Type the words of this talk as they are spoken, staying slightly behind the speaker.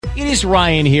It is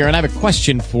Ryan here, and I have a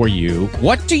question for you.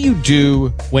 What do you do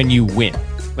when you win?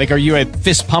 Like, are you a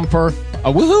fist pumper,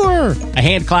 a woohooer, a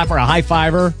hand clapper, a high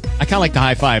fiver? I kind of like the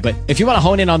high five, but if you want to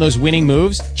hone in on those winning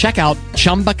moves, check out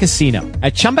Chumba Casino.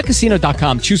 At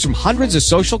ChumbaCasino.com, choose from hundreds of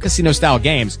social casino-style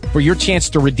games for your chance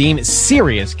to redeem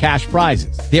serious cash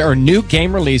prizes. There are new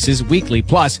game releases weekly,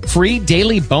 plus free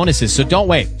daily bonuses. So don't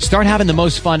wait. Start having the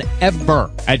most fun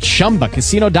ever at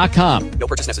ChumbaCasino.com. No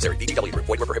purchase necessary. VGW. Void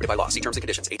where prohibited by law. See terms and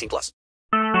conditions. 18 plus.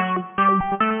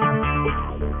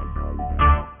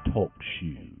 Talk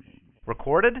shoes.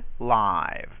 Recorded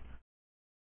live.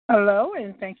 Hello,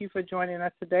 and thank you for joining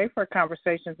us today for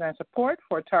Conversations and Support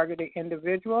for Targeted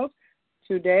Individuals.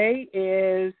 Today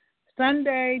is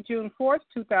Sunday, June 4th,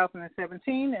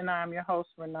 2017, and I'm your host,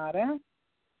 Renata.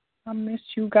 I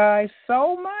missed you guys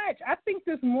so much. I think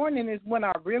this morning is when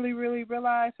I really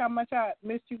realized how much I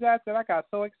missed you guys, that I got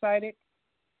so excited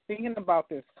thinking about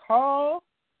this call.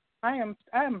 I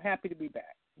am happy to be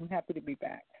back. I'm happy to be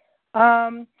back.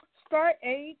 Star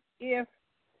 8 if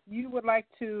you would like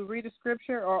to read a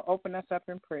scripture or open us up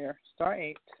in prayer. Star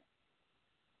 8.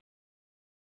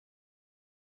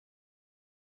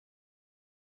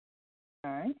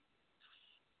 All right.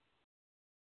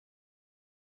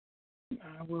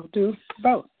 I will do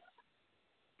both.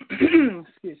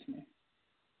 Excuse me.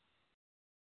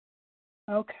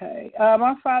 Okay.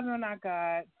 Our Father and our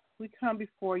God, we come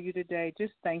before you today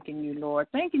just thanking you, Lord.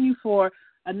 Thanking you for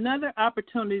another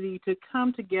opportunity to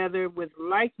come together with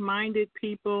like-minded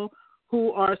people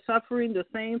who are suffering the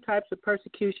same types of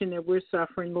persecution that we're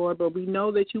suffering, Lord, but we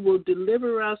know that you will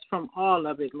deliver us from all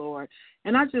of it, Lord.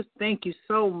 And I just thank you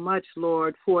so much,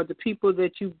 Lord, for the people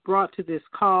that you brought to this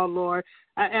call, Lord.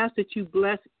 I ask that you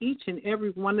bless each and every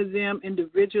one of them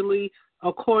individually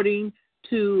according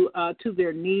to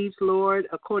their needs, Lord,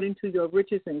 according to your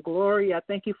riches and glory. I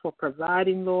thank you for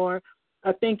providing, Lord.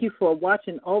 I thank you for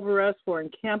watching over us, for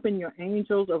encamping your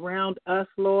angels around us,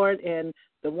 Lord, and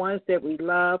the ones that we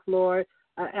love, Lord.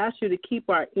 I ask you to keep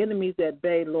our enemies at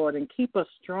bay, Lord, and keep us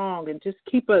strong, and just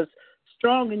keep us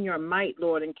strong in your might,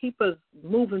 Lord, and keep us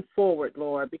moving forward,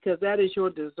 Lord, because that is your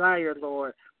desire,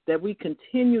 Lord, that we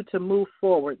continue to move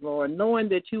forward, Lord, knowing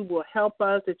that you will help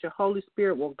us, that your Holy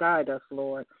Spirit will guide us,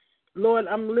 Lord. Lord,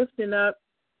 I'm lifting up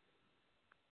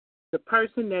the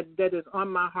person that is on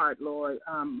my heart, Lord,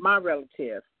 my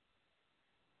relative,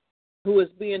 who is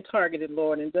being targeted,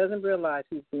 Lord, and doesn't realize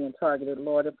he's being targeted,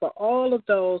 Lord. And for all of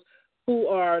those who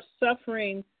are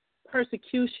suffering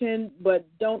persecution but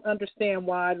don't understand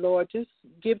why, Lord, just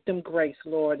give them grace,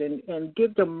 Lord, and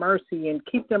give them mercy and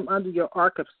keep them under your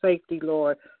ark of safety,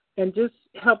 Lord, and just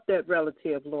help that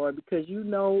relative, Lord, because you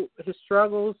know his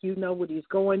struggles, you know what he's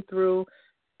going through.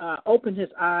 Open his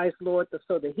eyes, Lord,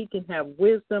 so that he can have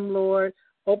wisdom, Lord.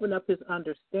 Open up his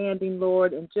understanding,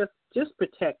 Lord, and just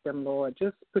protect them, Lord.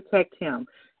 Just protect him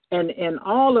and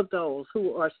all of those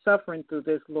who are suffering through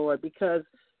this, Lord, because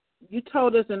you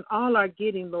told us in all our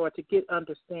getting, Lord, to get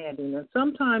understanding. And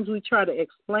sometimes we try to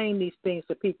explain these things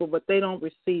to people, but they don't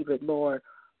receive it, Lord.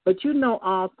 But you know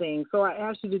all things, so I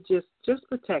ask you to just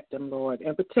protect them, Lord,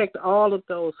 and protect all of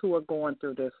those who are going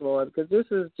through this, Lord, because this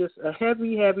is just a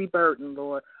heavy, heavy burden,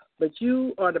 Lord. But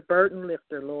you are the burden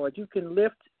lifter, Lord. You can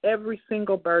lift every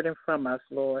single burden from us,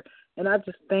 Lord. And I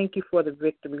just thank you for the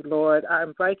victory, Lord. I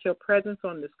invite your presence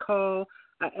on this call.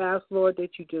 I ask, Lord,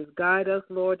 that you just guide us,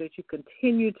 Lord, that you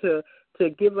continue to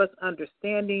give us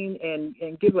understanding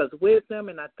and give us wisdom.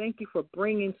 And I thank you for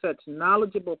bringing such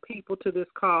knowledgeable people to this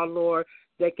call, Lord,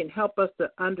 that can help us to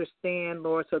understand,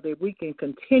 Lord, so that we can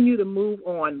continue to move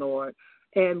on, Lord.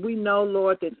 And we know,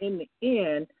 Lord, that in the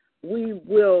end, we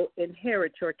will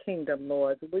inherit your kingdom,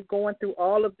 Lord. We're going through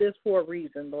all of this for a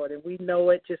reason, Lord, and we know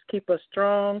it. Just keep us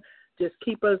strong. Just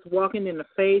keep us walking in the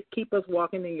faith. Keep us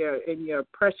walking in your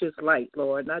precious light,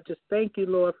 Lord. And I just thank you,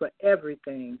 Lord, for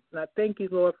everything. And I thank you,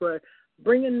 Lord, for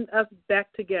bringing us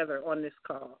back together on this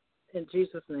call. In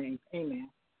Jesus' name, amen.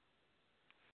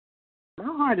 My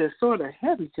heart is sort of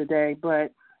heavy today,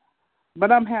 but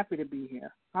I'm happy to be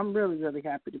here. I'm really, really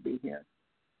happy to be here.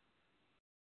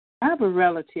 I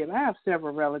have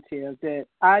several relatives that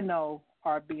I know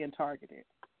are being targeted.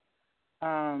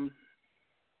 And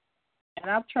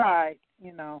I've tried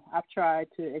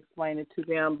to explain it to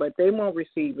them, but they won't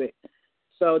receive it.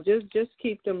 So just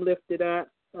keep them lifted up.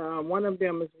 One of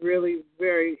them is really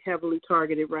very heavily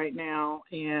targeted right now.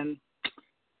 And,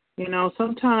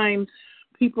 sometimes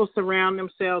people surround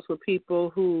themselves with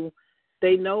people who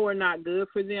they know are not good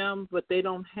for them, but they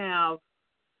don't have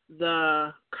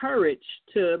the courage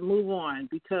to move on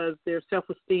because their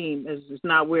self-esteem is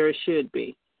not where it should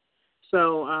be.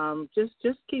 So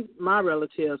just keep my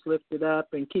relatives lifted up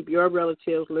and keep your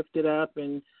relatives lifted up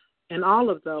and and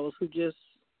all of those who just,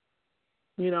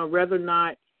 rather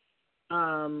not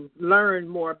learn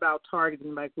more about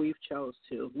targeting like we've chose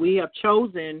to. We have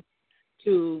chosen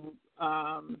to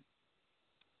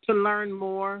learn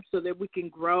more so that we can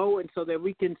grow and so that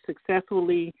we can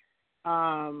successfully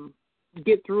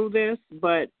get through this,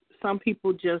 but some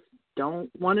people just don't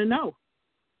want to know,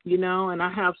 and I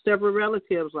have several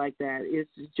relatives like that. It's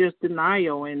just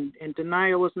denial, and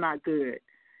denial is not good.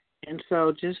 And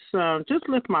so just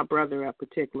lift my brother up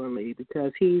particularly,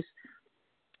 because he's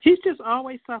just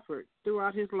always suffered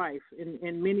throughout his life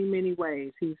in many, many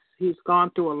ways. He's gone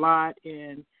through a lot,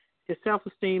 and his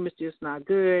self-esteem is just not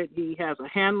good. He has a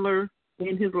handler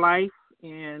in his life,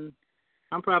 and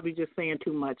I'm probably just saying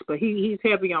too much, but he's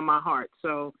heavy on my heart.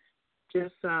 So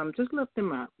just lift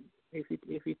him up if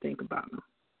you think about him.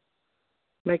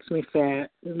 Makes me sad.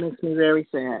 It makes me very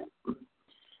sad.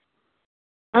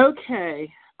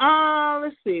 Okay.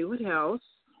 Let's see. What else?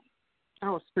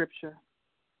 Oh, scripture.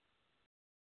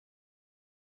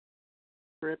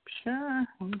 Scripture.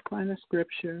 Let me find a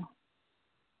scripture.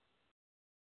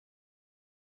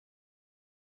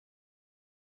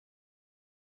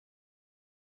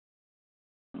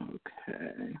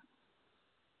 Okay.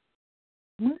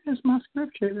 Where is my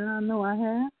scripture that I know I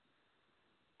have?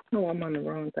 Oh, I'm on the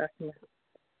wrong document.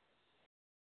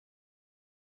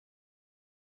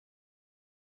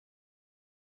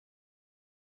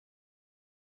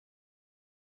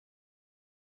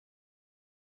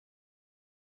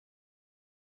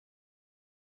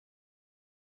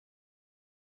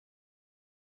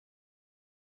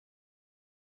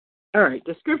 All right.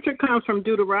 The scripture comes from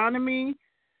Deuteronomy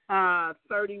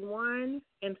 31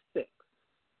 and 6.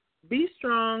 Be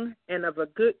strong and of a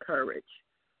good courage.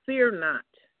 Fear not,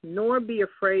 nor be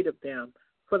afraid of them.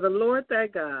 For the Lord thy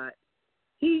God,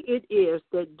 he it is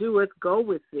that doeth go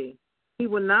with thee. He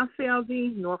will not fail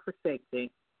thee nor forsake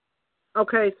thee.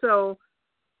 Okay, so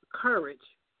courage.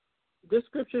 This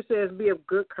scripture says be of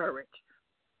good courage.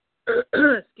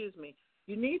 Excuse me.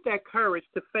 You need that courage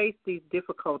to face these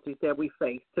difficulties that we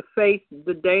face, to face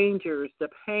the dangers, the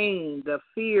pain, the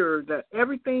fear,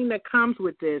 everything that comes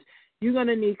with this. You're going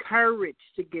to need courage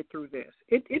to get through this.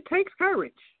 It takes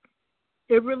courage.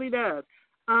 It really does.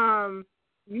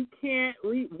 We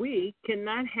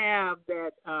cannot have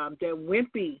that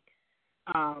wimpy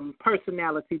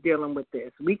personality dealing with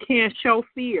this. We can't show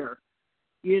fear.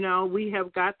 We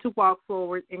have got to walk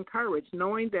forward in courage,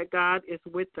 knowing that God is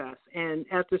with us. And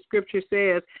as the scripture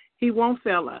says, he won't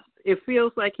fail us. It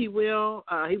feels like he will.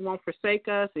 He won't forsake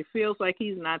us. It feels like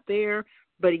he's not there,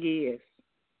 but he is.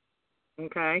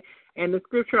 Okay? And the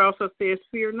scripture also says,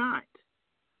 fear not.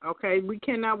 Okay? We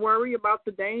cannot worry about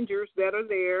the dangers that are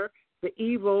there, the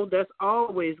evil that's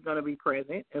always going to be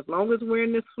present. As long as we're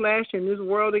in this flesh and this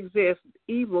world exists,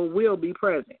 evil will be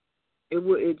present.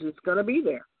 It's just going to be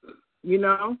there. We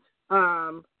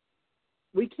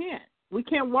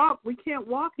can't walk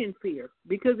in fear,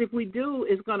 because if we do,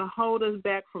 it's going to hold us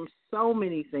back from so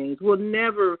many things. We'll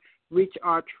never reach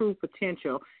our true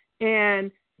potential.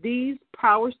 And these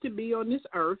powers to be on this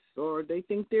earth, or they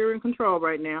think they're in control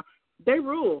right now, they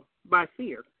rule by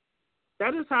fear.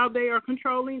 That is how they are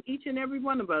controlling each and every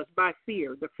one of us, by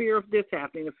fear. The fear of this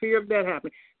happening, the fear of that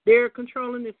happening. They're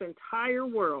controlling this entire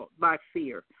world by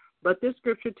fear. But this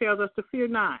scripture tells us to fear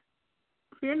not.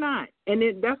 Fear not. And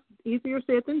that's easier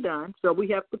said than done. So we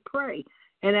have to pray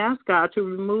and ask God to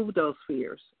remove those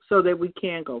fears so that we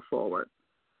can go forward.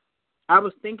 I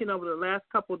was thinking over the last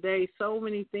couple of days, so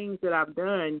many things that I've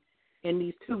done in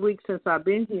these 2 weeks since I've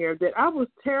been here that I was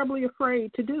terribly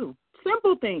afraid to do.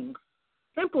 Simple things.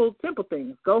 Simple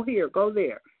things. Go here, go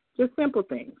there. Just simple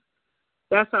things.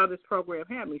 That's how this program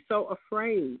had me. So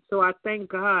afraid. So I thank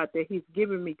God that he's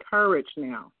given me courage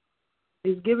now.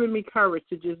 He's given me courage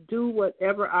to just do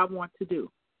whatever I want to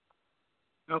do.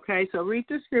 Okay, so read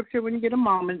the scripture when you get a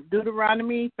moment.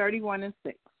 Deuteronomy 31 and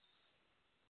 6.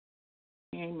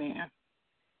 Amen.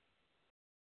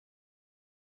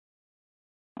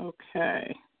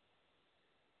 Okay.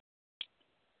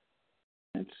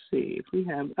 Let's see if we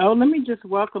have. Oh, let me just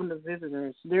welcome the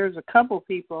visitors. There's a couple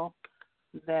people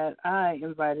that I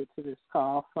invited to this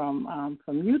call from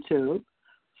YouTube.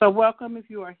 So welcome if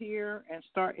you are here, and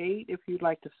star 8 if you'd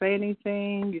like to say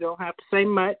anything. You don't have to say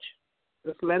much.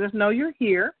 Just let us know you're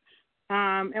here.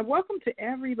 And welcome to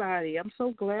everybody. I'm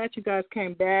so glad you guys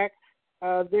came back.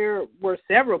 There were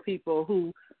several people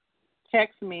who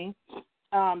texted me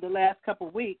the last couple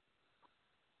of weeks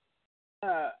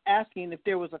asking if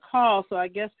there was a call. So I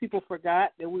guess people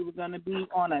forgot that we were going to be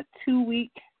on a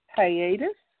 2-week hiatus.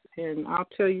 And I'll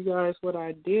tell you guys what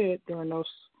I did during those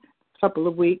couple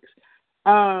of weeks.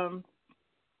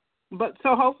 But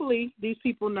so hopefully these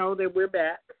people know that we're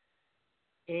back,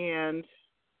 and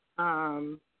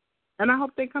I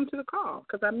hope they come to the call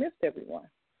because I missed everyone.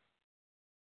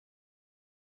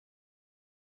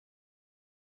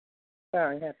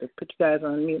 Sorry, I have to put you guys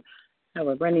on mute. I have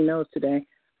a runny nose today.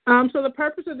 So the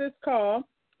purpose of this call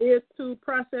is to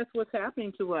process what's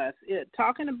happening to us.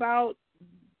 Talking about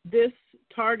this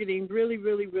targeting really,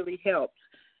 really, really helps.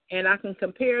 And I can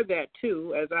compare that,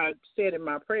 too, as I said in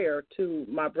my prayer, to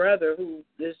my brother who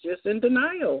is just in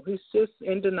denial. He's just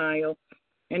in denial.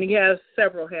 And he has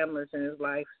several handlers in his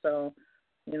life, so,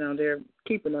 they're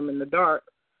keeping him in the dark.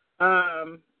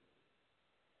 But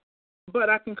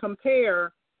I can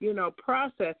compare,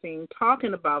 processing,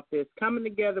 talking about this, coming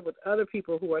together with other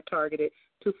people who are targeted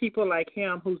to people like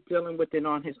him who's dealing with it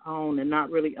on his own and not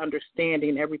really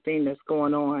understanding everything that's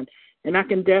going on. And I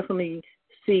can definitely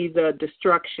see the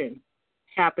destruction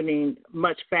happening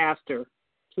much faster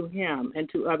to him and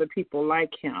to other people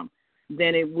like him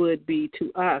than it would be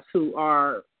to us who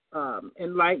are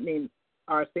enlightening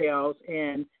ourselves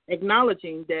and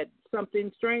acknowledging that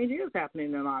something strange is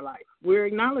happening in our life. We're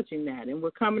acknowledging that, and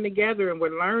we're coming together, and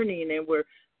we're learning, and we're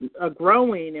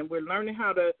growing, and we're learning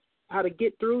how to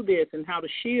get through this and how to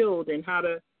shield and how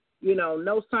to,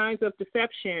 know signs of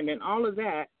deception and all of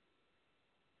that.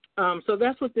 So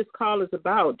that's what this call is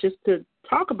about, just to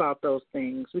talk about those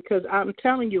things, because I'm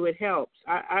telling you it helps.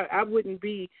 I wouldn't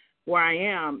be where I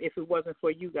am if it wasn't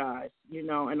for you guys,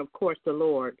 and, of course, the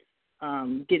Lord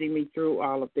getting me through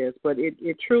all of this. But it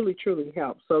truly, truly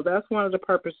helps. So that's one of the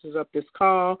purposes of this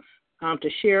call, to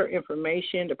share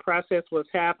information, to process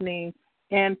what's happening,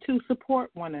 and to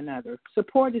support one another.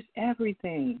 Support is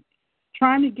everything.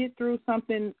 Trying to get through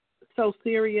something so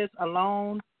serious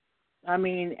alone, I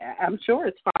mean, I'm sure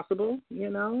it's possible,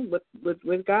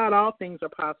 with God all things are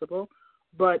possible,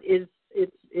 but it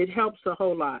helps a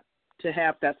whole lot to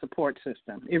have that support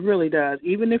system. It really does.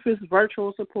 Even if it's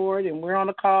virtual support and we're on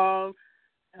a call,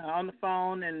 on the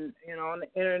phone and, on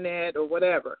the internet or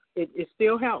whatever, it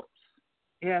still helps.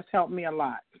 It has helped me a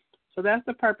lot. So that's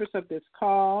the purpose of this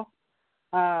call.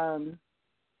 And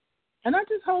I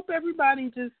just hope everybody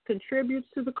just contributes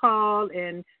to the call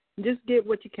and just get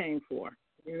what you came for.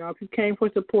 If you came for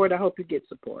support, I hope you get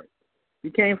support. If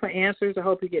you came for answers, I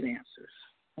hope you get answers.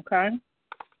 Okay?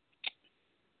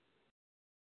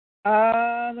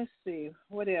 Let's see.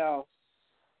 What else?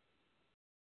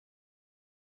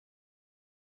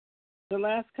 The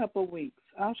last couple of weeks.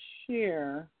 I'll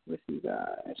share with you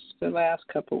guys the last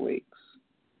couple of weeks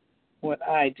what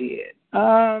I did.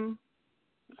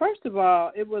 First of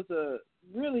all, it was a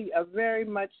very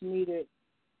much needed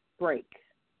break.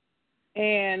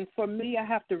 And for me, I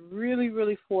have to really,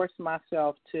 really force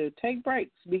myself to take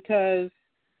breaks because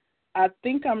I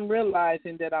think I'm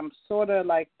realizing that I'm sort of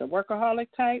like the workaholic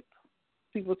type.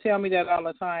 People tell me that all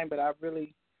the time, but I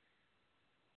really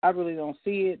don't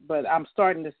see it. But I'm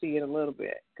starting to see it a little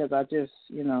bit because I just,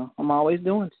 I'm always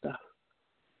doing stuff.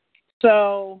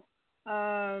 So,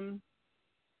 I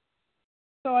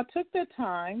took that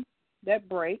time, that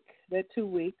break, that 2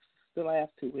 weeks, the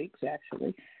last 2 weeks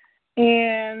actually,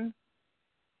 and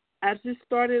I just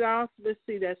started off,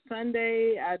 that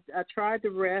Sunday, I tried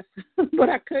to rest, but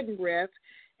I couldn't rest.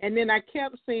 And then I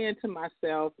kept saying to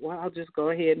myself, well, I'll just go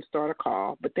ahead and start a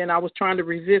call. But then I was trying to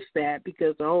resist that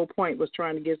because the whole point was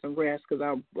trying to get some rest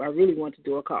because I really wanted to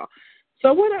do a call.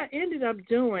 So what I ended up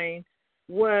doing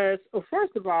was,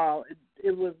 first of all,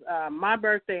 it was my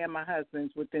birthday and my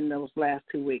husband's within those last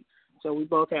 2 weeks. So we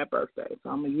both had birthdays. So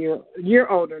I'm a year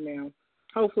older now,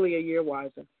 hopefully a year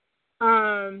wiser.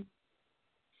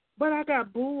 But I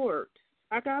got bored.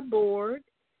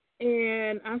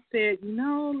 And I said,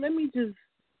 let me just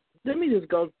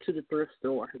go to the thrift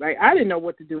store. Like, I didn't know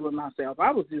what to do with myself.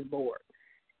 I was just bored.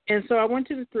 And so I went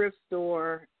to the thrift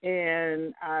store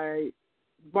and I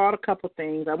bought a couple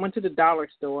things. I went to the dollar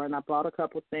store and I bought a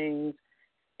couple things.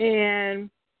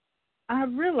 And I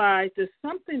realized that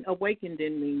something awakened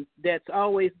in me that's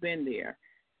always been there.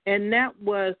 And that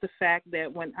was the fact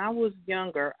that when I was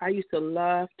younger, I used to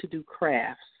love to do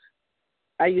crafts.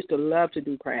 I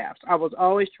was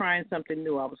always trying something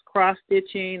new. I was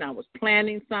cross-stitching. I was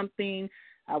planning something.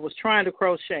 I was trying to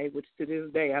crochet, which to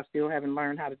this day I still haven't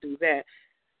learned how to do that.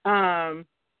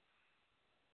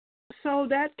 So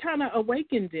that kind of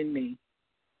awakened in me.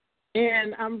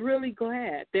 And I'm really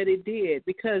glad that it did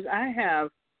because I have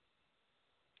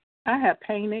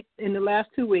painted. In the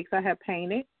last 2 weeks, I have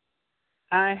painted.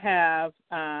 I have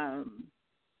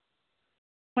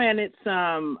planted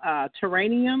some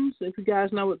terrariums, if you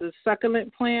guys know what the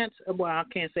succulent plants. Well, I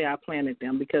can't say I planted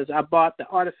them because I bought the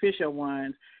artificial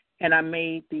ones, and I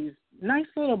made these nice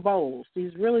little bowls,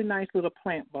 these really nice little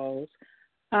plant bowls,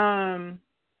 and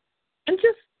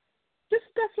just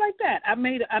stuff like that. I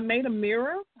made a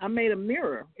mirror.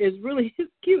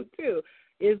 It's cute too.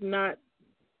 It's not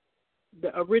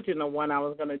the original one I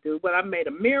was going to do, but I made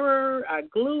a mirror. I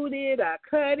glued it. I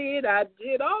cut it. I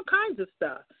did all kinds of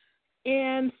stuff.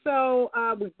 And so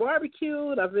we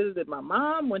barbecued. I visited my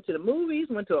mom, went to the movies,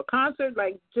 went to a concert,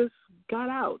 like just got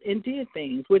out and did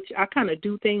things, which I kind of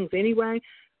do things anyway,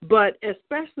 but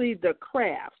especially the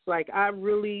crafts. Like I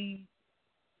really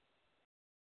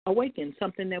awakened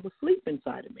something that was asleep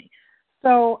inside of me.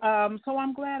 So I'm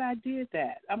glad I did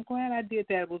that.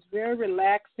 It was very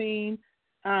relaxing.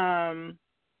 I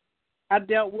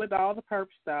dealt with all the perp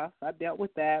stuff. I dealt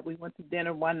with that. We went to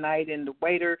dinner one night and the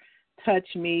waiter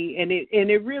touched me, and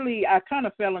it really, I kind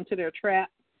of fell into their trap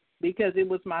because it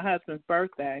was my husband's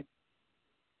birthday,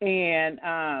 and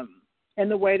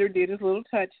the waiter did his little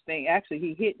touch thing. Actually,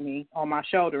 he hit me on my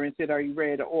shoulder and said, "Are you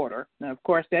ready to order?" Now, of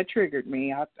course, that triggered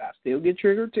me. I still get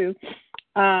triggered too,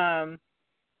 and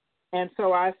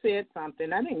so I said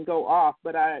something. I didn't go off,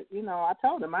 but I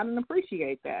told him I didn't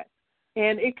appreciate that.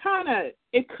 And it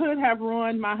could have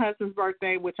ruined my husband's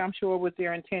birthday, which I'm sure was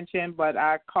their intention, but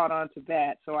I caught on to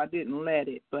that, so I didn't let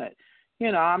it. But,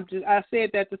 I said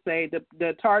that to say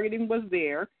the targeting was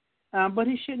there, but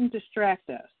it shouldn't distract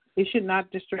us. It should not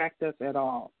distract us at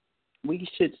all. We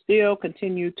should still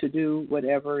continue to do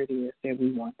whatever it is that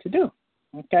we want to do.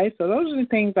 Okay, so those are the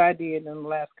things I did in the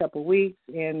last couple of weeks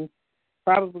and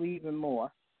probably even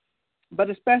more, but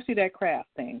especially that craft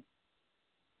thing,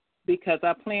 because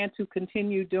I plan to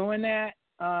continue doing that.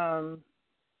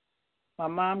 My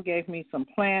mom gave me some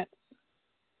plants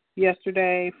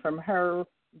yesterday from her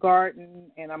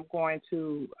garden, and I'm going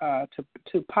to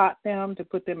pot them, to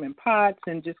put them in pots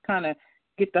and just kind of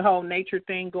get the whole nature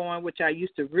thing going, which I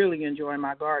used to really enjoy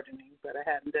my gardening, but I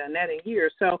hadn't done that in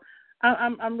years. So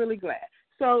I'm really glad.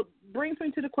 So brings me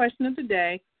to the question of the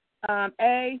day.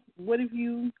 What have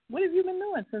you been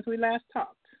doing since we last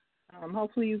talked?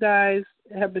 Hopefully you guys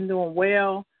have been doing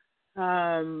well,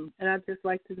 and I'd just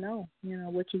like to know,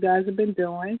 what you guys have been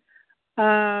doing.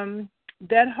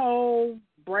 That whole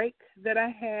break that I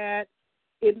had,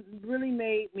 it really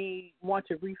made me want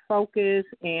to refocus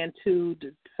and to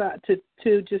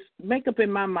just make up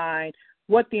in my mind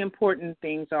what the important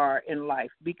things are in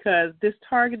life, because this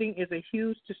targeting is a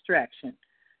huge distraction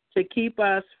to keep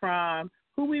us from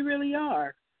who we really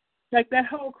are. Like that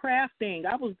whole craft thing,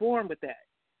 I was born with that.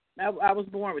 I was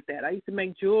born with that. I used to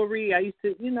make jewelry. I used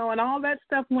to, and all that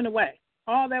stuff went away.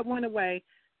 All that went away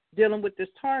dealing with this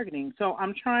targeting. So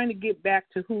I'm trying to get back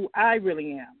to who I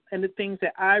really am and the things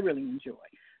that I really enjoy.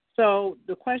 So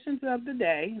the questions of the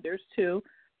day, there's two,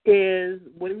 is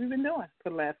what have you been doing for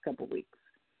the last couple of weeks?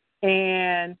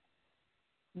 And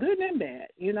good and bad,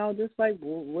 just like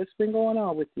what's been going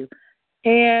on with you.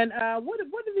 And what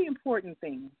are the important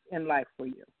things in life for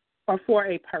you? Or for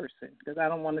a person, because I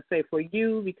don't want to say for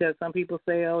you, because some people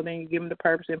say, oh, then you give them the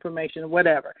purpose information or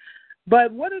whatever.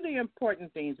 But what are the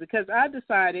important things? Because I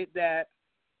decided that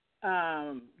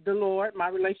the Lord, my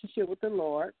relationship with the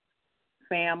Lord,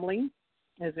 family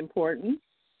is important.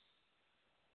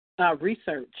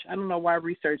 Research. I don't know why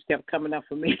research kept coming up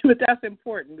for me, but that's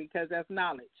important because that's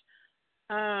knowledge.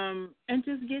 And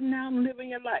just getting out and living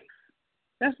your life.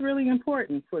 That's really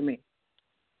important for me.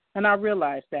 And I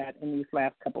realized that in these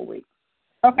last couple of weeks.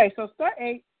 Okay, so star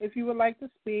 8, if you would like to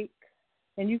speak,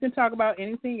 and you can talk about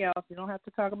anything else. You don't have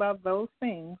to talk about those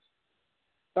things.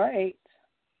 Star 8.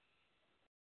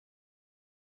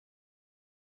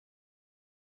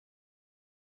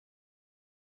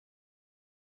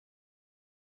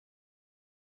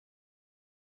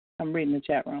 I'm reading the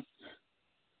chat room.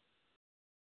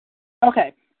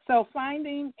 Okay. So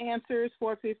Finding Answers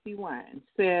 451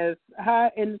 says,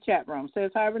 hi, in the chat room,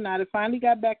 says, hi, Renata, finally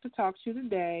got back to talk to you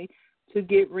today to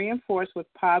get reinforced with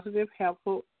positive,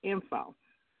 helpful info.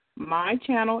 My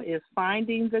channel is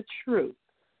Finding the Truth.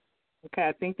 Okay,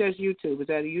 I think that's YouTube. Is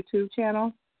that a YouTube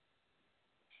channel?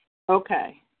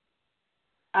 Okay.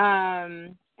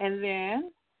 And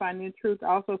then Finding the Truth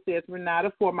also says,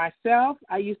 Renata, for myself,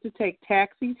 I used to take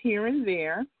taxis here and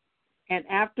there, and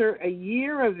after a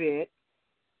year of it,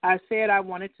 I said I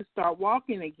wanted to start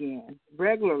walking again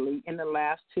regularly in the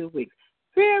last 2 weeks.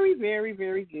 Very, very,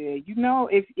 very good.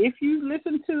 If you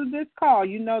listen to this call,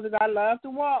 you know that I love to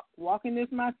walk. Walking is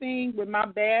my thing with my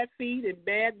bad feet and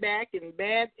bad back and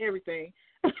bad everything.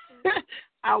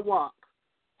 I walk.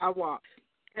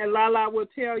 And Lala will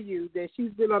tell you that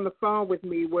she's been on the phone with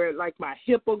me where, like, my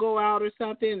hip will go out or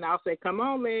something, and I'll say, come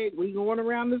on, leg, we going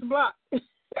around this block.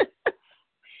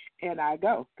 And I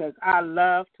go because I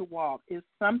love to walk. It's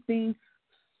something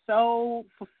so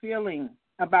fulfilling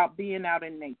about being out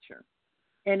in nature.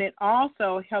 And it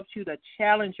also helps you to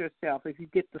challenge yourself. If you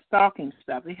get the stalking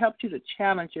stuff, it helps you to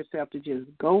challenge yourself to just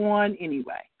go on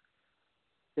anyway.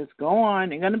 Just go on.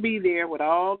 They're going to be there with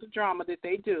all the drama that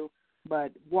they do,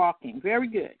 but walking. Very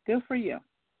good. Good for you.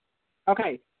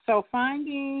 Okay, so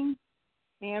Finding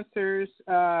Answers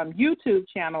YouTube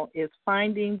channel is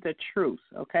Finding the Truth.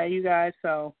 Okay, you guys?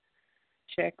 So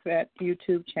check that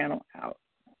YouTube channel out.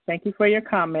 Thank you for your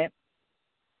comment.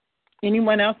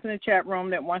 Anyone else in the chat room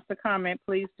that wants to comment,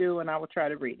 please do, and I will try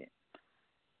to read it.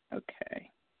 Okay.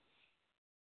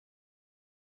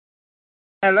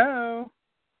 Hello.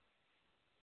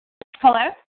 Hello?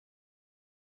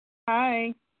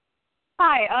 Hi.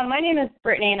 Hi, my name is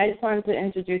Brittany, and I just wanted to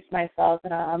introduce myself.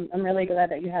 And I'm really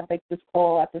glad that you have this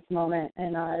call at this moment,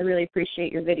 and I really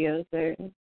appreciate your videos.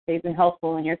 They've been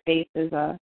helpful, and your faith is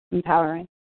empowering.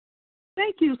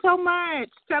 Thank you so much.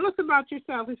 Tell us about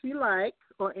yourself if you like,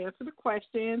 or answer the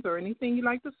questions, or anything you'd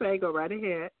like to say. Go right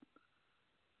ahead.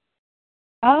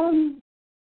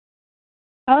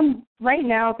 Right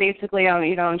now, basically,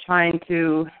 I'm trying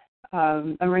to,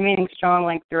 I'm remaining strong,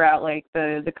 like, throughout, like,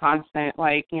 the constant,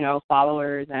 like,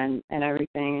 followers and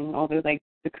everything, and all the, like,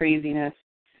 the craziness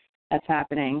that's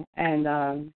happening. And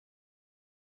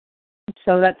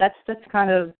so that's kind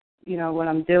of, what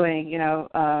I'm doing,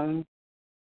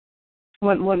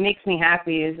 What makes me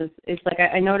happy is like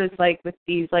I notice, like, with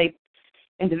these, like,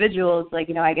 individuals, like,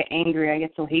 I get angry, I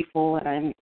get so hateful,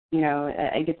 and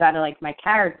I get out of, like, my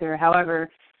character. However,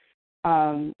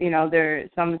 there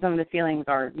some of the feelings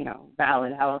are,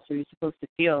 valid. How else are you supposed to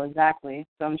feel exactly?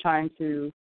 So I'm trying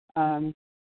to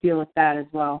deal with that as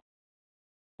well.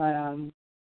 But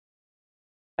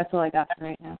that's all I got for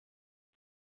right now.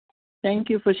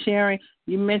 Thank you for sharing.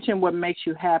 You mentioned what makes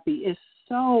you happy. It's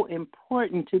so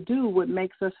important to do what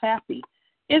makes us happy.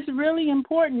 It's really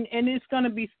important, and it's going to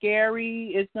be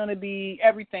scary. It's going to be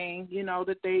everything,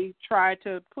 that they try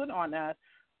to put on us.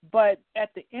 But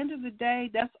at the end of the day,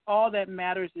 that's all that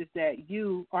matters, is that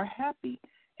you are happy.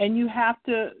 And you have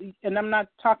to, and I'm not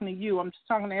talking to you, I'm just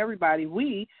talking to everybody.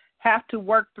 We have to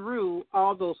work through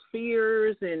all those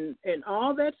fears and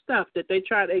all that stuff that they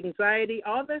try to, anxiety,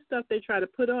 all that stuff they try to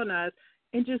put on us,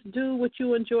 and just do what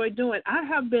you enjoy doing. I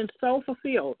have been so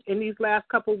fulfilled in these last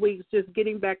couple of weeks just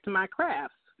getting back to my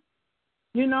crafts,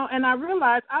 and I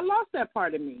realized I lost that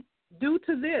part of me due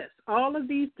to this, all of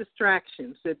these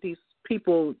distractions that these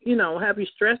people, have you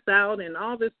stressed out and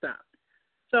all this stuff.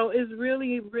 So it's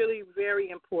really, really very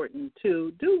important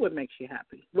to do what makes you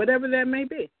happy, whatever that may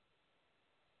be.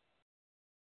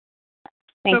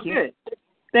 Thank you. Good.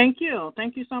 Thank you.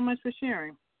 Thank you so much for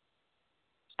sharing.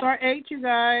 Star 8, you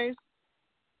guys.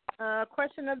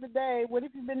 Question of the day: what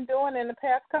have you been doing in the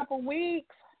past couple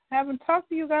weeks? I haven't talked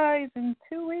to you guys in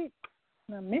 2 weeks.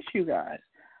 I miss you guys.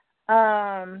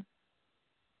 And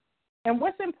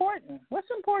what's important?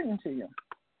 What's important to you?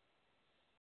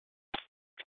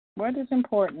 What is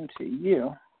important to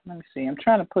you? Let me see. I'm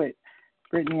trying to put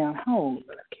Brittany on hold,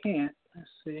 but I can't. Let's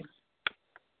see.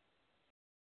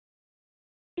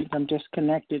 I'm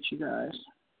disconnected, you guys.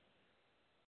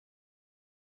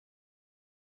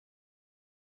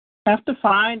 Have to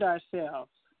find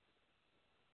ourselves.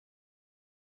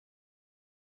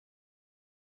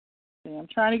 See, I'm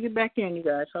trying to get back in, you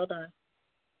guys. Hold on.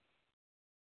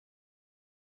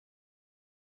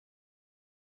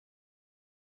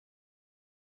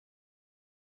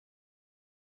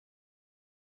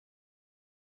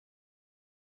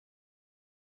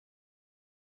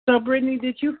 So, Brittany,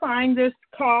 did you find this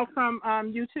call from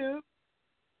YouTube?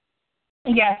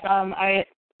 Yes, I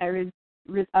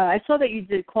saw that you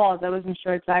did calls. I wasn't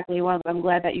sure exactly one, but I'm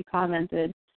glad that you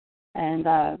commented, and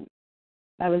I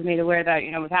was made aware that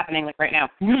it was happening, like, right now.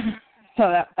 So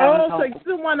that was helpful.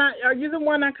 So are you the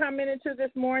one I commented to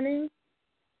this morning?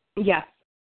 Yes.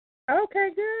 Okay,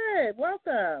 good.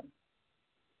 Welcome.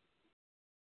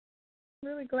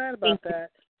 Really glad about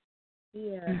that.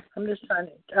 Yeah, I'm just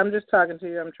talking to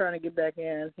you. I'm trying to get back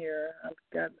in here. I've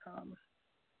got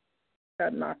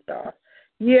knocked off.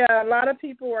 Yeah, a lot of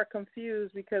people are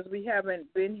confused because we haven't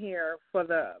been here for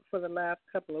the last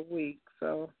couple of weeks.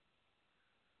 So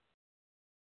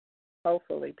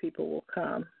hopefully people will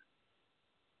come.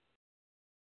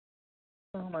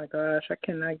 Oh my gosh, I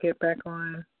cannot get back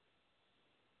on.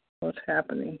 What's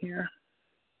happening here?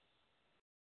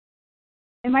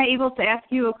 Am I able to ask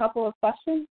you a couple of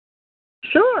questions?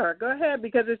 Sure, go ahead,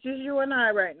 because it's just you and I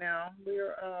right now.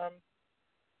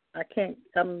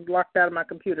 I'm locked out of my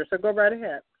computer, so go right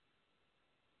ahead.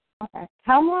 Okay.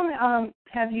 How long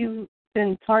have you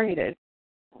been targeted?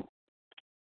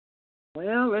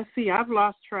 Well, let's see. I've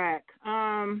lost track.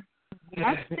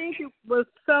 I think it was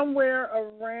somewhere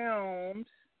around.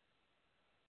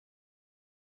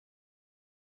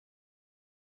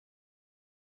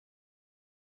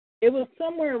 It was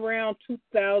somewhere around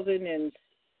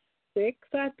 2006,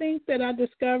 I think, that I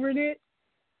discovered it.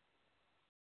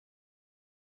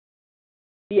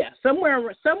 Yeah, somewhere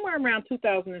around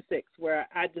 2006 where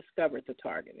I discovered the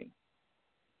targeting.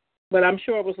 But I'm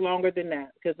sure it was longer than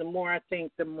that because the more I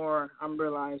think, the more I'm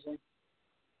realizing.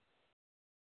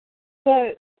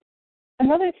 But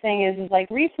another thing is like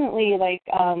recently, like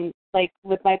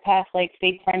with my past like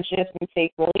fake friendships and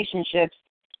fake relationships,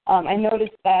 I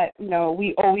noticed that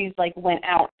we always like went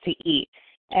out to eat,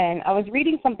 and I was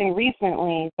reading something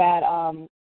recently that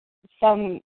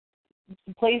some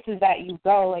places that you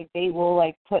go, like they will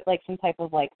like put like some type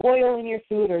of like oil in your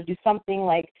food or do something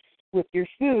like with your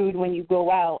food when you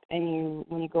go out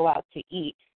when you go out to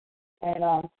eat.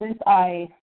 And since I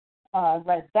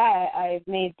read that, I've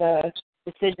made the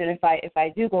decision if I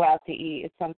do go out to eat,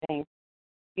 it's something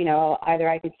either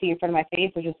I can see in front of my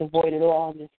face or just avoid it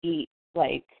all and just eat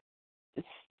like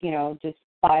just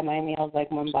buy my meals like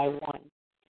one by one,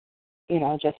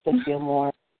 just to feel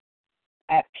more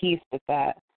at peace with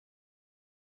that.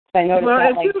 I noticed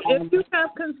that, if you have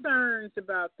concerns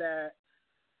about that,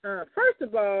 first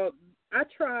of all, I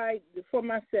try for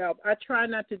myself. I try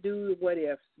not to do what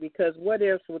ifs because what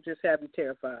ifs will just have you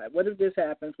terrified. What if this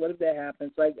happens? What if that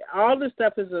happens? Like all this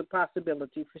stuff is a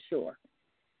possibility for sure.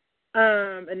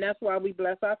 And that's why we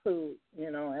bless our food.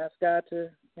 Ask God to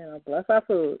bless our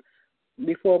food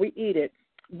before we eat it.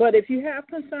 But if you have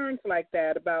concerns like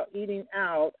that about eating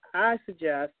out, I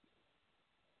suggest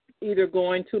either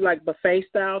going to like buffet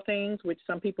style things, which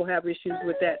some people have issues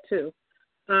with that too.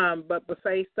 But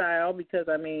buffet style, because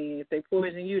if they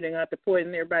poison you, they're going to have to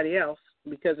poison everybody else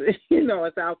because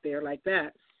it's out there like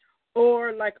that.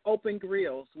 Or like open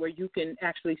grills where you can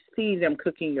actually see them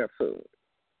cooking your food.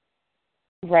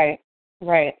 Right.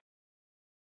 But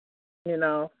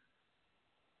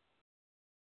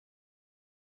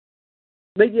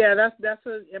yeah, that's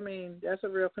a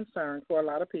real concern for a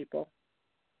lot of people.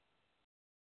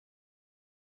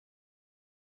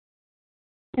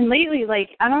 And lately,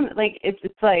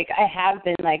 it's like I have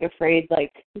been like afraid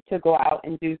like to go out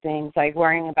and do things like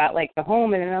worrying about like the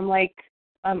home, and I'm like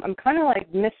I'm kind of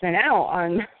like missing out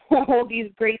on all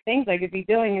these great things I could be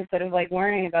doing instead of like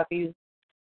worrying about these,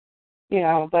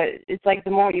 But it's like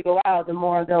the more you go out, the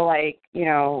more they'll like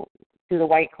do the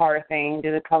white car thing,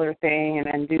 do the color thing, and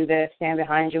then do this, stand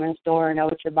behind you in store, know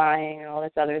what you're buying, and all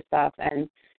this other stuff. And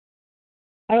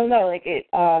I don't know, like it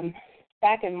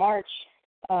back in March.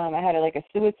 I had a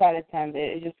suicide attempt.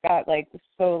 It just got like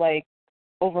so like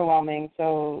overwhelming.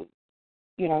 So,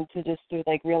 to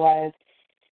like realize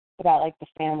about like the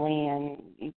family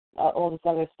and all this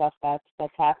other stuff that's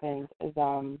happened is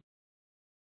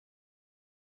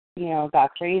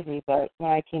got crazy. But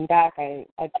when I came back, I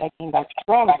came back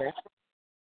stronger.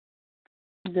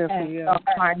 Good for you. So I'm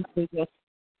trying to just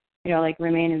like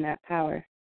remain in that power.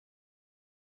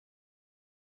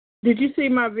 Did you see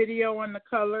my video on the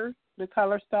color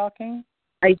stalking?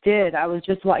 I did. I was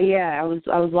just I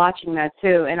was watching that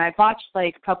too, and I watched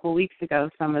like a couple of weeks ago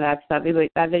some of that stuff.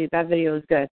 That video was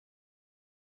good.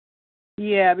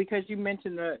 Yeah, because you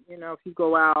mentioned that if you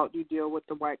go out, you deal with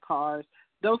the white cars.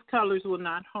 Those colors will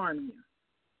not harm you.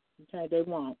 Okay, they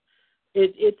won't.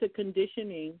 It's a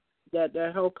conditioning that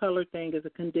whole color thing is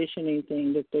a conditioning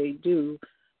thing that they do,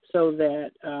 so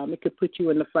that it could put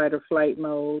you in the fight or flight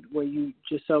mode where you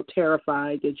just so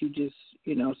terrified that you just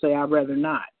say I'd rather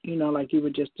not, like you were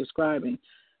just describing.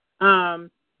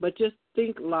 But just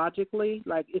think logically,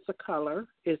 like it's a color.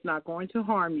 It's not going to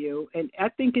harm you. And I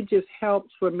think it just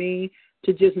helps for me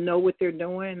to just know what they're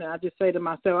doing. And I just say to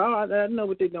myself, oh, I know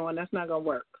what they're doing. That's not going to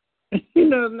work. It's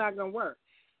not going to work.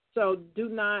 So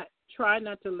try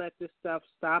not to let this stuff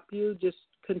stop you. Just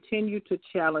continue to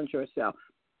challenge yourself.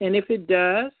 And if it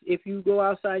does, if you go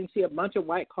outside and see a bunch of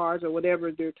white cars or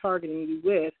whatever they're targeting you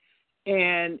with,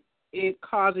 and it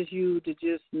causes you to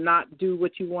just not do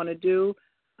what you want to do,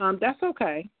 that's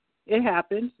okay. It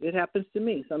happens. It happens to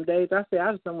me. Some days I say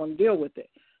I just don't want to deal with it.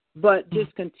 But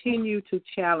just continue to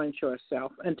challenge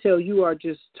yourself until you are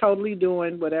just totally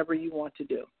doing whatever you want to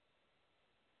do.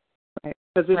 Right.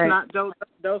 Because it's not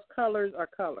those colors are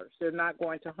colors. They're not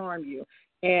going to harm you.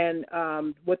 And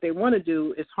what they want to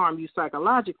do is harm you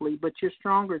psychologically, but you're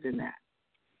stronger than that.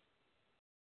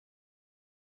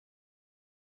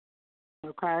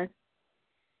 Okay?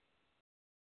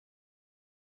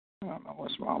 I don't know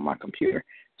what's wrong with my computer.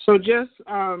 So just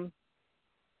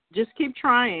keep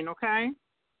trying, okay?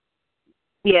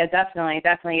 Yeah, definitely.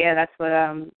 Yeah, that's what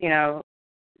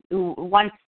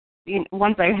once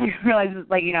once I realized,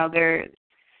 like, they're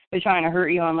trying to hurt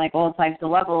you on, like, all types of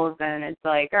levels, and it's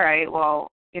like, all right,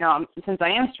 well, since I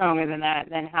am stronger than that,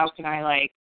 then how can I,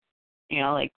 like,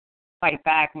 like, fight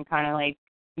back and kind of, like,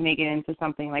 make it into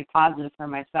something, like, positive for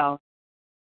myself.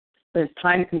 But it's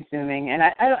time consuming, and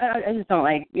I just don't,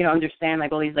 like, understand,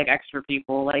 like, all these, like, extra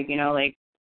people, like, like,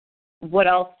 what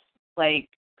else, like,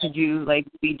 could you, like,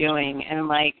 be doing? And,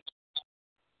 like,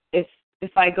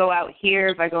 if I go out here,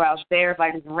 if I go out there, if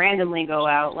I just randomly go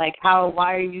out, like,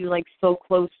 why are you, like, so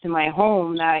close to my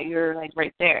home that you're, like,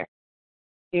 right there?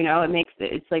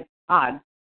 It's, like, odd.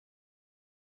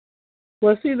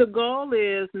 Well, see, the goal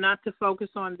is not to focus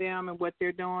on them and what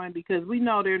they're doing, because we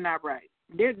know they're not right.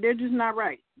 They're just not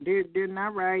right. They're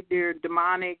not right. They're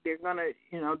demonic. They're gonna,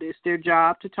 it's their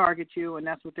job to target you, and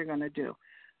that's what they're gonna do.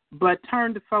 But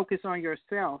turn the focus on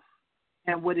yourself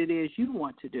and what it is you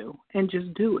want to do, and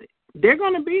just do it. They're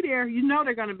going to be there.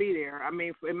 They're going to be there. I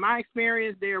mean, in my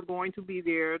experience, they're going to be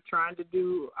there trying to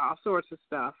do all sorts of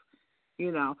stuff,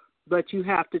 but you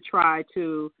have to try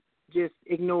to just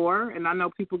ignore. And I know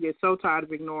people get so tired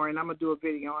of ignoring. I'm going to do a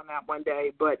video on that one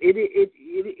day, but it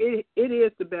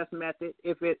is the best method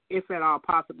if at all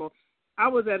possible. I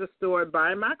was at a store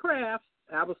buying my crafts.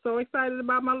 I was so excited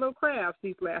about my little crafts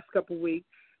these last couple of weeks.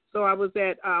 So I was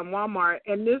at Walmart,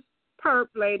 and this perp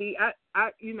lady,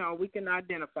 we can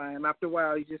identify him. After a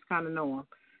while, you just kind of know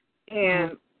him.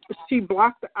 And she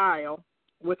blocked the aisle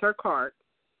with her cart,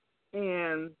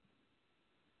 and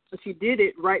she did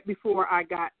it right before I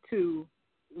got to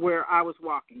where I was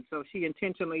walking. So she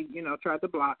intentionally, tried to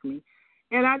block me.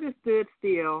 And I just stood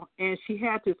still, and she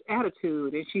had this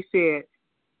attitude, and she said,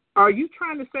 "Are you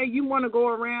trying to say you want to go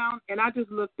around?" And I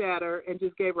just looked at her and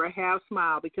just gave her a half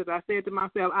smile, because I said to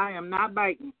myself, I am not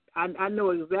biting. I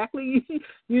know exactly,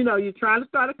 you're trying to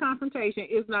start a confrontation.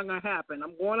 It's not going to happen.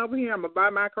 I'm going over here. I'm going to buy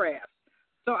my crafts.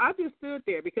 So I just stood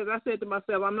there, because I said to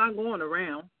myself, I'm not going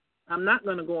around. I'm not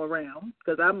going to go around,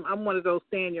 because I'm one of those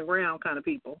stand your ground kind of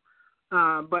people.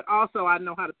 But also I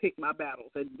know how to pick my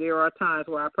battles. And there are times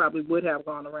where I probably would have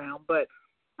gone around. But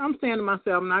I'm saying to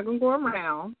myself, I'm not going to go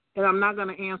around, and I'm not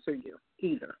going to answer you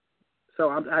either. So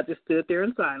I just stood there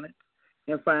in silence,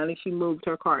 and finally she moved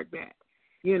her cart back.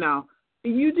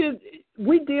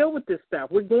 We deal with this stuff.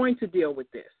 We're going to deal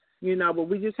with this, but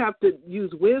we just have to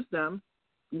use wisdom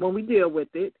when we deal with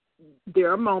it.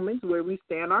 There are moments where we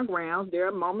stand our ground. There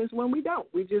are moments when we don't.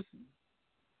 We just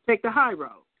take the high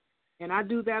road. And I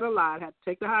do that a lot. I have to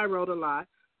take the high road a lot.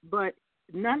 But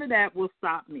none of that will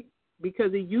stop me,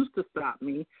 because it used to stop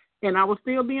me, and I was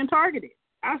still being targeted.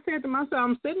 I said to myself,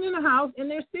 I'm sitting in the house, and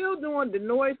they're still doing the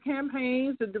noise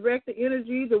campaigns, the direct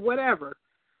energy, the whatever.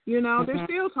 They're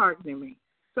still targeting me.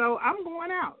 So I'm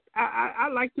going out. I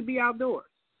like to be outdoors,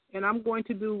 and I'm going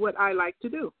to do what I like to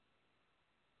do.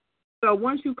 So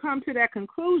once you come to that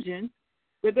conclusion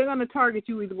that they're going to target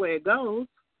you either way it goes,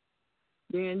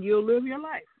 then you'll live your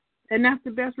life. And that's the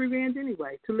best revenge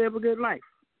anyway, to live a good life.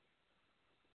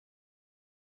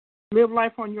 Live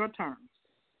life on your terms.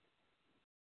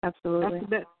 Absolutely. That's the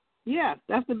best. Yeah,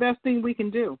 that's the best thing we can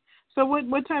do. So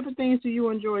what type of things do you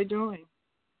enjoy doing?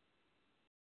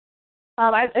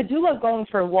 I do love going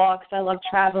for walks. I love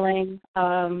traveling.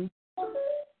 I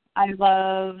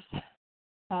love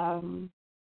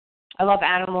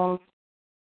animals.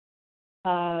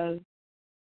 I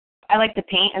like to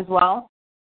paint as well.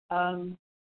 I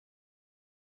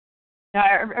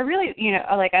really,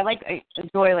 I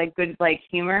enjoy, like, good, like,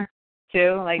 humor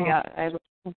too. Like, I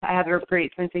have a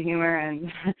great sense of humor,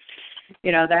 and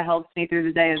that helps me through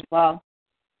the day as well.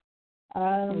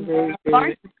 Very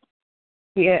good.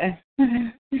 Yeah.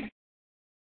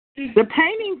 The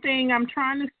painting thing, I'm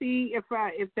trying to see if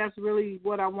that's really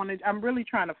what I wanted. I'm really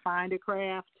trying to find a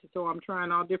craft, so I'm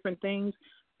trying all different things.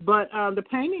 But the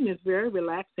painting is very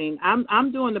relaxing.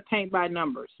 I'm doing the paint by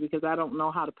numbers, because I don't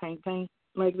know how to paint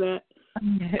like that.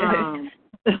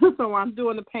 So I'm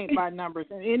doing the paint by numbers,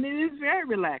 and it is very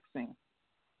relaxing.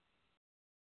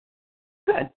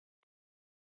 Good.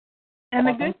 And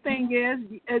the good thing is,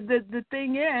 the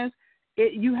thing is,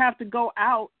 you have to go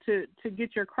out to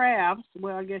get your crafts.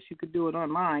 Well, I guess you could do it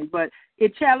online, but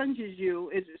it challenges you.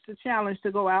 It's a challenge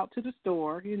to go out to the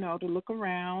store, to look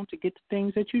around, to get the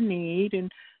things that you need.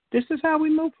 And this is how we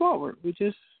move forward. We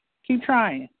just keep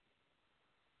trying.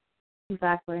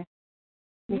 Exactly.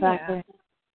 Yeah.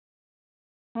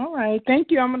 All right. Thank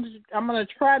you. I'm gonna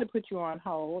try to put you on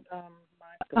hold.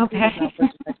 Okay.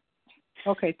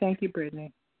 Okay. Thank you,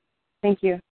 Brittany. Thank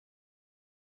you.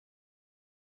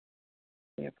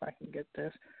 See if I can get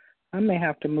this. I may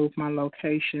have to move my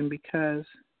location, because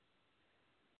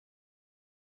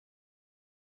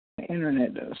the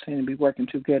internet doesn't seem to be working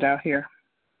too good out here.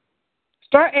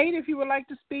 Star 8, if you would like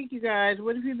to speak, you guys.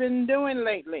 What have you been doing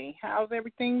lately? How's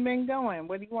everything been going?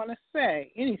 What do you want to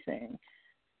say? Anything.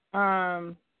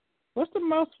 What's the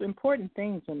most important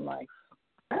things in life?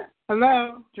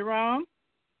 Hello, Jerome?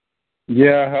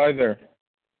 Yeah, hi there.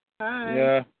 Hi.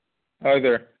 Yeah, hi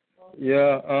there.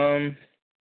 Yeah,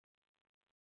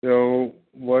 so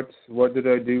what did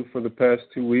I do for the past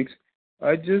 2 weeks?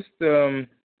 I just I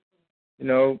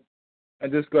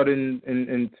just got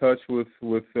in touch with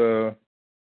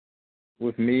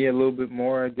me a little bit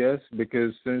more, I guess,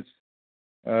 because since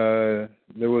there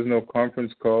was no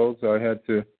conference calls, I had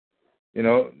to,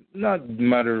 not a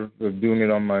matter of doing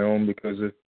it on my own, because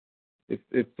if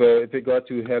it got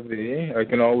too heavy, I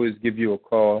can always give you a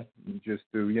call just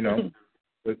to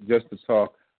just to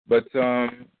talk. But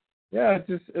yeah, I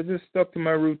just stuck to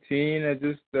my routine. I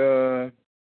just it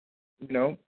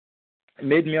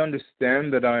made me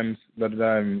understand that I'm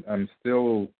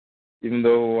still, even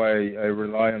though I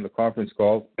rely on the conference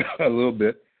call a little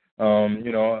bit,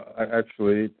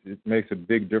 it makes a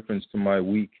big difference to my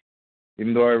week.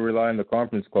 Even though I rely on the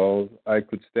conference calls, I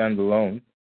could stand alone.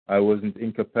 I wasn't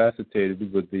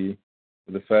incapacitated with the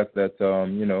fact that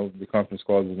the conference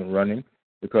call wasn't running,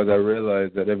 because I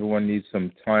realized that everyone needs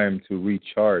some time to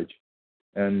recharge.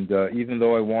 And even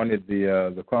though I wanted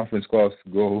the conference calls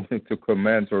to go to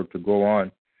commence or to go on,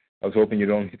 I was hoping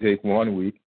it'd only take 1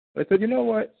 week. But I said, you know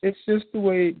what? It's just the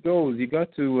way it goes. You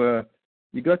got to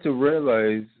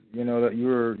realize, that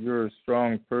you're a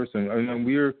strong person. I mean,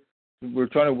 we're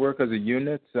trying to work as a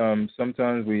unit.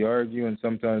 Sometimes we argue, and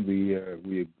sometimes we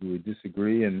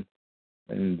disagree, and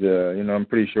I'm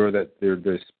pretty sure that they're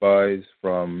spies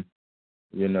from,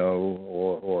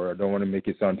 or I don't want to make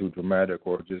it sound too dramatic,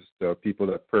 or just people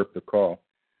that perp the call.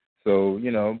 So,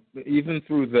 even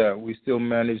through that, we still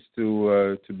managed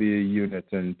to be a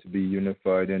unit and to be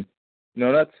unified, and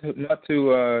not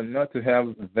to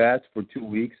have that for 2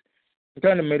 weeks. It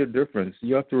kind of made a difference.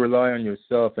 You have to rely on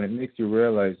yourself, and it makes you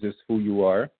realize just who you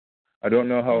are. I don't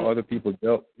know how other people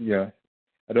dealt. Yeah,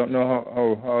 I don't know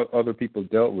how other people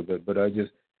dealt with it, but I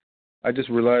just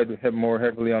relied more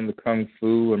heavily on the kung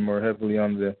fu and more heavily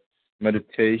on the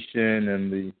meditation and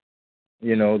the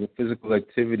physical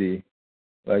activity.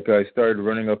 Like, I started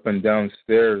running up and down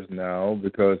stairs now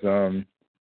because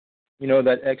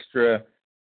that extra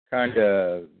kind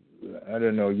of, I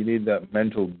don't know, you need that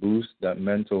mental boost, that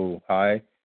mental high.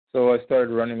 So I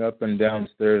started running up and down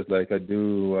stairs like I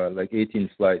do, like 18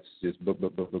 flights, just boop,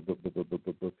 boop, boop, boop, boop, boop, boop,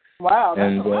 boop, boop. Wow,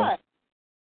 that's a lot.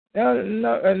 Yeah,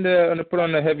 no, and I put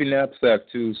on a heavy knapsack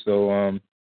too, so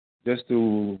just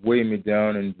to weigh me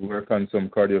down and work on some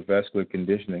cardiovascular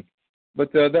conditioning.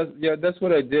 But that's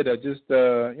what I did. I just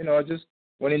I just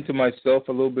went into myself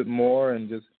a little bit more and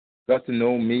just got to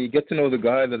know me, get to know the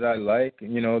guy that I like.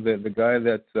 The guy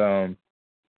that's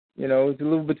he's a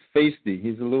little bit feisty.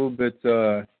 He's a little bit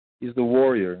he's the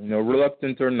warrior.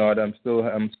 Reluctant or not, I'm still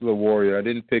a warrior. I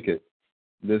didn't pick it.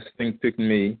 This thing picked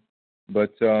me.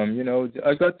 But I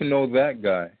got to know that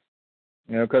guy.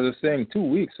 Because I was saying 2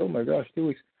 weeks. Oh my gosh, 2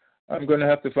 weeks. I'm going to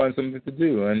have to find something to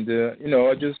do. And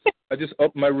I just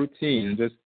upped my routine,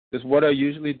 just what I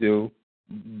usually do,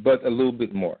 but a little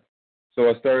bit more. So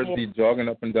I started the jogging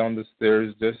up and down the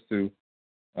stairs just to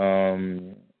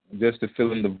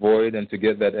fill in the void and to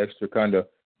get that extra kind of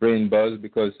brain buzz,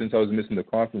 because since I was missing the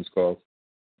conference calls.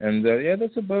 And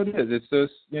that's about it. It's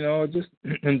just I just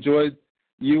enjoyed.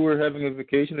 You were having a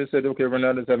vacation. I said, okay,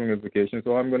 Renata's having a vacation,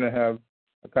 so I'm going to have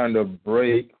a kind of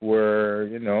break where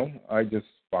I just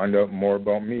find out more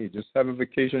about me. Just have a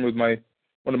vacation with one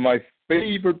of my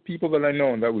favorite people that I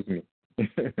know, and that was me.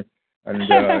 And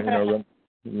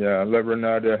let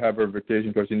Renata have her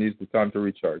vacation because she needs the time to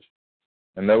recharge,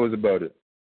 and that was about it.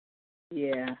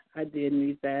 Yeah, I did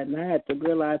need that, and I had to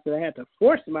realize that I had to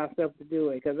force myself to do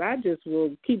it, because I just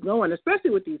will keep going, especially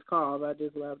with these calls. I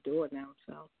just love doing them.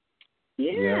 So,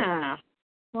 yeah.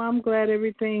 Well, I'm glad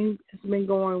everything has been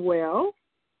going well.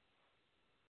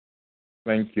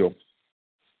 Thank you.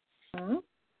 All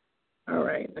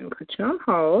right, then put you on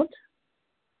hold.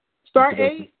 Star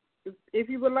 8, if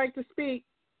you would like to speak,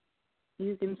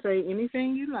 you can say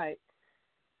anything you like.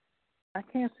 I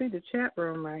can't see the chat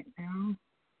room right now.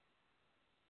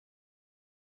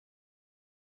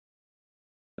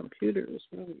 Computer is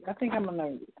really, I think I'm going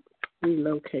to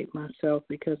relocate myself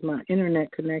because my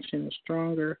internet connection is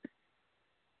stronger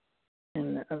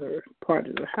in the other part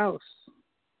of the house.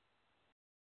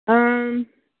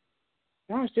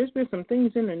 Gosh, there's been some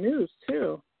things in the news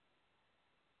too.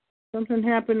 Something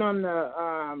happened on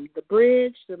the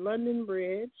bridge, the London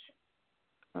Bridge.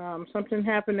 Something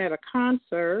happened at a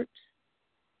concert.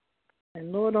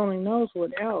 And Lord only knows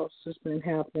what else has been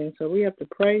happening. So we have to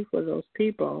pray for those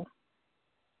people.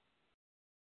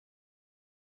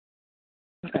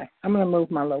 Okay, I'm going to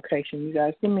move my location, you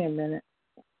guys. Give me a minute.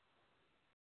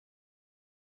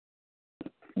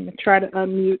 I'm going to try to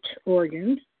unmute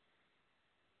Oregon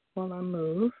while I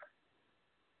move.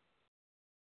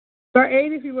 Sir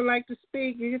 8, if you would like to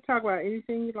speak, you can talk about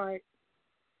anything you like.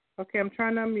 Okay, I'm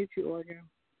trying to unmute you, Oregon.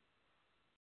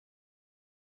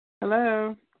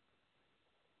 Hello.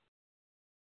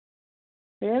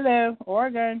 Hello,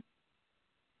 Oregon.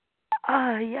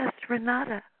 Yes,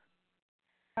 Renata.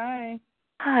 Hi.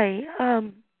 Hi.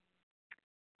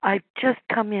 I've just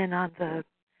come in on the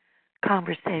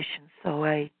conversation, so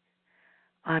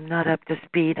I'm not up to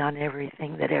speed on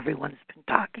everything that everyone's been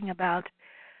talking about.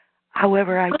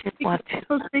 However, I did want to.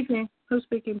 Who's speaking? Who's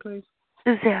speaking, please?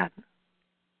 Suzanne.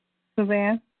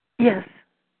 Suzanne? Yes.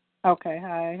 Okay,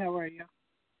 hi. How are you?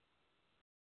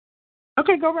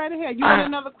 Okay, go right ahead. You got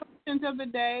another questions of the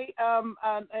day?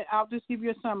 I'll just give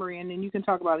you a summary, and then you can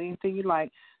talk about anything you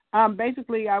like.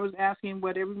 Basically, I was asking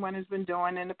what everyone has been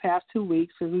doing in the past 2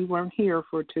 weeks because we weren't here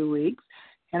for 2 weeks.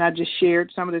 And I just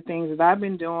shared some of the things that I've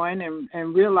been doing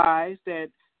and realized that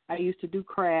I used to do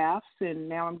crafts, and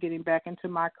now I'm getting back into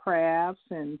my crafts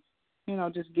and, you know,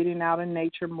 just getting out in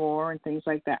nature more and things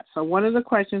like that. So one of the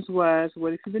questions was,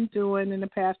 what have you been doing in the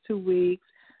past 2 weeks?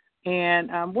 And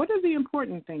what are the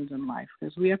important things in life?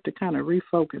 Because we have to kind of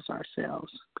refocus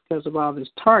ourselves because of all this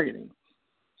targeting.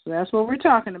 So that's what we're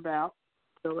talking about.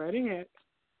 Go right ahead.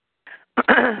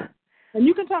 And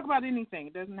you can talk about anything.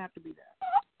 It doesn't have to be that.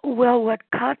 Well, what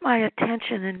caught my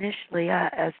attention initially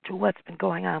as to what's been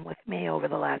going on with me over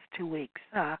the last 2 weeks,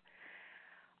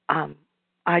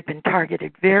 I've been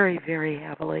targeted very, very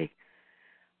heavily.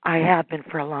 I have been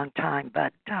for a long time,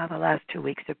 but the last 2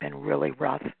 weeks have been really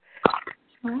rough.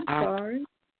 I'm sorry.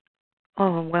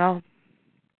 Oh, well,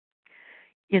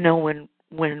 you know, when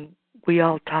we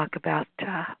all talk about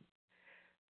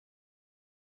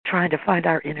trying to find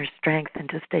our inner strength and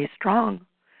to stay strong,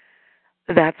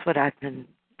 that's what I've been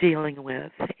dealing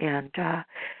with. And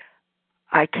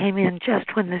I came in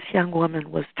just when this young woman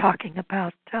was talking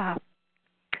about the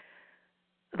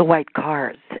white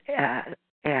cars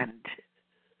and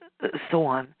so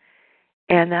on.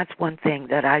 And that's one thing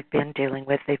that I've been dealing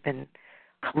with. They've been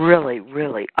really,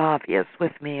 really obvious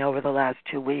with me over the last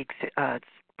 2 weeks. It's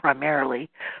primarily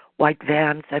white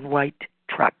vans and white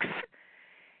trucks.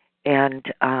 And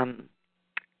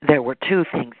there were two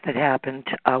things that happened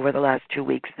over the last 2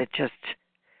 weeks that just,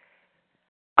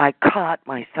 I caught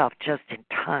myself just in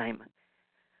time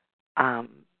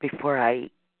before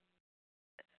I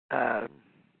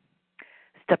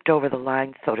stepped over the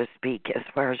line, so to speak, as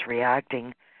far as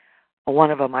reacting. One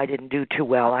of them I didn't do too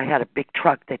well. I had a big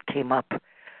truck that came up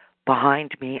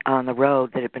behind me on the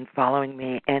road that had been following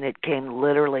me, and it came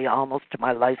literally almost to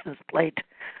my license plate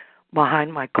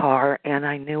behind my car, and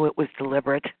I knew it was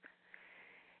deliberate.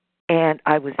 And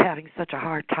I was having such a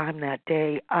hard time that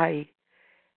day, I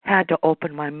had to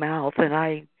open my mouth, and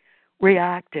I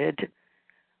reacted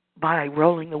by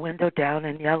rolling the window down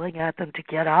and yelling at them to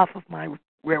get off of my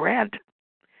rear end.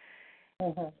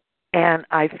 Mm-hmm. And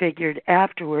I figured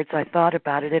afterwards, I thought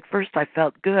about it. At first, I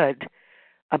felt good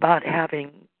about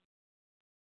having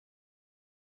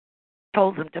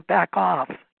told them to back off,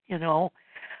 you know.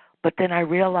 But then I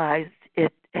realized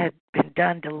it had been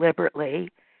done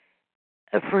deliberately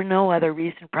for no other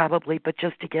reason probably, but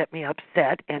just to get me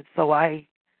upset. And so I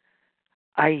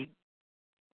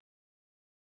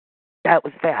that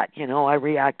was that, you know. I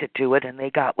reacted to it, and they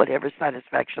got whatever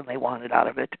satisfaction they wanted out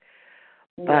of it.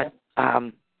 Yeah.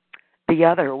 But the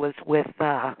other was with,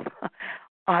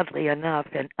 oddly enough,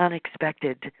 an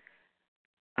unexpected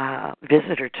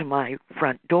visitor to my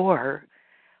front door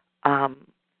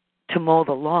to mow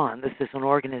the lawn. This is an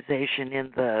organization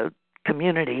in the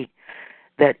community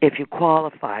that if you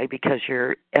qualify because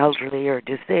you're elderly or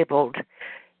disabled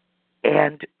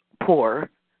and poor,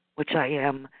 which I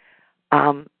am,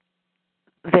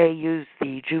 they use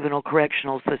the juvenile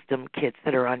correctional system kids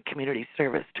that are on community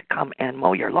service to come and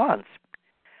mow your lawns.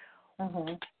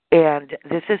 Mm-hmm. And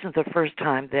this isn't the first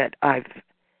time that I've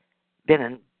been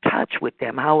in touch with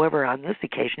them. However, on this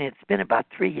occasion, it's been about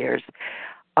 3 years,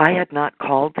 I had not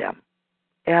called them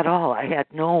at all. I had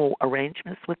no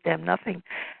arrangements with them, nothing.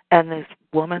 And this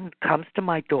woman comes to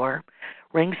my door,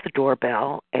 rings the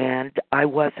doorbell, and I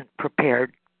wasn't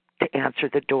prepared to answer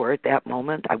the door at that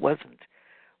moment. I wasn't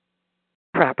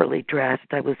properly dressed.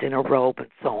 I was in a robe and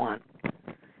so on.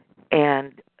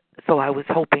 And so I was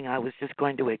hoping I was just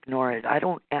going to ignore it. I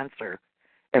don't answer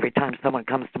every time someone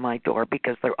comes to my door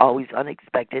because they're always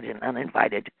unexpected and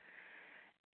uninvited.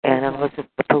 And unless it's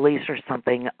the police or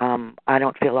something, I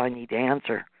don't feel I need to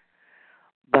answer.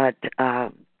 But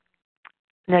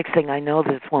next thing I know,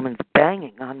 this woman's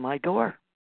banging on my door,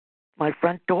 my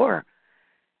front door,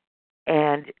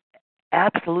 and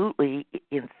absolutely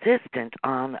insistent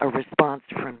on a response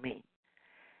from me.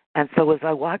 And so as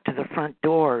I walked to the front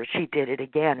door, she did it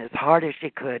again as hard as she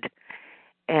could.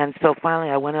 And so finally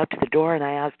I went up to the door and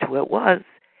I asked who it was.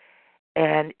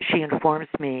 And she informs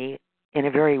me in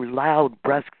a very loud,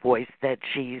 brusque voice that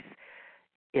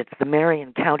it's the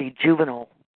Marion County Juvenile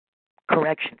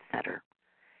Correction Center.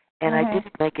 And I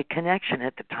didn't make a connection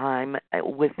at the time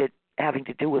with it having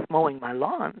to do with mowing my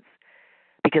lawns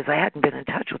because I hadn't been in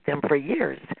touch with them for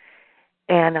years.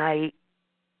 And I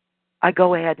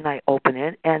go ahead and I open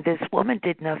it, and this woman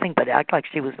did nothing but act like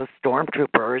she was a stormtrooper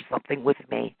or something with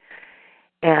me.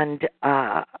 And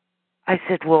I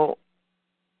said, well,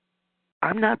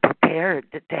 I'm not prepared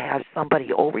to have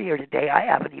somebody over here today. I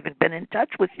haven't even been in touch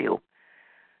with you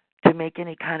to make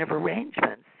any kind of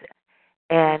arrangements.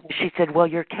 And she said, well,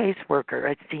 your caseworker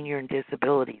at Senior and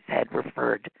Disabilities had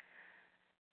referred.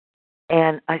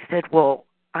 And I said, well,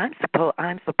 I'm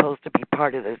supposed to be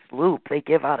part of this loop. They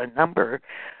give out a number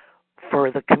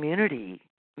for the community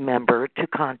member to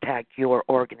contact your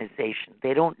organization.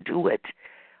 They don't do it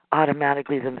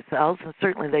automatically themselves, and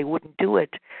certainly they wouldn't do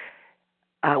it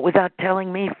without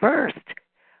telling me first.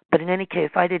 But in any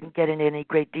case, I didn't get into any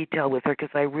great detail with her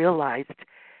because I realized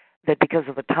that because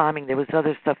of the timing, there was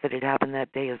other stuff that had happened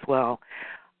that day as well,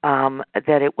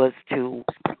 that it was to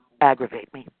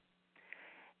aggravate me.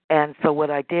 And so what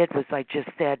I did was I just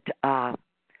said,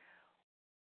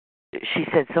 she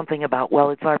said something about,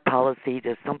 well, it's our policy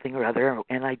to something or other,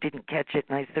 and I didn't catch it.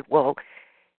 And I said, well,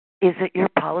 is it your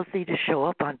policy to show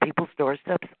up on people's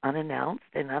doorsteps unannounced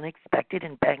and unexpected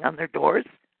and bang on their doors?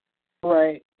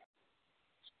 Right.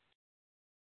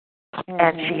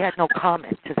 And she had no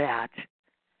comment to that.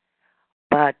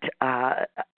 But I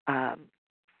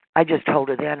just told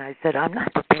her then, I said, I'm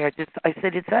not prepared. I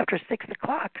said, it's after 6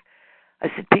 o'clock. I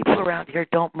said, people around here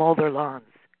don't mow their lawns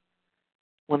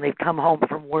when they've come home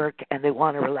from work and they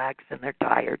want to relax and they're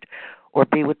tired or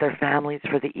be with their families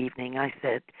for the evening. I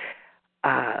said,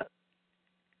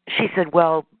 she said,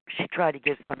 well, she tried to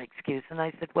give some excuse. And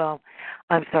I said, well,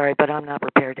 I'm sorry, but I'm not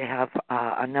prepared to have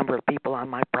a number of people on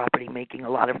my property making a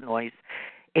lot of noise,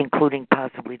 including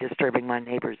possibly disturbing my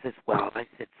neighbors as well. I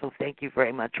said, so thank you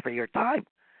very much for your time.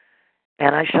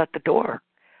 And I shut the door.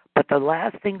 But the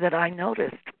last thing that I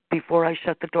noticed before I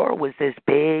shut the door was this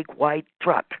big white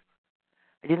truck.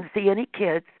 I didn't see any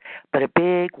kids, but a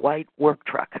big white work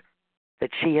truck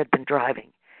that she had been driving.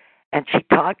 And she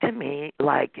talked to me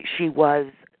like she was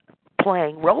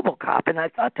playing RoboCop. And I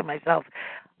thought to myself,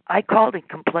 I called and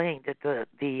complained at the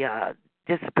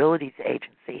disabilities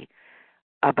agency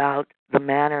about the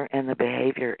manner and the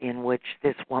behavior in which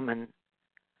this woman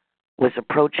was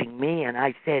approaching me. And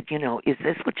I said, is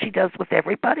this what she does with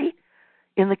everybody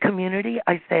in the community?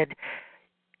 I said,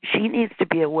 she needs to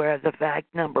be aware of the fact,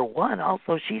 number one,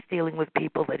 also she's dealing with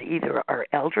people that either are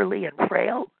elderly and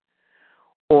frail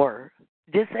or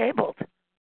disabled.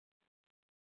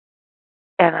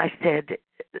 And I said,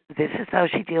 this is how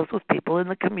she deals with people in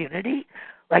the community,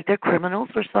 like they're criminals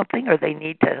or something, or they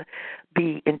need to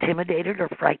be intimidated or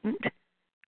frightened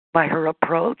by her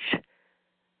approach.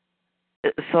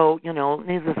 So,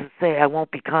 needless to say, I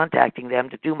won't be contacting them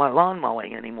to do my lawn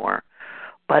mowing anymore.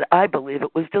 But I believe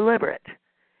it was deliberate.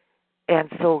 And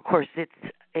so, of course,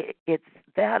 it's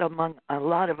that among a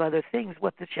lot of other things.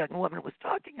 What this young woman was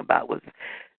talking about was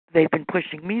they've been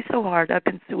pushing me so hard, I've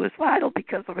been suicidal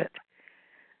because of it.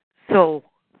 So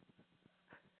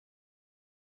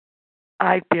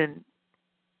I've been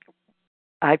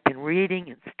reading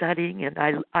and studying,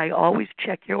 and I always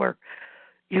check your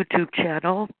YouTube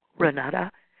channel,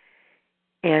 Renata,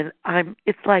 and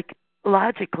it's like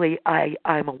logically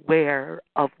I'm aware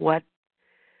of what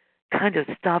kind of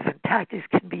stuff and tactics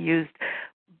can be used,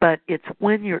 but it's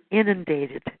when you're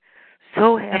inundated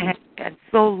so heavy and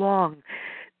so long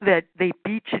that they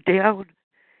beat you down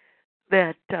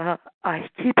that I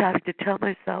keep having to tell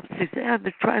myself, Suzanne,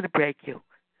 they're trying to break you.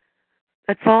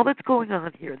 That's all that's going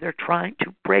on here. They're trying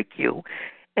to break you,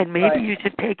 and maybe you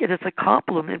should take it as a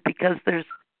compliment because they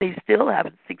still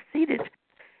haven't succeeded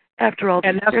after all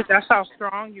these years. That's how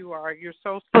strong you are. You're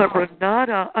so strong. But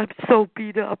Renata, I'm so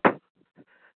beat up.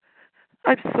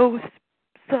 I'm so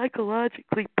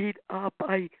psychologically beat up.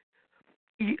 I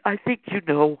think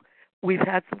we've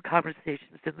had some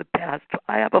conversations in the past.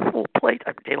 I have a full plate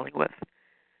I'm dealing with,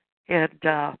 and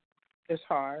it's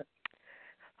hard.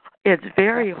 It's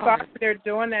very hard. They're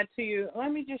doing that to you.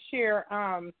 Let me just share.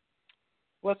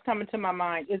 what's coming to my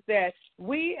mind is that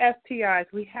we as TIs,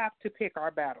 we have to pick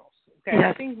our battles. Okay,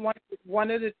 Yes. I think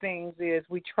one of the things is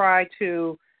we try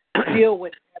to deal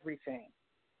with everything.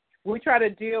 We try to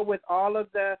deal with all of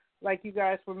the, like you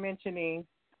guys were mentioning,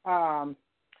 the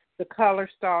color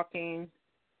stalking,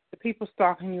 the people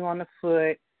stalking you on the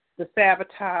foot, the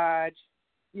sabotage,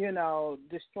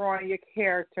 destroying your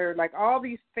character, like all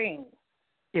these things.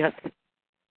 Yes.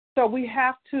 So we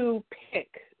have to pick.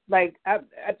 Like I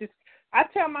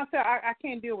tell myself I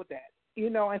can't deal with that,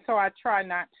 and so I try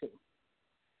not to.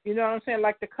 You know what I'm saying?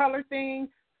 Like the color thing,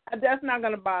 that's not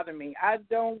going to bother me. I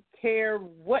don't care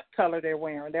what color they're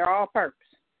wearing. They're all purpose.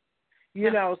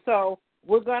 So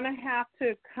we're going to have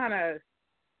to kind of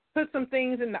put some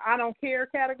things in the I don't care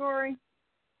category.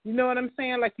 You know what I'm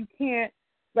saying? Like you can't,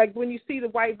 like when you see the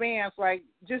white vans, like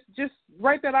just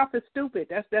write that off as stupid.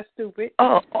 That's stupid.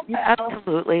 Oh,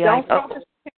 absolutely. Don't focus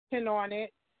attention on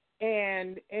it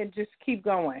and just keep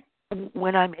going.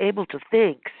 When I'm able to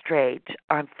think straight,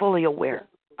 I'm fully aware.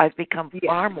 I've become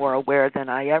far more aware than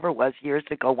I ever was years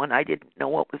ago when I didn't know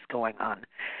what was going on.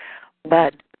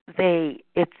 But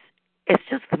it's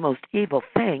just the most evil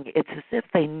thing. It's as if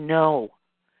they know.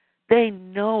 They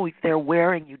know if they're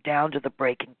wearing you down to the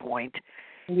breaking point.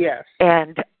 Yes.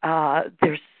 And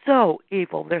they're so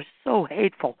evil. They're so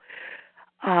hateful.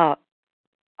 Now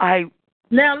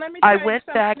let me. I went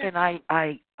back and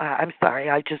I'm sorry.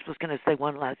 I just was going to say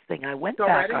one last thing. I went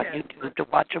back on YouTube to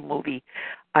watch a movie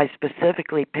I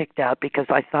specifically picked out because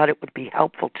I thought it would be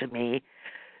helpful to me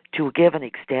to a given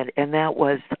extent, and that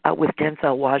was with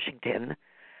Denzel Washington,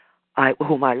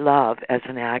 whom I love as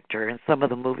an actor, and some of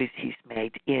the movies he's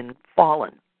made in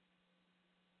Fallen.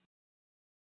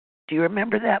 Do you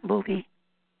remember that movie?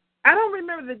 I don't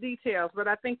remember the details, but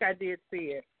I think I did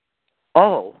see it.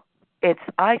 Oh,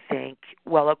 I think,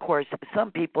 well, of course,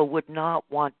 some people would not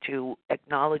want to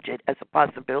acknowledge it as a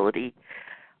possibility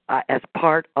as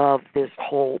part of this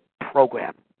whole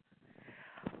program.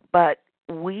 But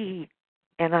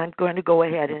and I'm going to go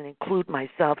ahead and include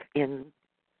myself in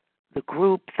the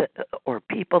groups or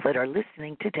people that are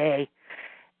listening today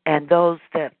and those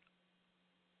that,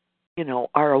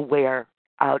 are aware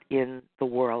out in the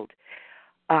world.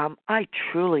 I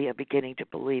truly am beginning to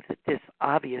believe that this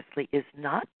obviously is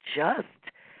not just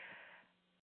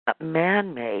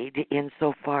man-made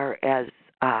insofar as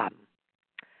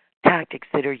tactics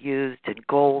that are used and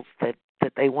goals that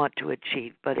they want to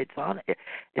achieve, but and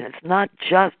it's not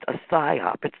just a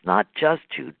psyop. It's not just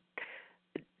to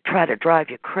try to drive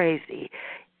you crazy.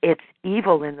 It's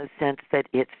evil in the sense that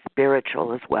it's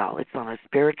spiritual as well. It's on a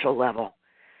spiritual level.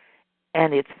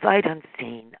 And it's sight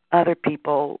unseen. Other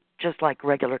people, just like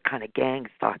regular kind of gang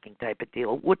stalking type of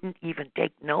deal, wouldn't even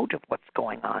take note of what's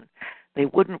going on. They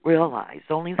wouldn't realize.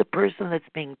 Only the person that's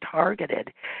being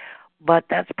targeted. But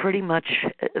that's pretty much,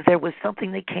 there was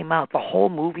something that came out. The whole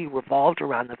movie revolved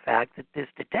around the fact that this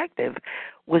detective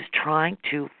was trying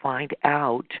to find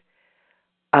out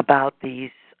about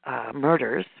these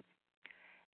murders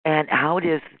and how it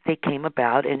is that they came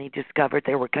about, and he discovered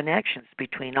there were connections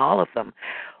between all of them.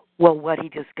 Well, what he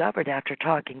discovered after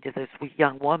talking to this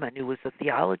young woman who was a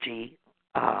theology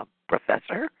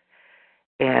professor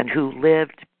and who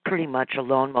lived pretty much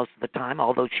alone most of the time,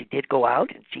 although she did go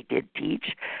out and she did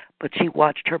teach, but she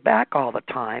watched her back all the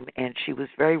time, and she was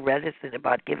very reticent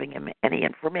about giving him any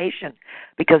information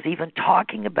because even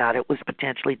talking about it was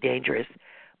potentially dangerous.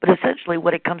 But essentially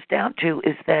what it comes down to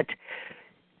is that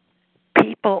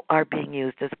people are being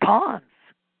used as pawns.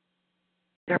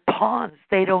 They're pawns.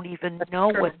 They don't even know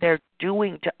what they're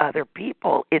doing to other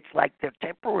people. It's like they're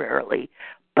temporarily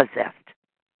possessed.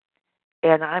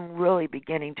 And I'm really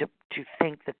beginning to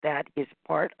think that is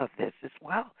part of this as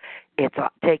well. It's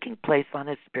taking place on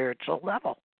a spiritual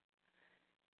level.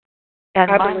 And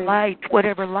my light,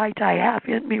 whatever light I have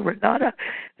in me, Renata,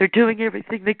 they're doing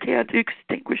everything they can to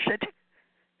extinguish it.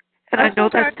 And I know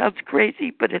that sounds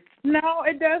crazy, but it's... No,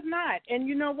 it does not. And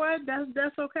you know what?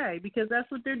 That's okay, because that's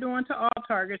what they're doing to all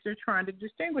targets. They're trying to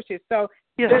distinguish it. So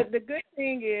the good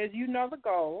thing is you know the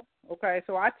goal, okay?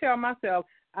 So I tell myself,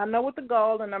 I know what the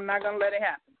goal, and I'm not going to let it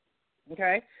happen,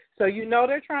 okay? So you know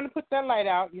they're trying to put that light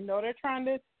out. You know they're trying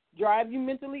to drive you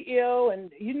mentally ill,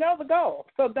 and you know the goal.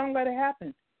 So don't let it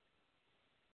happen.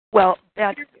 Well,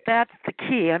 that's the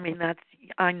key. I mean,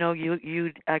 I know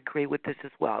you agree with this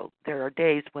as well. There are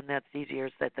days when that's easier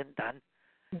said than done.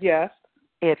 Yes.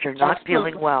 If you're not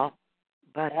feeling well.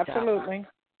 But absolutely.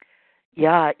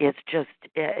 It's just,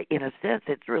 in a sense,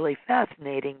 it's really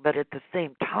fascinating, but at the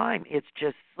same time, it's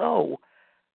just so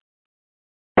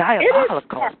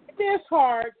diabolical. It is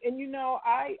hard, and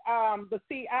but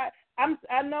see,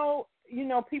 I know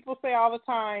people say all the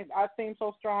time, I seem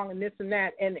so strong and this and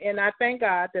that. And I thank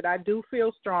God that I do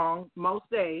feel strong most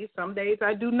days. Some days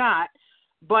I do not.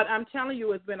 But I'm telling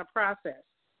you, it's been a process.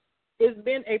 It's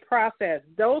been a process.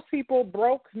 Those people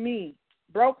broke me.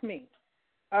 They broke me.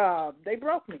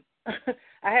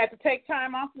 I had to take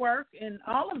time off work and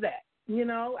all of that.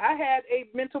 I had a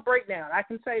mental breakdown. I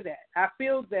can say that. I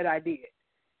feel that I did.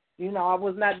 I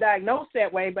was not diagnosed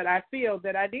that way, but I feel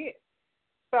that I did.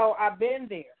 So I've been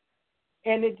there.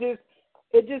 And it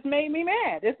just made me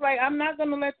mad. It's like I'm not going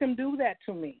to let them do that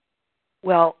to me.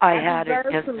 Well, I had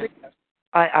deserve it. to live.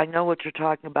 I know what you're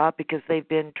talking about because they've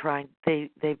been trying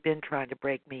to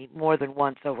break me more than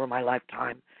once over my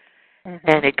lifetime,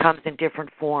 and it comes in different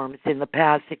forms. In the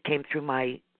past, it came through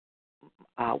my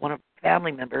one of my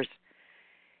family members,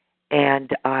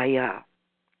 and I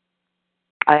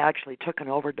actually took an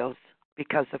overdose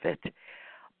because of it.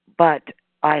 But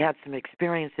I had some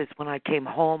experiences when I came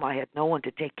home. I had no one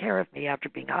to take care of me after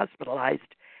being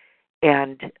hospitalized,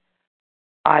 and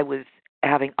I was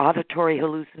having auditory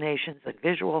hallucinations and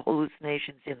visual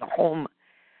hallucinations in the home.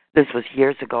 This was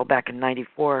years ago, back in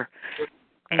 '94.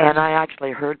 And I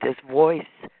actually heard this voice,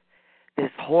 this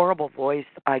horrible voice.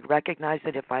 I'd recognize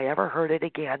it if I ever heard it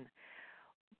again.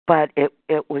 But it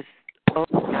was, oh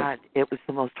God, it was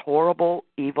the most horrible,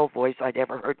 evil voice I'd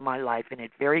ever heard in my life. And it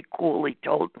very coolly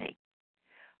told me,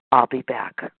 I'll be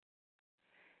back.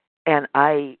 And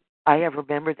I have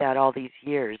remembered that all these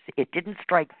years. It didn't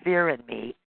strike fear in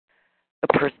me,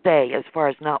 per se, as far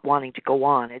as not wanting to go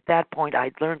on. At that point,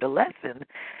 I'd learned a lesson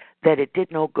that it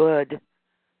did no good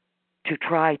to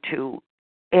try to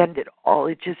end it all.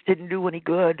 It just didn't do any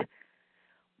good.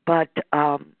 But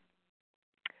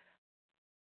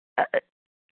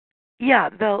yeah,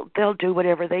 they'll do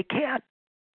whatever they can,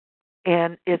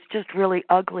 and it's just really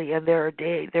ugly. And there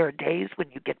are days when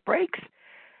you get breaks,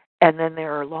 and then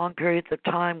there are long periods of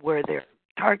time where they're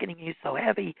targeting you so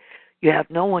heavy. You have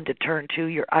no one to turn to.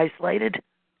 You're isolated,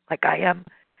 like I am.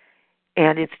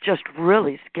 And it's just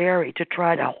really scary to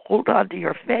try to hold on to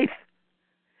your faith.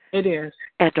 It is.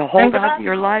 And to hold on to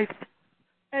your life.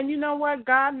 And you know what?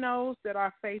 God knows that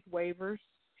our faith wavers.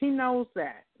 He knows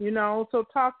that, So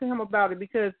talk to him about it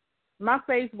because my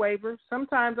faith wavers.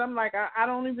 Sometimes I'm like, I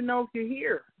don't even know if you're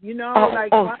here, Sweetie,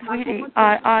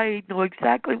 I know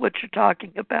exactly what you're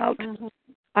talking about. Mm-hmm.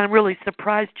 I'm really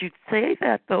surprised you'd say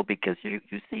that, though, because you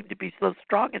seem to be so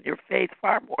strong in your faith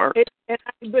far more.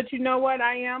 But you know what?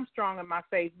 I am strong in my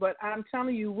faith. But I'm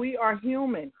telling you, we are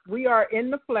human. We are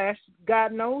in the flesh.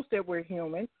 God knows that we're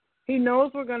human. He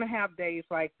knows we're going to have days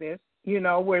like this,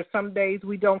 where some days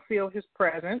we don't feel his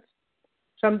presence.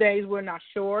 Some days we're not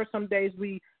sure. Some days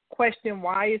we question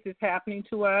why is this happening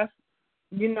to us,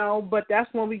 But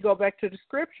that's when we go back to the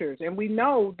scriptures. And we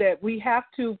know that we have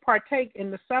to partake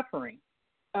in the suffering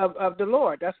of the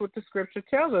Lord. That's what the scripture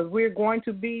tells us. We're going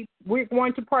to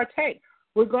partake.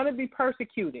 We're going to be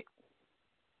persecuted.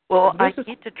 Well, I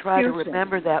need to try to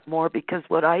remember that more because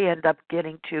what I end up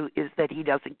getting to is that he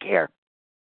doesn't care.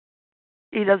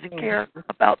 He doesn't care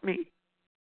about me.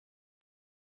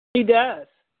 He does.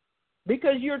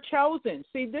 Because you're chosen.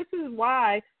 See, this is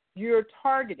why you're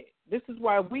targeted. This is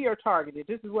why we are targeted.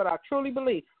 This is what I truly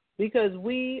believe. Because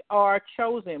we are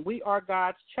chosen. We are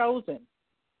God's chosen.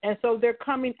 And so they're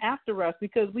coming after us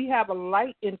because we have a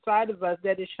light inside of us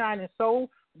that is shining so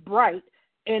bright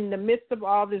in the midst of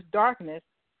all this darkness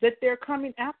that they're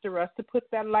coming after us to put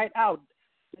that light out.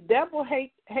 The devil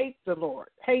hates the Lord.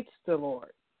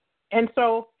 And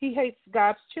so he hates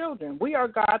God's children. We are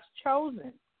God's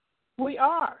chosen. We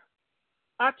are.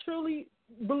 I truly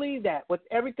believe that with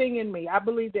everything in me. I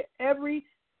believe that every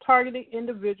targeted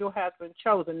individual has been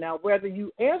chosen. Now, whether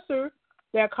you answer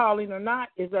that calling or not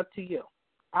is up to you.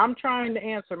 I'm trying to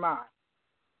answer mine.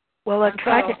 Well, I'm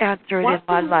trying to answer it in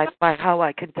my life by how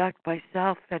I conduct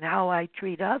myself and how I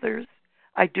treat others.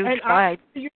 I do try.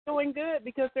 You're doing good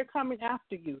because they're coming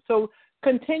after you. So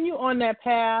continue on that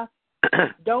path.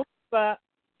 Don't give up.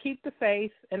 Keep the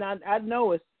faith. And I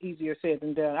know it's easier said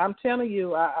than done. I'm telling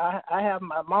you, I have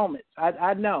my moments.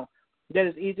 I know that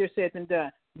it's easier said than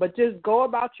done. But just go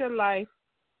about your life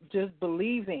just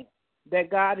believing that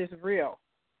God is real.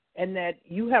 And that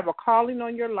you have a calling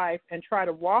on your life and try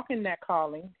to walk in that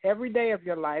calling every day of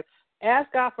your life.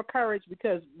 Ask God for courage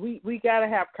because we got to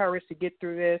have courage to get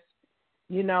through this.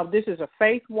 This is a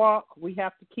faith walk. We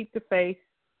have to keep the faith.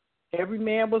 Every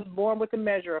man was born with a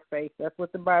measure of faith. That's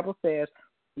what the Bible says.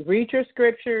 Read your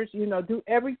scriptures, do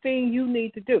everything you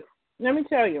need to do. Let me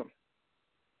tell you,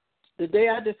 the day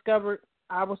I discovered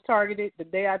I was targeted, the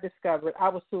day I discovered I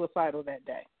was suicidal that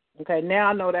day. Okay, now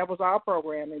I know that was all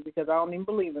programming because I don't even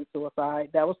believe in suicide.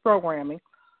 That was programming.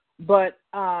 But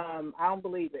I don't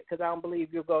believe it, because I don't believe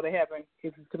you'll go to heaven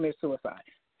if you commit suicide.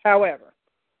 However,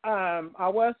 I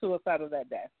was suicidal that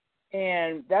day,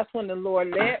 and that's when the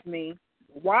Lord led me.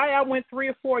 Why I went 3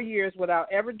 or 4 years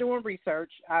without ever doing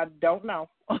research, I don't know.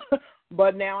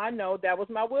 But now I know that was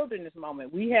my wilderness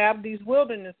moment. We have these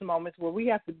wilderness moments where we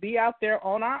have to be out there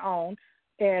on our own,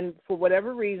 and for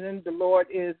whatever reason, the Lord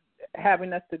is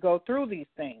having us to go through these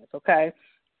things, okay?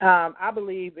 I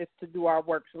believe it's to do our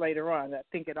works later on. I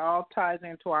think it all ties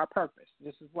into our purpose.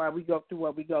 This is why we go through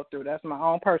what we go through. That's my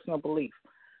own personal belief.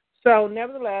 So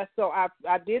nevertheless,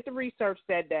 I did the research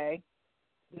that day,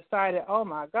 decided, oh,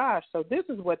 my gosh, so this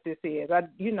is what this is. I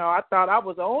thought I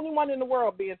was the only one in the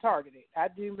world being targeted. I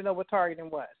didn't even know what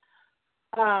targeting was.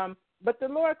 But the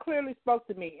Lord clearly spoke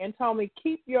to me and told me,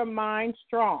 keep your mind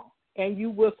strong, and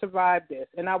you will survive this.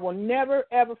 And I will never,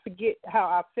 ever forget how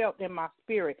I felt in my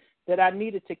spirit that I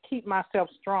needed to keep myself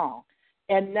strong.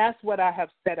 And that's what I have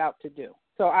set out to do.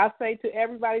 So I say to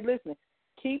everybody listening,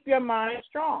 keep your mind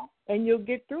strong, and you'll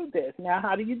get through this. Now,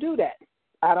 how do you do that?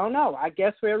 I don't know. I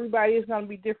guess for everybody it's going to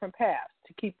be different paths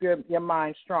to keep your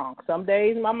mind strong. Some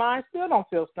days my mind still don't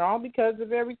feel strong because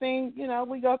of everything,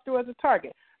 we go through as a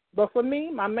target. But for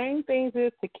me, my main thing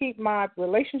is to keep my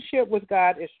relationship with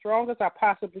God as strong as I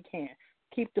possibly can.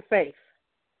 Keep the faith.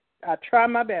 I try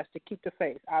my best to keep the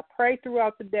faith. I pray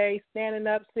throughout the day, standing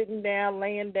up, sitting down,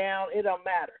 laying down. It don't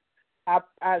matter.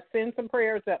 I send some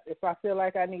prayers up if I feel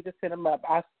like I need to send them up.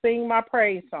 I sing my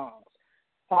praise songs.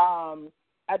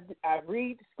 I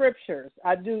read scriptures.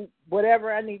 I do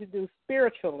whatever I need to do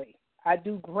spiritually. I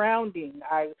do grounding.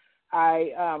 I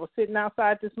was sitting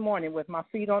outside this morning with my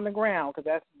feet on the ground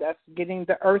because that's getting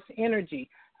the earth's energy.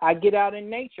 I get out in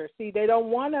nature. See, they don't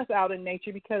want us out in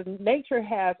nature because nature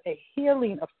has a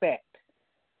healing effect.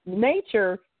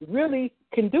 Nature really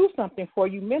can do something for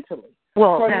you mentally.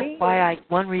 Well, for that's me,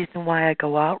 one reason why I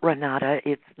go out, Renata.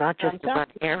 It's not just to run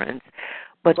errands,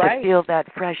 but right. to feel that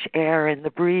fresh air and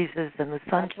the breezes and the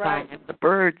sunshine right. and the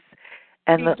birds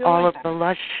and all of the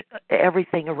lush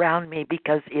everything around me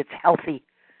because it's healthy.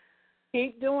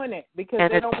 Keep doing it because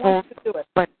and they don't want you to do it.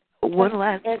 But one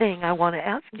last thing I want to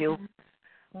ask you,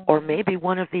 or maybe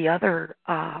one of the other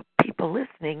people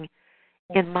listening,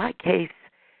 in my case,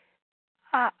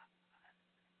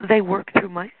 they work through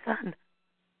my son.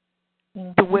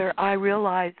 To where I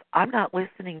realize I'm not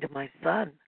listening to my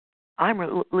son. I'm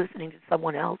listening to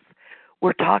someone else.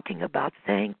 We're talking about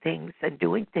saying things and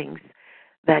doing things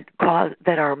that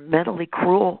are mentally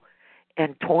cruel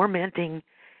and tormenting.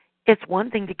 It's one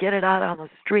thing to get it out on the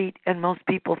street, and most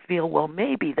people feel, well,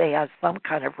 maybe they have some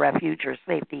kind of refuge or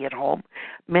safety at home.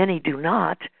 Many do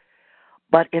not.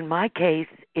 But in my case,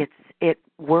 it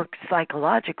works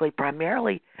psychologically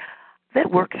primarily.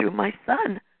 That work through my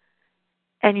son.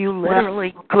 And you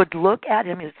literally could look at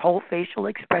him. His whole facial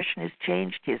expression has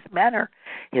changed, his manner,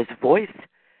 his voice.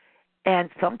 And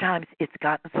sometimes it's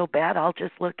gotten so bad, I'll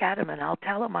just look at him and I'll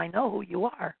tell him, I know who you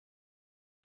are.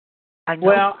 I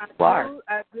know who you are.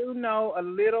 I do know a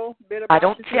little bit about I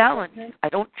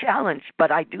don't challenge,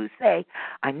 but I do say,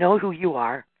 I know who you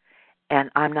are, and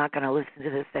I'm not going to listen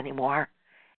to this anymore.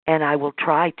 And I will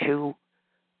try to,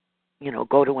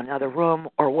 go to another room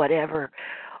or whatever.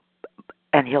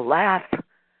 And he'll laugh.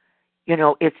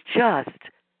 It's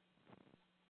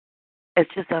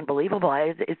just unbelievable.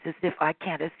 It's as if I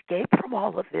can't escape from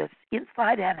all of this,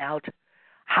 inside and out.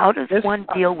 How does one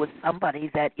deal with somebody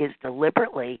that is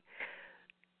deliberately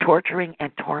torturing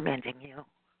and tormenting you?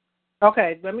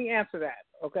 Okay, let me answer that.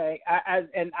 Okay, I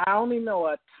only know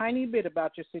a tiny bit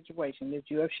about your situation that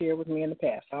you have shared with me in the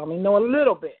past. I only know a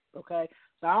little bit. Okay,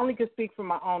 so I only can speak from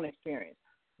my own experience.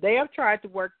 They have tried to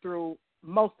work through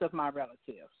most of my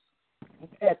relatives.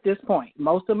 At this point,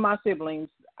 most of my siblings,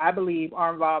 I believe,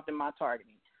 are involved in my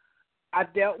targeting. I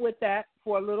dealt with that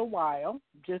for a little while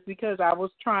just because I was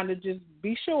trying to just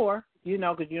be sure,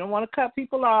 because you don't want to cut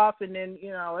people off and then,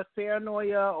 it's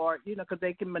paranoia or, because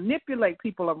they can manipulate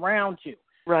people around you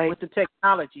with the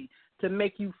technology to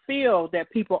make you feel that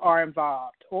people are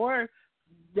involved, or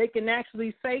they can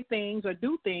actually say things or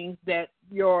do things that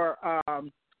your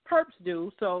perps do,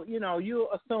 so, you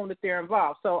assume that they're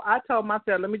involved. So I told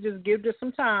myself, let me just give this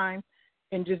some time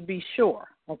and just be sure,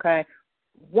 okay?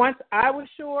 Once I was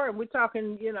sure, and we're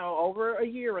talking, over a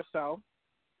year or so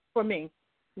for me,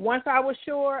 once I was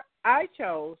sure, I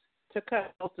chose to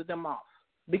cut most of them off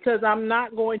because I'm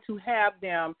not going to have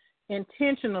them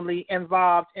intentionally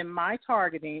involved in my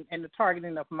targeting and the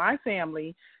targeting of my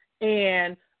family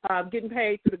and getting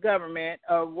paid through the government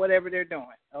or whatever they're doing,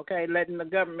 okay, letting the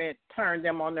government turn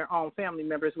them on their own family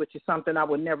members, which is something I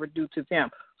would never do to them.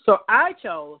 So I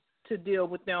chose to deal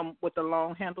with them with a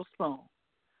long-handled spoon.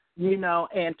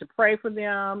 and to pray for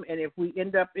them. And if we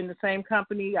end up in the same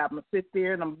company, I'm going to sit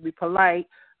there and I'm going to be polite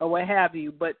or what have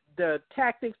you. But the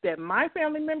tactics that my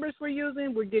family members were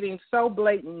using were getting so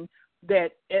blatant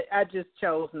that I just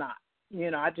chose not.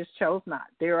 I just chose not.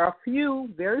 There are few,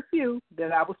 very few,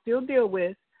 that I will still deal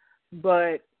with.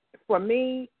 But for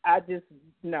me, I just,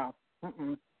 no.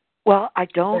 Mm-mm. Well, I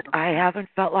haven't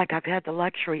felt like I've had the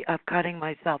luxury of cutting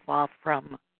myself off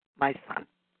from my son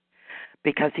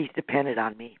because he's dependent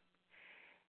on me,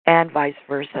 and vice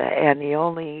versa. And the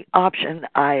only option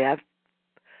I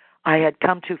had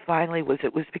come to finally was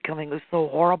it was becoming so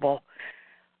horrible.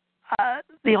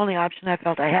 The only option I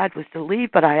felt I had was to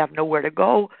leave, but I have nowhere to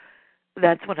go.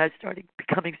 That's when I started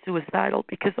becoming suicidal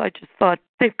because I just thought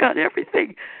they've got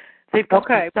everything. They've got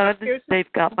my son.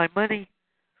 They've got my money.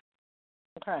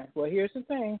 Okay. Well, here's the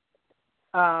thing.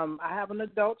 I have an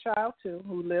adult child too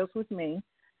who lives with me,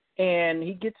 and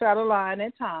he gets out of line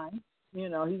at times.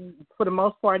 He, for the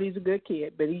most part, he's a good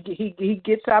kid, but he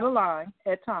gets out of line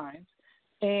at times.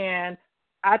 And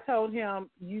I told him,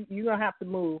 you're gonna have to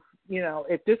move.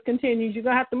 If this continues, you're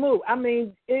gonna have to move. I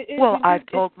mean, I've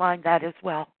told mine that as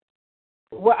well.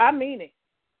 Well, I mean it.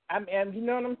 And you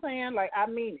know what I'm saying? Like, I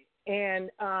mean it. And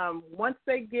once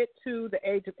they get to the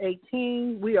age of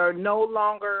 18, we are no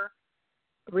longer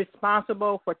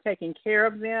responsible for taking care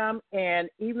of them. And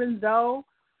even though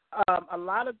a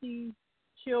lot of these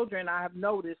children I have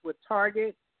noticed with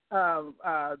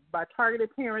by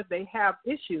targeted parents, they have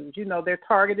issues. They're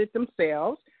targeted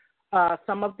themselves.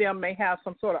 Some of them may have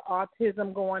some sort of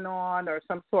autism going on or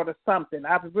some sort of something.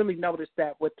 I've really noticed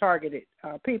that with targeted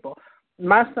people.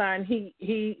 My son,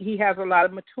 he has a lot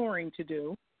of maturing to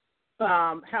do.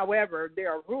 However,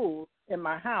 there are rules in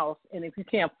my house, and if you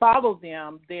can't follow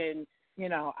them, then,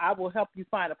 I will help you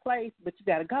find a place, but you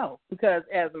got to go. Because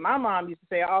as my mom used to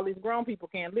say, all these grown people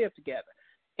can't live together.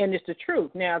 And it's the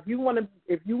truth. Now, if you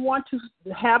want to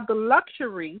have the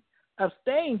luxury of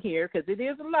staying here, because it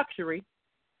is a luxury,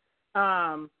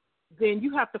 then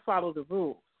you have to follow the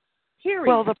rules. Period.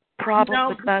 Well, the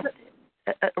problem with us,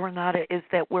 Renata, is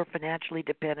that we're financially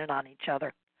dependent on each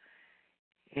other.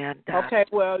 And okay,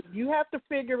 well, you have to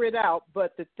figure it out.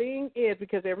 But the thing is,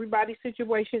 because everybody's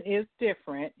situation is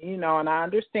different, and I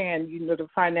understand, the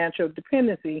financial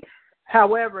dependency.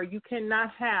 However, you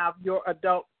cannot have your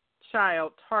adult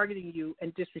child targeting you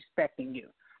and disrespecting you.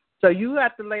 So you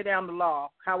have to lay down the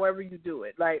law, however you do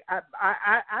it. Like,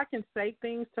 I can say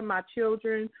things to my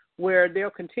children where they'll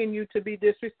continue to be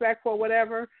disrespectful or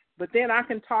whatever, but then I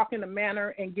can talk in a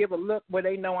manner and give a look where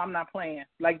they know I'm not playing.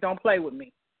 Like, don't play with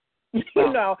me.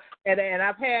 And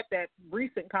I've had that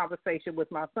recent conversation with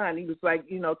my son. He was like,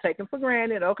 taken for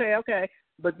granted, okay.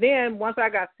 But then once I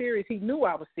got serious, he knew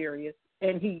I was serious,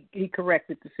 and he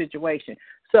corrected the situation.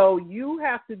 So you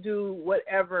have to do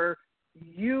whatever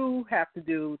you have to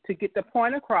do to get the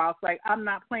point across, like, I'm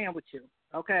not playing with you,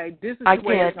 okay? This is I the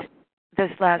way did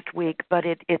this last week, but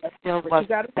it still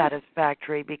wasn't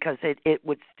satisfactory because it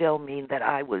would still mean that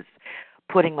I was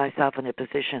putting myself in a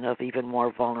position of even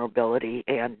more vulnerability,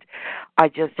 and I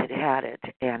just had it,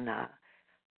 and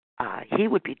he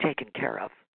would be taken care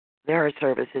of. There are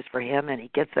services for him, and he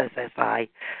gets SSI.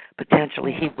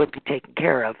 Potentially he would be taken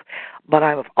care of, but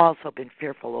I have also been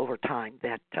fearful over time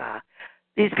that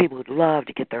these people would love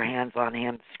to get their hands on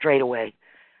him straight away.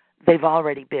 They've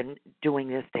already been doing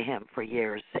this to him for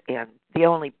years, and the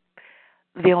only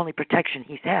protection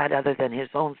he's had other than his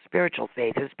own spiritual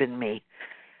faith has been me.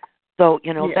 So,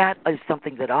 that is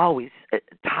something that always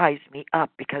ties me up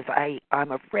because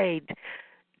I'm afraid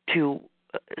to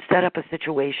set up a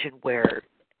situation where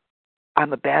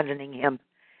I'm abandoning him.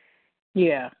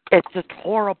 Yeah. It's just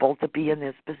horrible to be in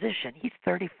this position. He's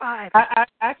 35.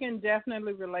 I can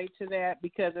definitely relate to that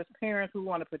because as parents, we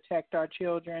want to protect our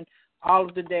children all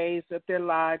of the days of their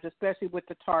lives, especially with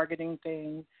the targeting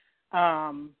thing.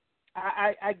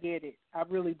 I get it. I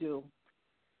really do.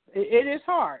 It is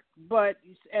hard, but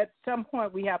at some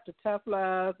point we have to tough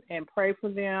love and pray for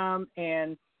them.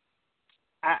 And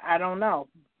I don't know.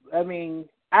 I mean,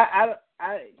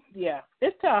 yeah,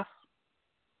 it's tough.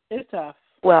 It's tough.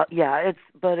 Well, yeah,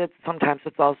 sometimes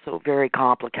it's also very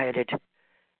complicated.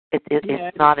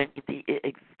 It's not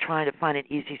trying to find an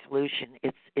easy solution.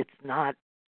 It's not.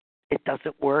 It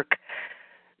doesn't work.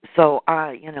 So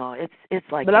it's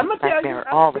like but I'm gonna tell you,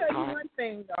 all the time. One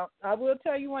thing, though. I will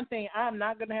tell you one thing. I'm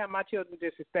not gonna have my children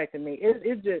disrespecting me.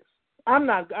 It's just I'm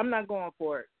not going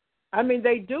for it. I mean,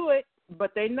 they do it, but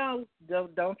they know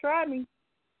don't try me.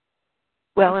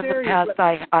 Well, in the past,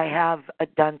 I have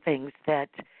done things that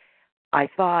I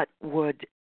thought would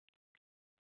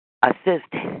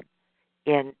assist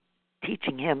in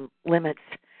teaching him limits,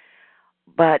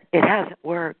 But it hasn't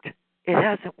worked. It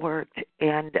hasn't worked.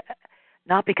 And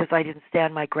not because I didn't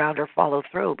stand my ground or follow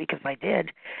through, because I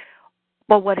did.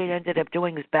 But what it ended up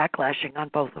doing is backlashing on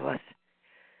both of us.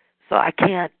 So I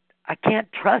can't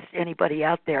trust anybody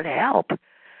out there to help.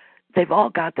 They've all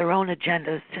got their own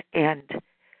agendas, and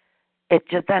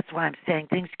that's why I'm saying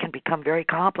things can become very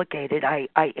complicated.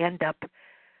 I end up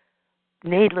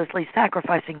needlessly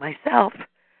sacrificing myself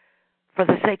for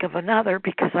the sake of another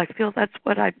because I feel that's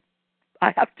what I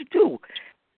have to do.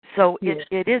 So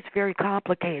it is very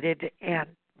complicated. And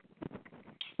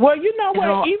well, you know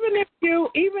what? Even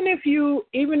if you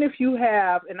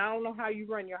have, and I don't know how you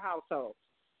run your household,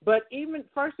 but even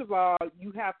first of all,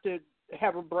 you have to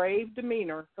have a brave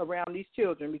demeanor around these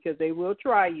children because they will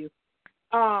try you.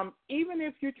 Even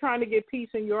if you're trying to get peace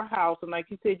in your house, and like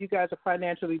you said, you guys are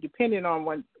financially dependent on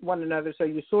one another, so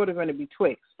you're sort of going to be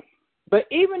twixt. But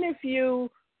even if you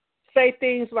say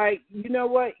things like, you know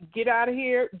what, get out of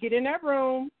here, get in that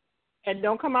room, and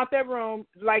don't come out that room.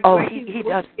 He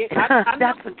does.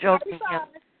 That's a joke to him.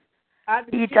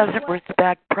 He doesn't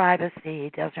respect privacy. He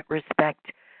doesn't respect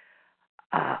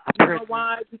a person. You know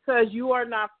why? Because you are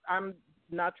not, I'm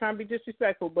not trying to be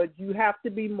disrespectful, but you have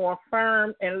to be more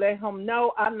firm and let him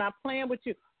know I'm not playing with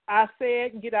you. I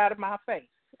said, get out of my face.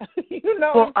 You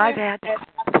know. Well, I've had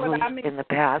police in the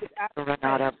past,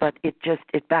 Renata, but it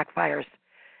backfires.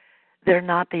 They're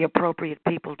not the appropriate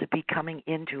people to be coming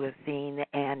into a scene,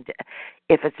 and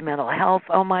if it's mental health,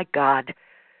 oh my God,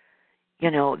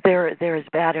 they're as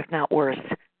bad, if not worse.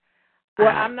 Well,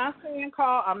 I'm not saying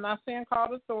call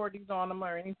the authorities on them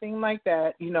or anything like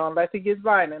that. Unless it gets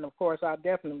violent, of course, I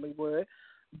definitely would.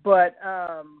 But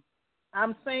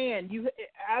I'm saying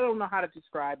I don't know how to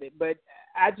describe it, but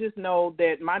I just know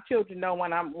that my children know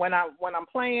when I'm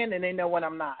playing, and they know when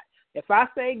I'm not. If I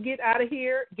say get out of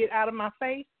here, get out of my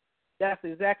face, that's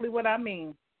exactly what I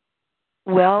mean.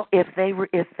 Well, if they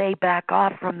back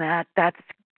off from that, that's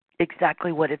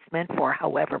exactly what it's meant for.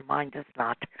 However, mine does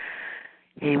not.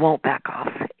 He won't back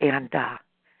off, and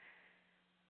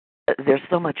there's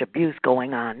so much abuse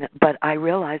going on. But I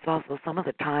realize also some of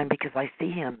the time because I see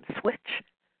him switch.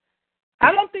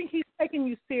 I don't think he's taking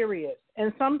you serious.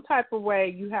 In some type of way,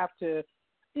 you have to.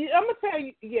 I'm gonna tell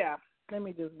you. Yeah, let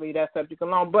me just leave that subject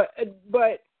alone. But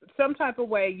some type of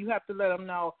way, you have to let him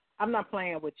know I'm not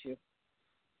playing with you.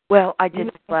 Well, I did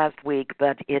this last week,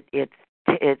 but it's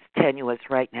tenuous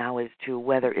right now as to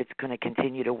whether it's going to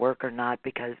continue to work or not.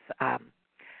 Because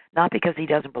not because he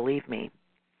doesn't believe me.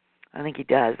 I think he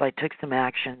does. I took some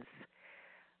actions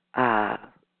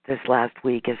this last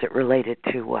week as it related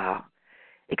to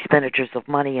expenditures of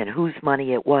money and whose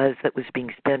money it was that was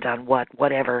being spent on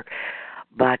whatever.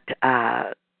 But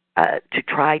to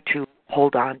try to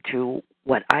hold on to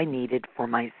what I needed for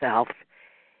myself,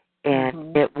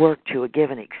 and it worked to a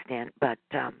given extent. But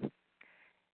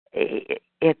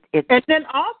And then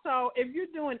also, if you're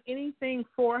doing anything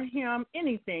for him,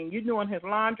 you're doing his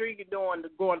laundry, you're doing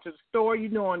going to the store,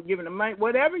 you're doing giving him money,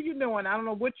 whatever you're doing, I don't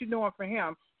know what you're doing for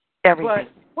him. Everything.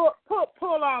 But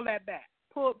pull all that back.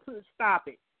 Stop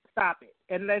it,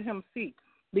 and let him see.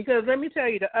 Because let me tell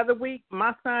you, the other week,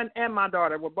 my son and my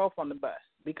daughter were both on the bus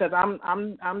because I'm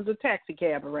the taxi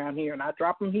cab around here, and I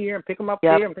drop them here and pick them up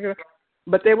here and pick them up.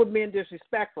 But they were being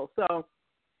disrespectful, so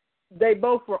they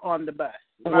both were on the bus.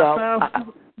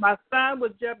 My son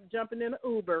was jumping in an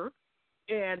Uber,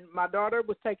 and my daughter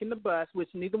was taking the bus, which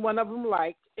neither one of them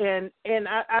liked. And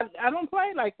I don't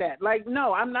play like that. Like,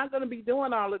 no, I'm not going to be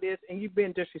doing all of this, and you've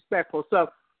been disrespectful.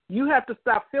 So you have to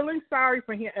stop feeling sorry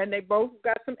for him. And they both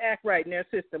got some act right in their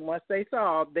system. Once they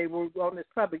saw they were on this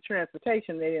public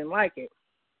transportation, they didn't like it.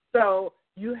 So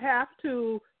you have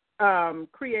to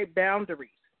create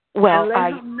boundaries. Well, and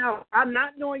let him know, I'm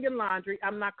not doing your laundry.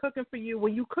 I'm not cooking for you.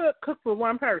 When you cook for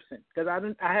one person, because I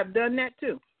have done that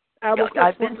too.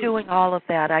 I've been doing all of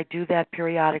that. I do that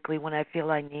periodically when I feel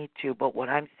I need to. But what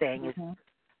I'm saying is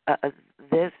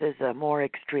this is a more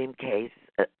extreme case.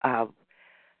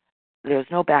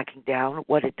 There's no backing down.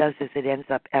 What it does is it ends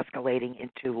up escalating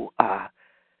into a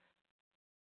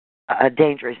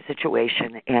dangerous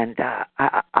situation. And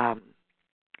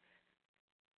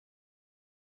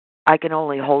I can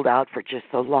only hold out for just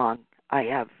so long. I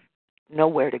have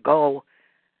nowhere to go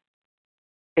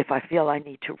if I feel I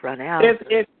need to run out.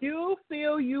 If you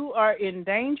feel you are in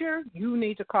danger, you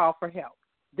need to call for help.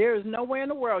 There is nowhere in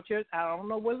the world, I don't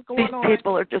know what's going on.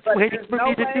 People are just waiting for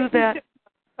me to do that.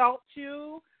 Assault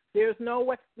you. There's no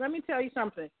way. Let me tell you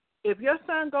something. If your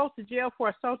son goes to jail for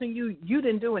assaulting you, you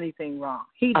didn't do anything wrong.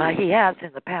 He has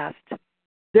in the past.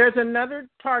 There's another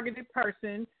targeted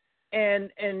person, and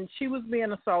she was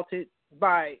being assaulted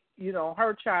by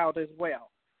her child as well.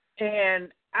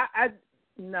 And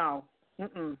No.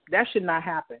 That should not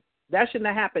happen. That should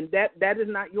not happen. That is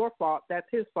not your fault. That's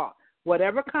his fault.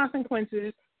 Whatever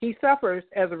consequences he suffers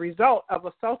as a result of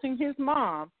assaulting his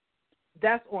mom,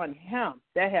 that's on him.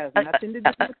 That has nothing to do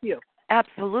with you.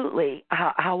 Absolutely.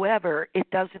 However, it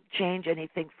doesn't change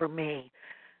anything for me.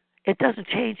 It doesn't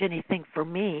change anything for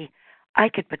me. I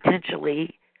could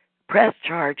potentially press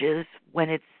charges when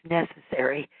it's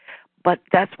necessary, but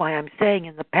that's why I'm saying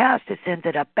in the past it's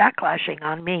ended up backlashing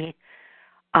on me.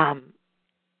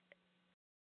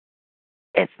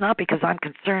 It's not because I'm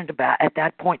concerned about, at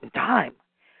that point in time,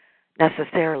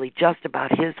 necessarily just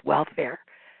about his welfare.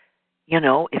 You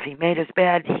know, if he made his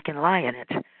bed, he can lie in it.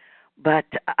 But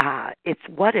it's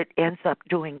what it ends up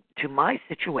doing to my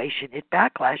situation. It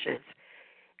backlashes.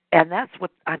 And that's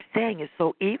what I'm saying is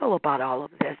so evil about all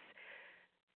of this.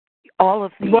 All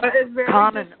of the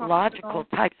common logical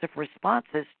types of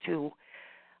responses to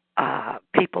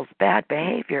people's bad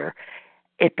behavior,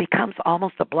 it becomes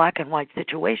almost a black and white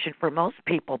situation for most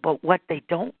people. But what they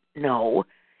don't know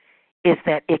is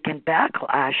that it can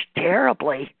backlash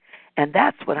terribly, and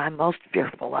that's what I'm most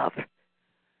fearful of.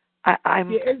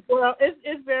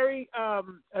 It's very a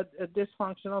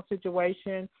dysfunctional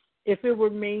situation. If it were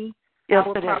me, yes, I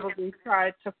would probably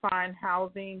try to find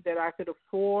housing that I could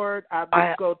afford. I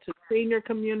would go to senior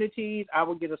communities. I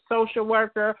would get a social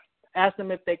worker, ask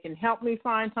them if they can help me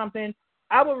find something.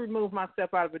 I would remove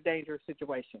myself out of a dangerous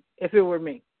situation if it were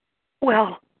me.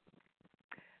 Well,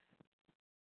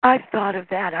 I've thought of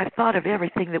that. I've thought of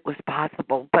everything that was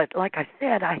possible. But like I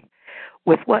said,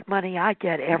 with what money I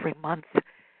get every month,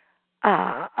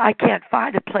 I can't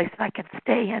find a place I can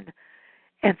stay in.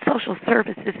 And social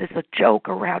services is a joke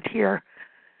around here.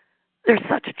 They're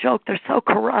such a joke. They're so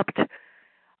corrupt.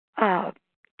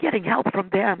 Getting help from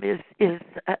them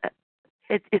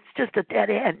it's just a dead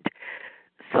end.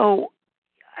 So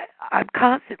I'm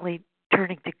constantly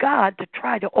turning to God to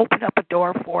try to open up a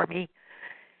door for me.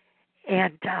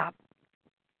 And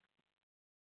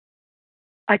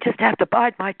I just have to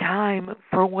bide my time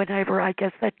for whenever I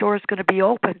guess that door is going to be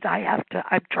opened.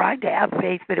 I'm trying to have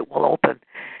faith that it will open,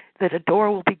 that a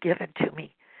door will be given to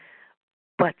me.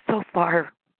 But so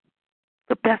far,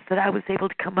 the best that I was able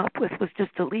to come up with was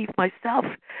just to leave myself,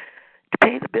 to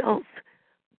pay the bills,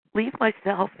 leave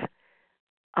myself,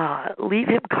 leave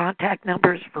him contact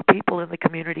numbers for people in the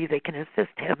community that can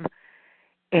assist him,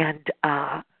 and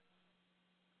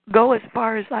go as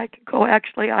far as I can go.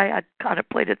 Actually, I had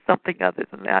contemplated something other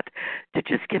than that, to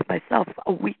just give myself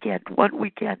one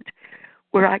weekend,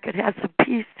 where I could have some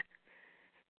peace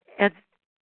and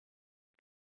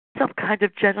some kind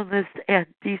of gentleness and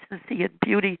decency and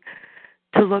beauty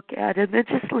to look at, and then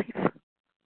just leave.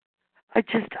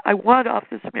 I want off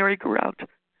this merry-go-round.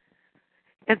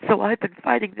 And so I've been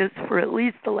fighting this for at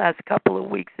least the last couple of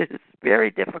weeks. It is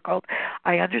very difficult.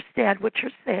 I understand what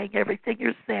you're saying. Everything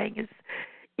you're saying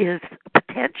is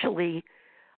potentially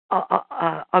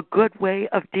a good way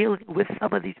of dealing with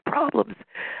some of these problems.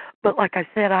 But like I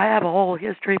said, I have a whole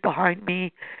history behind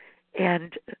me,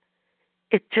 and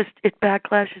it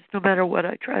backlashes no matter what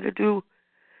I try to do.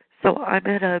 So I'm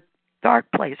in a dark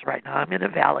place right now. I'm in a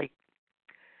valley,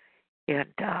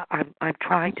 and I'm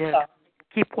trying to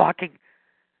keep walking.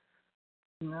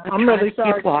 I'm really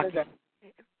sorry.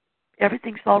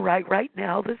 Everything's all right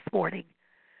now this morning,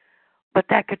 but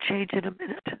that could change in a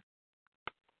minute.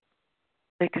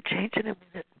 They could change in a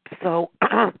minute. So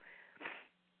I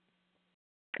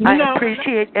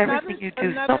appreciate everything you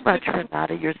do so much,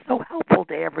 Renata. You're so helpful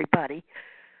to everybody.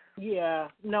 Yeah.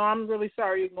 No, I'm really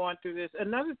sorry you're going through this.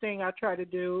 Another thing I try to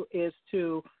do is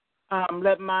to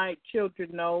let my children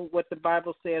know what the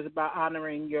Bible says about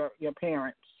honoring your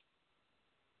parents.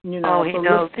 You know, he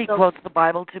knows. He quotes the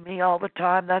Bible to me all the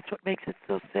time. That's what makes it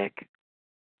so sick.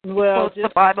 Well, he quotes the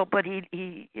Bible, but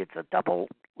it's a double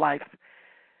life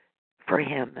for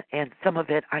him. And some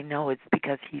of it, I know it's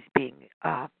because he's being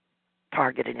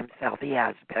targeted himself. He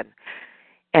has been.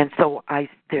 And so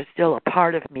there's still a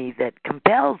part of me that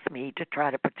compels me to try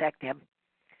to protect him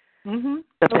the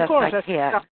best I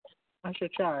can. That's your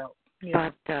child.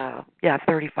 Yeah. But,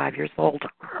 35 years old.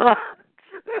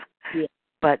 Yeah.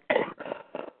 But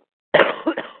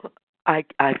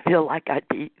I feel like I'd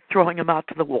be throwing him out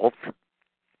to the wolves.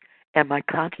 And my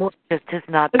conscience just has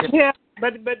not been... Yeah,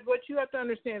 but what you have to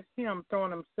understand is him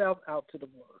throwing himself out to the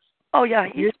wolves. Oh, yeah,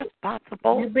 he's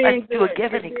responsible to a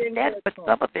given extent, but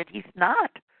some of it he's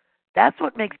not. That's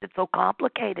what makes it so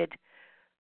complicated.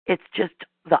 It's just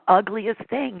the ugliest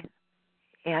thing.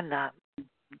 And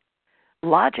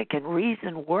logic and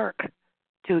reason work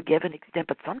to a given extent,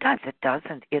 but sometimes it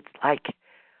doesn't. It's like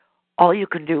all you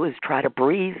can do is try to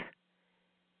breathe.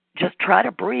 Just try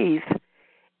to breathe.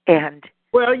 And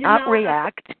Well, you not know,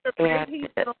 react.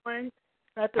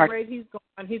 at the rate he's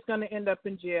going, he's going to end up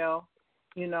in jail,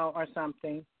 you know, or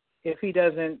something if he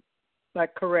doesn't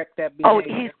like correct that behavior. Oh,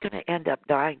 he's going to end up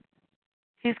dying.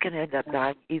 He's going to end up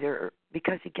dying either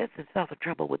because he gets himself in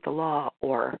trouble with the law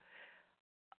or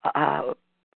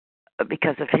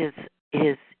because of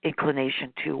his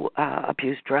inclination to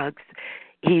abuse drugs.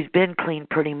 He's been clean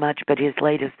pretty much, but his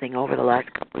latest thing over the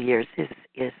last couple of years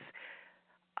is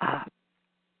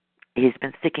he's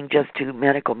been sticking just to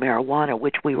medical marijuana,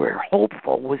 which we were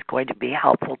hopeful was going to be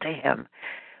helpful to him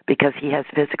because he has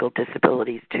physical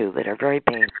disabilities too that are very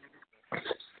painful.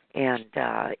 And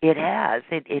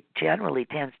it generally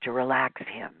tends to relax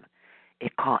him.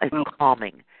 It's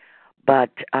calming. But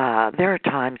there are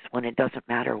times when it doesn't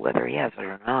matter whether he has it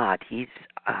or not. He's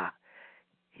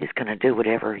going to do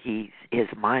whatever his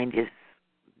mind is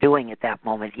doing at that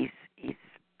moment. He's a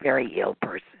very ill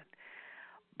person.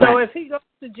 But, so if he goes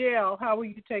to jail, how will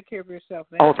you take care of yourself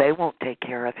then? Oh, they won't take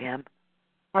care of him.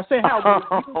 I say,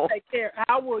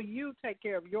 how will you take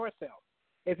care of yourself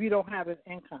if you don't have his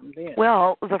income then?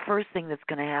 Well, the first thing that's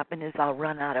going to happen is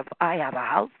I have a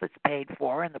house that's paid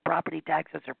for and the property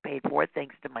taxes are paid for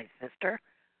thanks to my sister,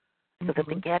 so that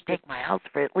they can't take my house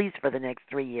for at least for the next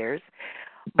 3 years.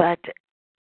 But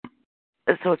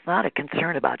so it's not a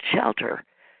concern about shelter.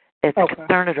 It's a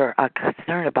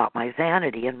concern about my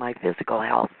sanity and my physical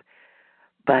health.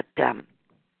 But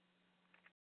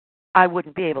I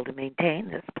wouldn't be able to maintain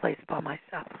this place by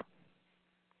myself.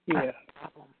 Yeah. That's the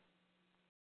problem.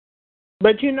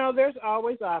 But, you know, there's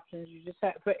always options. You just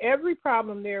have, for every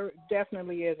problem, there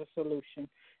definitely is a solution.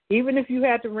 Even if you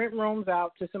had to rent rooms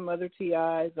out to some other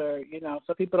TIs or, you know,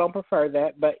 some people don't prefer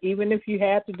that. But even if you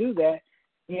had to do that,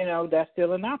 you know, that's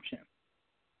still an option.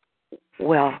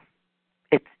 Well,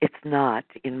 it's not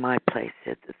in my place.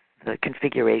 It's the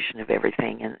configuration of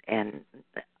everything. And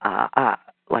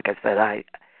like I said,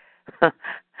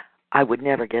 I would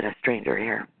never get a stranger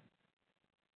here.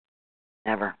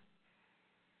 Never.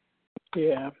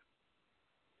 Yeah.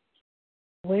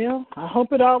 Well, I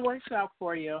hope it all works out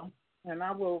for you, and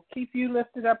I will keep you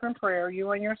lifted up in prayer,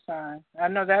 you and your son. I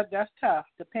know that's tough.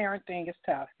 The parent thing is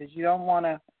tough because you don't want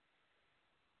to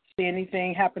see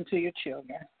anything happen to your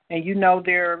children, and you know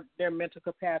their mental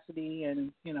capacity,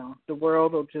 and you know the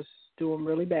world will just do them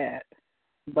really bad.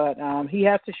 But he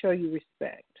has to show you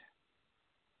respect.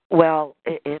 Well,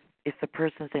 if the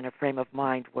person's in a frame of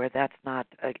mind where that's not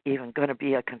even going to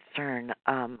be a concern,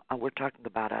 we're talking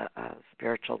about a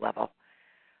spiritual level,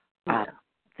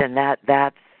 then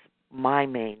that's my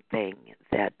main thing,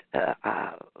 that,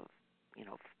 you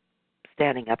know,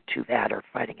 standing up to that or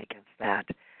fighting against that,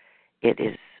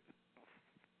 it's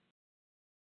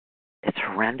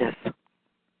horrendous.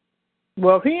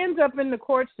 Well, if he ends up in the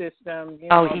court system, you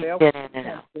know, he's been in and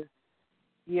out.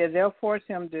 Yeah, they'll force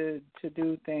him to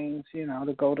do things, you know,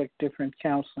 to go to different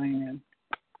counseling and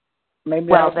maybe.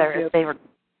 Well, they were.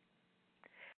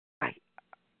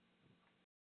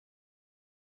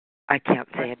 I can't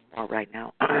say anymore right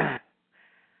now.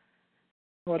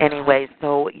 Anyway,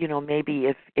 so you know,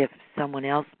 maybe if someone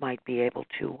else might be able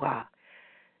to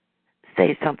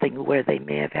say something where they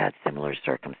may have had similar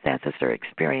circumstances or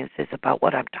experiences about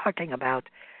what I'm talking about,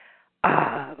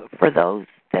 for those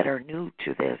that are new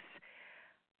to this.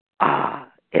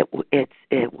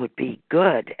 It would be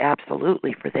good,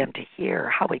 absolutely, for them to hear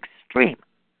how extreme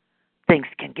things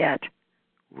can get,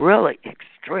 really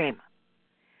extreme,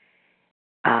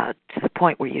 to the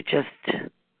point where you're just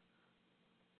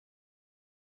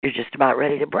about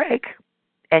ready to break,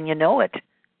 and you know it.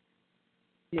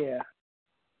 Yeah.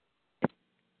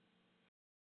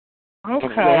 Okay.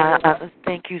 Anyway,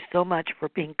 thank you so much for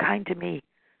being kind to me.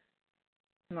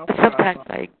 No Sometimes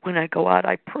problem. when I go out,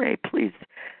 I pray, please,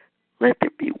 let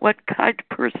there be one kind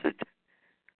person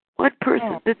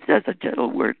that says a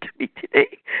gentle word to me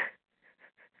today.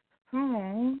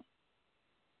 Oh,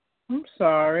 I'm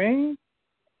sorry.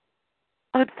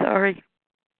 I'm sorry.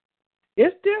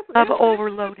 It's different. I'm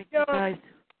overloading you guys.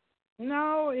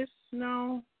 No,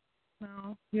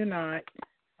 you're not.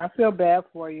 I feel bad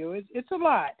for you. It's a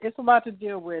lot. It's a lot to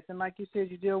deal with, and like you said,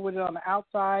 you deal with it on the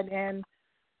outside and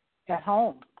at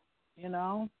home. You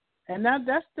know, and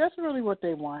that's really what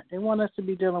they want. They want us to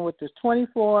be dealing with this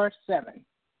 24/7.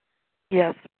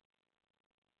 Yes.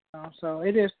 So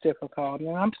it is difficult,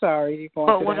 and I'm sorry you're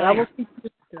going through that. I will keep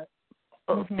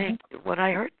you. Thank you. When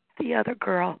I heard the other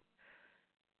girl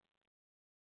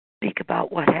speak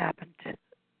about what happened,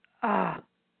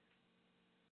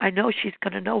 I know she's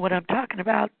going to know what I'm talking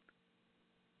about.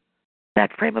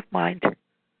 That frame of mind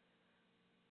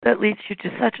that leads you to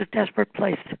such a desperate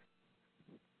place,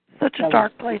 such a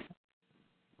dark place.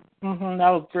 That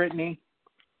was Brittany.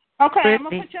 Okay, Brittany. I'm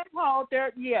going to put you on hold.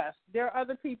 There are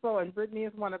other people, and Brittany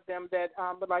is one of them that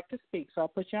would like to speak, so I'll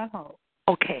put you on hold.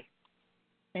 Okay.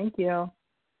 Thank you.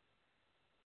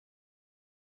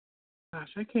 Gosh,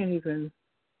 I can't even.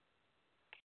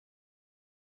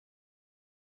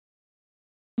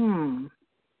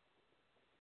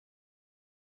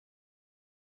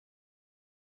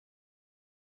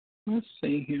 Let's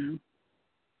see here.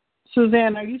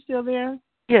 Suzanne, are you still there?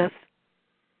 Yes.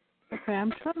 Okay,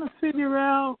 I'm trying to figure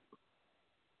out.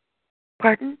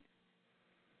 Pardon?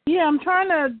 Yeah, I'm trying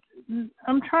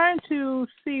to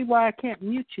see why I can't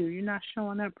mute you. You're not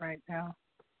showing up right now.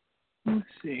 Let's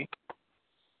see.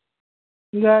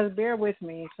 You guys bear with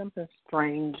me. Something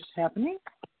strange is happening.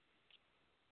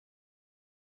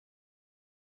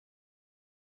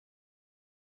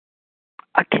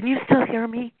 Can you still hear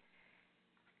me?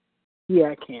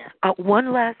 Yeah, I can.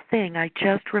 One last thing I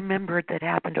just remembered that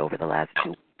happened over the last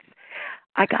 2 weeks.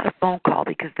 I got a phone call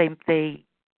because they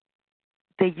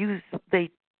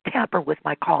tamper with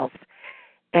my calls,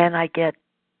 and I get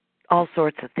all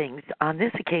sorts of things. On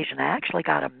this occasion, I actually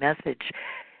got a message.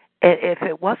 If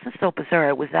it wasn't so bizarre,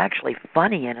 it was actually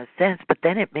funny in a sense, but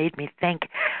then it made me think.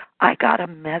 I got a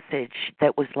message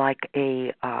that was like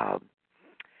a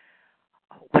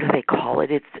what do they call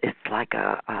it? It's like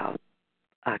a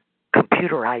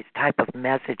computerized type of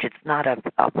message. It's not a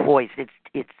voice.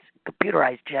 It's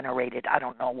computerized generated. I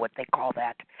don't know what they call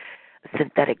that,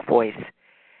 synthetic voice.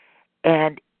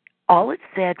 And all it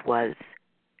said was,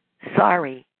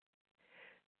 "Sorry,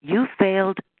 you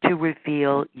failed to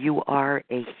reveal you are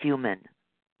a human.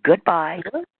 Goodbye."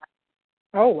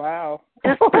 Oh, wow.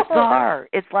 Just bizarre.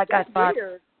 It's like I thought,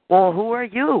 weird. Well, who are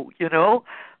you?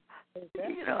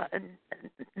 Okay.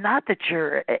 Not that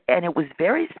you're, and it was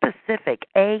very specific,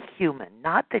 a human.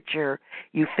 Not that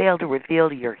you fail to reveal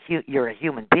you're a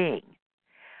human being,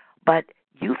 but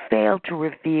you fail to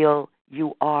reveal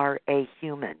you are a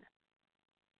human.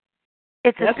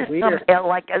 It's as if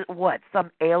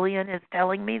some alien is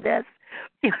telling me this.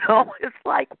 It's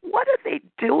like, what are they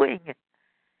doing?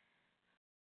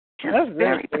 Just That's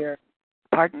very weird.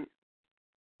 Pardon?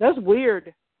 That's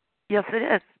weird. Yes, it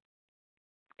is.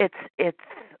 It's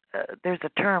there's a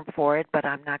term for it, but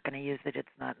I'm not going to use it. It's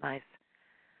not nice.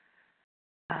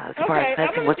 As far as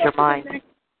messing with your mind.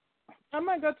 I'm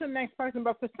going to go to the next person,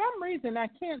 but for some reason I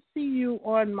can't see you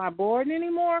on my board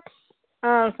anymore,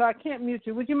 so I can't mute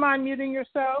you. Would you mind muting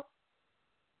yourself?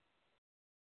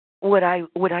 Would I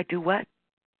do what?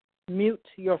 Mute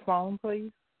your phone,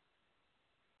 please.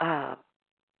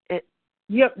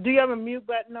 Yep. Do you have a mute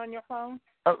button on your phone?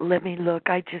 Let me look.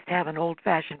 I just have an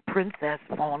old-fashioned princess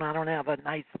phone. I don't have a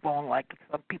nice phone like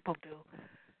some people do.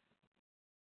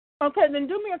 Okay, then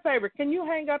do me a favor. Can you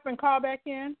hang up and call back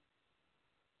in?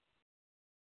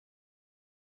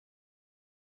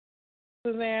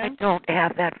 Suzanne? I don't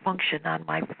have that function on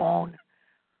my phone.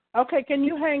 Okay, can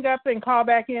you hang up and call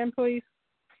back in, please?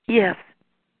 Yes.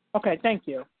 Okay, thank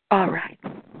you. All right.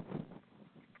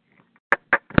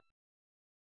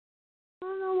 I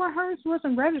don't know why hers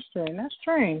wasn't registering. That's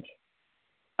strange.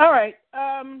 All right.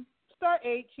 Star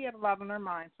 8, she had a lot on her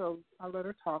mind, so I'll let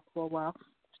her talk for a while.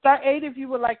 Star 8, if you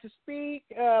would like to speak.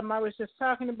 I was just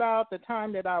talking about the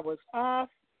time that I was off.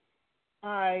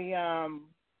 The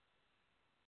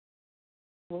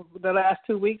last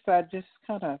 2 weeks, I just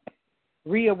kind of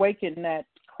reawakened that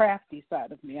crafty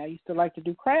side of me. I used to like to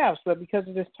do crafts, but because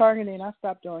of this targeting, I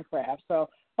stopped doing crafts. So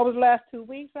over the last 2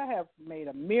 weeks, I have made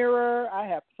a mirror. I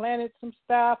have planted some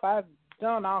stuff. I've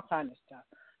done all kinds of stuff.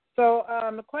 So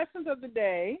the questions of the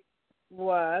day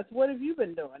was, what have you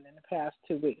been doing in the past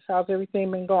 2 weeks? How's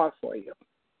everything been going for you?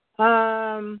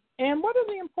 And what are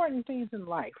the important things in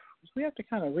life? We have to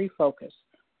kind of refocus.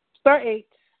 Star 8,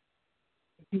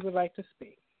 if you would like to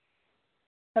speak.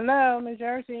 Hello, New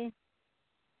Jersey.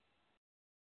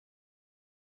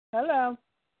 Hello.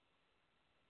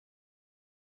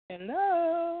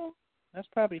 Hello. That's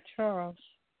probably Charles.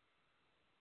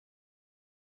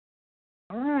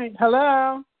 All right.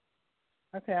 Hello.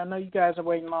 Okay, I know you guys are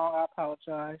waiting long. I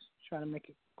apologize. Try to make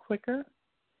it quicker.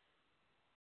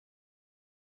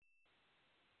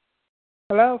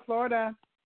 Hello, Florida.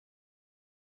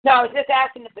 No, I was just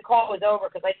asking if the call was over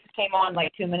because I just came on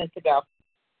like 2 minutes ago.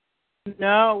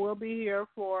 No, we'll be here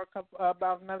for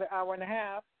about another hour and a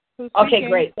half. Who's Okay, speaking?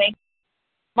 great. Thanks.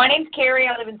 My name's Carrie.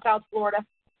 I live in South Florida.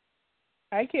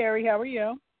 Hi, Carrie. How are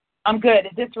you? I'm good.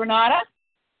 Is this Renata?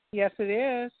 Yes, it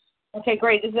is. Okay,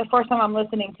 great. This is the first time I'm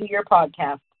listening to your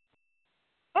podcast.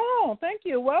 Oh, thank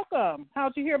you. Welcome. How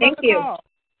did you hear about the call?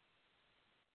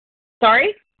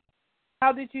 Sorry?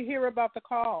 How did you hear about the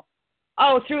call?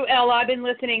 Oh, through Ella. I've been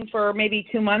listening for maybe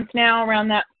 2 months now, around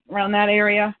around that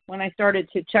area when I started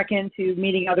to check into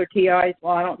meeting other TIs.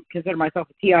 Well, I don't consider myself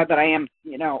a TI, but I am,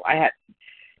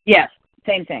 yes,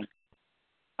 same thing.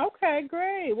 Okay,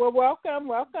 great. Well, welcome.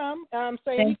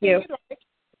 Thank you.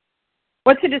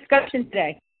 What's the discussion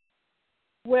today?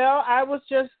 Well, I was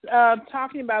just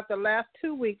talking about the last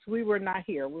 2 weeks we were not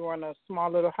here. We were on a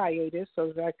small little hiatus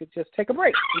so that I could just take a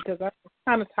break because I was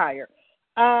kind of tired.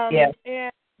 Yes.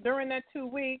 And during that 2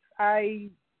 weeks, I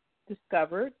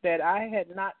discovered that I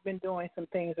had not been doing some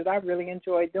things that I really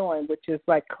enjoy doing, which is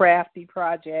like crafty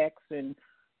projects and,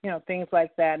 things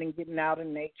like that and getting out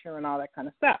in nature and all that kind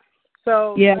of stuff.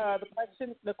 So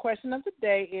the question of the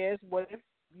day is, what have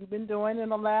you been doing in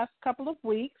the last couple of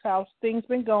weeks? How's things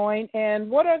been going? And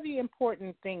what are the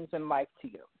important things in life to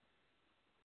you?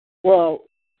 Well,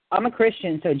 I'm a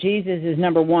Christian, so Jesus is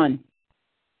number one.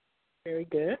 Very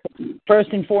good. First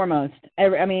and foremost.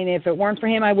 If it weren't for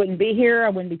him, I wouldn't be here. I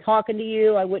wouldn't be talking to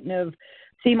you. I wouldn't have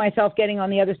seen myself getting on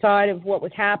the other side of what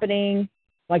was happening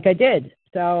like I did.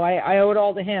 So I owe it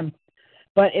all to him.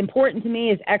 But important to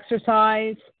me is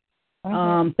exercise,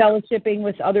 fellowshipping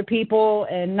with other people,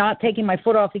 and not taking my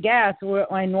foot off the gas where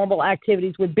my normal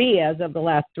activities would be as of the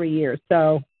last 3 years.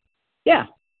 So, yeah.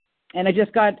 And I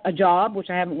just got a job, which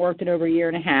I haven't worked in over a year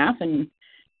and a half, and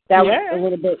that was a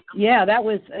little bit, that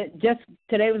was just,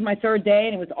 today was my third day,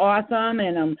 and it was awesome,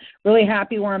 and I'm really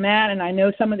happy where I'm at, and I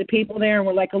know some of the people there, and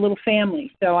we're like a little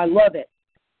family, so I love it.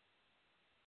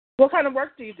 What kind of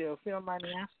work do you do, if you don't mind me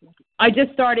asking? I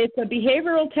just started a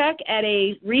behavioral tech at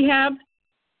a rehab.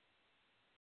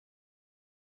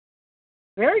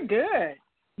 Very good.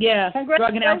 Yeah,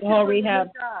 drug and alcohol rehab.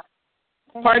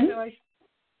 Pardon?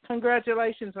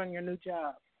 Congratulations on your new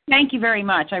job. Thank you very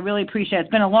much. I really appreciate it.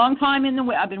 It's been a long time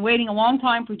I've been waiting a long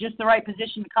time for just the right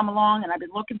position to come along, and I've been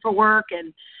looking for work,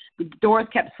 and the doors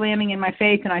kept slamming in my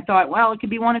face, and I thought, well, it could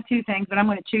be one of two things, but I'm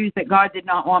going to choose that God did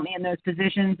not want me in those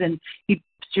positions, and he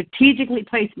strategically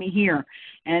placed me here.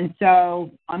 And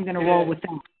so I'm going to roll with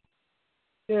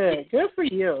that. Good for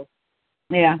you.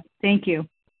 Yeah, thank you.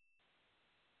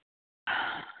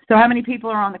 So how many people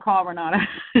are on the call, Renata?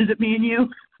 Is it me and you?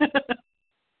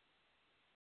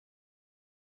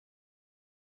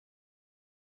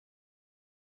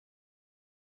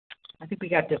 I think we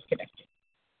got disconnected.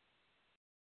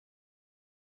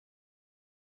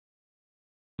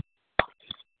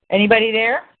 Anybody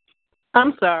there?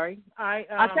 I'm sorry. I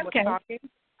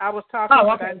was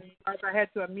talking, but I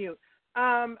had to unmute.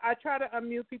 I try to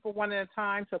unmute people one at a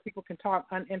time so people can talk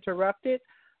uninterrupted,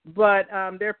 but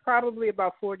there are probably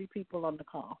about 40 people on the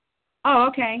call. Oh,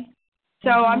 okay.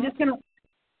 So I'm just going to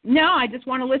 – no, I just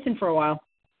want to listen for a while.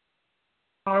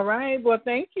 All right. Well,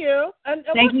 thank you.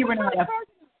 Thank you, Renata.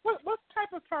 What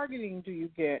type of targeting do you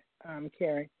get,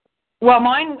 Carrie? Well,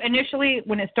 mine initially,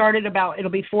 when it started it'll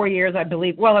be 4 years, I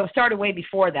believe. Well, it started way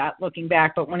before that, looking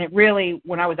back. But when I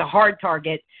was a hard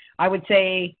target, I would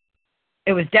say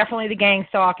it was definitely the gang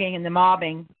stalking and the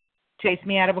mobbing. Chased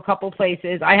me out of a couple of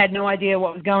places. I had no idea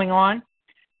what was going on.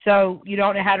 So you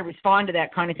don't know how to respond to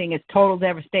that kind of thing. It's total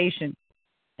devastation.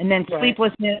 And then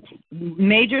sleeplessness,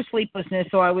 major sleeplessness.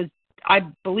 So I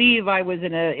believe I was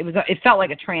it felt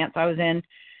like a trance I was in.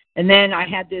 And then I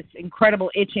had this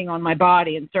incredible itching on my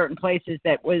body in certain places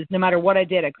that was, no matter what I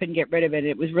did, I couldn't get rid of it.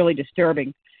 It was really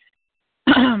disturbing.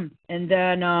 And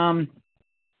then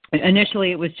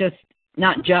initially it was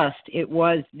it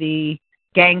was the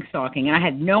gang stalking. And I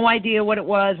had no idea what it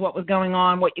was, what was going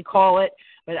on, what you call it.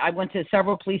 But I went to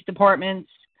several police departments.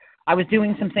 I was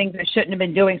doing some things I shouldn't have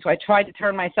been doing, so I tried to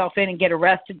turn myself in and get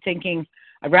arrested thinking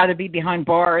I'd rather be behind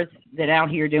bars than out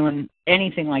here doing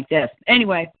anything like this.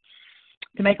 Anyway,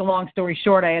 to make a long story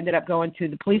short, I ended up going to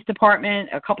the police department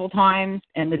a couple of times,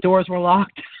 and the doors were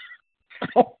locked.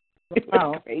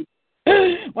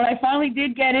 When I finally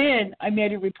did get in, I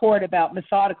made a report about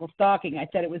methodical stalking. I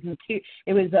said it was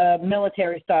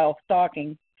military-style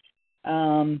stalking.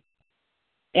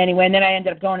 Anyway, and then I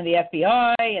ended up going to the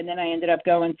FBI, and then I ended up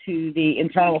going to the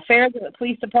Internal Affairs of the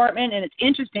police department. And it's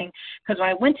interesting because when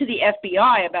I went to the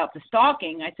FBI about the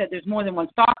stalking, I said there's more than one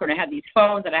stalker, and I had these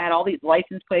phones, and I had all these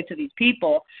license plates of these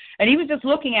people. And he was just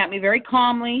looking at me very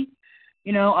calmly,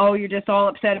 you're just all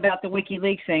upset about the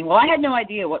WikiLeaks thing. Well, I had no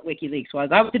idea what WikiLeaks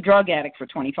was. I was a drug addict for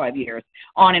 25 years,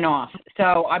 on and off.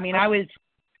 So, I was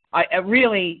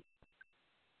really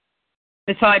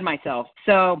beside myself.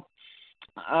 So,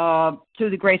 through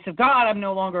the grace of God, I'm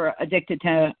no longer addicted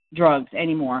to drugs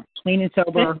anymore. Clean and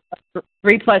sober,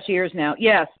 3+ years now.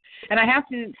 Yes. And I have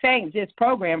to thank this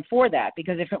program for that,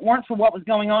 because if it weren't for what was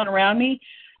going on around me,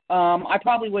 I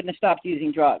probably wouldn't have stopped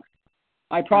using drugs.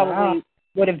 I probably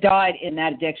would have died in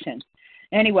that addiction.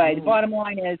 Anyway, the bottom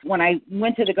line is when I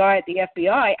went to the guy at the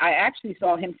FBI, I actually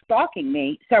saw him stalking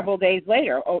me several days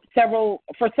later,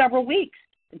 for several weeks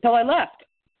until I left.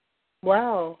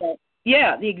 Wow. So,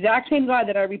 yeah, the exact same guy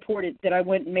that I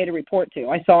went and made a report to.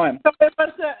 I saw him. So it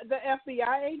was the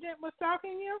FBI agent was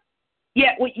stalking you?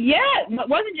 Yeah, well, yeah, it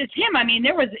wasn't just him. I mean,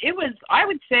 I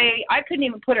would say, I couldn't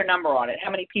even put a number on it,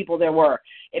 how many people there were.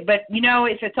 But,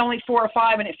 if it's only 4 or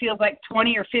 5 and it feels like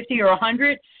 20 or 50 or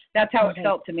 100, that's how it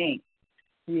felt to me.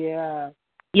 Yeah.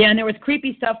 Yeah, and there was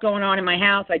creepy stuff going on in my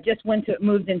house. I just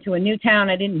moved into a new town.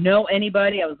 I didn't know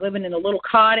anybody. I was living in a little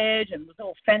cottage and this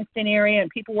little fenced-in area, and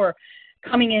people were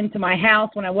coming into my house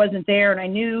when I wasn't there, and I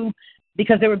knew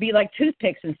because there would be like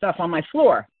toothpicks and stuff on my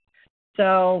floor.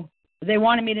 So they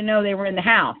wanted me to know they were in the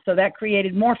house, so that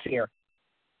created more fear.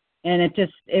 And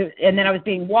and then I was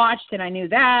being watched, and I knew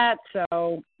that.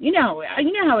 So you know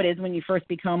how it is when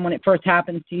it first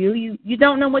happens to you. You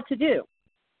don't know what to do.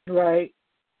 Right.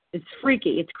 It's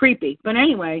freaky. It's creepy. But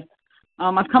anyway,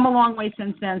 I've come a long way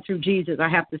since then through Jesus, I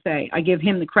have to say. I give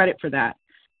him the credit for that.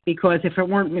 Because if it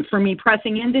weren't for me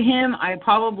pressing into him, I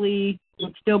probably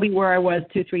would still be where I was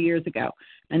 2-3 years ago.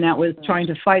 And that was trying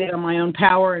to fight it on my own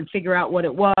power and figure out what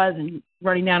it was and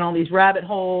running down all these rabbit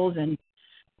holes and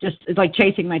just it's like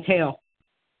chasing my tail.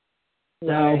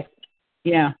 Right. So,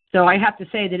 yeah. So I have to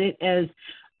say that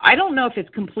I don't know if it's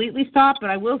completely stopped, but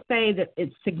I will say that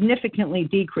it's significantly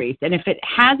decreased. And if it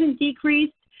hasn't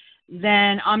decreased,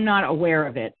 then I'm not aware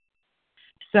of it.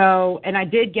 So, and I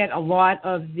did get a lot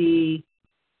of the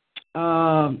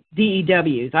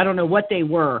DEWs. I don't know what they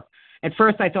were. At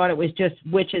first I thought it was just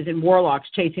witches and warlocks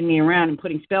chasing me around and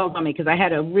putting spells on me because I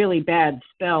had a really bad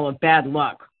spell of bad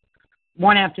luck.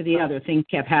 One after the other, things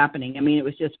kept happening. I mean, it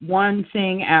was just one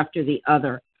thing after the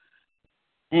other.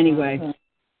 Anyway.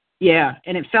 Yeah,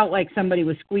 and it felt like somebody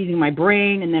was squeezing my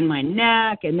brain and then my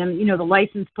neck and then, the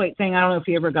license plate thing. I don't know if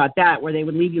you ever got that where they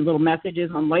would leave you little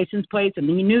messages on license plates and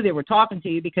then you knew they were talking to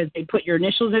you because they put your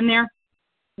initials in there.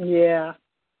 Yeah.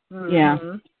 Mm-hmm. Yeah.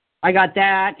 I got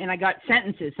that, and I got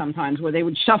sentences sometimes where they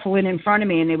would shuffle in front of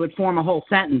me and they would form a whole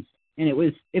sentence, and it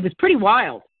was pretty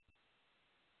wild.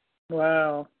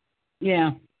 Wow.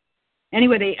 Yeah.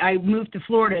 Anyway, I moved to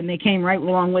Florida, and they came right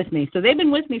along with me. So they've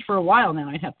been with me for a while now,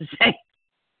 I'd have to say.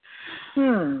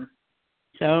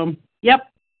 So, yep.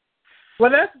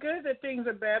 Well, that's good that things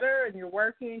are better and you're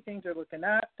working, things are looking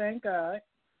up, thank God.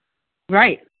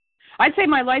 Right. I'd say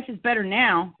my life is better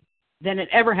now than it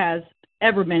ever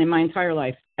been in my entire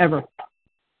life, ever.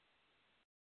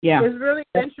 Yeah. It's really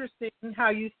interesting how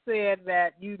you said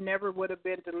that you never would have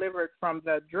been delivered from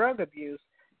the drug abuse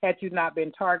had you not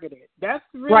been targeted. That's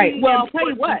really right. Well, I'll tell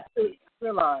you what. To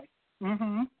realize.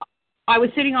 Mm-hmm. I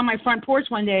was sitting on my front porch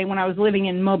one day when I was living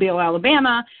in Mobile,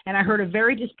 Alabama, and I heard a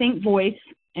very distinct voice,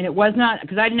 and it was not,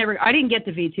 because I didn't get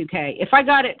the V2K. If I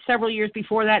got it several years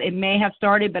before that, it may have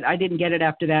started, but I didn't get it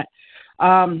after that.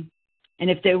 And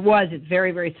if there was, it's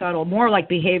very, very subtle, more like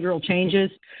behavioral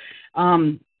changes.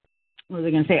 What was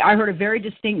I going to say? I heard a very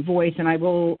distinct voice, and I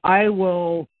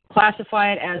will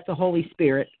classify it as the Holy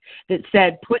Spirit that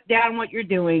said, put down what you're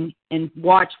doing and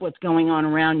watch what's going on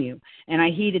around you. And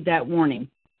I heeded that warning.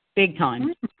 Big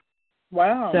time.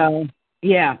 Wow. So,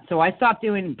 yeah. So I stopped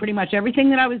doing pretty much everything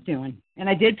that I was doing. And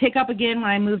I did pick up again when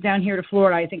I moved down here to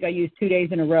Florida. I think I used 2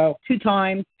 days in a row, 2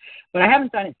 times. But I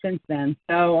haven't done it since then.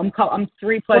 So I'm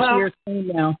 3+ years clean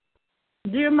now.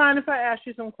 Do you mind if I ask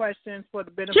you some questions for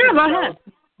the benefit sure, of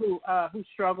those who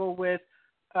struggle with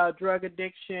drug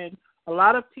addiction? A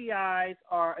lot of TIs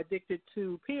are addicted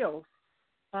to pills.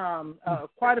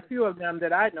 Quite a few of them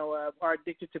that I know of are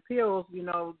addicted to pills.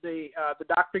 The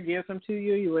doctor gives them to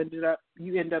you.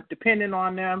 You end up depending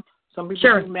on them. Some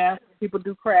people do meth, some people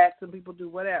do crack, some people do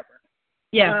whatever.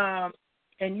 Yeah.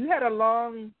 And you had a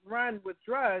long run with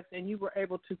drugs, and you were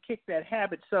able to kick that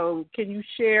habit. So can you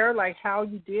share how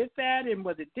you did that, and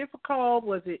was it difficult?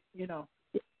 Was it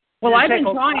Well, I've been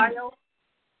trying.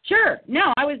 Sure.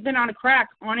 No, I was been on a crack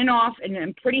on and off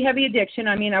and pretty heavy addiction.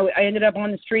 I mean, I ended up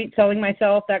on the street selling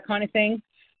myself, that kind of thing.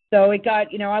 So it got,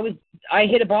 I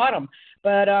hit a bottom.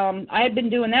 But I had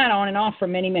been doing that on and off for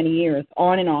many, many years,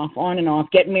 on and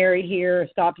off, getting married here,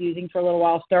 stop using for a little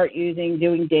while, start using,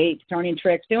 doing dates, turning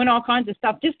tricks, doing all kinds of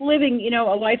stuff, just living, a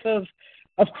life of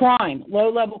crime,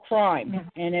 low-level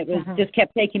crime. And it was just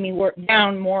kept taking me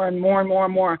down more and more and more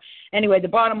and more. Anyway, the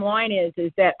bottom line is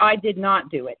that I did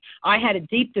not do it. I had a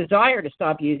deep desire to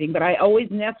stop using, but I always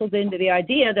nestled into the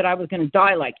idea that I was going to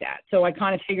die like that. So I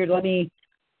kind of figured, let me,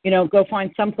 go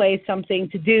find someplace, something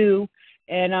to do,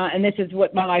 and this is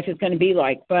what my life is going to be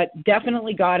like. But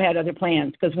definitely God had other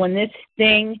plans, because when this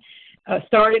thing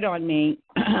started on me,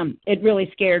 it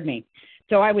really scared me.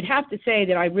 So I would have to say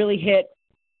that I really hit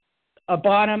a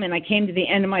bottom, and I came to the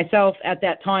end of myself at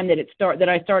that time that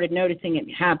I started noticing it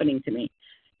happening to me.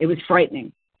 It was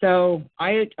frightening. So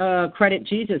I credit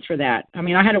Jesus for that. I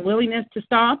mean, I had a willingness to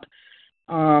stop,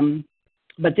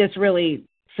 but this really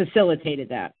facilitated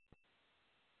that.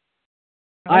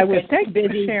 Okay, I was thanks busy.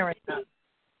 for sharing that.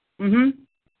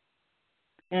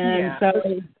 And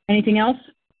so, anything else?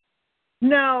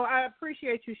 No, I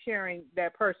appreciate you sharing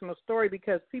that personal story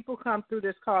because people come through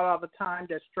this call all the time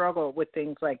that struggle with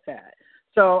things like that.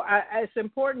 So it's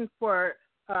important for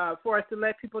us to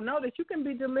let people know that you can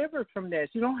be delivered from this.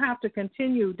 You don't have to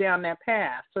continue down that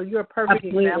path. So you're a perfect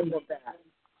example of that.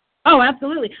 Oh,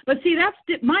 absolutely. But see, that's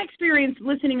my experience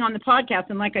listening on the podcast.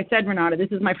 And like I said, Renata,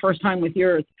 this is my first time with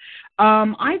yours.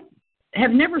 I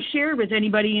have never shared with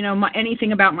anybody,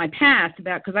 anything about my past,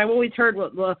 because I've always heard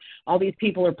all these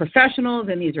people are professionals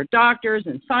and these are doctors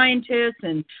and scientists,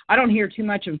 and I don't hear too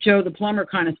much of Joe the plumber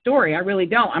kind of story. I really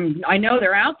don't. I know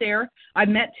they're out there. I've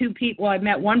met two people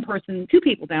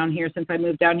down here since I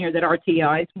moved down here that are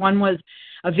TIs. One was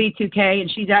a V2K,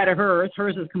 and she's out of hers.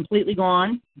 Hers is completely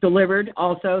gone, delivered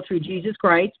also through Jesus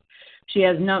Christ. She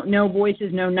has no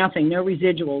voices, no nothing, no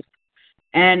residuals.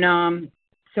 And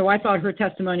so I thought her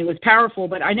testimony was powerful,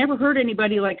 but I never heard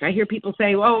anybody I hear people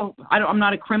say, "Oh, I'm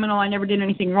not a criminal. I never did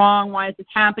anything wrong. Why is this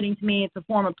happening to me? It's a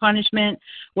form of punishment."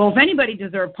 Well, if anybody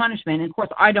deserved punishment, and of course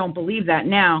I don't believe that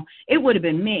now, it would have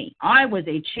been me. I was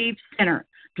a chief sinner,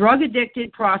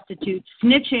 drug-addicted prostitute,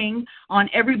 snitching on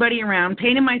everybody around,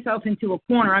 painting myself into a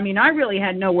corner. I mean, I really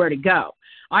had nowhere to go.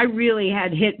 I really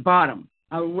had hit bottom,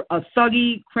 a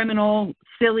thuggy, criminal,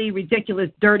 silly, ridiculous,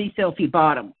 dirty, filthy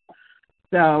bottom.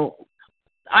 So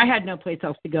I had no place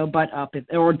else to go but up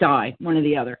or die, one or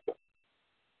the other.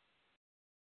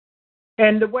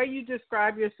 And the way you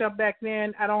describe yourself back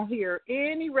then, I don't hear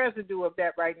any residue of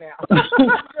that right now.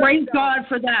 Praise God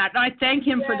for that. I thank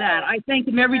Him for that. I thank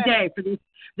Him every day for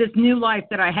this new life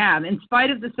that I have. In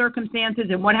spite of the circumstances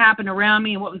and what happened around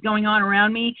me and what was going on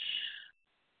around me,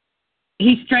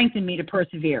 He strengthened me to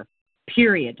persevere,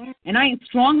 period. And I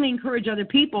strongly encourage other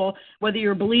people, whether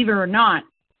you're a believer or not,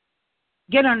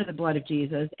 get under the blood of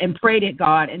Jesus and pray to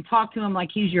God and talk to Him like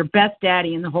He's your best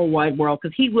daddy in the whole wide world,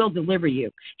 because He will deliver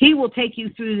you. He will take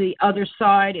you through the other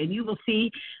side, and you will see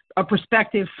a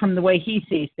perspective from the way He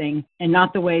sees things and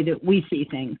not the way that we see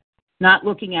things, not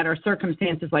looking at our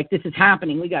circumstances like this is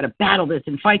happening. We got to battle this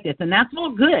and fight this, and that's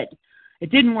all good.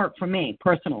 It didn't work for me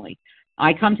personally.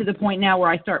 I come to the point now where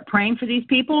I start praying for these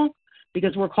people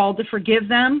because we're called to forgive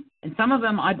them, and some of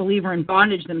them I believe are in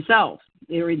bondage themselves.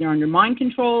 They're either under mind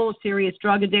control, serious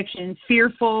drug addiction,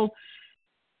 fearful.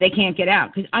 They can't get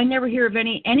out. Because I never hear of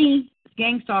any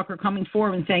gang stalker coming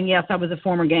forward and saying, "Yes, I was a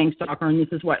former gang stalker, and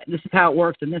this is how it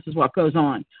works, and this is what goes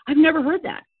on." I've never heard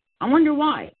that. I wonder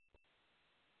why.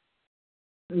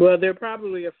 Well, they're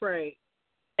probably afraid.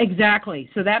 Exactly.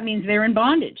 So that means they're in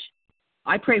bondage.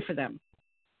 I pray for them.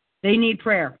 They need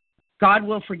prayer. God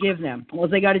will forgive them. All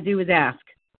they got to do is ask.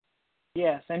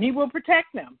 Yes, and He will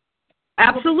protect them.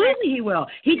 Absolutely, He will.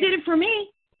 He did it for me.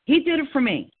 He did it for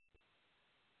me.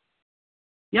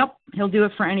 Yep, He'll do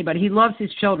it for anybody. He loves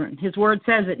His children. His word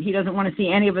says that He doesn't want to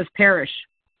see any of us perish.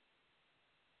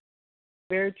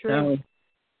 Very true. So,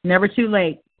 never too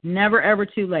late. Never, ever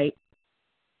too late.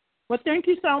 Well, thank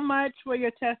you so much for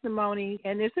your testimony.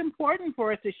 And it's important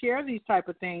for us to share these type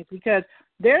of things because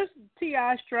there's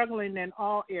TI struggling in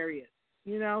all areas,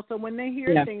 So when they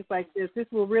hear things like this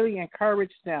will really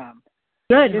encourage them.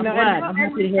 Good. I'm glad. I'm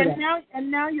happy to hear that.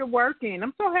 And now you're working.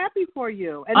 I'm so happy for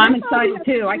you. And I'm excited,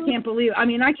 too. I can't believe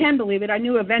I can believe it. I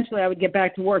knew eventually I would get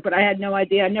back to work, but I had no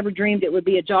idea. I never dreamed it would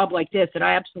be a job like this that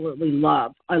I absolutely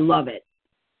love. I love it.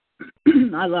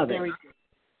 I love it. Very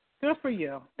good for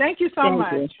you. Thank you so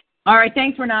much. You. All right.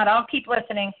 Thanks, Renata. I'll keep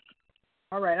listening.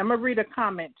 All right. I'm going to read a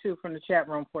comment, too, from the chat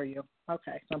room for you.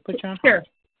 Okay. So I'll put you on. Sure.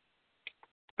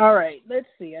 All right. Let's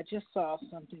see. I just saw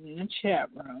something in the chat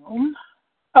room.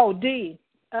 Oh, D.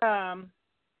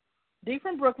 D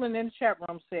from Brooklyn in the chat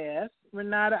room says,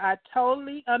 Renata, I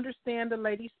totally understand the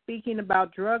lady speaking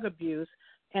about drug abuse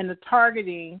and the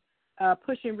targeting,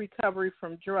 pushing recovery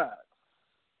from drugs.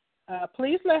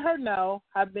 Please let her know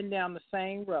I've been down the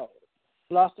same road.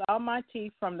 Lost all my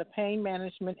teeth from the pain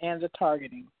management and the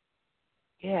targeting.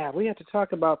 Yeah, we have to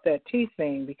talk about that teeth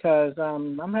thing because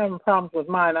I'm having problems with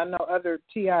mine. I know other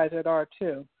TIs that are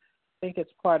too. I think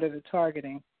it's part of the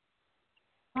targeting.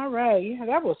 All right. Yeah,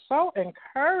 that was so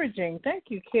encouraging. Thank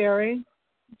you, Carrie.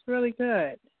 It's really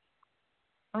good.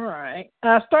 All right.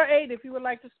 Star 8, if you would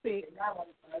like to speak.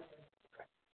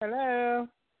 Hello,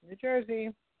 New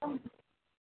Jersey.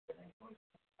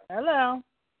 Hello.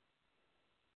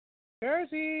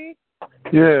 Jersey.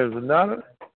 Yeah, Renata.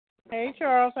 Hey,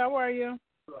 Charles, how are you?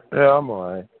 Yeah, I'm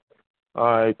all right. All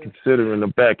right, considering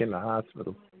I'm back in the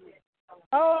hospital.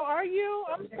 Oh, are you?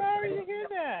 I'm sorry to hear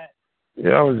that.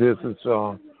 Yeah, I was here since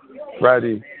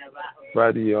Friday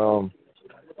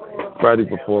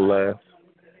before last.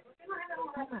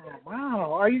 Oh,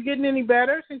 wow. Are you getting any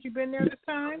better since you've been there this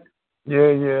time?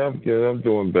 Yeah, I'm good. I'm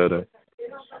doing better.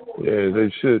 Yeah, they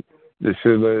should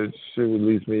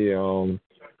release me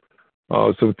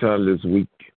sometime this week.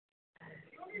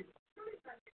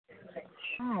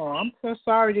 Oh, I'm so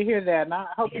sorry to hear that, and I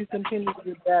hope you continue to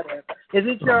get better. Is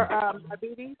it your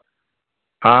diabetes?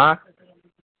 Huh?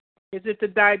 Is it the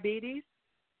diabetes?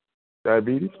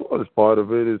 Diabetes? Well, it's part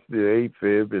of it. It's the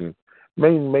AFib, and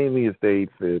mainly it's the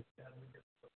AFib.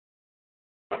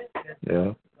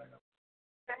 Yeah.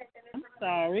 I'm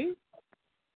sorry.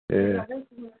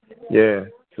 Yeah.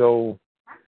 So,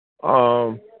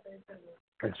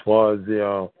 as far as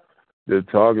the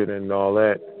target and all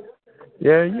that,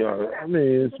 yeah. I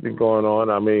mean, it's been going on.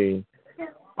 I mean,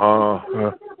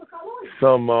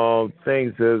 some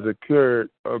things has occurred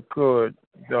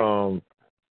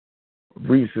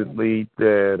recently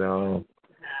that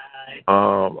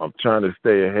I'm trying to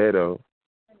stay ahead of.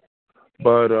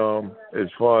 But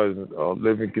as far as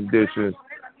living conditions,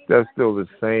 that's still the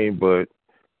same. But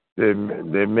there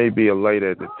may be a light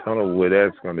at the tunnel where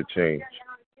that's going to change.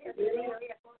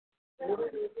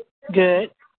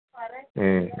 Good.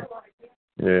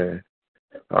 Yeah.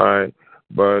 All right.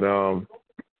 But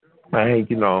I ain't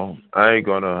gonna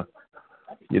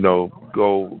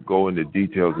go into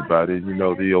details about it. You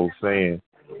know the old saying,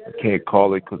 I can't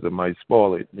call it because it might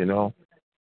spoil it. You know.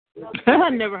 I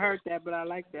never heard that, but I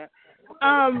like that.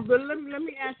 But let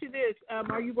me ask you this: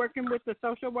 are you working with a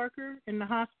social worker in the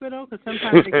hospital? Because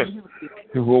sometimes they can help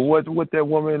you. Well, what that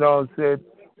woman said?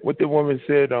 What the woman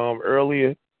said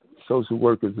earlier? Social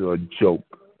workers are a joke.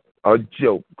 A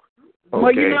joke. Okay.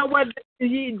 Well, you know what?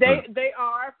 They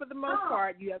are for the most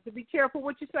part. You have to be careful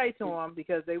what you say to them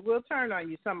because they will turn on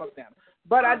you. Some of them.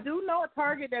 But I do know a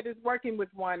Target that is working with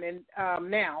one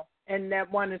now, and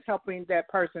that one is helping that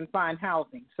person find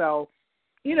housing. So,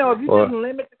 if you just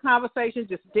limit the conversation,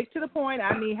 just stick to the point.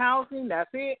 I need housing.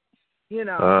 That's it.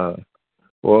 God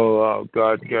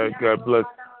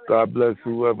bless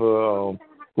whoever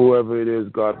it is.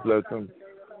 God bless them.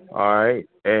 All right,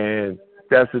 and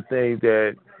that's the thing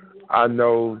that I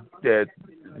know that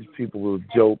people will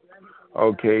joke,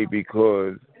 okay,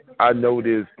 because I know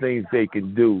there's things they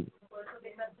can do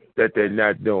that they're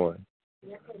not doing,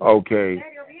 okay,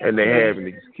 and they have an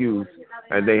excuse,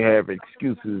 and they have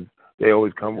excuses. They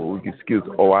always come up with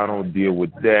excuses. Oh, I don't deal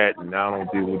with that, and I don't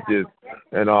deal with this,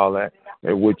 and all that.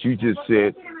 And what you just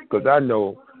said, because I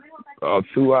know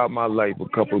throughout my life a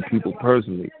couple of people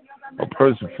personally, a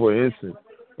person, for instance,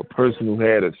 a person who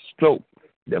had a stroke,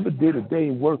 never did a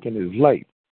day work in his life,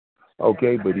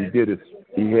 okay, but he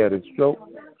had a stroke,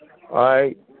 all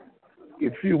right,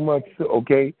 a few months,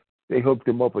 okay, they hooked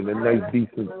him up in a nice,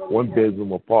 decent,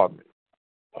 one-bedroom apartment,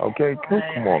 okay,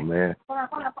 come on, man,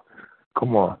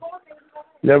 come on,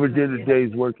 never did a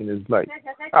day's work in his life,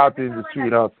 out there in the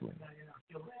street hustling,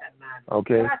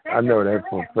 okay, I know that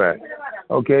for a fact,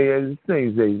 okay, there's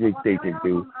things they can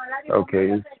do,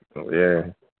 okay,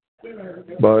 yeah.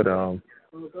 But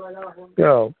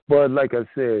but like I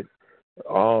said,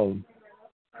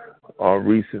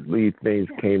 recently things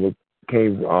came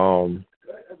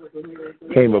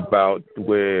about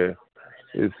where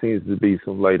it seems to be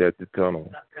some light at the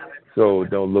tunnel. So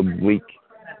don't look bleak.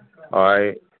 All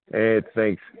right, and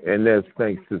that's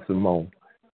thanks to Simone.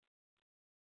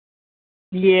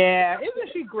 Yeah,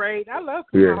 isn't she great? I love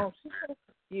Simone.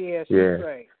 Yeah, she's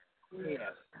great.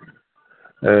 Yes.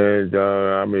 And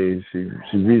I mean, she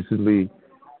recently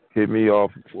hit me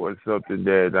off for something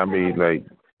that I mean, like,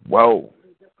 whoa.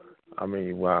 I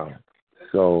mean, wow.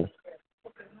 So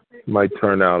might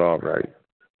turn out all right.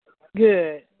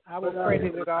 Good. I will pray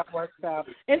that it all works out.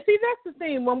 And see, that's the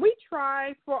thing. When we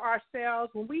try for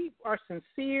ourselves, when we are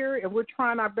sincere and we're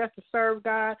trying our best to serve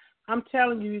God, I'm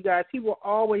telling you guys, He will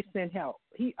always send help.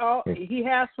 He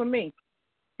has for me.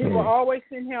 He will always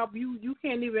send help. You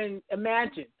can't even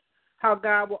imagine how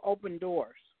God will open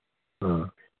doors.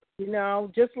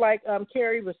 Just like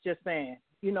Carrie was just saying,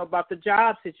 about the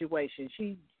job situation.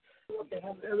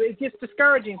 It gets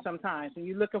discouraging sometimes when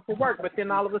you're looking for work, but then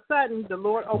all of a sudden the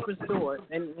Lord opens doors,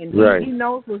 and He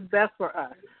knows what's best for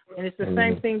us. And it's the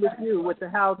same thing with you, with the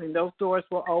housing. Those doors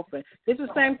will open. It's the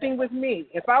same thing with me.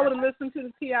 If I would have listened to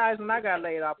the TIs when I got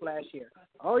laid off last year,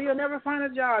 you'll never find a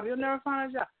job. You'll never find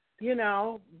a job.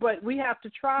 But we have to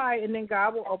try, and then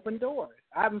God will open doors.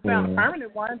 I haven't found a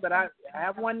permanent one, but I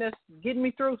have one that's getting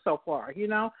me through so far,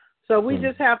 So we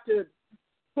just have to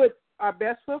put our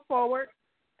best foot forward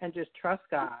and just trust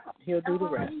God. He'll do the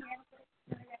rest.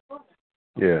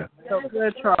 Yeah. So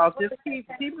good, Charles. Just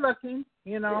keep looking,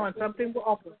 and something will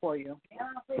open for you.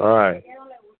 All right.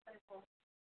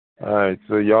 All right.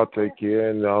 So y'all take care,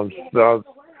 and I'll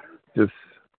just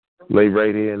lay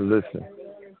right here and listen.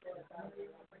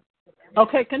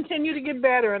 Okay, continue to get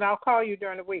better, and I'll call you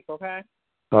during the week, okay?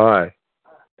 All right.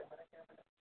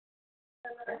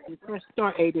 You press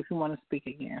star 8 if you want to speak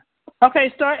again.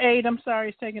 Okay, star 8. I'm sorry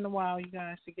it's taking a while, you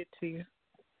guys, to get to you.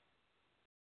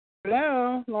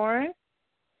 Hello, Lauren?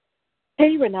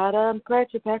 Hey, Renata. I'm glad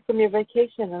you're back from your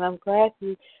vacation, and I'm glad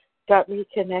you got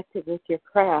reconnected with your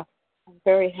craft. I'm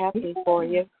very happy for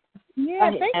you. Yeah,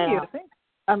 thank you.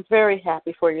 I'm very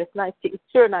happy for you. It's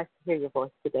sure nice to hear your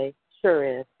voice today.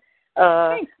 Sure is.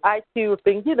 I, too, have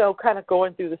been, kind of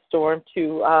going through the storm,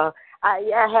 too. I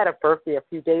had a birthday a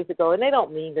few days ago, and they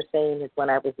don't mean the same as when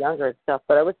I was younger and stuff,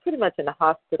 but I was pretty much in the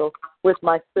hospital with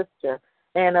my sister.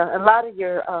 And a lot of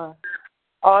your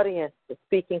audience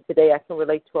speaking today, I can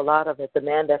relate to a lot of it. The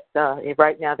man that's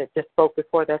right now that just spoke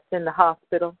before, that's in the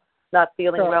hospital, not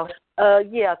feeling well.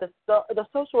 Yeah, the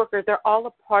social workers, they're all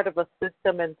a part of a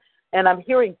system, and I'm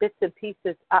hearing bits and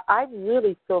pieces. I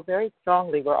really feel very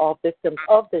strongly we're all victims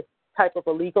of this type of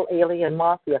illegal alien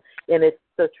mafia, and it's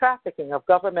the trafficking of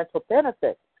governmental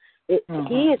benefits.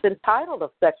 He is entitled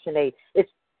of Section 8.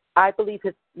 I believe,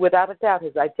 without a doubt,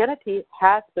 his identity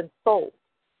has been sold.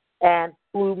 And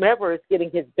whomever is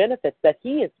getting his benefits that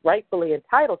he is rightfully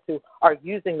entitled to are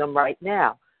using them right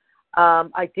now.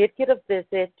 I did get a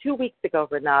visit 2 weeks ago,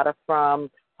 Renata, from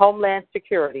Homeland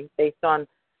Security based on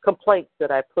complaints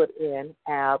that I put in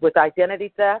with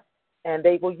identity theft, and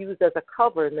they will use as a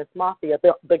cover in this mafia,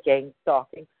 the gang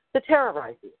stalking, to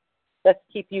terrorize you. That's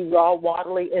to keep you all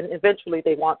waddly, and eventually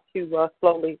they want to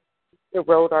slowly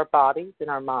erode our bodies and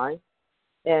our minds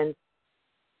and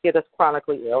get us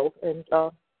chronically ill and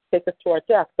take us to our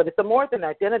death. But it's more than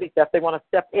identity theft. They want to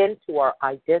step into our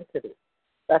identity.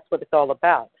 That's what it's all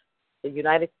about, the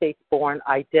United States-born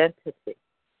identity.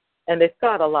 And it's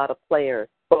got a lot of players,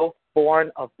 both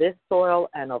born of this soil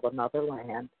and of another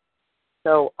land.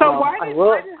 So why did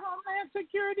Homeland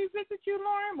Security visit you,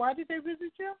 Lauren? Why did they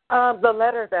visit you? The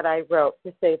letter that I wrote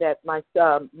to say that my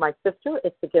sister,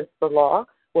 it's against the law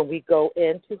when we go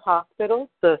into hospitals,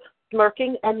 the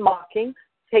smirking and mocking,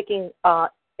 taking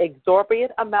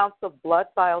exorbitant amounts of blood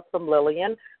vials from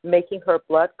Lillian, making her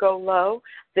blood go low.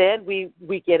 Then we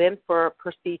get in for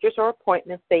procedures or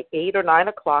appointments, say 8 or 9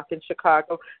 o'clock in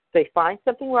Chicago. They find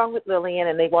something wrong with Lillian,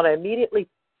 and they want to immediately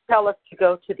tell us to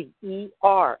go to the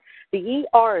ER. The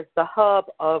ER is the hub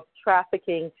of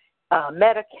trafficking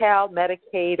Medi-Cal,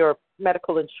 Medicaid, or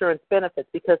medical insurance benefits,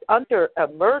 because under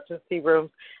emergency rooms,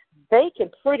 they can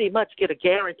pretty much get a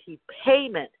guaranteed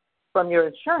payment from your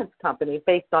insurance company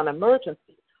based on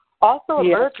emergency. Also,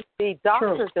 emergency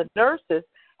doctors and nurses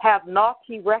have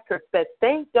naughty records that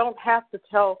they don't have to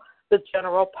tell the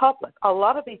general public. A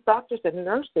lot of these doctors and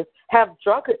nurses have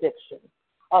drug addiction.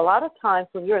 A lot of times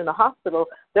when you're in the hospital,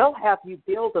 they'll have you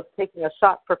billed of taking a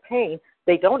shot for pain.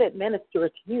 They don't administer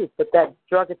it to you, but that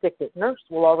drug-addicted nurse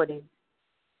will already,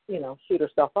 shoot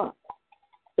herself up.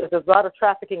 So there's a lot of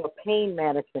trafficking of pain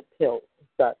management pills and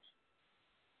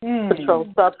such,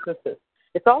 controlled substances.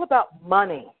 It's all about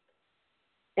money.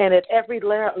 And at every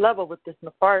level with this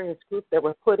nefarious group that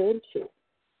we're put into.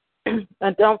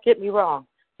 And don't get me wrong,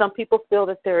 some people feel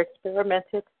that they're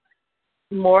experimented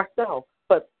more so.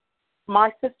 But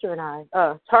my sister and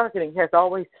I, targeting has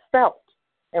always felt,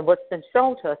 and what's been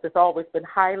shown to us has always been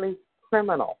highly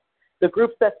criminal. The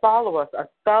groups that follow us are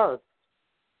thugs.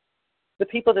 The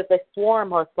people that they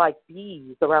swarm us like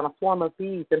bees, around a swarm of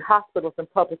bees in hospitals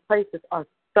and public places are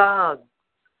thugs,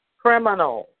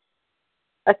 criminals.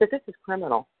 I said, this is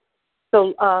criminal.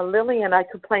 So Lily and I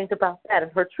complained about that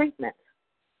and her treatment.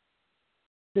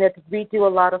 They had to redo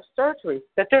a lot of surgeries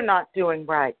that they're not doing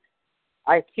right.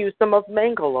 I accused them of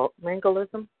mangolism,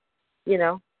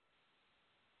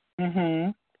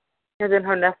 And then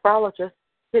her nephrologist,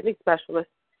 kidney specialist,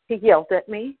 he yelled at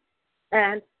me,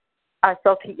 and I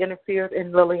felt he interfered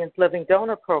in Lillian's living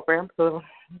donor program, so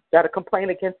got a complaint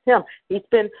against him. He's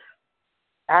been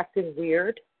acting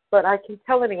weird. But I can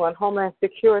tell anyone, Homeland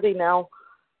Security now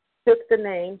took the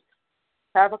names,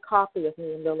 have a copy of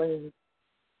me and Lillian's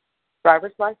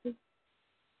driver's license,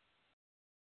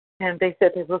 and they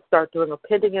said they will start doing a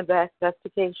pending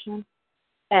investigation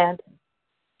and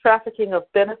trafficking of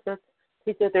benefits.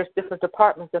 He said there's different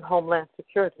departments in Homeland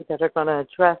Security that are going to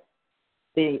address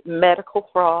the medical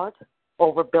fraud,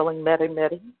 overbilling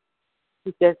Medi.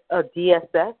 He says a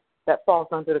DSS that falls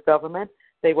under the government.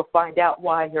 They will find out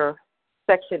why your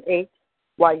Section 8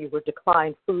 why you were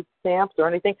declined food stamps or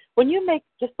anything. When you make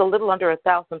just a little under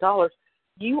 $1,000,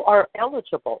 you are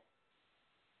eligible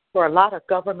for a lot of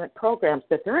government programs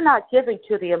that they're not giving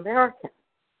to the Americans.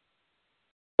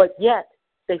 But yet,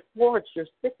 they forge your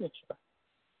signature.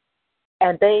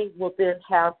 And they will then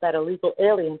have that illegal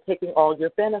alien taking all your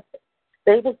benefits.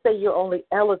 They will say you're only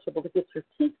eligible to get your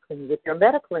teeth cleaned with your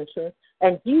medical insurance,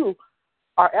 and you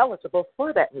are eligible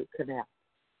for that root canal.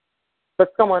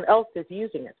 But someone else is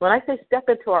using it. When I say step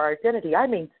into our identity, I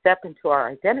mean step into our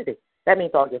identity. That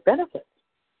means all your benefits.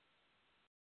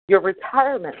 Your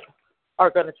retirement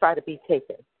are going to try to be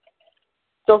taken.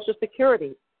 Social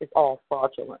Security is all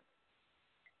fraudulent.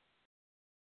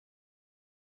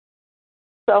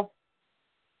 So,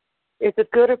 is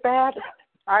it good or bad?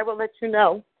 I will let you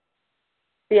know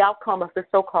the outcome of the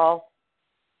so-called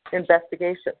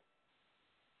investigation.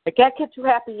 I can't get you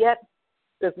happy yet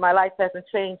because my life hasn't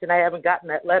changed and I haven't gotten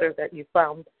that letter that you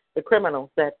found the criminals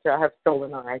that have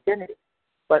stolen our identity.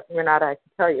 But Renata, I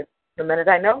can tell you, the minute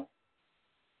I know,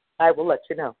 I will let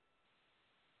you know.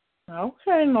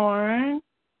 Okay, Lauren.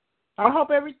 I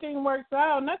hope everything works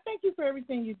out. And I thank you for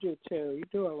everything you do, too. You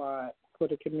do a lot for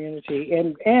the community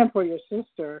and for your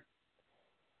sister.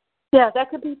 Yeah, that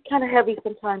could be kind of heavy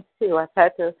sometimes, too.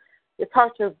 It's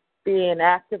hard to be an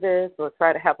activist or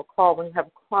try to have a call when you have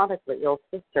a chronically ill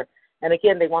sister. And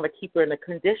again, they want to keep her in a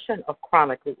condition of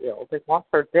chronically ill. They want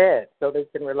her dead so they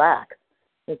can relax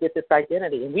and get this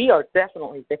identity. And we are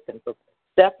definitely victims of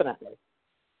this, definitely.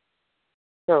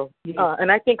 So,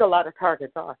 and I think a lot of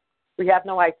targets are. We have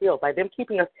no idea. By them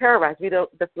keeping us terrorized,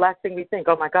 that's the last thing we think,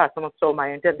 oh, my God, someone stole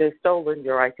my identity. They've stolen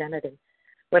your identity.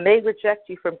 When they reject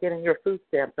you from getting your food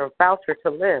stamps or voucher to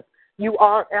live, you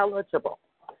are eligible.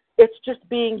 It's just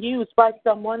being used by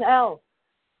someone else.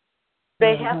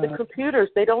 They have the computers.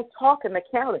 They don't talk in the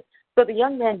county. So the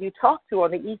young man you talked to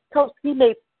on the East Coast, he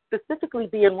may specifically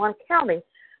be in one county,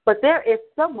 but there is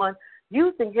someone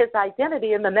using his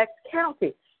identity in the next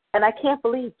county. And I can't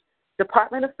believe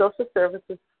Department of Social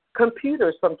Services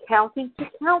computers from county to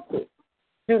county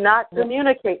do not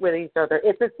communicate with each other.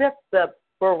 It's as if the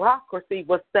bureaucracy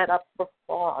was set up for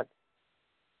fraud.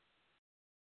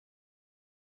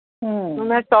 And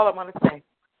that's all I want to say.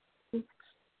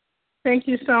 Thank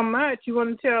you so much. You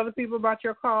want to tell the people about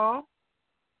your call?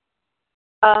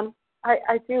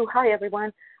 I do. Hi,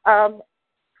 everyone.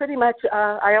 Pretty much,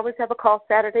 I always have a call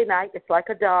Saturday night. It's like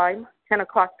a dime, 10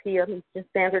 o'clock p.m. Eastern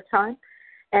Standard Time.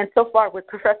 And so far with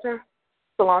Professor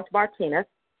Solange Martinez,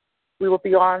 we will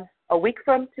be on a week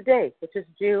from today, which is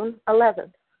June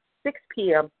 11th, 6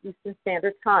 p.m. Eastern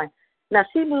Standard Time. Now,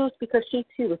 she moves because she,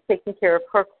 too, is taking care of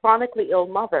her chronically ill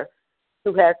mother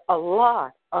who has a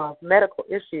lot of medical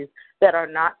issues that are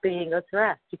not being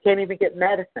addressed. You can't even get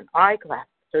medicine, eyeglasses,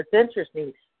 or dentures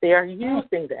needs. They are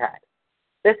using that.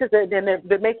 This is and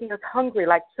they're making us hungry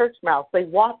like church mouse. They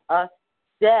want us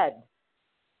dead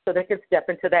so they can step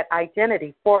into that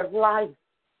identity for life.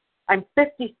 I'm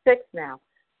 56 now.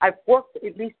 I've worked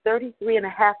at least 33 and a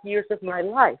half years of my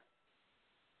life.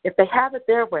 If they have it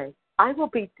their way, I will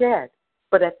be dead.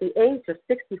 But at the age of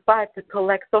 65 to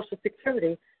collect Social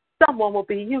Security, someone will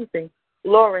be using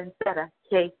Lauren Zetta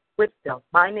K. Whitfield,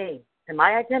 my name and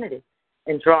my identity,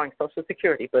 and drawing Social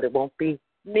Security, but it won't be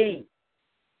me.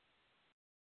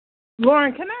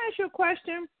 Lauren, can I ask you a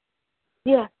question?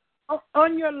 Yeah.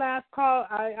 On your last call,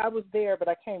 I was there, but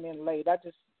I came in late. I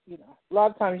just, a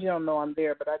lot of times you don't know I'm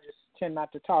there, but I just tend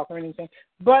not to talk or anything.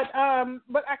 But I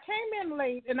came in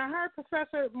late, and I heard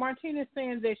Professor Martinez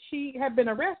saying that she had been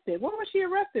arrested. What was she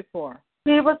arrested for?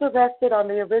 She was arrested on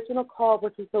the original call,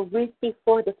 which is a week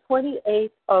before the 28th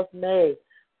of May.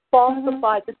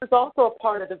 Falsified. This is also a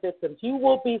part of the victims. You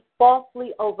will be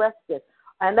falsely arrested.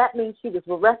 And that means she was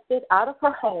arrested out of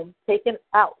her home, taken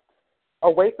out,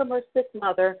 away from her sick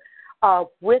mother,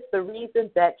 with the reason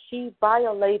that she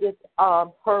violated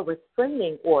her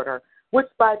restraining order, which,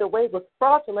 by the way, was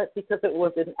fraudulent because it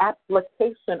was an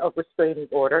application of restraining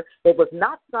order. It was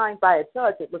not signed by a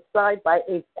judge. It was signed by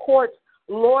a court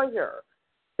lawyer.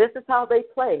 This is how they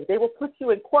play. They will put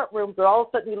you in courtrooms where all of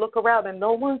a sudden you look around and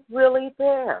no one's really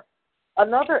there.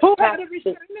 Who had the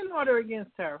restraining order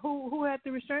against her? Who had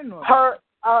the restraining order?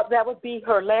 That would be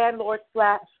her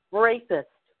landlord/racist.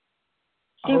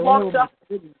 She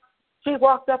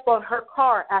walked up on her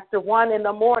car after 1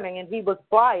 a.m, and he was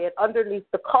by it underneath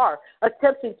the car,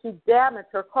 attempting to damage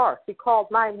her car. She called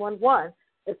 911,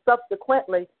 and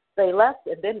subsequently they left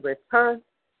and then returned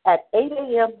at 8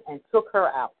 a.m. and took her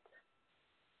out.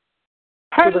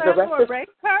 Her landlord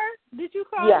raped her? Did you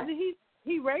call her? Did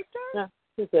he raped her? Yeah,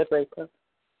 he did rape her.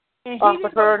 And he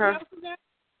didn't go to jail for that?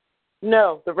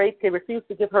 No, they refused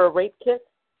to give her a rape kit.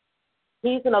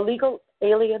 He's an illegal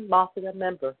alien mafia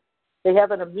member. They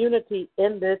have an immunity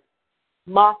in this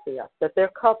mafia that they're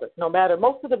covered. No matter,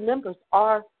 most of the members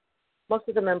are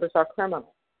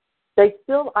criminals. They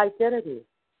steal identities.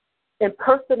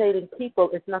 Impersonating people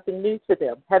is nothing new to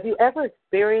them. Have you ever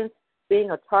experienced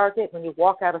being a target when you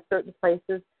walk out of certain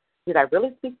places? Did I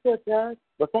really speak to a judge?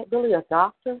 Was that really a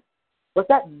doctor? Was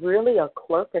that really a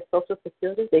clerk at Social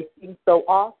Security? They seem so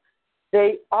off.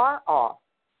 They are off.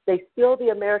 They steal the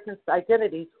Americans'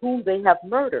 identities whom they have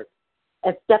murdered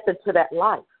and step into that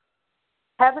life.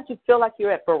 Haven't you feel like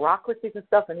you're at bureaucracies and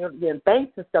stuff and you're in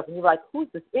banks and stuff and you're like, who's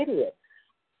this idiot?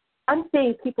 I'm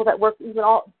seeing people that work even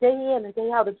all day in and day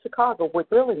out in Chicago with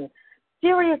brilliant,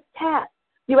 serious cats.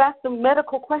 You ask them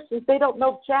medical questions, they don't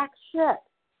know jack shit.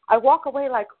 I walk away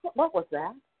like, what was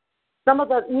that? Some of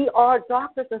the ER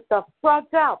doctors and stuff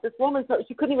drugged out. This woman,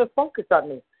 she couldn't even focus on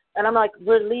me. And I'm like,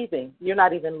 we're leaving. You're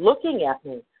not even looking at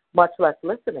me, much less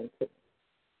listening to me.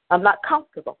 I'm not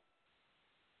comfortable.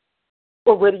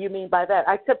 Well, what do you mean by that?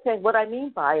 I kept saying what I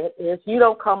mean by it is you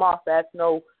don't come off as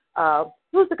no,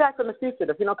 who's the guy from the future?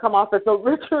 If you don't come off as no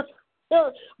Richard,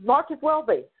 Marcus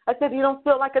Welby. I said, you don't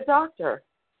feel like a doctor.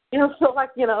 You don't feel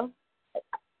like,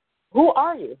 who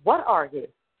are you? What are you?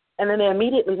 And then they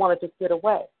immediately want to just get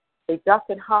away. They duck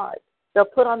and hide. They'll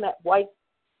put on that white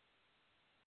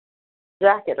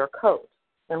jacket or coat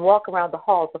and walk around the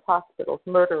halls of hospitals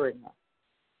murdering them.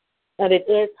 And it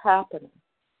is happening.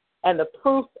 And the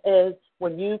proof is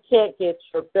when you can't get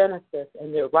your benefits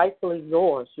and they're rightfully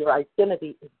yours, your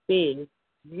identity is being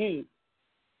used.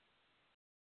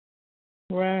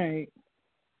 Right.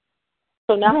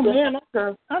 So now I'm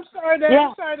sorry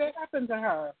that happened to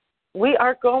her. We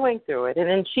are going through it. And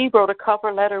then she wrote a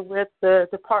cover letter with the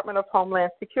Department of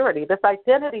Homeland Security. This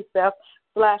identity theft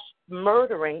 /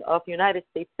 murdering of United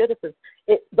States citizens,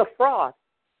 the fraud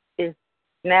is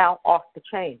now off the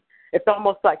chain. It's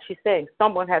almost like she's saying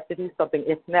someone has to do something.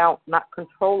 It's now not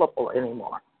controllable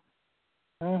anymore.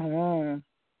 Mm-hmm.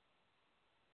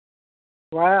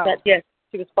 Wow. Yes,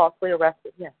 she was falsely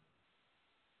arrested, yes.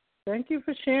 Thank you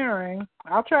for sharing.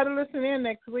 I'll try to listen in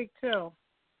next week, too.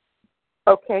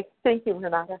 Okay. Thank you,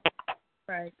 Renata.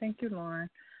 Right. Thank you, Lauren.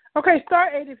 Okay, star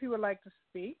 8 if you would like to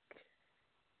speak.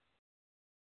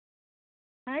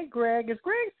 Hi, Greg. Is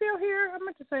Greg still here? I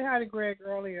meant to say hi to Greg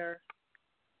earlier.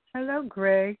 Hello,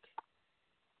 Greg.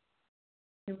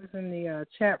 He was in the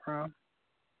chat room.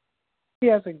 He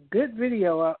has a good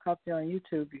video up there on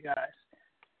YouTube, you guys.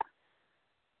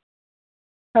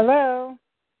 Hello.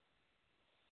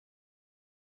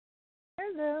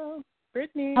 Hello.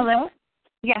 Brittany. Hello?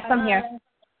 Yes, I'm here.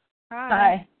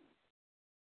 Hi.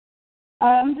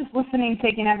 I'm just listening,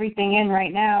 taking everything in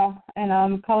right now, and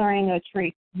I'm coloring a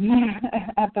tree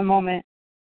at the moment.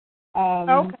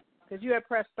 Okay, because you had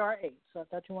pressed star 8, so I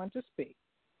thought you wanted to speak.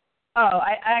 Oh,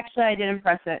 I didn't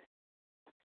press it.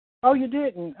 Oh, you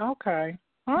didn't? Okay.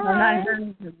 All right.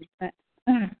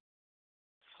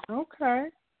 Okay.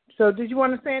 So did you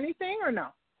want to say anything or no?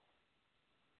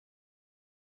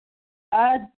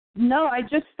 No, I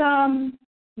just,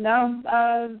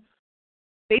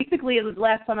 basically the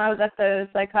last time I was at the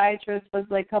psychiatrist was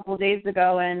like a couple of days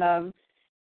ago, and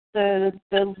the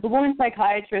woman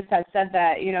psychiatrist had said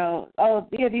that, oh,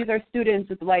 yeah, these are students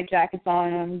with the light jackets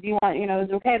on, do you want, is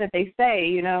it okay that they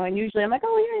stay, and usually I'm like,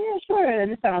 oh, yeah, sure,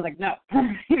 and this time I was like, no,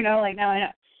 like, now I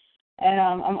know. And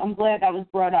I'm glad that was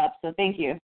brought up, so thank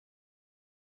you.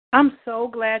 I'm so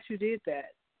glad you did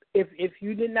that. If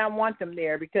you did not want them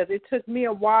there, because it took me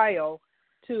a while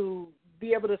to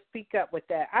be able to speak up with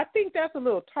that. I think that's a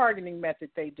little targeting method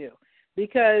they do,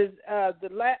 because a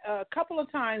couple of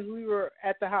times we were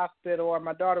at the hospital, or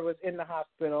my daughter was in the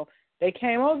hospital, they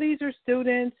came, oh, these are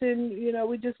students, and,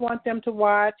 we just want them to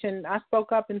watch, and I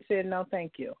spoke up and said, no,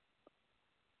 thank you.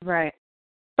 Right.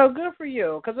 So good for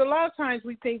you, because a lot of times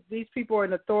we think these people are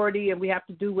in authority and we have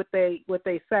to do what they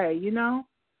say,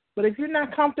 But if you're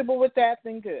not comfortable with that,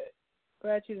 then good.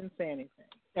 Glad you didn't say anything.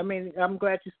 I mean, I'm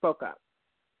glad you spoke up.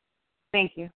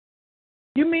 Thank you.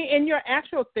 You mean in your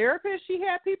actual therapist, she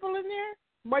had people in there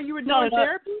while you were doing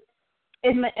therapy?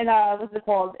 What's it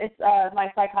called? It's my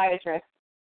psychiatrist.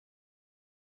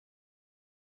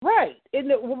 Right.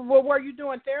 Were you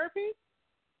doing therapy?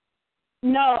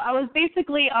 No, I was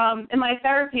basically in my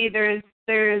therapy.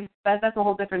 That's a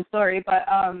whole different story. But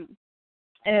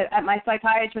at my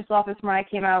psychiatrist's office, when I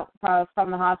came out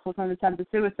from the hospital from attempted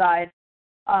suicide,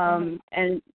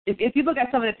 and if you look at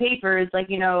some of the papers, like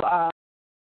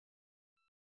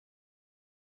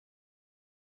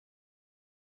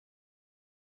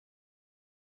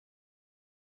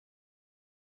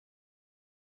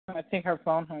I think her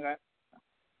phone hung up.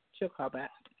 She'll call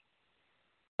back.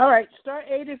 All right, star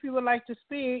 8 if you would like to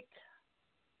speak.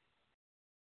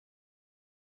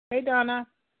 Hey, Donna.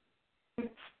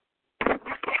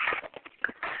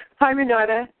 Hi,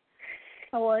 Renata.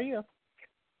 How are you?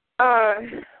 How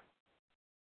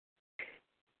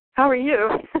are you?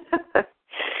 I'm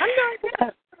doing good.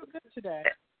 I'm good today.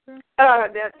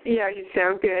 You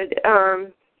sound good.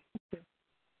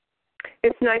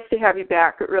 It's nice to have you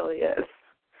back. It really is.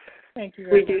 Thank you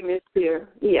very much. We do miss you.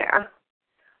 Yeah.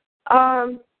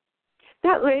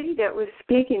 That lady that was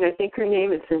speaking, I think her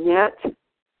name is Annette,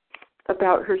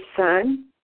 about her son.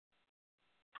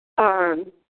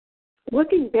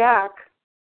 Looking back,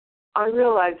 I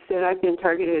realized that I've been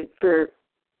targeted for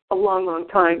a long, long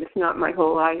time, if not my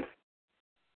whole life.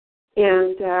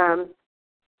 And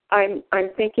I'm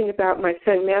thinking about my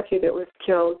son Matthew that was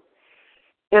killed,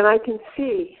 and I can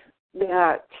see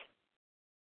that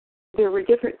there were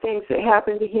different things that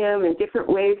happened to him and different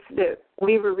ways that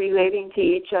we were relating to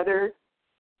each other,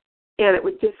 and it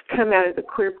would just come out of the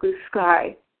clear blue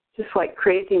sky, just like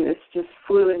craziness just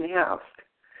flew in the house.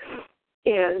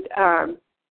 And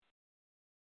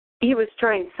he was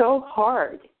trying so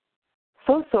hard,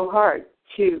 so hard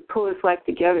to pull his life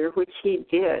together, which he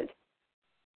did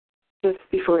just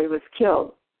before he was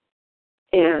killed.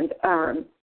 And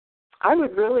I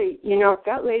would really, if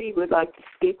that lady would like to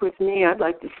speak with me, I'd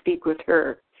like to speak with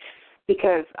her,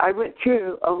 because I went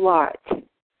through a lot.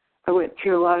 I went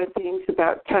through a lot of things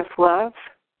about tough love.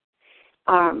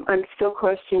 I'm still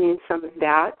questioning some of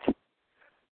that.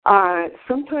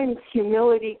 Sometimes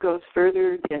humility goes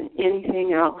further than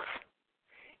anything else,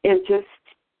 and just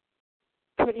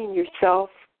putting yourself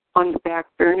on the back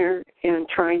burner and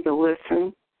trying to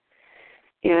listen,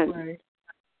 and right.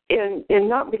 and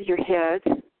not with your head,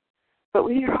 but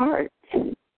with your heart.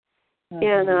 Mm-hmm.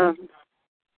 And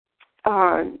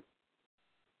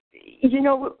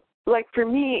like for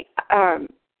me,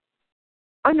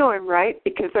 I know I'm right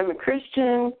because I'm a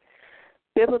Christian.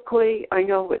 Biblically, I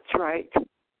know what's right.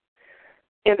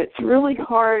 And it's really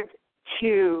hard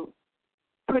to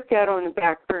put that on the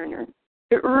back burner.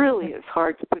 It really is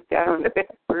hard to put that on the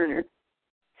back burner.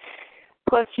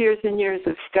 Plus years and years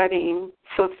of studying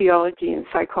sociology and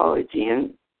psychology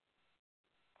and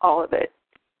all of it,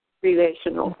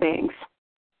 relational things.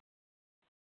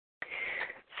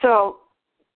 So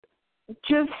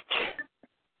just,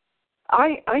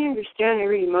 I understand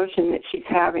every emotion that she's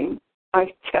having.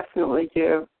 I definitely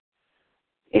do.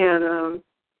 And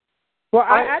well,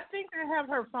 I think I have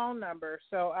her phone number,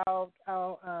 so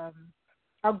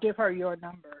I'll give her your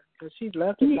number, because she'd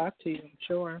love to talk to you, I'm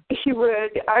sure. She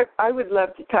would. I would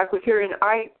love to talk with her, and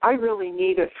I really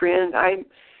need a friend.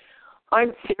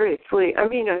 I'm seriously,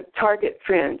 a target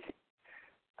friend.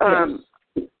 Yes.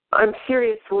 I'm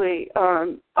seriously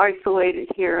isolated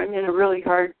here. I'm in a really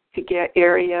hard to get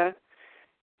area,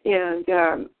 and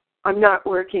I'm not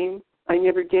working. I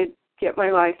never did get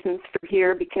my license for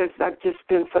here because I've just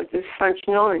been so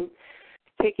dysfunctional and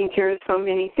taking care of so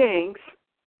many things.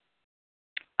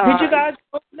 Did you guys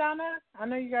move, Donna? I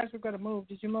know you guys were going to move.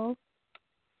 Did you move?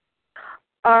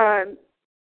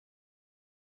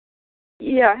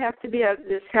 Yeah, I have to be out of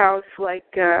this house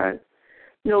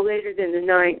no later than the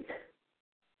 9th.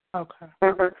 Okay.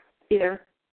 Yeah.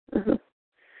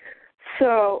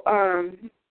 So,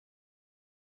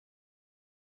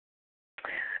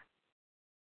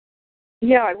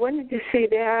 yeah, I wanted to say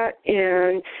that,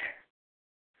 and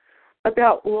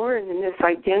about Lauren and this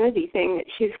identity thing that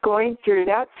she's going through,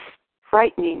 that's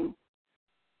frightening.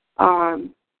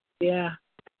 Yeah.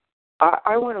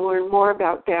 I want to learn more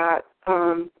about that.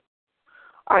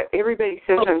 Everybody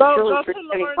says I'm chilling for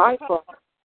getting my fault.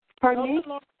 Pardon me?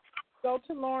 Go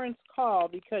to Lauren's call,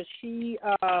 because she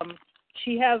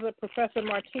has a Professor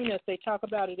Martinez. They talk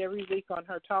about it every week on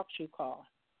her talk show call.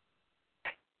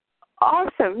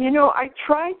 Awesome. I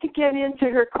tried to get into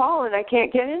her call, and I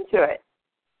can't get into it.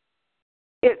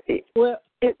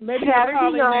 It's maybe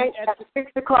Saturday night at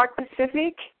 6 o'clock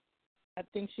Pacific. I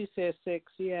think she said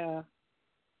 6, yeah.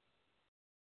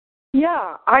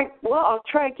 Yeah, I'll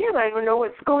try again. I don't know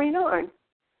what's going on.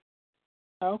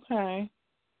 Okay.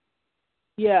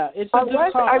 Yeah, it's a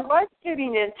good call. I was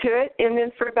getting into it, and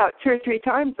then for about 2 or 3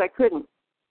 times I couldn't.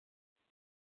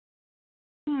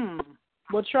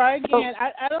 Well, try again.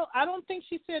 I don't think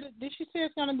she said it. Did she say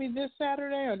it's going to be this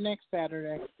Saturday or next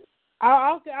Saturday?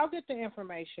 I'll get the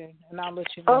information and I'll let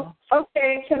you know. Oh,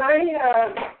 okay. Can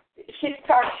I? She's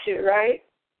talked to, right?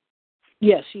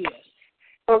 Yes, she is.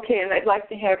 Okay, and I'd like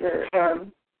to have her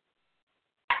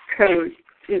code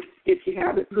if you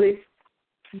have it, please.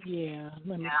 Yeah.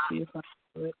 Let me see if I can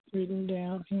put it reading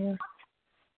down here.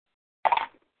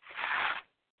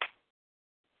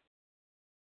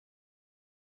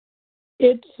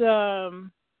 It's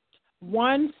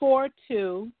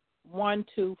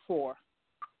 142124.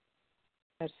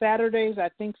 And Saturdays, I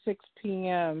think 6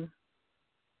 p.m.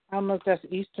 I don't know if that's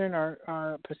Eastern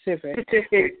or Pacific.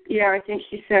 Pacific, yeah, I think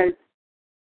she said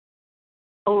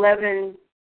 11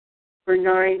 or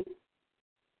 9.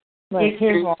 Right,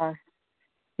 here's Lauren.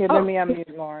 Here, let me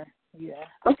unmute Lauren. Yeah.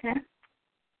 Okay.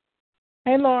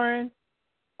 Hey, Lauren.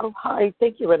 Oh, hi.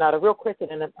 Thank you, Renata. Real quick,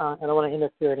 and I don't want to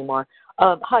interfere anymore.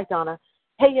 Hi, Donna.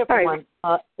 Hey, everyone.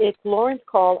 It's Lauren's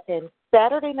call, and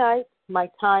Saturday night, my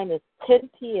time is 10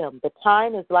 p.m. The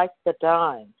time is like the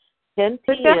dime. 10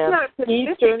 p.m.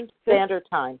 Eastern Standard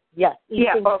Time. Yes,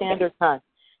 Eastern Standard Time.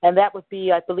 And that would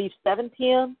be, I believe, 7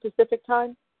 p.m. Pacific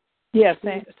Time? Yes,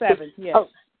 7, yes. Oh,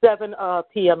 7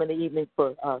 p.m. in the evening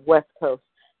for West Coast.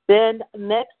 Then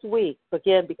next week,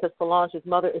 again, because Solange's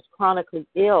mother is chronically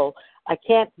ill, I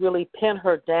can't really pin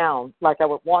her down like I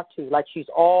would want to, like she's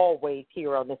always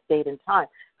here on this date and time,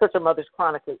 because her mother's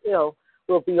chronically ill.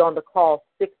 We'll be on the call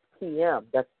 6 p.m.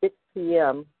 That's 6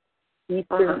 p.m.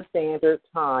 Eastern Standard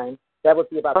Time. That would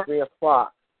be about 3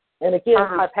 o'clock. And again,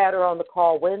 I've had her on the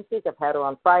call Wednesdays. I've had her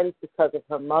on Fridays because of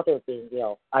her mother being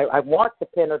ill. I want to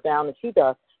pin her down, and she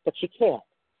does, but she can't.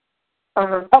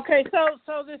 Okay, so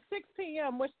the 6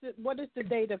 p.m., what is the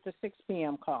date of the 6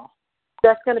 p.m. call?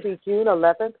 That's going to be June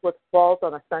 11th, which falls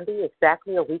on a Sunday,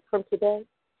 exactly a week from today.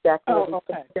 Exactly a week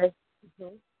from today.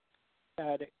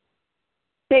 Got it.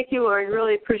 Thank you, Lauren.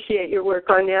 Really appreciate your work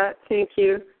on that. Thank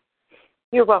you.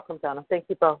 You're welcome, Donna. Thank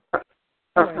you both.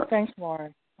 Right, thanks,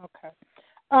 Lauren. Okay.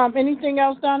 Anything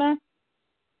else, Donna?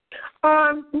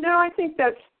 No, I think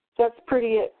that's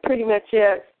pretty much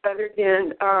it. Other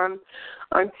than I'm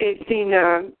facing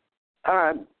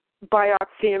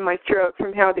biopsy in my throat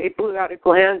from how they blew out a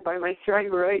gland by my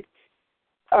thyroid.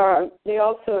 They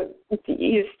also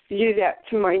used to do that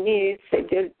to my knees. They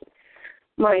did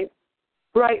my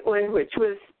right one, which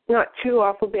was not too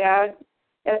awful bad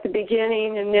at the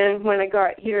beginning, and then when I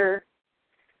got here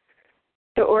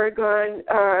to Oregon,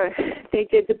 they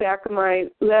did the back of my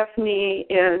left knee,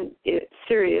 and it's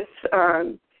serious.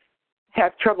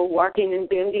 Have trouble walking and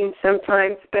bending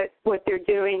sometimes, but what they're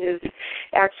doing is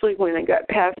actually, when I got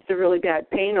past the really bad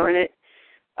pain on it,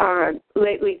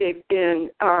 lately they've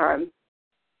been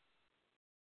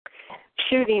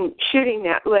shooting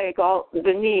that leg, around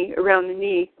the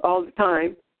knee all the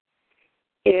time,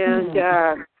 and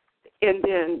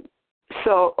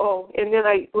then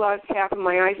I lost half of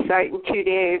my eyesight in 2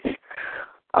 days.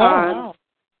 Wow.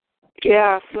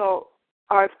 Yeah, so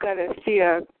I've got to see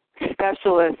a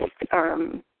specialist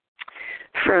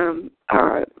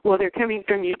they're coming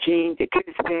from Eugene to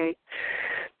Coos Bay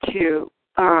to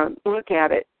look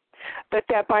at it. But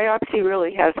that biopsy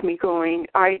really has me going.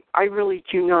 I really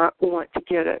do not want to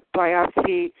get a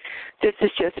biopsy. This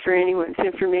is just for anyone's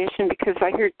information, because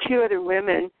I heard 2 other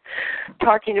women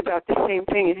talking about the same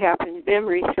thing that happened to them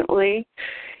recently.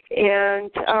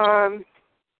 And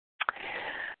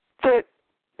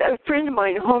a friend of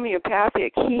mine,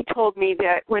 homeopathic, he told me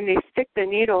that when they stick the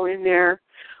needle in there,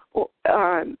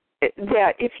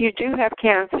 that if you do have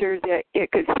cancer, that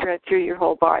it could spread through your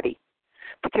whole body,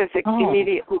 because it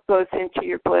immediately goes into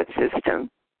your blood system.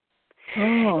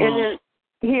 And then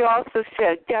he also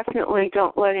said, definitely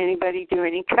don't let anybody do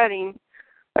any cutting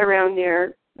around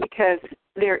there, because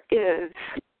there is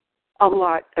a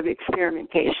lot of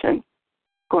experimentation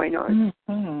going on.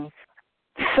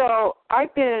 So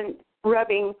I've been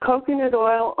rubbing coconut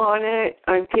oil on it.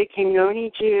 I'm taking noni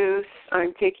juice.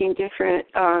 I'm taking different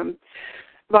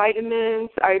vitamins.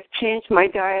 I've changed my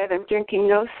diet. I'm drinking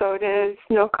no sodas,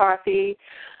 no coffee.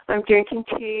 I'm drinking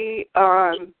tea.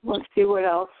 Let's see what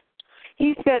else.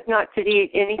 He said not to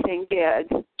eat anything dead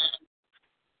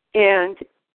and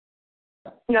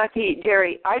not to eat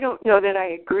dairy. I don't know that I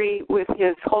agree with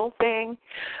his whole thing,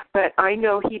 but I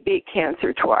know he beat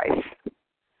cancer twice.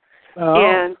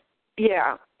 And,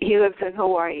 yeah, he lives in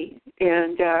Hawaii,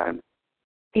 and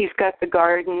he's got the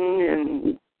garden,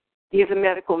 and he's a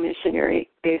medical missionary,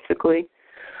 basically.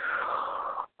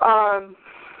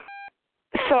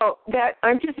 So that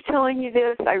I'm just telling you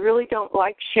this. I really don't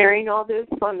like sharing all this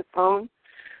on the phone,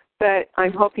 but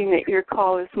I'm hoping that your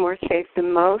call is more safe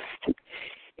than most.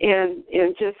 And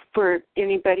just for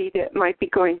anybody that might be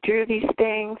going through these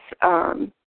things,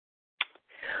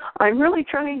 I'm really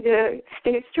trying to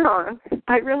stay strong.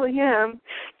 I really am.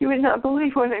 You would not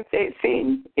believe what I'm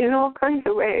facing in all kinds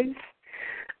of ways.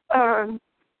 And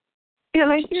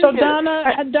I so,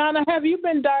 Donna, have you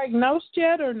been diagnosed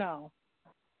yet or no?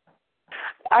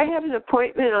 I have an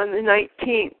appointment on the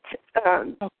 19th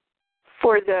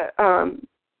for the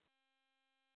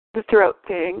throat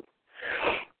thing,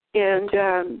 and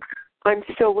I'm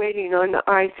still waiting on the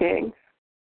eye thing.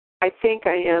 I think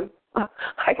I am.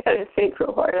 I got to think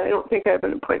real hard. I don't think I have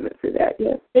an appointment for that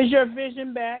yet. Is your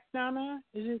vision back, Donna?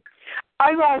 Is it?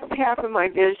 I lost half of my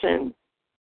vision.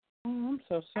 Oh, I'm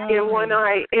so sorry. In one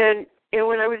eye, and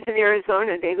when I was in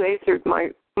Arizona, they lasered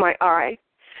my eye,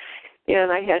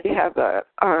 and I had to have a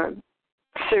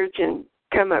surgeon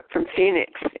come up from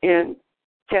Phoenix and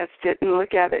test it and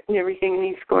look at it and everything. And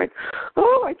he's going,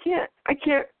 "Oh, I can't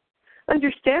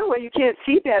understand why you can't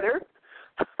see better."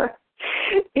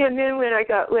 And then when I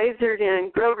got lasered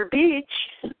in Grover Beach,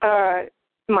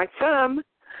 my thumb,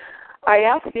 I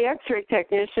asked the X-ray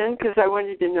technician because I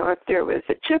wanted to know if there was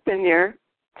a chip in there.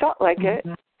 Felt like it.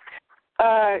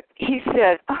 He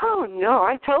said, "Oh no,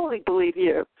 I totally believe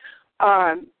you.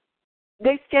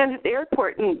 They stand at the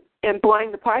airport and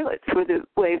blind the pilots with the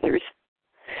lasers."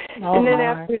 Oh, and then my.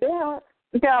 after that,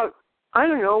 about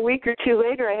a week or two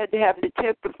later, I had to have the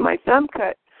tip of my thumb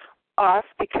cut off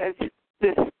because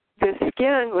the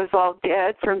skin was all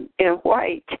dead and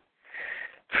white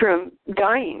from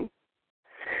dying.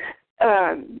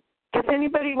 Does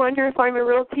anybody wonder if I'm a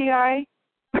real TI?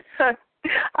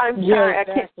 I'm sorry, I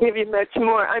can't give you much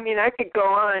more. I mean, I could go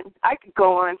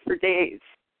on for days.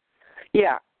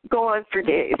 Yeah, go on for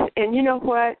days. And you know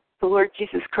what? The Lord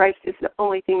Jesus Christ is the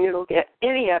only thing that will get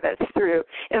any of us through.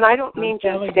 And I don't mean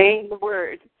just saying the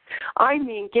word. I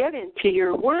mean get into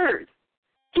your word.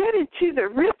 Get into the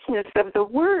richness of the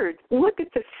word. Look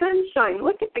at the sunshine.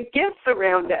 Look at the gifts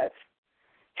around us.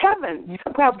 Heaven.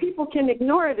 How people can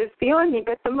ignore it is beyond me.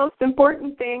 But the most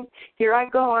important thing, here I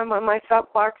go, I'm on my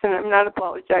soapbox and I'm not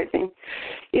apologizing,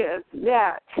 is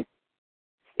that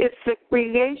it's the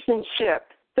relationship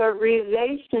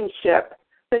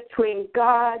between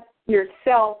God,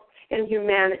 yourself, and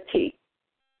humanity.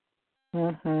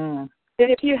 Mm-hmm. And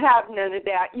if you have none of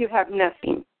that, you have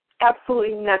nothing.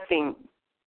 Absolutely nothing.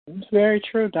 It's very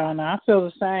true, Donna. I feel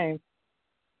the same.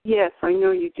 Yes, I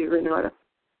know you do, Renata.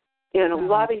 And a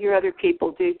lot of your other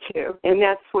people do too. And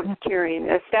that's what's carrying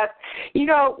us. That,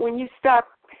 when you stop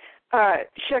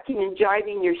shucking and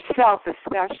jiving yourself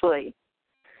especially,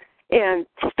 and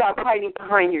stop hiding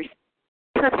behind your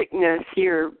perfectness,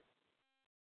 your,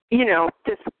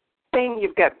 this thing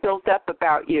you've got built up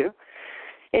about you,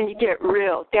 and you get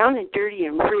real, down and dirty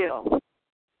and real,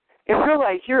 and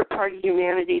realize you're a part of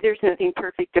humanity. There's nothing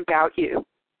perfect about you.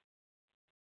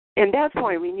 And that's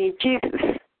why we need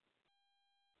Jesus.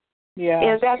 Yeah.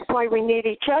 And that's why we need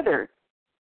each other.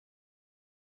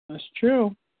 That's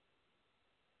true.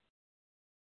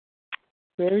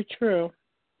 Very true.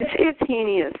 It's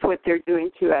heinous what they're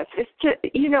doing to us. It's just,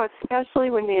 especially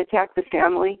when they attack the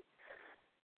family.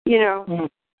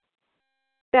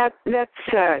 That's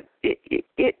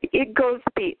it goes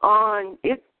beyond.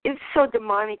 It's so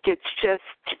demonic. It's just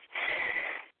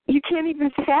you can't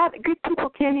even fathom. Good people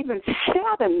can't even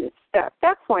fathom this stuff.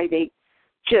 That's why they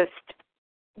just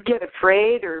get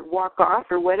afraid or walk off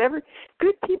or whatever.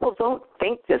 Good people don't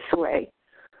think this way.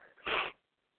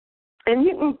 And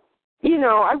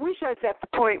I wish I was at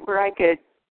the point where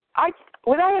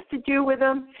what I have to do with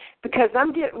them, because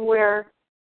I'm getting where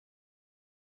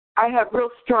I have real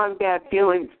strong bad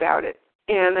feelings about it.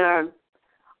 And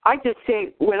I just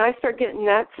say, when I start getting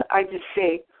nuts, I just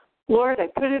say, Lord, I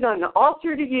put it on the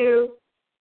altar to you.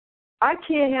 I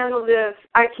can't handle this.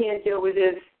 I can't deal with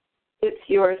this. It's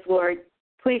yours, Lord.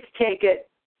 Please take it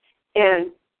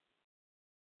and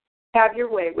have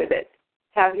your way with it.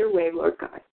 Have your way, Lord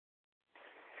God.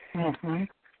 Mm-hmm.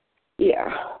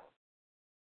 Yeah.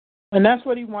 And that's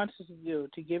what he wants us to do,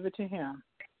 to give it to him.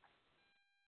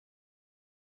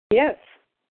 Yes.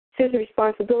 It's his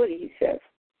responsibility, he says.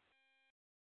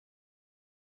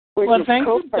 Well, thank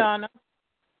you, Donna.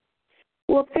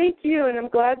 Well, thank you, and I'm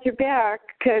glad you're back,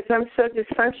 because I'm so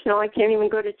dysfunctional I can't even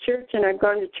go to church, and I've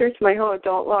gone to church my whole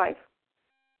adult life.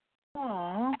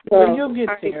 Aw. Well, you'll get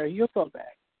there. You'll go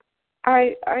back.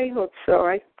 I hope so.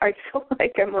 I feel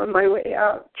like I'm on my way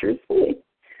out, truthfully.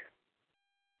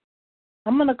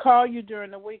 I'm going to call you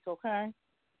during the week, okay?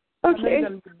 Okay. I know you're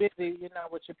going to be busy,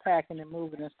 with your packing and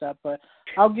moving and stuff, but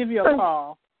I'll give you a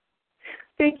call.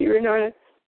 Thank you, Renata.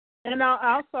 And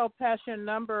I'll also pass your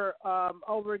number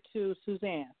over to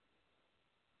Suzanne.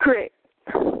 Great.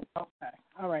 Okay.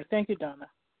 All right. Thank you, Donna.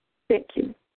 Thank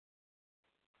you.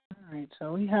 All right.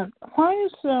 So we have, why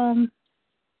is,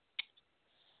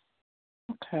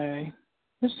 okay.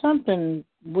 There's something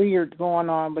weird going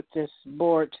on with this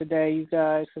board today, you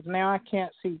guys, because now I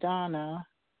can't see Donna.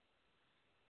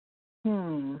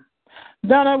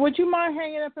 Donna, would you mind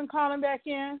hanging up and calling back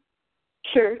in?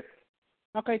 Sure.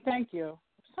 Okay, thank you.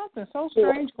 something so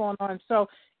strange going on. So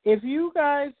if you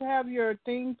guys have your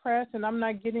thing pressed and I'm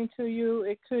not getting to you,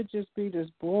 it could just be this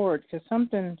board because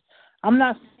something. I'm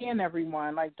not seeing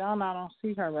everyone. Like Donna, I don't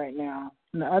see her right now.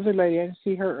 And the other lady, I didn't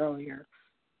see her earlier.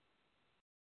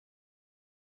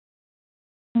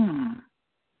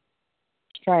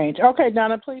 Strange. Okay,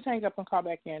 Donna, please hang up and call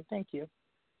back in. Thank you.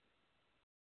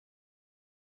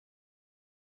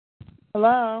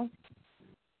 Hello?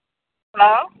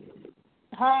 Hello?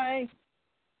 Hi.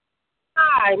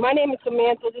 Hi, my name is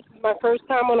Samantha. This is my first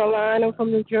time on the line. I'm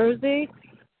from New Jersey.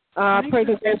 Praise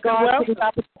and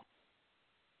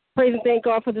thank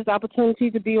God for this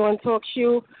opportunity to be on Talk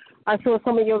Show. I saw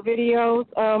some of your videos.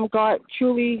 God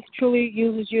truly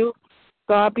uses you.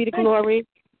 God be the glory.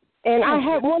 And I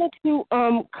had wanted to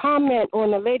comment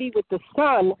on the lady with the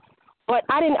son, but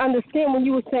I didn't understand when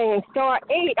you were saying star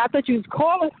 8. I thought you was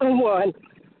calling someone.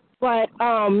 But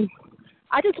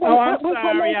I just want. I'm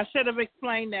sorry. I should have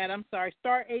explained that. I'm sorry.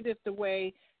 Star 8 is the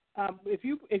way. If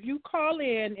you call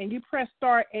in and you press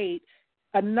star 8,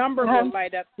 a number will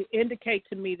light up to indicate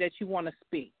to me that you want to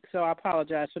speak. So I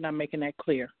apologize for not making that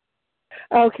clear.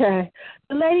 Okay.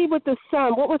 The lady with the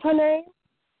son, what was her name?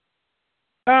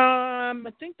 I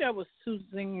think that was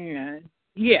Suzanne.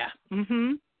 Yeah.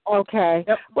 Okay.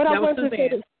 Yep. What I wanted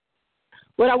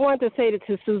to say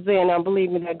to Suzanne, I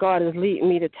believe that God is leading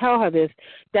me to tell her this,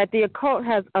 that the occult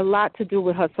has a lot to do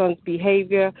with her son's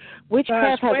behavior.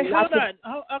 Witchcraft has a lot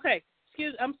hold on. Okay.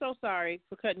 I'm so sorry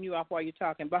for cutting you off while you're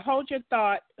talking, but hold your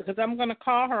thought because I'm going to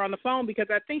call her on the phone because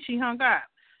I think she hung up.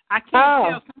 I can't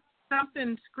tell.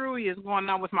 Something screwy is going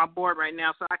on with my board right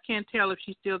now, so I can't tell if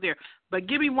she's still there. But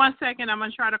give me 1 second. I'm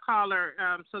going to try to call her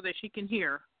so that she can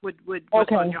hear what's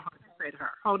on your heart to say to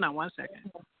her. Hold on 1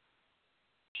 second.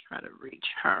 Try to reach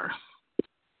her.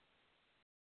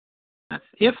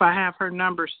 If I have her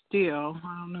number still.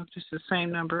 I don't know if it's the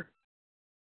same number.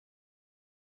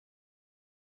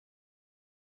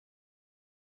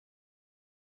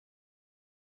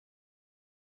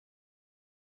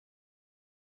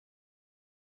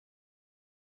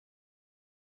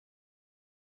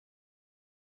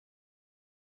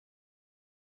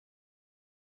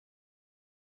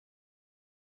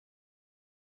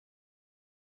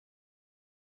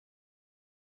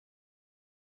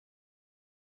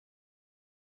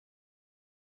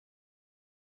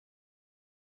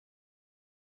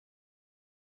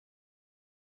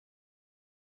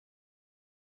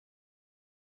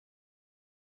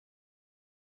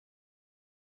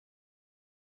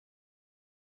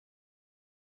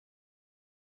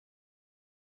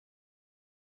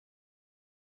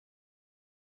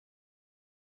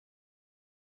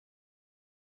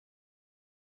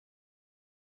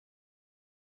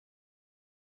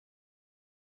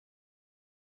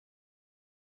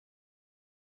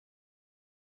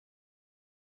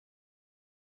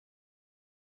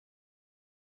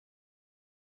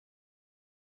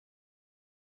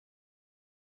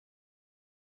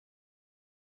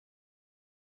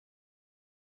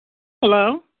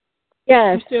 Hello?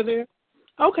 Yes. You still there?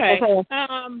 Okay.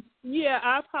 Yeah,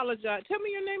 I apologize. Tell me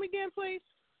your name again, please.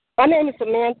 My name is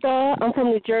Samantha. I'm from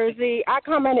New Jersey. I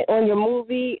commented on your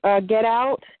movie, Get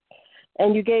Out,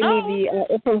 and you gave me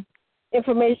the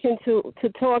information to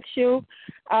talk to.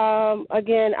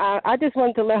 Again, I just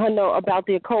wanted to let her know about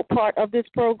the occult part of this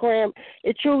program.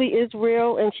 It truly is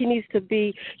real, and she needs to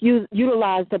be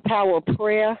utilize the power of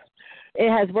prayer. It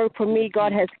has worked for me.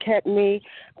 God has kept me.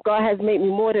 God has made me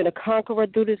more than a conqueror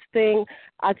through this thing.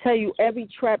 I tell you, every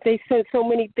trap, they sent so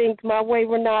many things my way,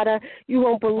 Renata. You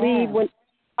won't believe when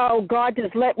Oh, God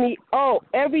just let me,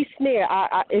 every snare,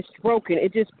 it's broken.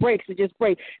 It just breaks.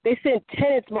 They sent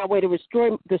tenants my way to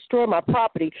destroy my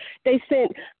property. They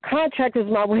sent contractors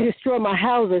my way to destroy my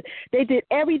houses. They did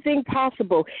everything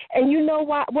possible. And you know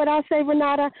what I say,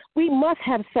 Renata? We must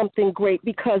have something great,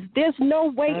 because there's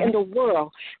no way in the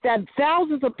world that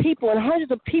thousands of people and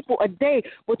hundreds of people a day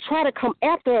would try to come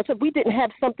after us if we didn't have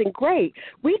something great.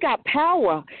 We got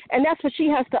power, and that's what she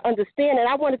has to understand. And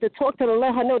I wanted to talk to her to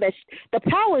let her know that the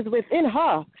power is within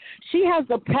her. She has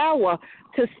the power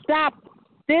to stop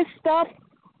this stuff.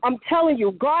 I'm telling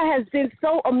you, God has done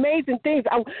so amazing things.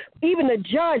 Even the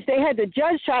judge, they had the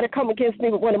judge try to come against me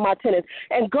with one of my tenants.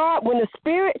 And God, when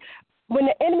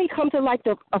the enemy comes in like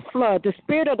a flood, the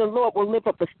Spirit of the Lord will lift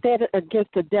up a standard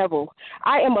against the devil.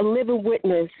 I am a living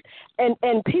witness.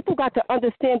 And people got to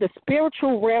understand the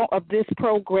spiritual realm of this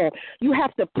program. You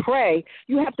have to pray.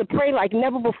 You have to pray like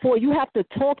never before. You have to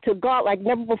talk to God like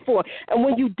never before. And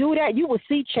when you do that, you will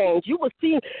see change. You will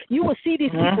see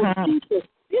these people.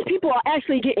 These people are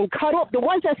actually getting cut off. The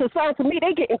ones that's assigned to me,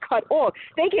 they getting cut off.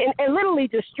 They getting and literally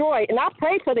destroyed. And I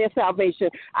pray for their salvation.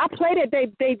 I pray that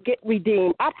they get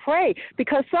redeemed. I pray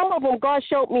because some of them, God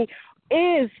showed me,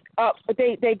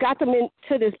 they got them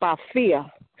into this by fear.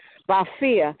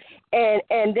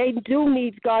 And they do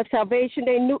need God's salvation.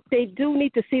 They do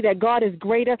need to see that God is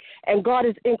greater and God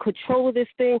is in control of this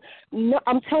thing. No,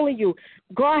 I'm telling you,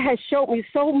 God has showed me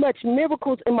so much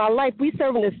miracles in my life. We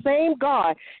serving the same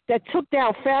God that took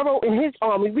down Pharaoh and his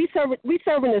army. We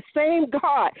serving the same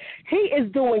God. He is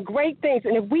doing great things.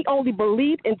 And if we only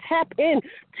believe and tap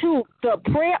into the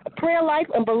prayer life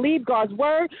and believe God's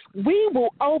word, we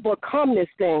will overcome this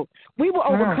thing. We will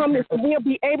overcome this, and we'll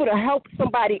be able to help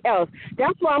somebody else.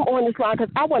 That's why I'm on this line,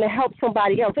 because I want to help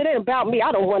somebody else. It ain't about me.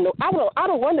 I don't want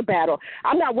the battle.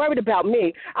 I'm not worried about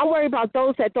me. I'm worried about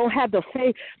those that don't have the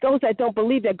faith, those that don't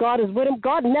believe that God is with them.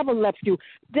 God never left you.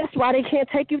 That's why they can't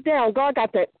take you down. God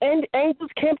got the angels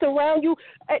camped around you.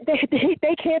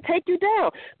 They can't take you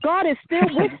down. God is still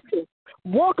with you,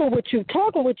 walking with you,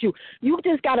 talking with you. You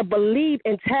just got to believe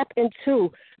and tap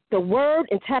into the word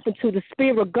and tap into the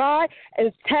spirit of God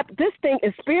and this thing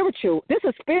is spiritual. This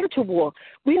is spiritual war.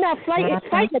 We're not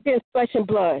fighting against flesh and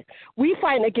blood. We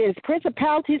fighting against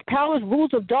principalities, powers,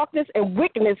 rules of darkness, and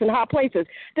wickedness in high places.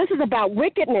 This is about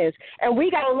wickedness, and we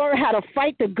got to learn how to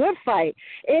fight the good fight.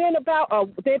 It ain't about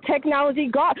their technology.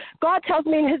 God tells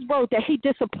me in his word that he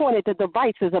disappointed the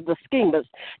devices of the schemers,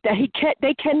 that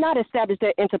they cannot establish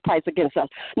their enterprise against us.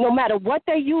 No matter what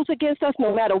they use against us,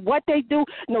 no matter what they do,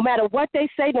 no matter what they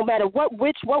say, no matter what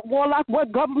witch, what warlock,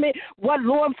 what government, what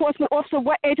law enforcement officer,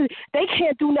 what agency, they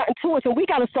can't do nothing to us, and we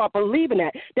got to start believing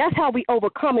that. That's how we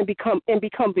overcome and become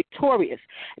victorious.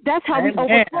 That's how we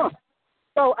overcome.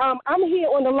 So I'm here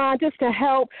on the line just to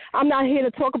help. I'm not here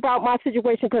to talk about my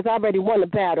situation because I already won the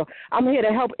battle. I'm here to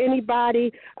help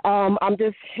anybody. I'm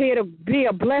just here to be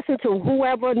a blessing to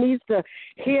whoever needs to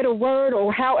hear the word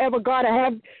or however God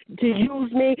have to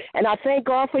use me. And I thank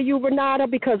God for you, Renata,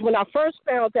 because when I first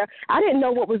found out, I didn't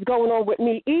know what was going on with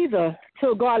me either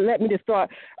till God let me to start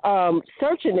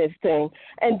searching this thing.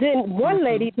 And then one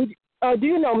lady, do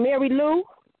you know Mary Lou?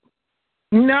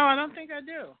 No, I don't think I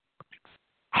do.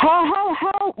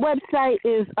 Her website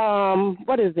is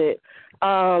what is it?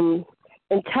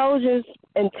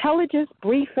 Intelligence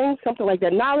briefing, something like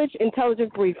that. Knowledge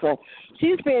intelligence briefing.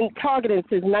 She's been targeted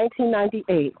since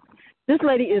 1998. This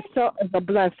lady is a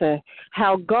blessing.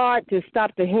 How God just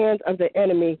stopped the hands of the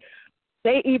enemy.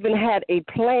 They even had a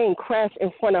plane crash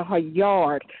in front of her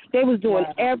yard. They was doing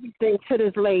everything to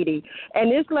this lady.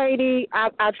 And this lady,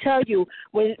 I tell you,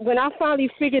 when I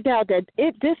finally figured out that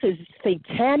this is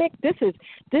satanic, this is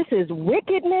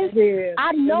wickedness,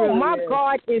 I know my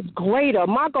God is greater.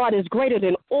 My God is greater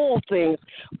than all things.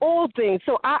 All things.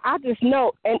 So I just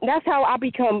know, and that's how I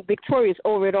become victorious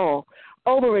over it all.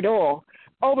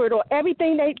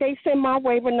 Everything they send my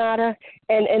way, Renata,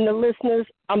 and the listeners,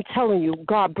 I'm telling you,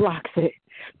 God blocks it.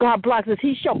 God blocks it.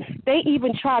 They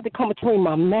even tried to come between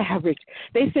my marriage.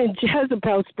 They sent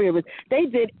Jezebel spirits. They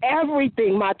did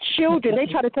everything. My children, they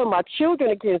tried to turn my children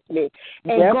against me.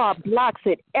 And God blocks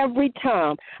it every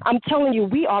time. I'm telling you,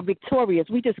 we are victorious.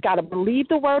 We just got to believe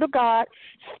the word of God,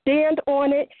 stand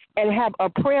on it, and have a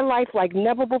prayer life like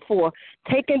never before,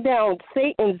 taking down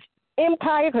Satan's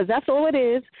empire, because that's all it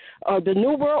is. The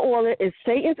New World Order is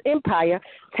Satan's empire,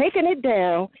 taking it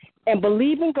down and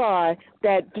believing God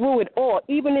that through it all,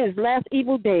 even in his last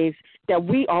evil days, that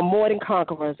we are more than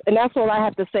conquerors. And that's all I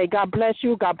have to say. God bless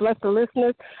you. God bless the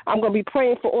listeners. I'm going to be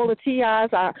praying for all the TIs.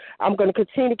 I'm going to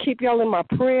continue to keep y'all in my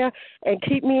prayer and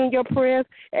keep me in your prayers.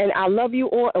 And I love you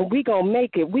all, and we going to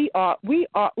make it. We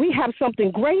have something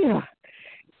greater.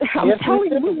 I'm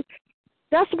telling you.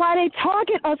 That's why they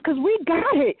target us, because we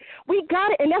got it. We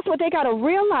got it, and that's what they got to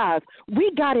realize. We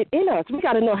got it in us. We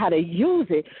got to know how to use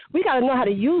it. We got to know how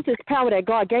to use this power that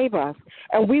God gave us,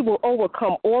 and we will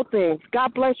overcome all things.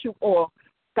 God bless you all.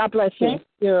 God bless you. Thank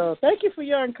you. Thank you for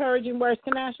your encouraging words.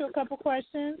 Can I ask you a couple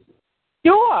questions?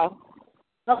 Sure.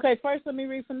 Okay, first let me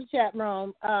read from the chat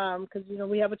room, because,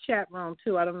 we have a chat room,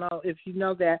 too. I don't know if you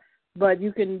know that, but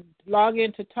you can log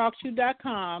into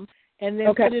TalkShoe.com. And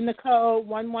then put in the code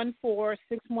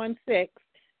 114616,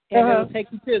 and it'll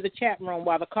take you to the chat room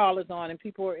while the call is on, and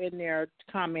people are in there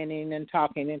commenting and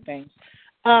talking and things.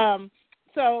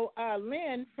 So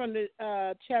Lynn from the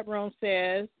chat room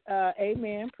says,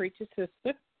 "Amen, preacher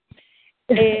sister,"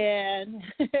 and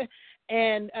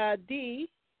Dee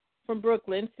from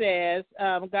Brooklyn says,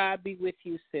 "God be with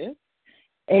you, sis."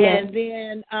 Amen. And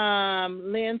then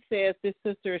Lynn says, this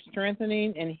sister is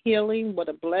strengthening and healing. What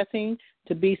a blessing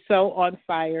to be so on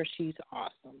fire. She's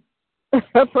awesome.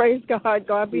 Praise God.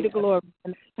 God be the glory.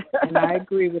 And I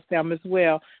agree with them as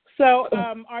well. So,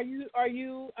 are you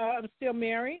still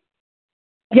married?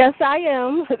 Yes, I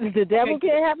am. The devil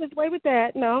can't have his way with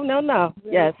that. No.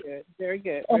 Yes. Very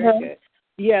good. Very good.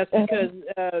 Yes, because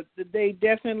they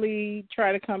definitely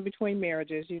try to come between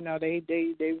marriages. You know, they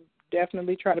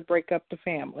definitely try to break up the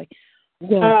family.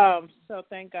 Yes. So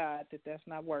thank God that that's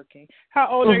not working. How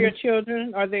old are your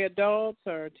children? Are they adults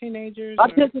or teenagers? Our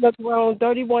children are grown,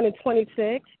 31 and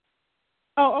 26.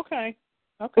 Oh, okay.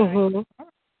 Okay.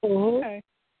 Okay.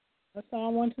 That's all I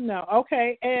want to know.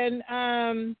 Okay, and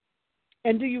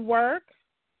do you work?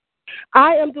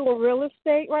 I am doing real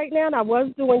estate right now, and I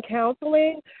was doing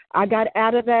counseling. I got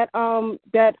out of that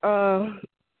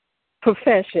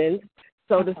profession,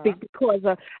 so to speak, because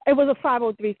it was a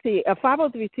 503c.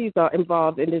 503cs are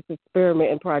involved in this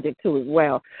experiment and project too as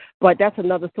well, but that's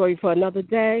another story for another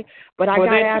day. But I got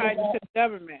out of that. The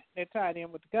government. They're tied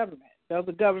in with the government. Those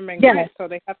are government grants, so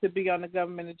they have to be on the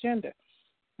government agenda.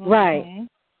 Right.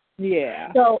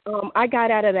 Yeah. So I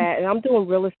got out of that, and I'm doing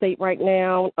real estate right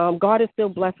now. God is still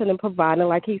blessing and providing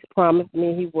like He's promised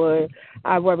me He would.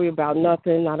 I worry about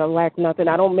nothing. I don't lack nothing.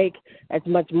 I don't make as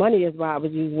much money as what I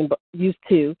was used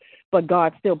to, but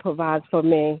God still provides for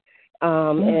me,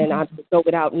 and I go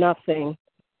without nothing.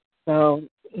 So,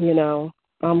 you know,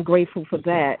 I'm grateful for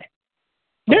that.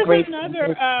 There's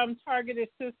another targeted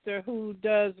sister who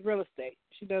does real estate.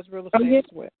 She does real estate as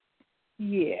well.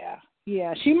 Yeah.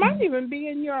 Yeah, she might even be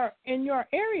in your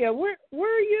area. Where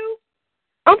are you?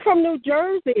 I'm from New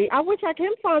Jersey. I wish I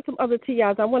can find some other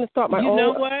TIs. I want to start my own. You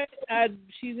know what?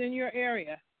 She's in your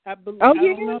area. I don't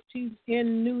know if she's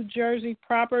in New Jersey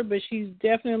proper, but she's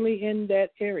definitely in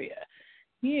that area.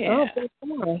 Yeah. Oh,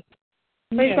 come on.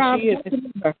 Yeah, she is.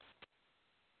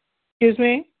 Excuse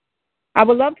me? I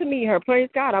would love to meet her. Praise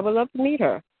God. I would love to meet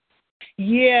her.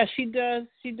 Yeah, she does.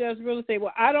 She does real estate.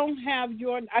 Well, I don't have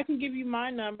I can give you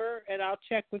my number, and I'll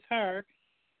check with her.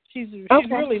 She's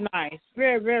really nice.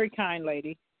 Very, very kind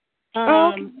lady.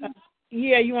 Yeah,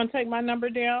 you want to take my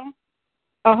number down?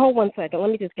 Hold 1 second.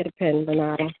 Let me just get a pen,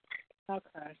 Renata.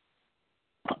 Okay.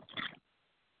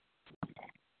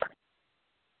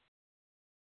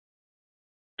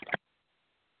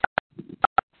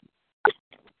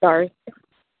 Sorry.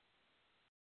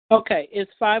 Okay,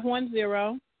 it's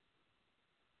 510.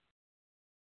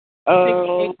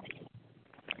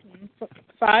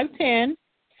 510-688-7277.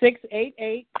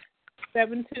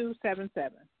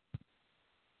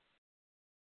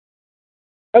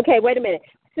 Okay, wait a minute.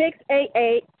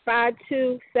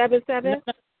 688-5277?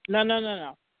 No. I'm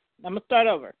going to start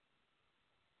over.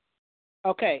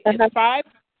 Okay, it's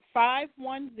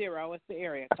 510 is the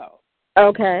area code.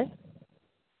 Okay.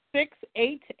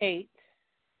 688.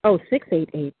 Oh,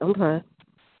 688. Okay.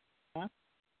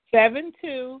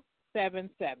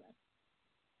 7277.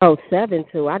 Oh,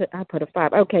 72. I put a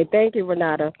 5. Okay, thank you,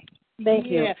 Renata. Thank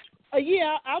you.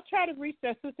 Yeah, I'll try to reach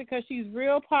that sister because she's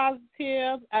real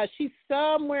positive. She's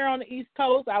somewhere on the East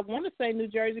Coast. I want to say New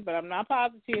Jersey, but I'm not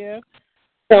positive.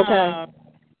 Okay.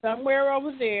 Somewhere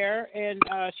over there, and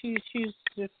she's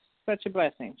just such a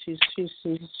blessing. She's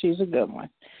a good one.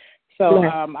 So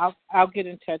I'll get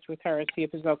in touch with her and see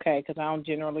if it's okay because I don't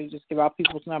generally just give out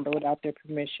people's number without their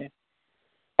permission.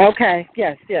 Okay.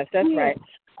 Yes, that's right.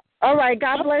 All right.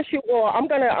 God bless you all. I'm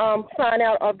going to sign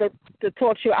out of the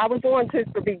talk show. I was on since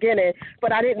the beginning,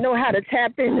 but I didn't know how to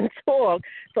tap in and talk.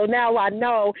 So now I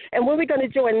know. And when are we going to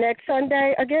join next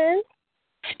Sunday again?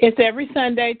 It's every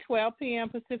Sunday, 12 p.m.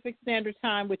 Pacific Standard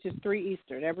Time, which is 3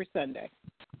 Eastern, every Sunday.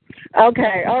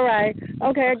 Okay. All right.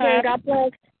 Okay. Again, God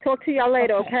bless. Talk to y'all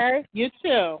later, okay? You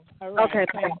too. All right. Okay,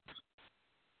 thanks.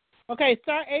 Okay,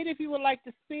 star 8 if you would like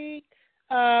to speak.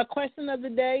 Question of the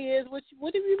day is, what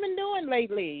have you been doing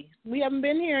lately? We haven't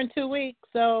been here in 2 weeks,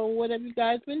 so what have you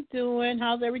guys been doing?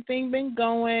 How's everything been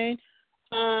going?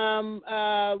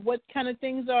 What kind of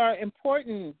things are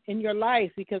important in your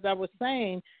life? Because I was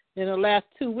saying in the last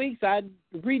 2 weeks, I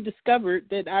rediscovered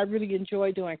that I really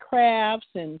enjoy doing crafts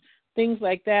and things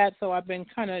like that, so I've been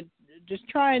kind of just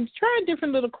trying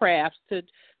different little crafts to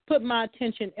put my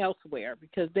attention elsewhere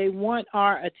because they want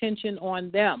our attention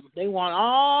on them. They want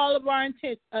all of our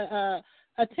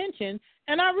attention,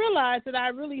 and I realize that I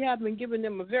really have been giving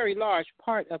them a very large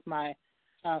part of my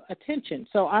attention.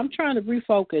 So I'm trying to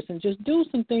refocus and just do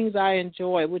some things I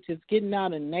enjoy, which is getting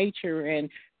out in nature and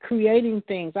creating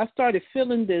things. I started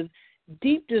feeling this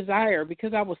deep desire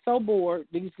because I was so bored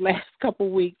these last couple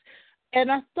of weeks, and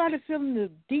I started feeling this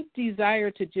deep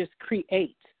desire to just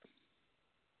create.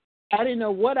 I didn't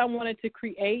know what I wanted to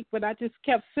create, but I just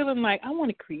kept feeling like I want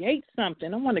to create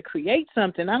something.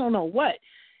 I don't know what.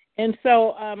 And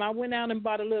so I went out and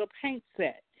bought a little paint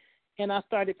set. and I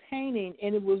started painting,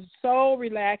 and it was so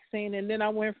relaxing. And then I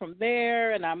went from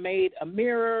there, and I made a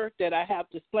mirror that I have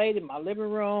displayed in my living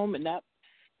room, and that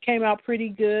came out pretty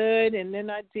good. And then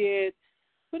I did,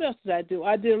 what else did I do?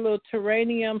 I did a little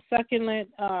terrarium succulent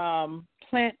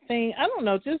plant thing. I don't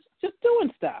know, just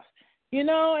doing stuff, you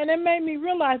know. And it made me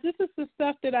realize this is the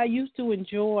stuff that I used to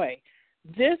enjoy.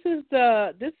 This is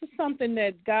something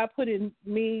that God put in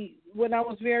me when I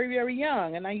was very, very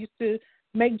young, and I used to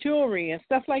make jewelry and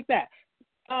stuff like that.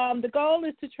 The goal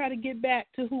is to try to get back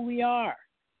to who we are.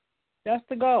 That's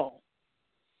the goal.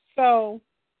 So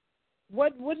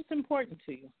what is important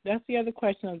to you? That's the other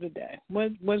question of the day.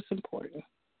 What is important?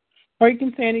 Or you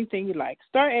can say anything you like.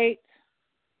 Star 8,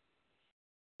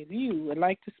 if you would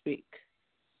like to speak.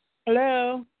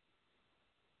 Hello?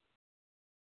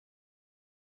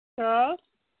 Charles?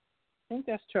 I think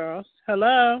that's Charles.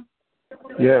 Hello?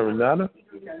 Yeah, Renata?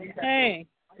 Hey.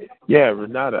 Yeah,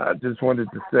 Renata, I just wanted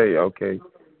to say, okay,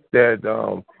 that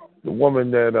the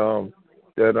woman that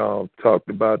talked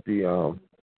about the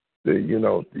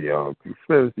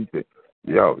conspiracy thing,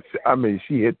 I mean,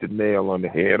 she hit the nail on the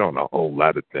head on a whole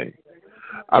lot of things.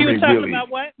 She was talking about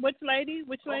what? Which lady?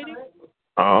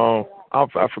 I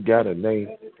forgot her name,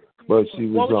 but she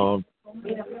was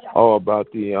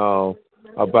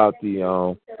about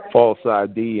the false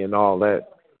ID and all that.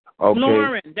 Okay.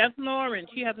 Lauren, that's Lauren.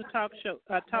 She has a talk show.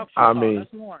 That's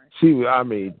Lauren. She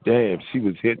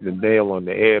was hitting the nail on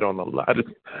the head on a lot of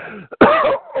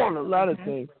on a lot of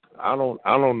things. I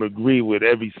don't agree with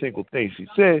every single thing she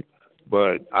said,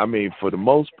 but I mean, for the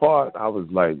most part, I was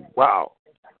like, wow.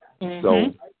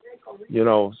 So,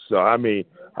 so I mean,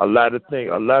 a lot of things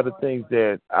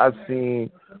that I've seen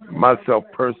myself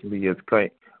personally as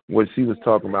what she was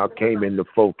talking about came into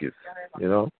focus.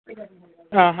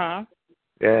 Uh-huh.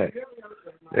 Yeah.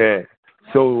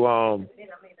 So,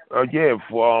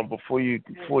 before you,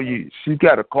 she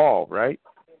got a call, right?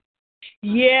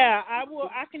 Yeah, I will.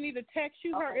 I can either text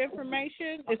you her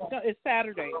information. It's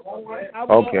Saturday. I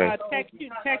will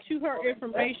text you her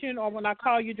information, or when I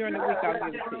call you during the week,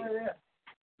 I'll give it to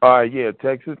you. Yeah,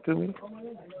 text it to me.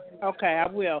 Okay, I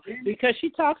will, because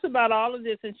she talks about all of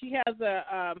this, and she has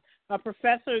a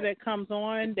professor that comes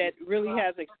on that really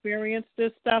has experienced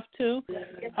this stuff too,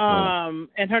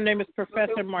 and her name is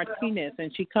Professor Martinez,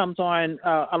 and she comes on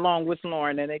along with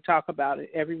Lauren, and they talk about it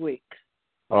every week.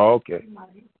 Oh, okay.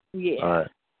 Yeah. All right.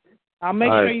 I'll make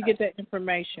sure you get that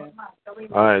information.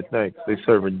 All right, thanks. They're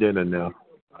serving dinner now.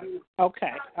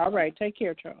 Okay. All right. Take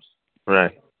care, Charles. All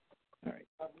right. All right.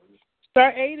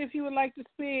 Star 8, if you would like to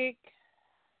speak.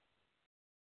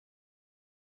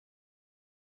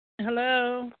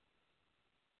 Hello.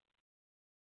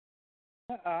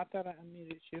 I thought I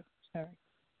unmuted you. Sorry.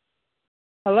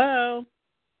 Hello.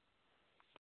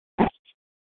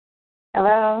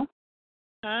 Hello.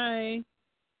 Hi.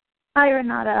 Hi,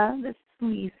 Renata. This is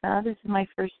Lisa. This is my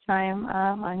first time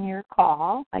on your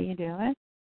call. How you doing?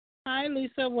 Hi,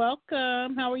 Lisa.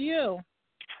 Welcome. How are you?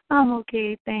 I'm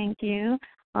okay, thank you.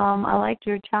 I liked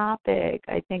your topic.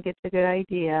 I think it's a good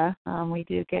idea. We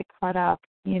do get caught up,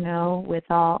 with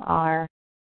all our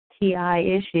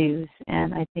TI issues,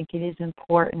 and I think it is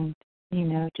important,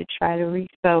 to try to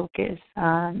refocus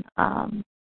on,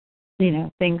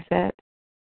 things that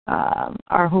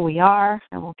are who we are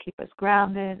and will keep us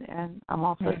grounded. And I'm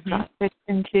also a strong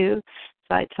Christian too,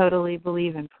 so I totally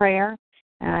believe in prayer,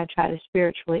 and I try to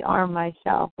spiritually arm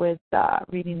myself with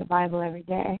reading the Bible every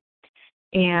day.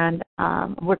 And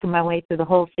working my way through the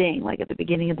whole thing. Like at the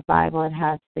beginning of the Bible, it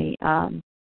has the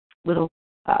little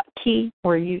key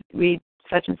where you read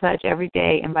such and such every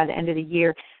day, and by the end of the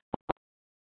year,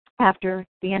 after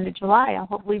the end of July, I'll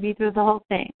hopefully be through the whole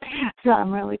thing. So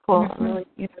I'm really cool. I'm really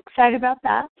excited about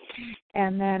that.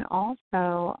 And then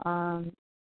also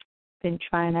been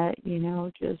trying to,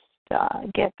 just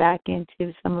get back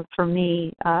into for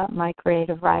me, my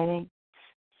creative writing.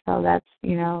 So that's,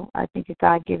 I think a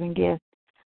God-given gift.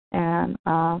 And,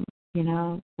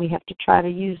 we have to try to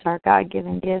use our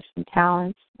God-given gifts and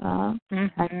talents, I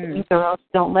think, or else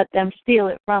don't let them steal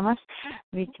it from us,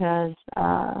 because,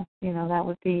 that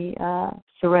would be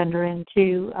surrendering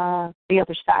to the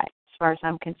other side, as far as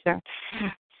I'm concerned.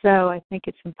 So I think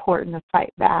it's important to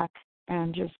fight back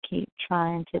and just keep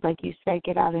trying to, like you said,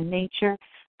 get out in nature.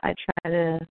 I try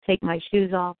to take my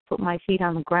shoes off, put my feet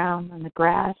on the ground, on the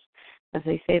grass. As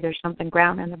they say, there's something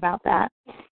grounding about that.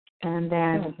 And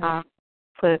then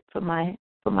put my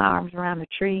arms around a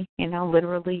tree,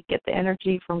 literally get the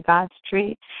energy from God's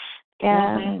tree.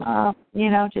 And,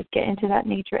 just get into that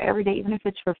nature every day, even if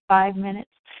it's for 5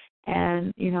 minutes.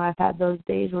 And, I've had those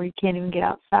days where you can't even get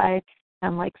outside.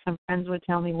 And like some friends would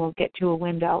tell me, well, get to a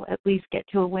window. At least get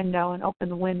to a window and open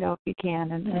the window if you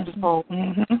can, and just hold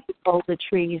the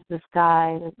trees, the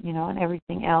sky, and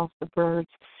everything else, the birds,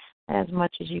 as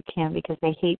much as you can, because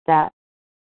they hate that.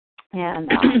 And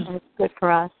it's good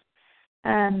for us.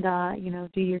 And,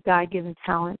 do your God-given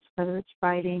talents, whether it's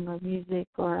writing or music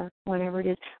or whatever it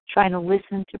is. Trying to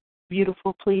listen to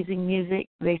beautiful, pleasing music.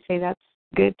 They say that's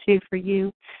good, too, for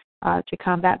you to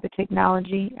combat the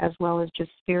technology, as well as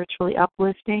just spiritually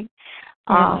uplifting.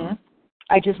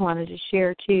 I just wanted to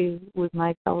share, too, with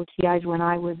my fellow TIs when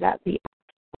I was at the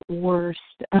worst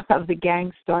of the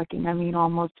gang stalking,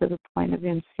 almost to the point of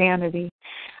insanity.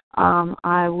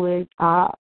 I would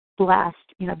blast,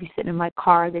 I'd be sitting in my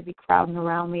car, they'd be crowding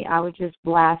around me. I would just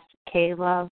blast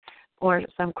K-Love or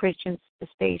some Christian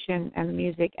station and the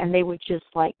music, and they would just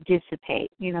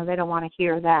dissipate. They don't want to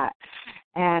hear that.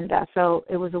 And so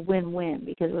it was a win-win,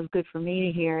 because it was good for me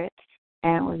to hear it,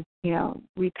 and it was,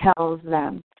 repels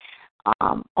them.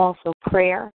 Also,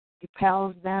 prayer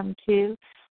repels them too.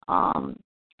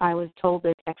 I was told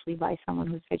this actually by someone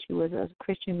who said she was a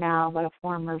Christian now, but a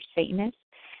former Satanist.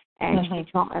 And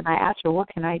and I asked her, what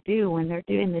can I do when they're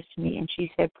doing this to me? And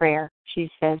she said prayer. She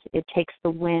says it takes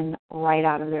the wind right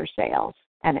out of their sails.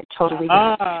 And it totally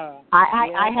does.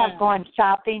 I have gone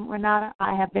shopping, Renata.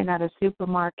 I have been at a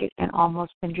supermarket and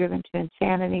almost been driven to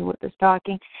insanity with the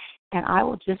stalking. And I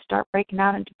will just start breaking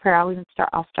out into prayer.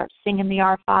 I'll start singing the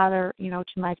Our Father, to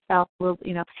myself, or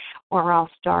I'll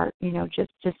start,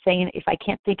 just saying, if I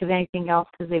can't think of anything else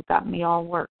because they've got me all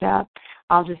worked up,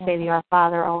 I'll just say the Our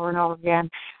Father over and over again.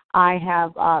 I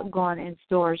have gone in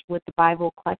stores with the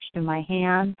Bible clutched in my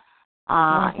hand,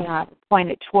 and I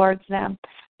point it towards them.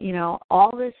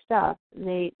 All this stuff,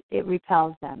 it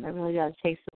repels them. It really does. It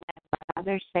takes the wind out of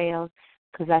their sails,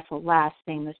 because that's the last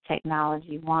thing this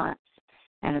technology wants,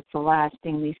 and it's the last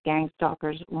thing these gang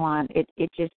stalkers want.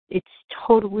 It's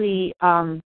totally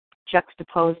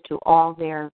juxtaposed to all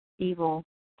their evil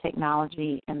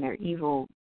technology and their evil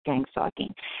gang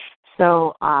stalking.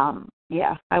 So,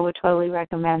 I would totally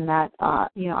recommend that. Out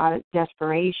of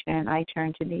desperation, I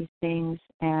turn to these things,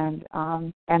 and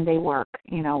they work.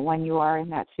 When you are in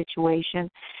that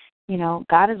situation,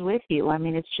 God is with you.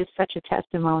 It's just such a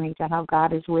testimony to how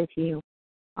God is with you,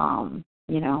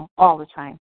 all the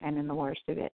time, and in the worst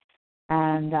of it.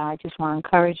 And I just want to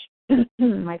encourage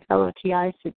my fellow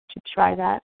TIs to try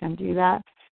that and do that,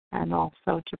 and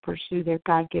also to pursue their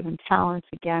God-given talents,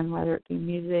 again, whether it be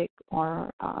music or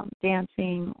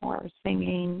dancing or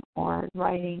singing or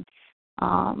writing,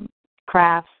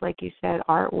 crafts, like you said,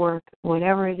 artwork,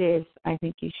 whatever it is. I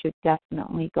think you should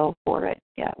definitely go for it.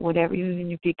 Yeah, whatever,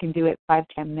 even if you can do it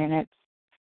 5-10 minutes.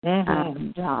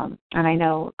 And I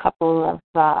know a couple of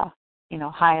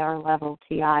higher level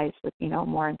TIs with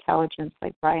more intelligence,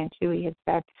 like Brian Toohey had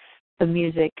said, the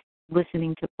music,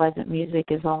 listening to pleasant music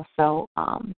is also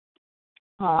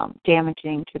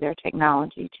damaging to their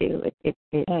technology too.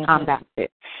 It combats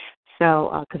it.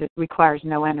 So because it requires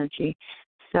no energy.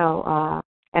 So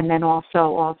and then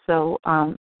also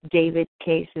David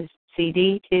Case's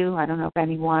CD too. I don't know if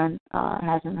anyone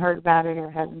hasn't heard about it or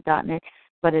hasn't gotten it,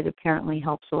 but it apparently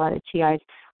helps a lot of TIs.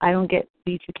 I don't get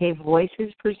B2K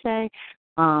voices per se.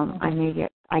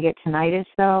 I get tinnitus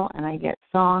though, and I get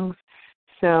songs.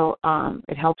 So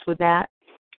it helps with that,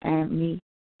 and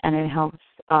it helps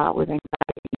with anxiety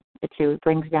too. It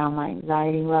brings down my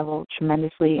anxiety level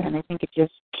tremendously, and I think it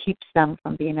just keeps them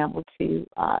from being able to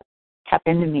tap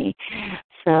into me.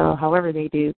 So however they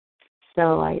do.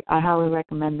 So I highly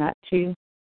recommend that too.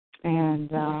 And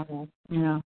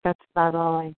that's about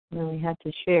all I really had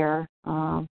to share.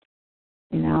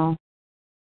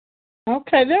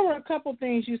 Okay, there were a couple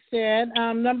things you said.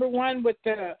 Number one, with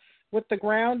the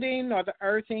grounding or the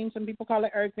earthing, some people call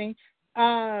it earthing.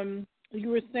 You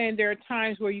were saying there are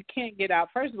times where you can't get out.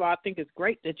 First of all, I think it's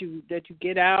great that you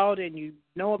get out and you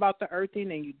know about the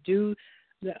earthing and you do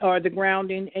the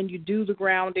grounding and you do the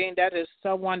grounding. That is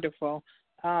so wonderful.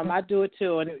 I do it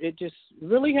too, and it just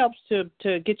really helps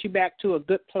to get you back to a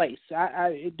good place.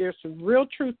 There's some real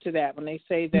truth to that when they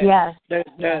say that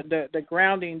the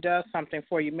grounding does something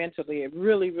for you mentally. It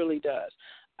really, really does.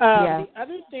 The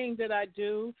other thing that I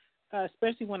do,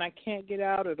 especially when I can't get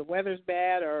out or the weather's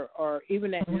bad or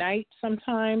even at night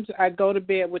sometimes, I go to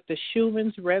bed with the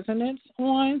Schumann's resonance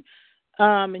on,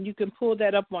 and you can pull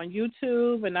that up on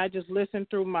YouTube, and I just listen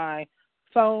through my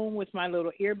phone with my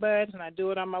little earbuds, and I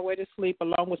do it on my way to sleep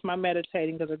along with my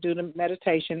meditating, because I do the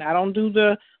meditation. I don't do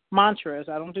the mantras.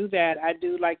 I don't do that. I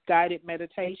do like guided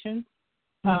meditation,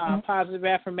 positive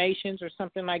affirmations or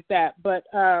something like that. But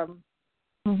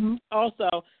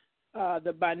also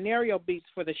the binaural beats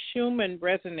for the Schumann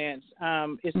resonance.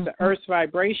 It's the Earth's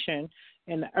vibration,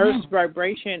 and the Earth's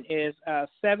vibration is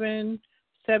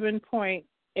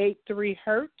 7.83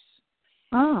 hertz.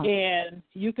 Oh. And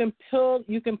you can pull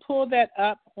that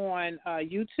up on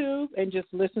YouTube and just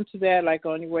listen to that like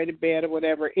on your way to bed or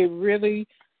whatever. It really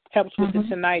helps with the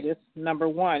tinnitus. Number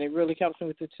one, it really helps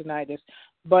with the tinnitus,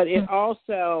 but it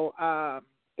also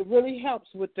it really helps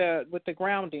with the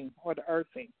grounding or the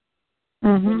earthing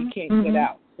when you can't get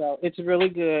out. So it's really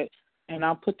good. And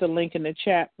I'll put the link in the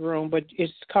chat room. But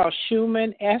it's called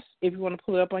Schumann S. If you want to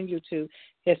pull it up on YouTube,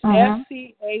 it's SCHUMANN.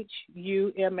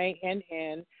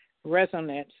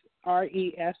 Resonance,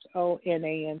 RESONANCE.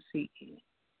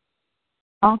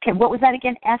 Okay, what was that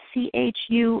again?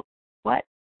 SCHU what?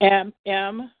 M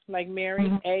like Mary,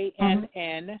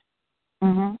 ANN.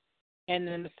 And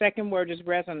then the second word is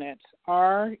resonance,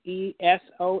 RESONANCE.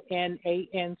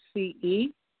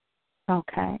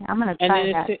 Okay, I'm going to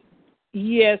try that.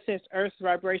 Yes, it's Earth's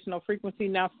vibrational frequency.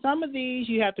 Now, some of these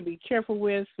you have to be careful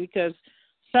with because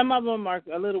some of them are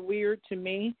a little weird to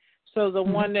me. So the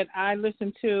one that I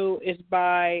listen to is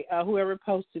by whoever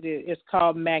posted it. It's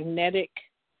called Magnetic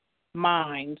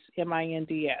Minds,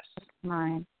 MINDS.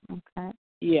 Mind, okay.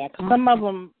 Yeah, because some of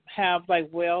them have like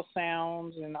whale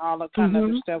sounds and all that kind of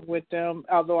other stuff with them.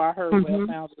 Although I heard whale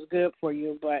sounds is good for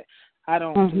you, but I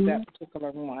don't do that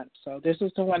particular one. So this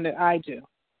is the one that I do.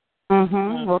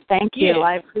 Well, thank you. Yeah.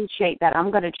 I appreciate that.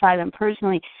 I'm going to try them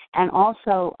personally. And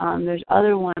also, there's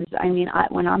other ones. I mean,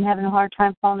 when I'm having a hard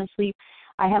time falling asleep,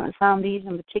 I haven't found these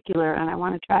in particular, and I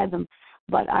want to try them.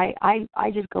 But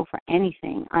I just go for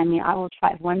anything. I mean, I will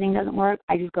try. If one thing doesn't work,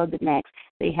 I just go to the next.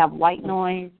 They have white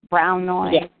noise, brown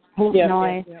noise, hoop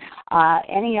noise,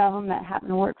 any of them that happen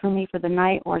to work for me for the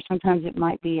night, or sometimes it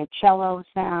might be a cello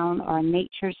sound or a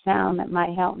nature sound that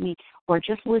might help me, or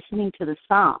just listening to the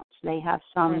Psalms. They have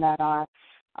some that are,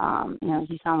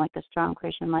 you sound like a strong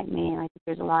Christian like me, and I think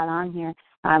there's a lot on here.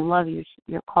 I love your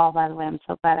call, by the way. I'm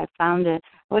so glad I found it.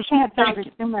 I wish I had found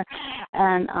it sooner,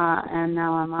 and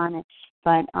now I'm on it.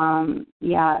 But,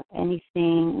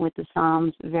 anything with the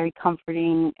Psalms, very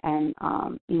comforting, and,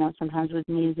 sometimes with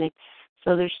music.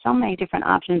 So there's so many different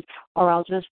options, or I'll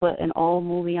just put an old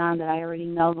movie on that I already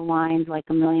know the lines like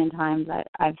a million times.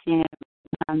 I've seen it.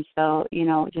 And so,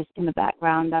 just in the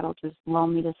background, that'll just lull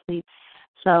me to sleep.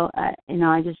 So, I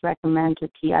just recommend to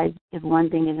TIs, if one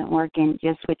thing isn't working,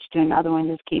 just switch to another one,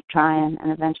 just keep trying,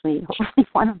 and eventually hopefully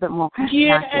one of them will knock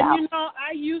you out.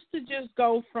 I used to just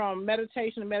go from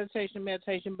meditation to meditation to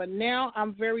meditation, but now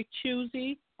I'm very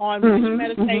choosy on which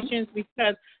meditations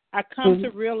because I come to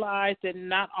realize that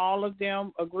not all of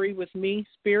them agree with me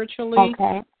spiritually.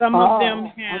 Okay. Some of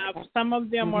them some of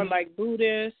them are like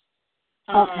Buddhist.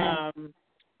 Some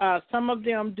of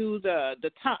them do the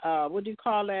what do you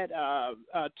call that?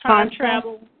 Time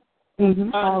travel.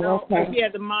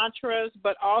 The mantras,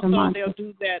 but also they'll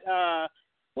do that.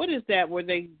 What is that? Where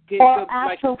they get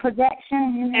astral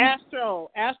projection?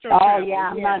 Astral. Oh travel.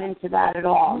 yeah, I'm not into that at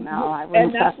all. No, I And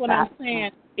wouldn't. that's what I'm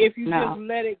saying. If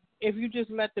you just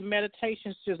let the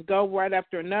meditations just go right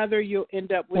after another, you'll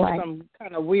end up with some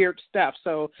kind of weird stuff.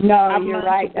 So you're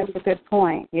right. That's a good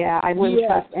point. Yeah, I wouldn't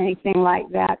trust anything like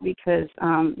that because,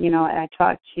 I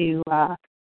talked to a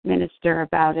minister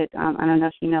about it. I don't know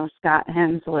if you know Scott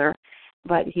Hensler,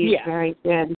 but he's very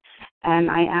good.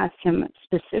 And I asked him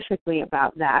specifically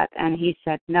about that, and he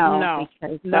said because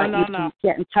you can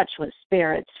get in touch with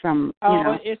spirits from,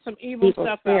 it's some evil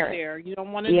stuff spirits. out there. You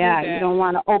don't want to do that. Yeah, you don't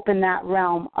want to open that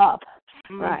realm up.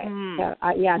 Right. So,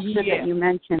 it's good that you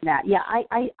mentioned that. Yeah,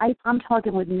 I'm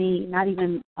talking with me, not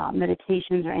even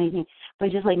meditations or anything, but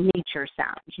just like nature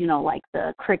sounds, like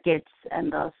the crickets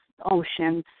and the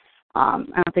ocean. I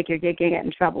don't think you're going to get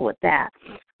in trouble with that.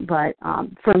 But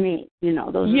for me, those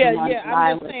are the ones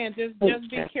I'm just saying, just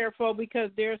be careful because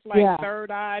there's like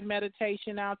third eye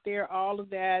meditation out there, all of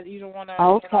that. You don't want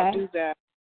to do that.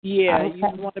 Yeah, you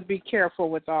want to be careful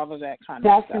with all of that kind of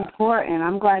stuff. That's important.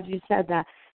 I'm glad you said that.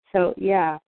 So,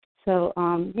 So,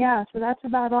 so that's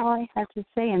about all I have to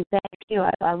say, and thank you.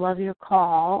 I love your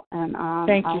call, and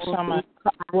thank you so much.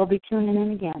 I will be tuning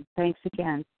in again. Thanks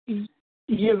again.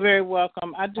 You're very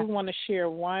welcome. I do want to share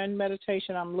one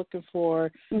meditation I'm looking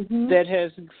for that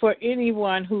has, for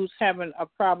anyone who's having a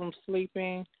problem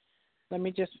sleeping. Let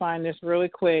me just find this really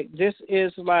quick. This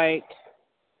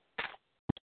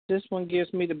one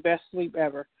gives me the best sleep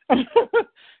ever. And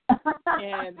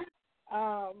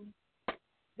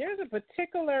there's a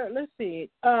particular,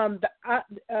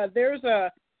 there's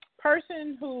a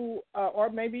person who, or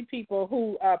maybe people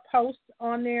who post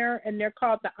on there, and they're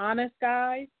called the Honest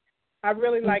Guys. I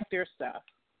really like their stuff.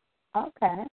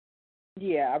 Okay.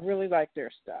 Yeah, I really like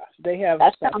their stuff. They have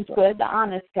That stuff sounds good. The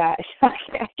honest guys.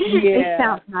 Okay. Yeah. It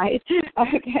sounds nice.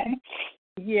 Okay.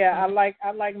 Yeah,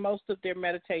 I like most of their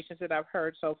meditations that I've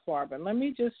heard so far. But let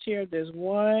me just share this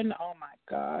one. Oh my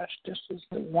gosh, this is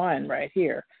the one right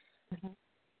here. Mm-hmm.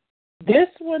 This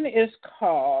one is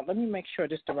called. Let me make sure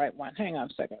this is the right one. Hang on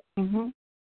a second. Mm-hmm.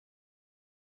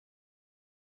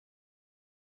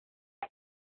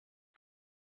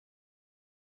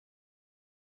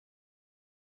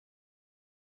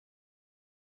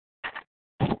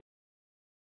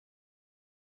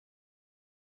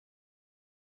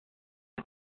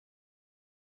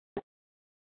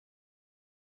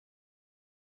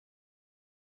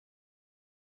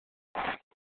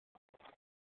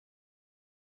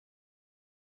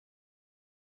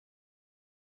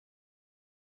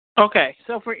 Okay,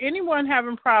 so for anyone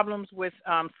having problems with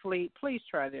sleep, please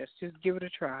try this. Just give it a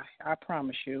try. I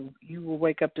promise you, you will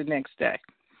wake up the next day.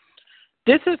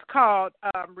 This is called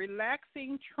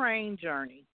Relaxing Train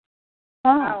Journey.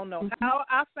 Oh. I don't know how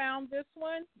I found this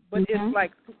one, but Mm-hmm.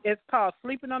 it's called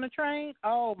Sleeping on the Train.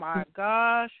 Oh my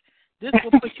gosh, this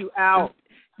will put you out.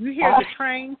 You hear the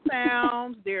train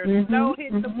sounds. There's snow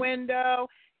hitting the window.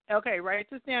 Okay, write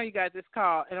this down, you guys. It's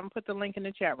called, and I'm gonna put the link in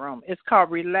the chat room. It's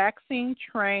called Relaxing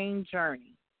Train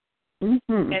Journey.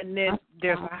 Mm-hmm. And then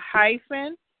there's a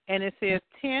hyphen, and it says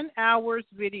 10 hours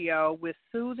video with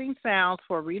soothing sounds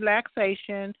for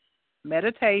relaxation,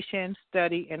 meditation,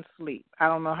 study, and sleep. I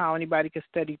don't know how anybody could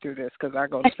study through this because I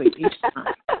go to sleep each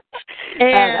time.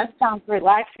 And that sounds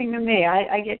relaxing to me.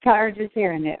 I get tired just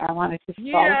hearing it. I want to just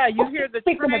yeah, you hear the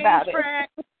thinking train about track,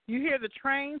 you hear the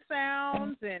train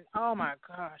sounds, and oh my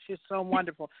gosh, it's so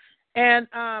wonderful. And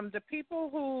the people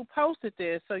who posted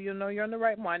this, so you'll know you're on the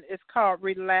right one, it's called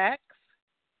Relax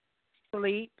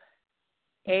Sleep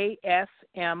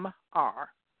ASMR.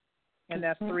 And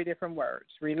that's 3 different words.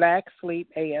 Relax, sleep,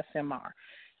 ASMR.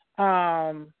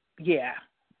 Yeah,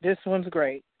 this one's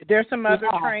great. There's some other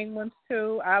train ones,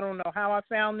 too. I don't know how I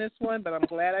found this one, but I'm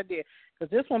glad I did.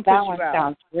 Because this one puts That you one out.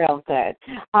 sounds real good.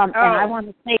 And I want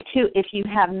to say, too, if you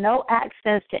have no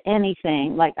access to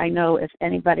anything, like I know if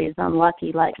anybody is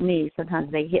unlucky like me,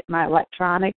 sometimes they hit my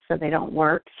electronics so they don't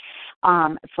work.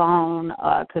 Phone,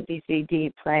 could be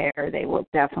CD player, they will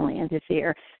definitely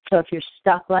interfere. So if you're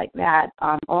stuck like that,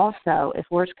 also, if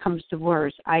worse comes to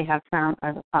worse, I have found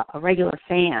a regular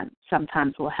fan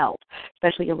sometimes will help,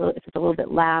 especially if it's a little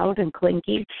bit loud and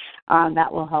clinky.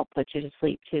 That will help put you to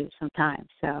sleep, too, sometimes.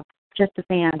 So just a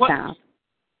fan sound.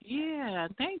 Yeah,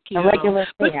 thank you. A regular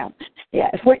fan.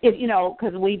 Yeah, if you know,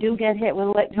 because we do get hit with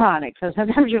electronics, so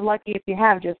sometimes you're lucky if you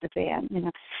have just a fan, you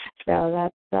know.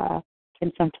 So that's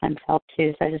can sometimes help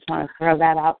too. So I just want to throw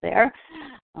that out there.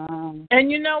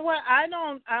 And you know what? I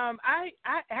don't. I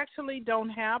actually don't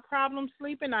have problems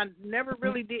sleeping. I never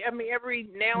really did. I mean, every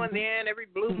now and then, every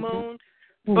blue moon.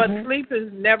 But sleep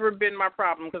has never been my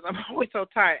problem because I'm always so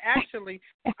tired. Actually,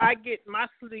 I get my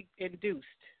sleep induced.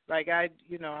 Like I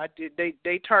did.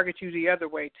 They target you the other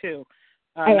way too.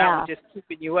 Not just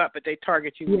keeping you up, but they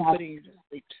target you and putting you to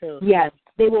sleep too. Yes,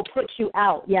 they will put you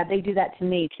out. Yeah, they do that to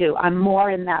me too. I'm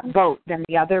more in that boat than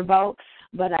the other boat,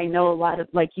 but I know a lot of,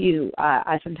 like you,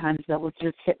 I sometimes they will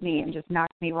just hit me and just knock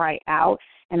me right out,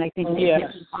 and I think they hit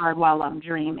me hard while I'm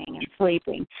dreaming and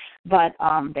sleeping. But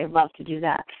they love to do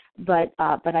that. But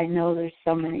I know there's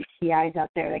so many CIs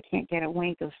out there that can't get a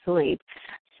wink of sleep,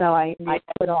 so I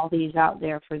put all these out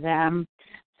there for them.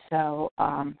 So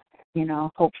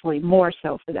hopefully more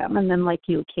so for them. And then like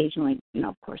you occasionally,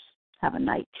 of course, have a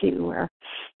night too where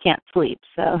can't sleep.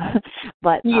 So,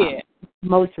 but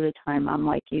most of the time I'm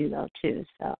like you though too.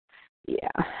 So,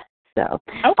 yeah. So,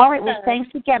 all right. Well, thanks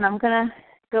again. I'm going to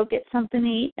go get something to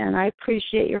eat, and I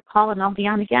appreciate your call, and I'll be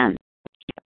on again.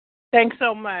 Thanks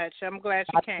so much. I'm glad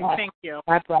you came. Thank you.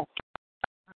 God bless.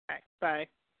 Okay, bye.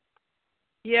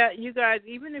 Yeah, you guys,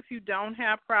 even if you don't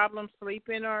have problems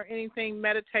sleeping or anything,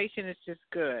 meditation is just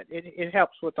good. It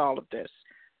helps with all of this.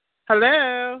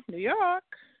 Hello, New York.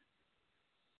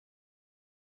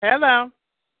 Hello.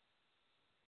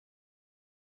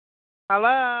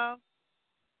 Hello.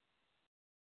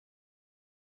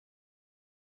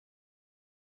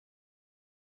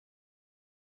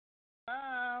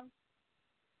 Hello.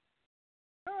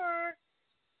 Sure.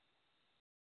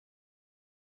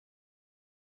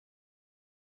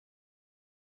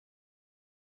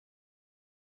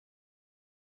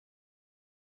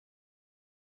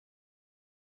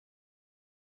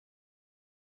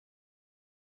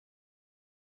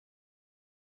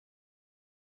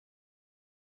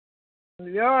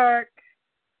 New York.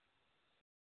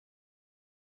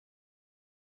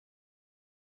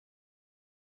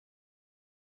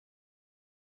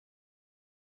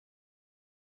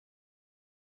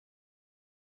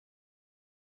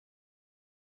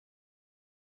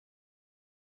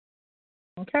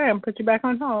 Okay, I'm going to put you back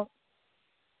on hold.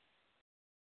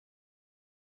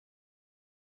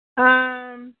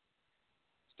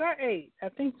 Star 8. I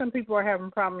think some people are having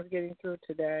problems getting through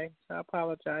today, so I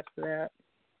apologize for that.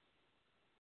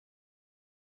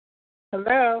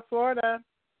 Hello, Florida.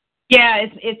 Yeah,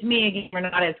 it's me again,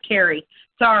 Renata. It's Carrie.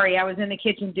 Sorry, I was in the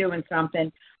kitchen doing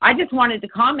something. I just wanted to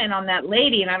comment on that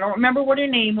lady, and I don't remember what her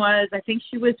name was. I think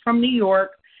she was from New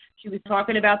York. She was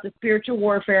talking about the spiritual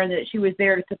warfare and that she was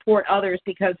there to support others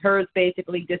because hers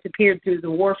basically disappeared through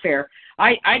the warfare.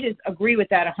 I just agree with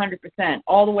that 100%,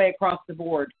 all the way across the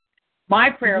board. My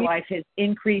prayer life has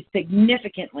increased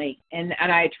significantly, and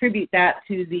I attribute that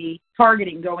to the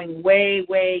targeting going way,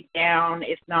 way down,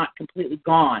 if not completely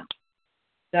gone.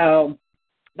 So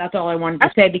that's all I wanted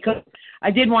to say, because I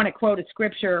did want to quote a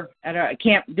scripture, and I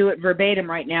can't do it verbatim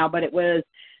right now, but it was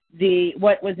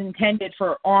what was intended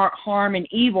for harm and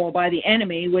evil by the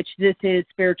enemy, which this is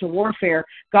spiritual warfare,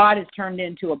 God has turned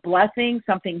into a blessing,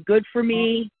 something good for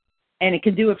me, and it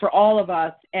can do it for all of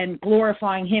us, and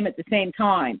glorifying Him at the same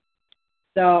time.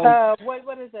 So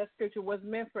what is that scripture? Was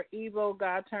meant for evil,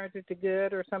 God turns it to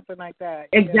good, or something like that.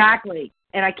 Exactly.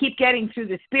 And I keep getting through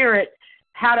the Spirit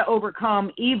how to overcome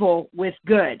evil with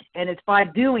good, and it's by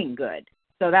doing good.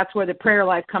 So that's where the prayer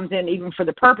life comes in, even for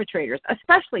the perpetrators,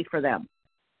 especially for them.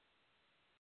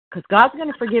 Because God's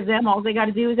going to forgive them. All they got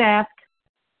to do is ask.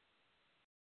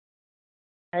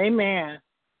 Amen.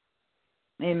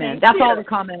 Amen. That's all the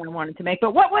comment I wanted to make.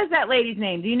 But what was that lady's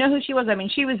name? Do you know who she was? I mean,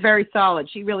 she was very solid.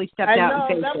 She really stepped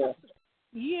out and faced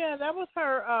it. That was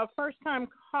her first time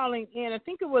calling in. I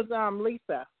think it was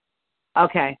Lisa.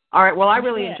 Okay. All right. Well, I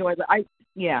really enjoyed it.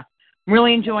 I'm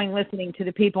really enjoying listening to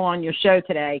the people on your show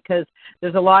today, because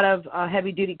there's a lot of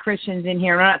heavy-duty Christians in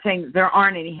here. I'm not saying that there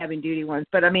aren't any heavy-duty ones,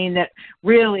 but I mean that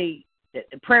really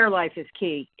prayer life is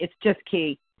key. It's just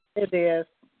key. It is.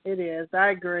 It is. I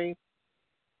agree.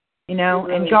 You know,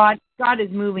 and God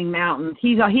is moving mountains.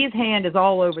 His hand is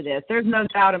all over this. There's no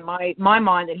doubt in my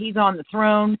mind that He's on the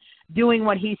throne doing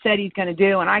what He said He's going to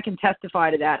do, and I can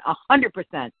testify to that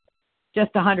 100%.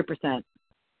 Just 100%.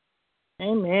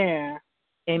 Amen.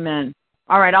 Amen.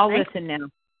 All right, I'll listen now.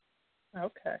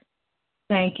 Okay.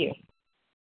 Thank you.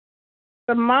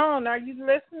 Simone, are you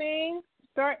listening?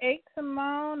 Star 8,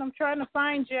 Simone. I'm trying to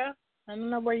find you. I don't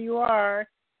know where you are.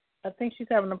 I think she's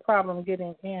having a problem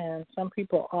getting in. Some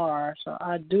people are, so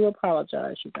I do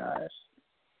apologize, you guys.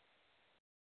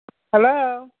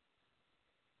 Hello?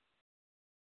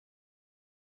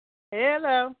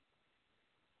 Hello?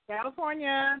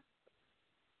 California?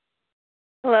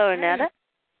 Hello, Annetta.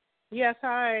 Yes,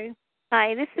 hi.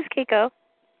 Hi, this is Kiko.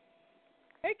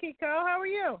 Hey, Kiko, how are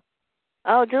you?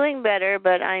 Oh, doing better,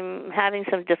 but I'm having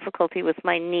some difficulty with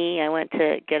my knee. I went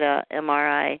to get a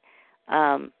MRI,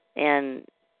 and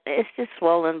it's just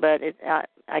swollen, but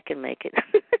I can make it.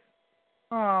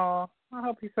 Oh, I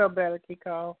hope you feel better,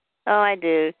 Kiko. Oh, I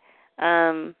do.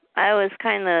 I was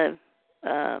kind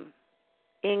of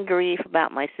in grief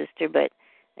about my sister, but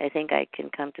I think I can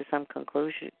come to some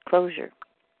closure.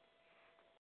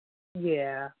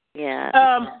 Yeah. Yeah.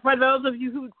 For those of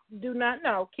you who do not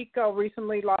know, Kiko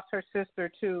recently lost her sister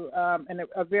to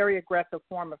a very aggressive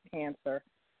form of cancer.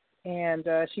 And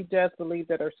she does believe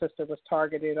that her sister was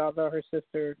targeted, although her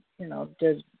sister,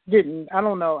 didn't. I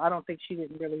don't know. I don't think she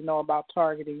didn't really know about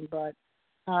targeting. But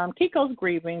Kiko's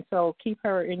grieving, so keep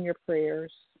her in your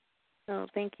prayers. Oh,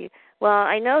 thank you. Well,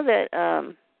 I know that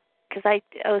because I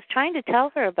was trying to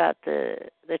tell her about the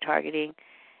targeting,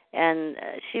 and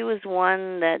she was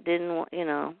one that didn't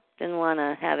want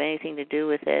to have anything to do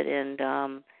with it, and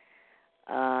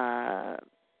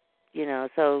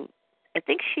so I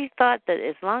think she thought that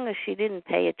as long as she didn't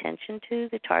pay attention to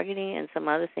the targeting and some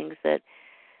other things that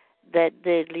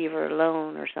they'd leave her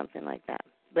alone or something like that.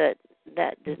 But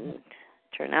that didn't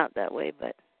turn out that way.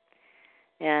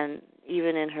 And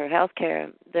even in her health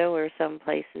care, there were some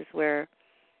places where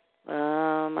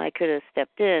I could have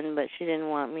stepped in, but she didn't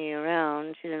want me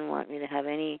around. She didn't want me to have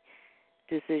any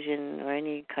decision or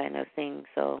any kind of thing.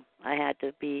 So I had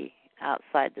to be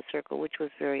outside the circle, which was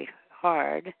very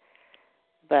hard.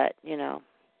 But,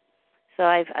 so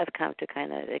I've come to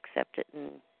kind of accept it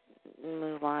and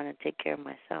move on and take care of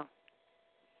myself.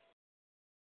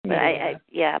 But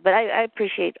I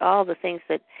appreciate all the things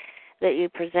that you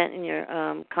present in your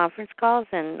conference calls,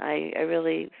 and I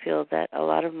really feel that a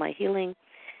lot of my healing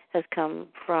has come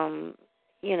from,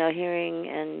 hearing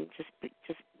and just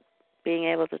being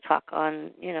able to talk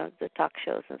on, the talk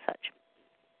shows and such.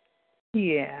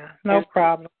 Yeah, no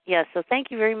problem. Yeah, so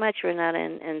thank you very much, Renata,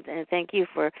 and thank you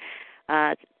for,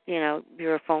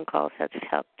 your phone calls have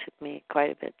helped me quite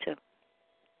a bit, too.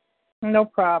 No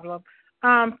problem.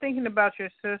 Thinking about your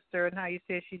sister and how you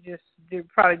said she just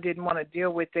probably didn't want to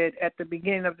deal with it at the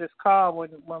beginning of this call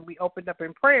when we opened up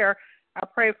in prayer. I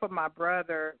prayed for my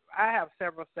brother. I have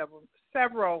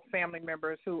several family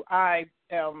members who I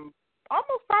am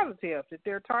almost positive that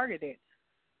they're targeted,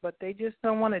 but they just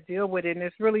don't want to deal with it. And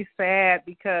it's really sad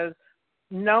because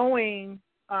knowing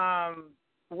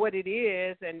what it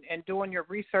is and doing your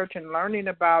research and learning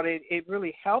about it, it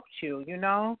really helps you, you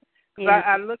know? Yeah.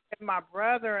 I looked at my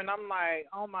brother and I'm like,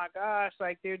 oh my gosh,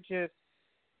 like they're just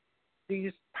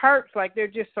these perps, like they're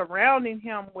just surrounding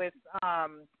him with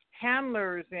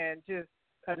handlers and just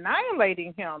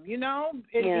annihilating him, you know?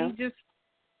 He just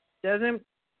doesn't,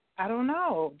 I don't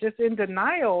know, just in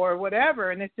denial or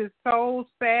whatever. And it's just so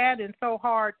sad and so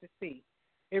hard to see.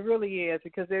 It really is,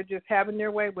 because they're just having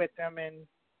their way with them and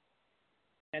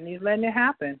he's letting it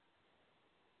happen.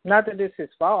 Not that it's his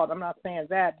fault. I'm not saying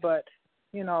that, but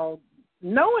you know,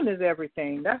 knowing is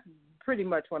everything. That's pretty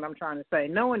much what I'm trying to say.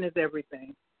 Knowing is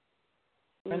everything.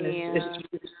 And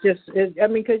it's just, I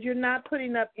mean, because you're not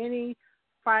putting up any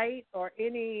fight or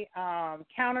any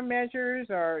countermeasures,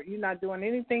 or you're not doing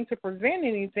anything to prevent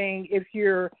anything if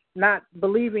you're not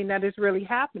believing that it's really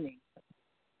happening.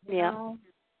 Yeah.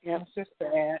 Yeah. It's just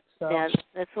bad. So. Yeah,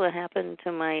 that's what happened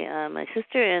to my my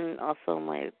sister and also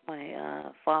my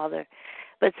father.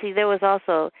 But see, there was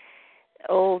also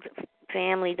old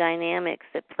family dynamics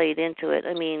that played into it.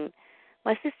 I mean,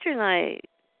 my sister and I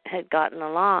had gotten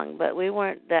along, but we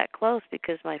weren't that close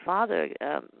because my father,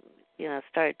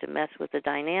 started to mess with the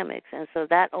dynamics, and so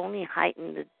that only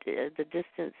heightened the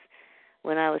distance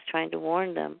when I was trying to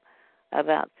warn them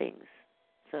about things.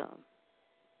 So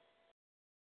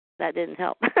that didn't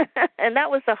help, and that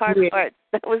was the hard part.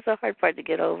 That was the hard part to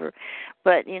get over,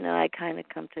 but I kind of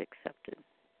come to accept it.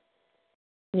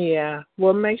 Yeah.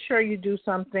 Well, make sure you do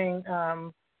something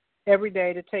every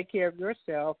day to take care of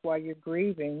yourself while you're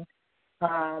grieving,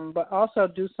 but also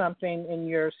do something in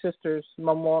your sister's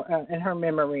in her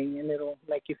memory, and it'll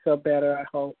make you feel better, I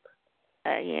hope.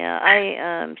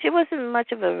 She wasn't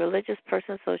much of a religious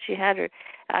person, so she had her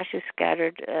ashes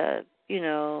scattered,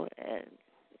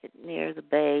 near the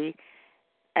bay,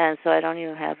 and so I don't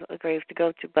even have a grave to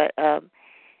go to. But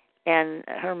and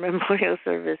her memorial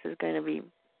service is going to be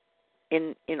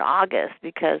in August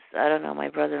because I don't know, my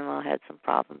brother-in-law had some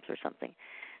problems or something.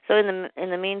 So in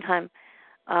the meantime,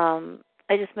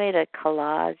 I just made a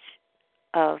collage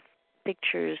of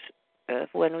pictures of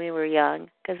when we were young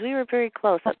because we were very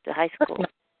close up to high school.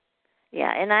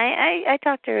 Yeah, and I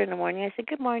talked to her in the morning. I said,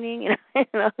 good morning, this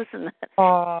and that.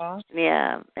 Aww.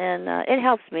 Yeah, and it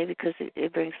helps me because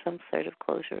it brings some sort of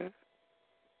closure.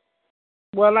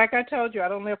 Well, like I told you, I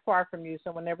don't live far from you,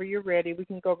 so whenever you're ready, we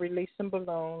can go release some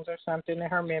balloons or something in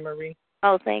her memory.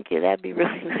 Oh, thank you. That'd be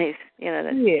really nice.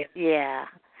 Yeah.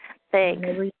 Thanks.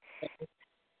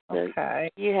 Okay.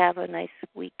 So you have a nice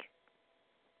week.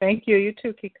 Thank you. You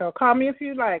too, Kiko. Call me if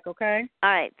you like, okay? All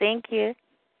right. Thank you.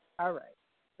 All right.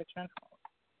 Put you on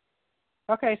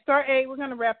hold. Okay, star 8. We're going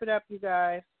to wrap it up, you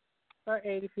guys. Star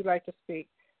 8 if you'd like to speak.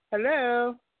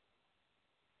 Hello.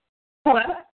 Hello.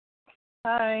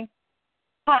 Hi.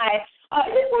 Hi. I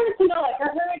just wanted to know, I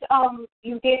heard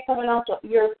you gave someone else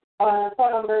your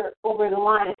phone number over the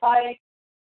line.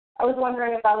 I was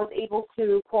wondering if I was able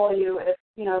to call you if,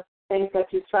 things get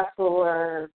too stressful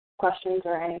or questions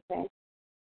or anything.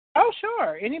 Oh,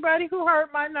 sure. Anybody who heard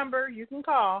my number, you can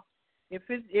call. If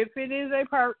it is a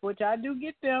perp, which I do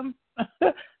get them,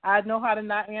 I know how to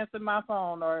not answer my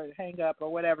phone or hang up or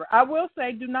whatever. I will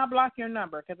say do not block your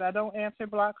number because I don't answer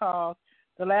block calls.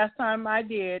 The last time I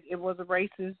did, it was a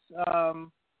racist,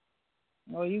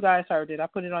 well, you guys heard it. I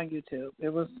put it on YouTube. It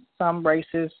was some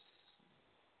racist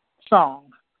song.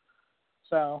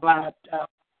 So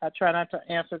I try not to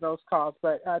answer those calls,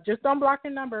 but just don't block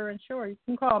your number, and sure, you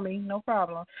can call me, no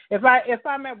problem. If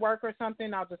I'm at work or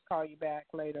something, I'll just call you back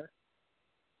later.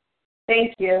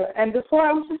 Thank you. And before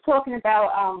I was just talking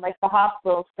about the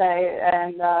hospital stay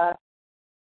and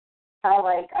how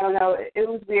I don't know, it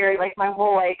was weird. My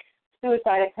whole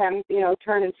suicide attempt,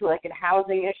 turned into a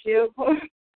housing issue.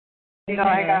 I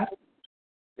got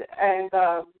and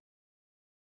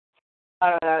I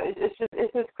don't know.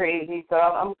 It's just crazy. So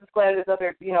I'm just glad there's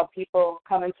other people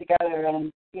coming together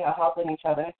and helping each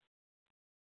other.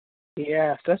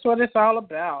 Yes, that's what it's all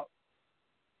about.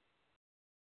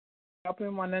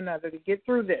 Helping one another to get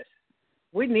through this.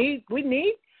 We need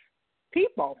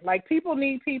people. People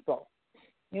need people.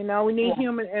 We need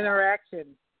human interaction.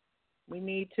 We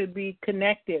need to be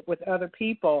connected with other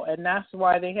people, and that's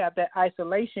why they have that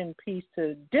isolation piece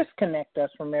to disconnect us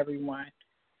from everyone.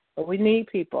 But we need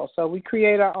people, so we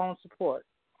create our own support.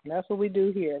 And that's what we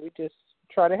do here. We just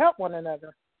try to help one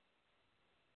another.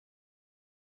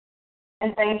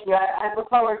 And thank you. I look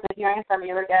forward to hearing from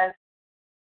you again.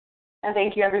 And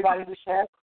thank you, everybody who shared.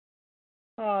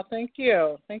 Oh, thank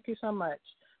you. Thank you so much.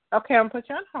 Okay, I'm going to put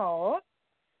you on hold.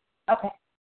 Okay.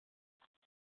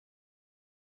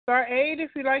 Star 8,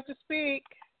 if you'd like to speak.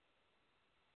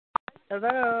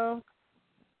 Hello.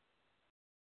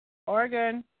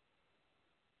 Oregon.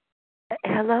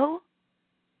 Hello?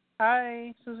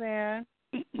 Hi, Suzanne.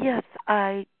 Yes,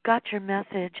 I got your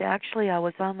message. Actually, I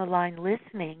was on the line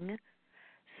listening,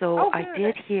 so I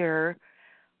did hear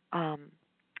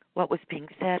what was being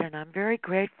said, and I'm very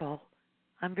grateful.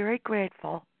 I'm very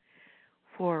grateful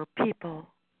for people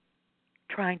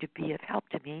trying to be of help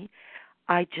to me.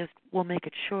 I just will make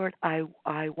it short. I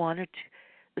wanted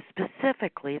to,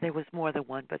 specifically, there was more than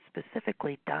one, but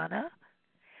specifically Donna.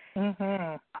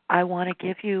 Mm-hmm. I want to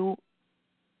give you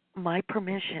my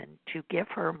permission to give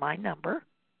her my number.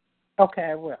 Okay,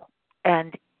 I will.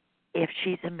 And if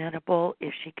she's amenable,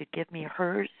 if she could give me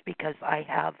hers, because I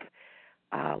have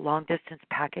a long-distance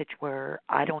package where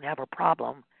I don't have a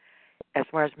problem as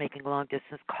far as making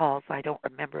long-distance calls. I don't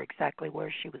remember exactly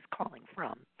where she was calling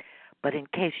from. But in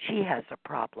case she has a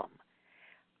problem.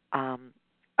 Donna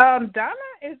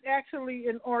is actually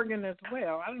in Oregon as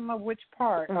well. I don't know which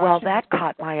part. Well, that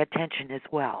caught my attention as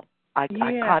well. I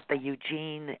Yeah. caught the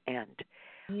Eugene, and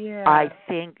yeah. I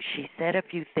think she said a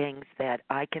few things that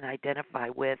I can identify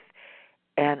with,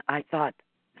 and I thought,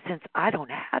 since I don't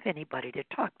have anybody to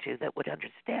talk to that would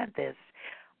understand this,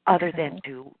 other than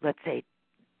to, let's say,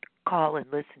 call and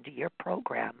listen to your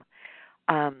program,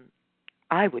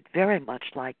 I would very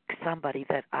much like somebody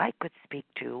that I could speak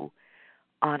to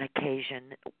on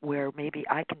occasion where maybe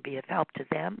I can be of help to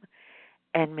them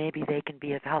and maybe they can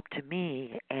be of help to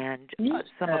me, and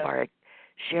some of our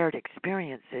shared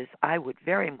experiences. I would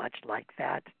very much like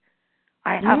that.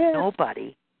 I have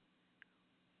nobody.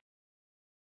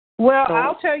 Well,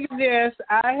 I'll tell you this.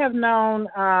 I have known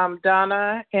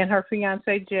Donna and her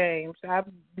fiancé, James. I've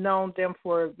known them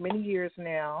for many years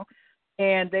now,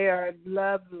 and they are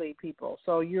lovely people.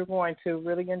 So you're going to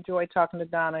really enjoy talking to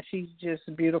Donna. She's just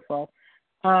beautiful.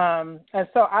 And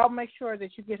so I'll make sure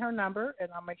that you get her number, and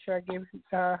I'll make sure I give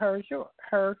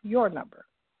her your number.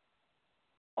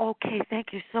 Okay,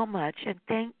 thank you so much, and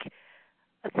thank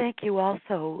you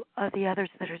also the others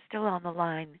that are still on the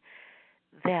line.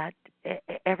 That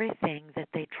everything that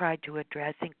they tried to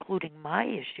address, including my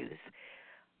issues,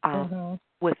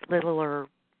 with little or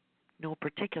no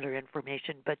particular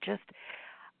information, but just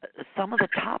some of the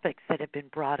topics that have been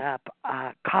brought up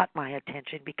caught my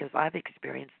attention because I've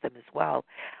experienced them as well.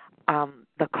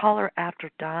 The caller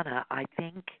after Donna, I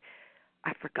think,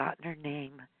 I've forgotten her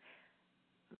name.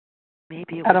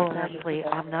 Maybe it was Leslie,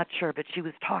 I'm not sure, but she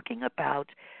was talking about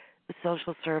the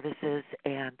social services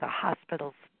and the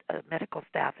hospitals, medical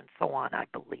staff, and so on, I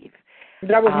believe.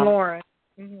 That was Lauren.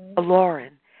 Mm-hmm.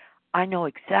 Lauren. I know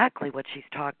exactly what she's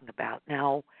talking about.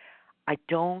 Now, I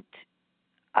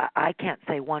can't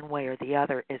say one way or the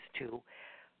other as to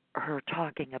her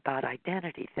talking about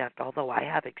identity theft, although I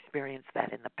have experienced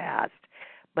that in the past,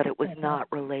 but it was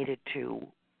not related to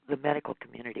the medical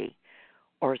community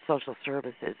or social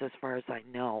services as far as I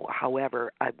know.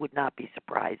 However, I would not be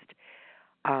surprised.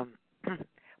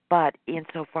 But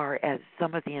insofar as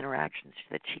some of the interactions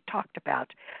that she talked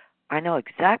about, I know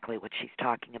exactly what she's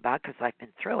talking about because I've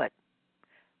been through it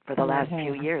for the last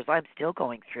few years. I'm still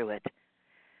going through it.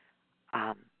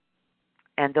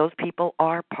 And those people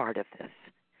are part of this.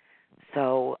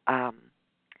 So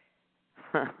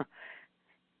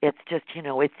it's just,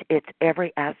 it's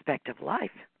every aspect of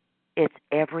life. It's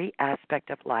every aspect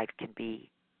of life can be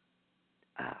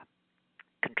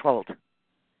controlled.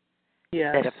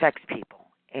 Yes. That affects people.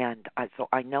 And so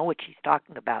I know what she's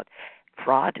talking about.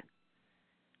 Fraud,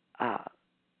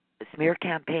 smear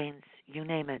campaigns, you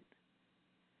name it.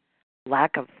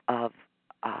 Lack of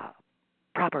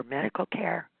proper medical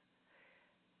care,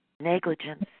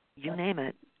 negligence, you name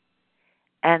it.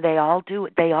 And they all do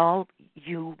it.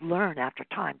 You learn after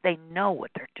time. They know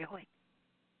what they're doing.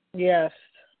 Yes.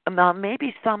 Now,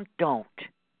 maybe some don't.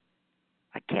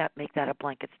 I can't make that a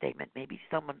blanket statement. Maybe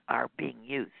some are being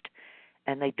used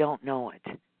and they don't know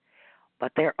it.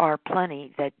 But there are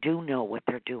plenty that do know what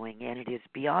they're doing, and it is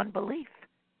beyond belief.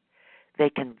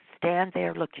 They can stand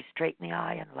there, look you straight in the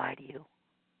eye, and lie to you.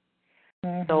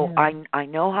 So I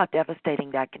know how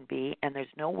devastating that can be, and there's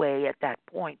no way at that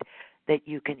point that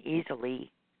you can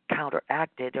easily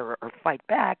counteract it or fight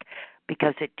back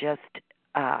because it just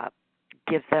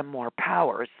gives them more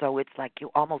power. So it's like you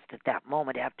almost at that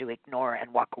moment have to ignore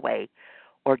and walk away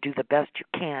or do the best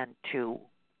you can to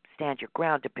stand your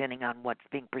ground depending on what's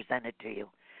being presented to you.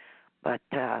 But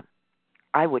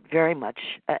I would very much,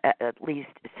 at least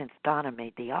since Donna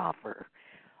made the offer,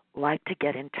 like to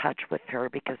get in touch with her,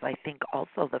 because I think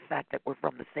also the fact that we're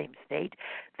from the same state,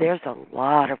 there's a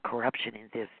lot of corruption in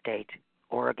this state,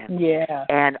 Oregon. Yeah.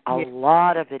 And a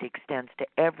lot of it extends to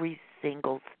every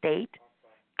single state,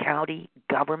 county,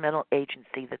 governmental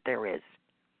agency that there is.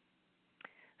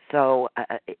 So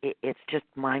it's just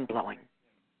mind-blowing.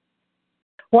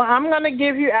 Well, I'm going to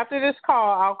give you, after this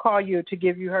call, I'll call you to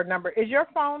give you her number. Is your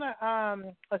phone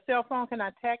a cell phone? Can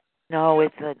I text? No,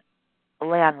 it's a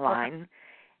landline,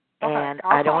 and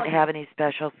I'll I don't call have you. any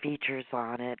special features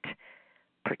on it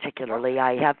particularly.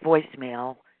 I have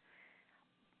voicemail.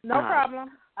 No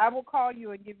problem. I will call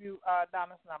you and give you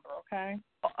Donna's number, okay?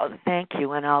 Thank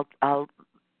you, and I'll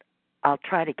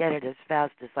try to get it as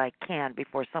fast as I can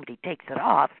before somebody takes it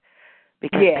off,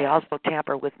 because they also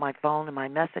tamper with my phone and my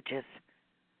messages.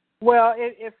 Well,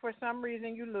 if for some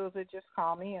reason you lose it, just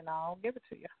call me and I'll give it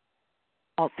to you.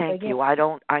 Oh, thank you. I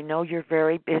know you're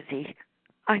very busy.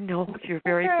 I know you're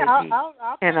very busy, I'll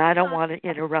and I don't want to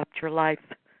interrupt your life.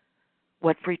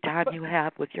 What free time you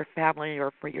have with your family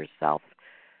or for yourself.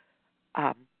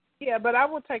 Yeah, but I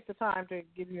will take the time to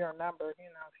give you her number,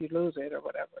 if you lose it or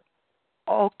whatever.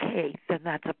 Okay, then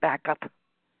that's a backup.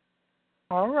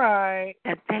 All right.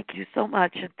 And thank you so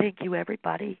much, and thank you,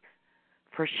 everybody,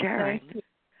 for sharing. Thank you.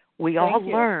 We all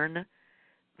learn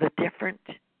the different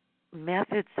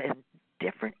methods and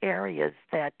different areas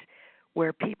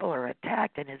where people are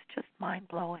attacked, and it's just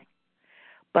mind-blowing.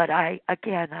 But I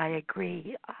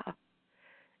agree.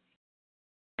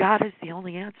 God is the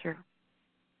only answer.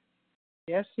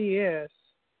 Yes, he is.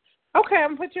 Okay,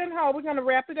 I'm going to put you on hold. We're going to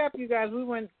wrap it up, you guys. We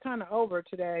went kind of over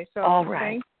today. So all right.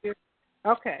 Thank you.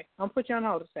 Okay, I'll put you on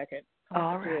hold a second.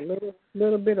 All right. A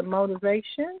little bit of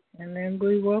motivation, and then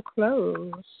we will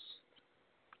close.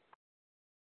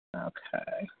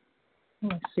 Okay.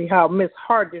 Let's see how Miss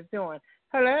Hart is doing.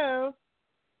 Hello.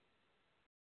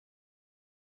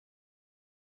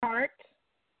 Hart.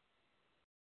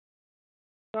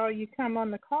 So you come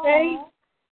on the call. Hey.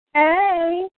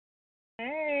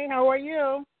 Hey, how are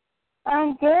you?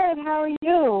 I'm good. How are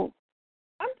you?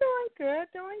 I'm doing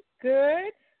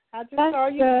good. I just saw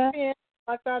you in.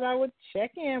 I thought I would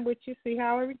check in with you, see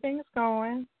how everything's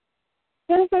going.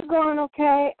 Things are going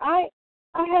okay. I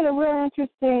had a real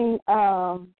interesting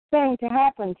thing to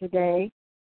happen today.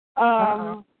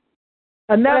 Another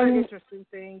interesting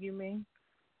thing, you mean?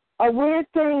 A weird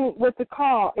thing with the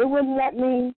call. It wouldn't let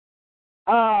me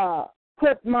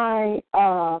put my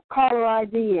caller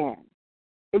ID in.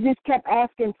 It just kept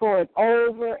asking for it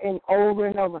over and over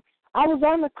and over. I was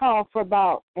on the call for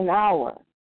about an hour,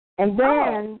 and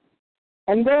then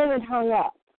it hung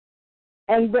up,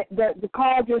 and the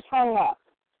call just hung up.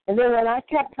 And then when I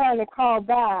kept trying to call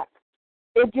back,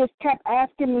 it just kept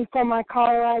asking me for my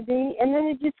caller ID, and then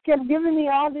it just kept giving me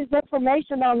all this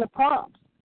information on the prompts.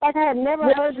 Like I had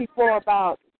never heard before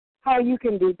about how you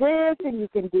can do this and you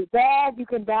can do that. You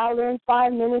can dial in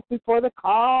 5 minutes before the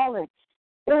call, and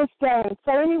it was strange.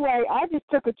 So anyway, I just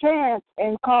took a chance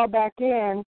and called back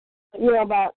in,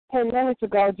 about 10 minutes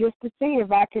ago just to see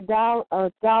if I could dial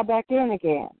back in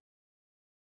again.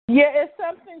 Yeah, it's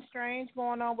something strange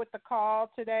going on with the call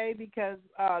today because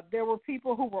there were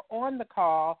people who were on the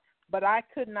call, but I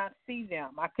could not see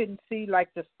them. I couldn't see,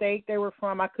 the state they were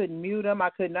from. I couldn't mute them. I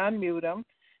couldn't unmute them.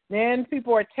 Then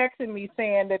people are texting me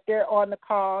saying that they're on the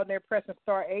call and they're pressing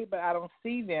 *8, but I don't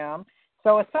see them.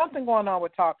 So it's something going on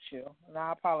with TalkShoe, and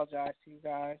I apologize to you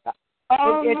guys.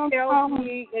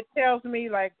 It tells me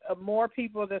more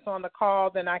people that's on the call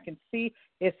than I can see.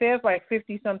 It says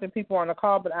 50-something people on the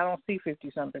call, but I don't see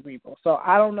 50-something people. So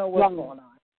I don't know what's going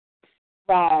on.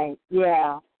 Right,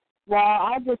 yeah. Well,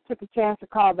 I just took a chance to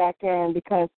call back in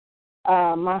because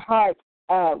my heart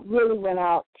really went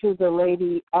out to the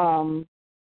lady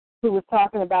who was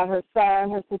talking about her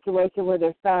son, her situation with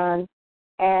her son.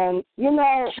 And,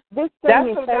 this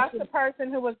thing that's the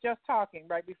person who was just talking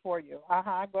right before you.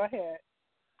 Go ahead.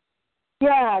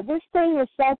 Yeah, this thing is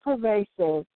so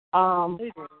pervasive. And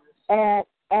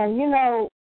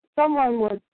someone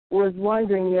was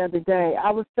wondering the other day, I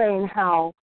was saying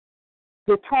how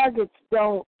the targets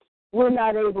we're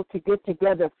not able to get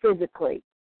together physically.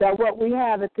 That what we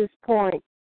have at this point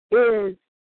is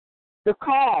the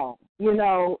call,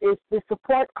 it's the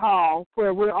support call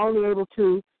where we're only able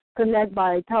to connect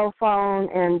by telephone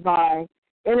and by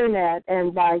internet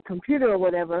and by computer or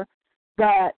whatever,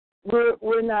 but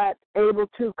we're not able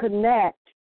to connect,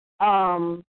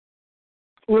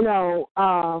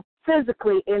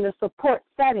 physically in a support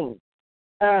setting.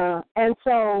 And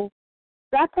so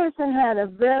that person had a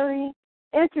very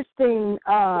interesting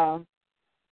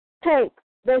take.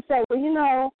 They said,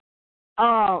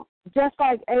 just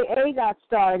like AA got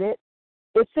started,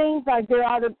 it seems like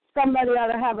somebody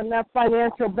ought to have enough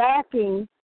financial backing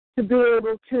to be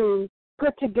able to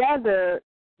put together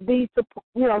these,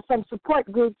 some support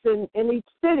groups in each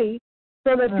city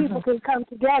so that people can come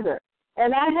together.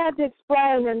 And I had to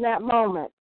explain in that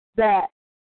moment that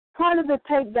part of the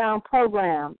takedown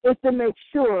program is to make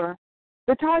sure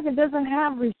the target doesn't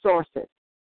have resources.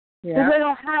 Yeah. They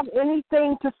don't have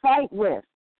anything to fight with.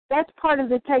 That's part of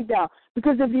the takedown.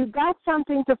 Because if you've got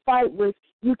something to fight with,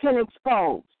 you can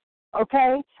expose,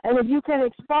 okay? And if you can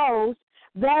expose,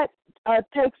 that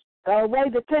takes away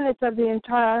the tenets of the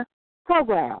entire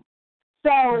program.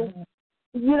 So,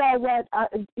 you know what,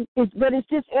 but it's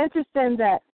just interesting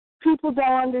that people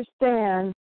don't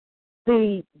understand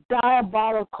the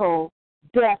diabolical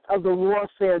depth of the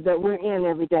warfare that we're in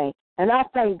every day. And I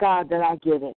thank God that I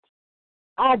get it.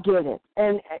 I get it.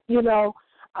 And,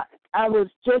 I was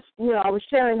just, I was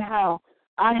sharing how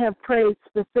I have prayed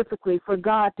specifically for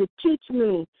God to teach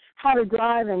me how to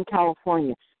drive in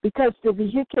California because the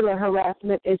vehicular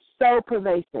harassment is so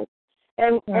pervasive.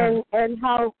 And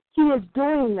how He is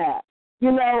doing that.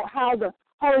 You know, how the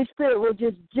Holy Spirit will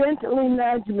just gently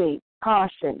nudge me,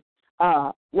 caution,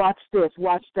 watch this,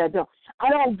 watch that. I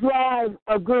don't drive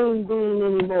a green bean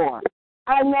anymore.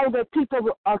 I know that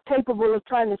people are capable of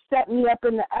trying to set me up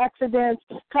in the accidents,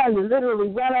 trying to literally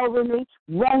run over me,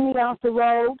 run me off the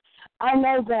road. I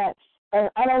know that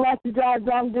I don't like to drive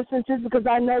long distances because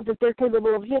I know that they're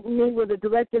capable of hitting me with a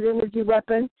directed energy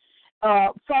weapon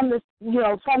from the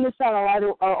satellite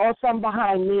or from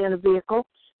behind me in a vehicle.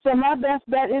 So my best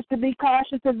bet is to be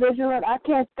cautious and vigilant. I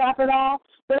can't stop it all,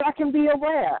 but I can be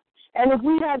aware. And if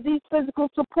we have these physical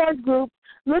support groups,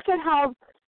 look at how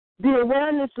the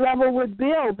awareness level would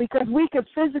build because we could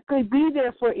physically be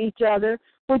there for each other,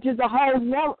 which is a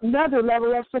whole another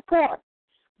level of support.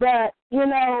 But,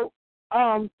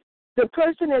 the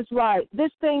person is right.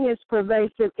 This thing is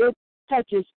pervasive. It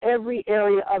touches every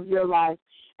area of your life.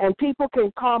 And people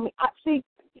can call me. See,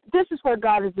 this is where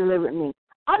God has delivered me.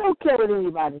 I don't care what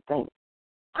anybody thinks.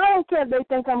 I don't care if they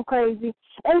think I'm crazy.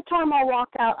 Every time I walk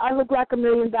out, I look like $1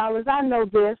 million. I know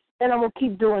this, and I'm going to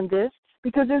keep doing this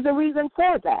because there's a reason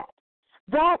for that.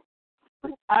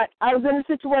 I was in a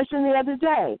situation the other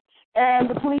day, and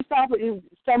the police officer,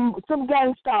 some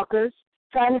gang stalkers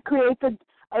trying to create an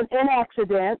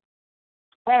accident,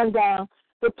 and I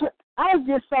was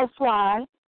just so fly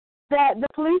that the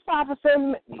police officer,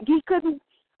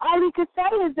 all he could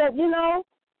say is that,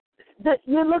 that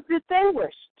you look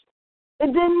distinguished. It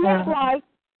didn't look like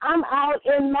I'm out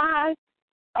in my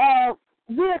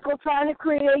vehicle trying to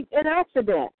create an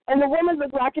accident, and the woman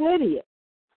looked like an idiot.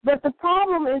 But the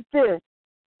problem is this.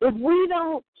 If we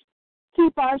don't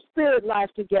keep our spirit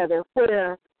life together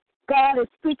where God is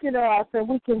speaking to us and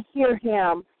we can hear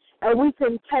Him and we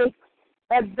can take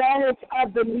advantage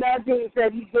of the nudgings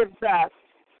that He gives us,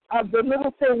 of the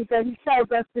little things that He tells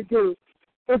us to do,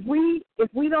 if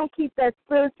we don't keep that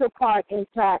spiritual part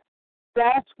intact,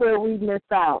 that's where we miss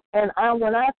out. And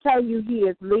when I tell you He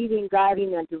is leading,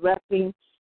 guiding, and directing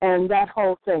and that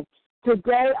whole thing.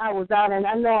 Today I was out, and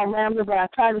I know I'm rambling, but I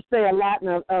try to say a lot in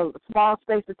a small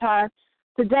space of time.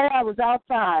 Today I was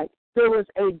outside. There was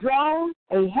a drone,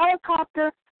 a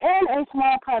helicopter, and a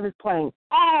small private plane,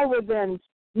 all within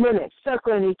minutes,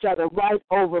 circling each other right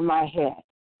over my head.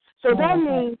 So that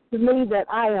means to me that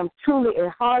I am truly a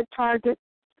hard target.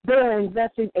 They are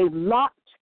investing a lot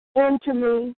into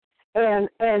me, and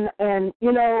I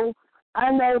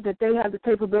know that they have the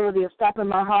capability of stopping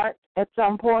my heart at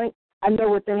some point. I know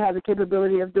what they have the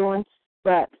capability of doing,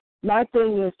 but my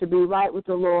thing is to be right with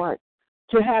the Lord,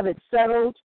 to have it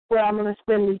settled where I'm going to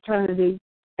spend eternity,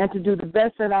 and to do the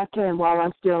best that I can while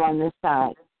I'm still on this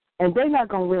side. And they're not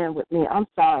going to win with me. I'm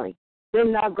sorry. They're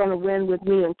not going to win with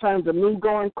me in terms of me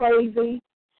going crazy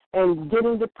and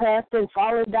getting depressed and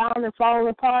falling down and falling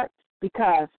apart,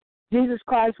 because Jesus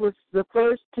Christ was the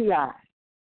first TI.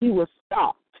 He was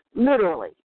stopped,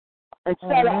 literally, and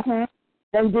set up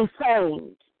and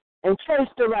defamed and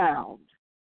chased around.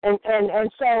 And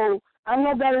so I'm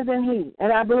no better than He,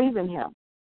 and I believe in Him.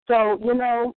 So,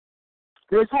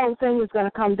 this whole thing is going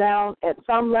to come down at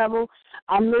some level.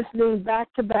 I'm listening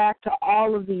back to back to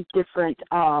all of these different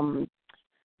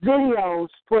videos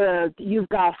where you've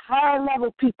got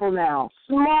higher-level people now,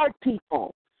 smart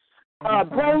people,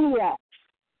 brainiacs,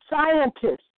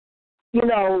 scientists,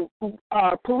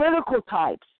 political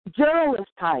types,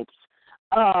 journalist types,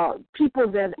 people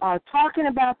that are talking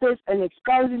about this and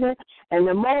exposing it, and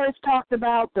the more it's talked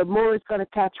about, the more it's going to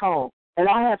catch hold. And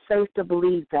I have faith to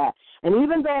believe that. And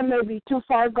even though it may be too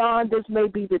far gone, this may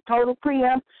be the total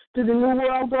preempt to the New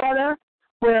World Order,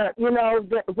 where,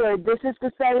 where this is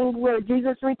the setting where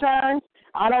Jesus returns.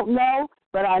 I don't know,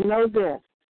 but I know this.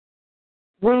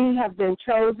 We have been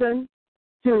chosen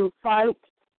to fight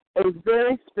a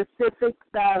very specific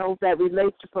battle that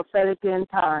relates to prophetic end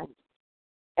times.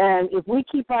 And if we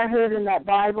keep our head in that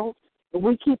Bible, if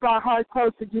we keep our heart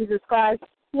close to Jesus Christ,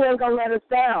 He ain't going to let us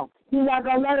down. He's not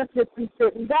going to let us just be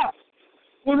sitting ducks.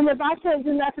 Even if I can't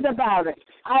do nothing about it,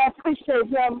 I appreciate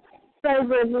Him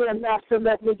favoring me enough to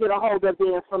let me get a hold of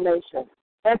the information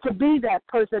and to be that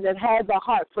person that has a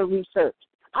heart for research.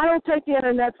 I don't take the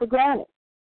Internet for granted.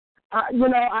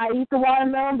 I eat the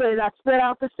watermelon, but I spit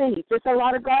out the seeds. There's a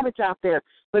lot of garbage out there,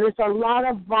 but it's a lot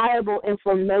of viable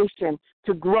information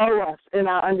to grow us in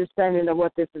our understanding of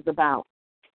what this is about.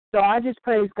 So I just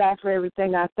praise God for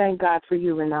everything. I thank God for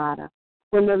you, Renata.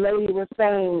 When the lady was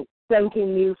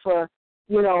thanking you for,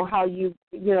 how you've,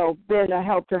 been a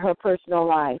help to her personal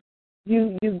life,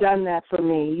 you've done that for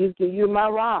me. You're my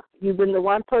rock. You've been the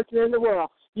one person in the world.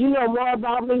 You know more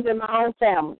about me than my own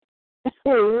family.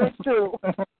 It's true.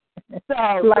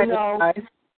 So,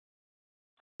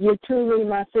 you're truly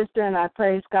my sister, and I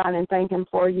praise God and thank Him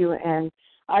for you. And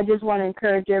I just want to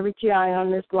encourage every TI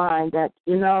on this line that,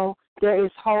 there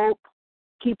is hope.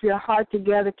 Keep your heart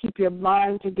together. Keep your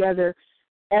mind together.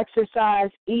 Exercise.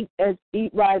 Eat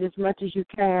right as much as you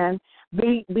can.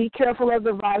 Be careful of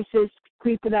the vices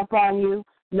creeping up on you.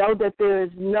 Know that there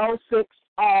is no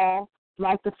fix-all,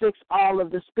 like the fix-all of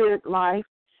the spirit life.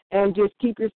 And just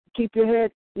keep your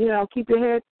head, keep your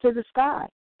head to the sky.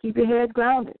 Keep your head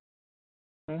grounded.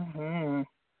 Mhm.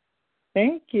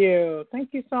 Thank you.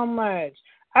 Thank you so much.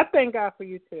 I thank God for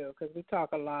you too, because we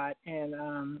talk a lot, and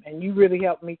you really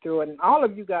helped me through it, and all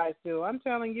of you guys do. I'm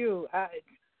telling you,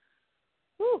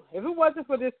 if it wasn't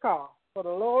for this call, for the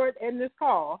Lord and this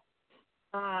call,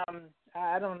 I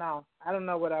don't know. I don't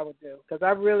know what I would do, because I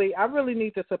really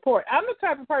need the support. I'm the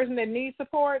type of person that needs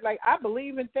support. Like, I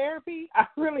believe in therapy. I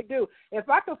really do. If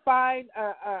I could find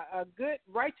a good,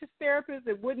 righteous therapist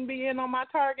that wouldn't be in on my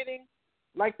targeting,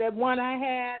 like that one I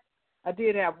had. I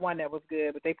did have one that was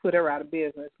good, but they put her out of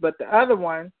business. But the other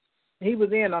one, he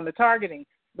was in on the targeting.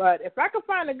 But if I could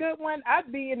find a good one,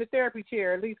 I'd be in the therapy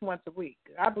chair at least once a week.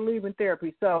 I believe in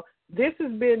therapy. So this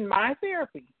has been my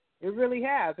therapy. It really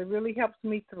has. It really helps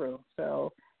me through.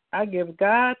 So I give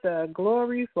God the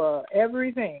glory for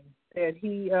everything that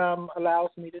He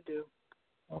allows me to do.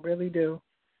 I really do.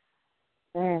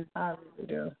 I really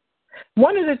do.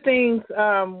 One of the things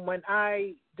when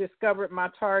I discovered my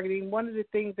targeting, one of the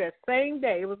things that same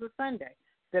day, it was a Sunday,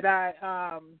 that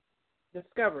I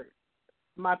discovered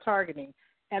my targeting.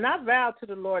 And I vowed to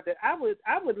the Lord that I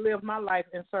would live my life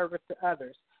in service to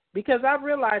others, because I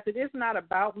realized that it's not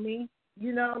about me.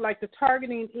 Like the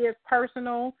targeting is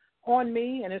personal on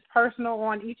me, and it's personal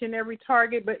on each and every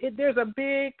target, but there's a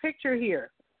big picture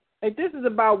here. Like, this is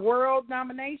about world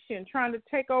domination, trying to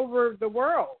take over the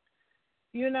world.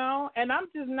 And I'm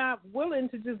just not willing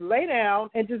to just lay down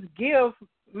and just give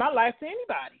my life to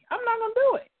anybody. I'm not going to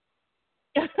do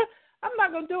it. I'm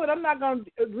not going to do it. I'm not going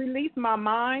to release my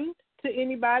mind to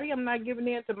anybody. I'm not giving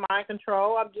in to mind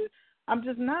control. I'm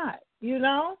just not, And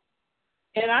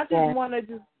I just want to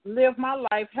just live my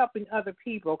life helping other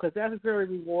people, because that's very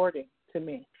rewarding to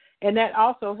me. And that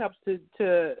also helps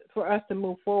for us to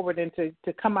move forward and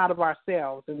to come out of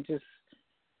ourselves and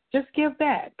just give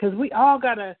back, because we all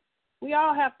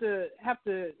have to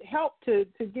help to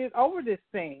get over this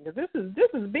thing. This is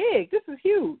big. This is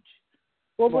huge.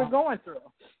 What we're going through,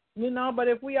 But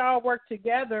if we all work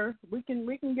together, we can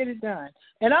get it done.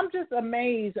 And I'm just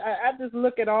amazed. I just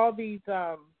look at all these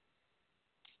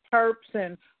perps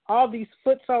and all these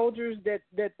foot soldiers that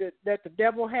the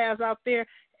devil has out there,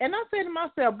 and I say to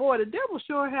myself, boy, the devil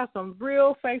sure has some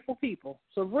real faithful people.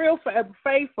 Some real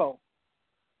faithful.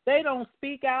 They don't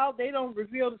speak out. They don't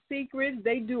reveal the secrets.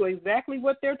 They do exactly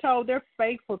what they're told. They're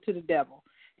faithful to the devil.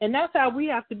 And that's how we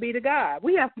have to be to God.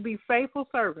 We have to be faithful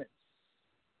servants.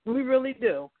 We really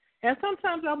do. And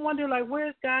sometimes I wonder, like,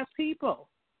 where's God's people?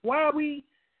 Why are we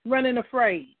running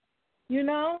afraid? We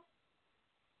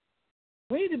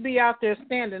need to be out there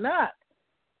standing up.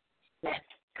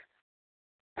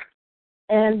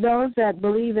 And those that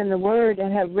believe in the Word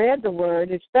and have read the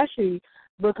Word, especially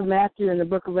the book of Matthew and the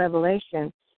book of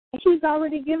Revelation, He's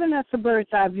already given us a bird's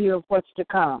eye view of what's to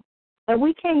come. And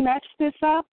we can't match this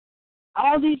up.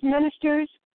 All these ministers,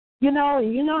 you know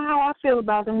how I feel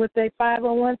about them with their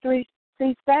 501c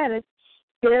status,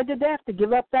 scared to death to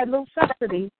give up that little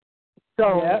subsidy,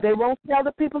 so they won't tell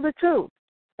the people the truth.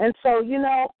 And so,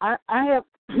 I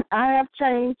have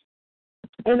changed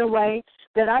in a way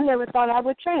that I never thought I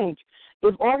would change.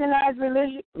 If organized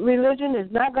religion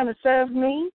is not going to serve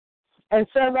me, and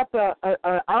serve up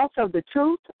a ounce of the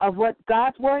truth of what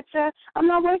God's word says, I'm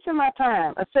not wasting my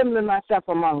time assembling myself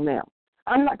among them.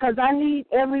 I'm not, because I need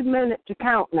every minute to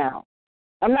count now.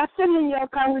 I'm not sitting in your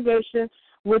congregation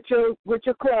with your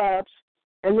clubs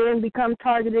and then become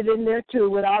targeted in there too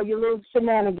with all your little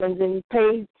shenanigans and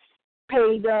paid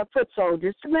foot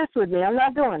soldiers to mess with me. I'm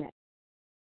not doing it.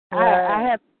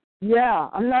 Right.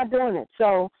 I'm not doing it.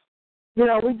 So,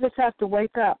 we just have to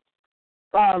wake up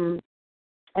and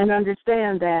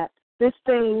understand that this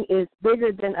thing is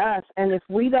bigger than us. And if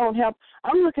we don't help,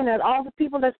 I'm looking at all the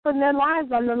people that's putting their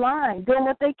lives on the line, doing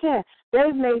what they can.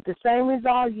 They've made the same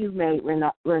resolve you've made,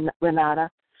 Renata.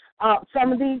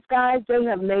 Some of these guys, they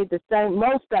have made the same,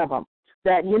 most of them,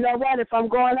 that, you know what, if I'm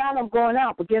going out, I'm going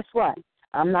out. But guess what?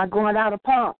 I'm not going out a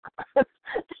punk.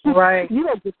 Right. You're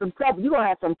going to get some trouble. You're going to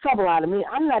have some trouble out of me.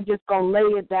 I'm not just going to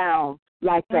lay it down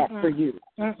like that for you.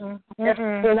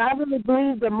 And I really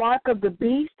believe the mark of the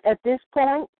beast at this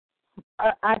point,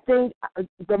 I think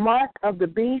the mark of the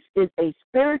beast is a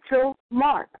spiritual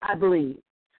mark, I believe.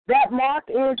 That mark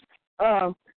is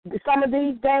some of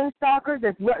these gang stalkers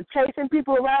that's chasing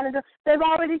people around, they've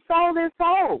already sold their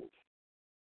souls.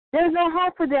 There's no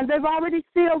hope for them. They've already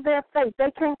sealed their fate. They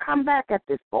can't come back at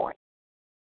this point.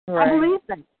 Right. I believe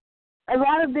that. A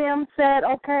lot of them said,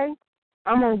 okay,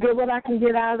 I'm going to get what I can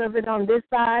get out of it on this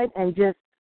side and just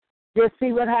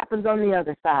see what happens on the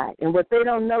other side. And what they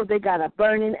don't know, they got a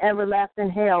burning,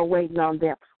 everlasting hell waiting on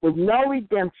them with no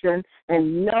redemption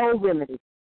and no remedy.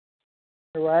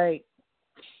 Right.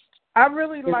 I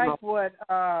really like what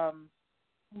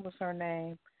was her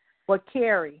name? What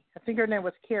Carrie, I think her name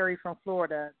was Carrie from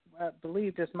Florida. I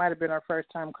believe this might have been her first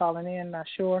time calling in, not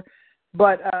sure.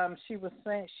 But she was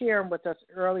sharing with us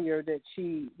earlier that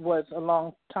she was a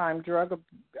long-time drug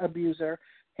abuser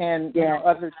and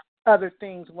other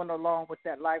things went along with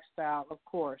that lifestyle, of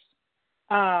course.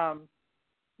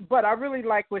 But I really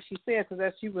like what she said, because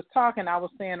as she was talking, I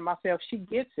was saying to myself, she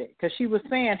gets it. Because she was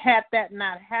saying, had that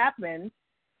not happened,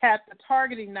 had the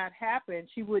targeting not happened,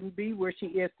 she wouldn't be where she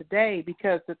is today,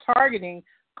 because the targeting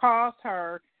caused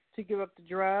her to give up the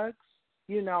drugs,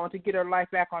 and to get her life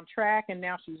back on track. And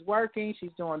now she's working.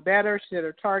 She's doing better. She said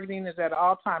her targeting is at an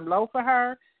all-time low for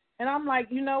her. And I'm like,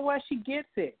 you know what? She gets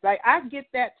it. Like, I get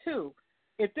that too.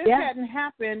 If this hadn't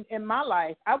happened in my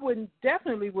life, I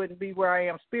definitely wouldn't be where I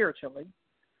am spiritually.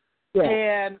 Yeah.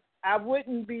 And I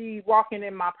wouldn't be walking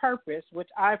in my purpose, which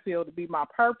I feel to be my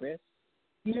purpose.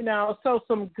 So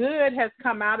some good has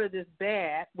come out of this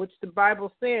bad, which the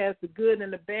Bible says the good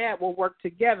and the bad will work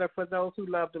together for those who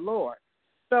love the Lord.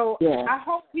 So I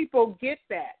hope people get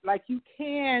that. Like, you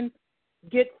can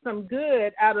get some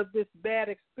good out of this bad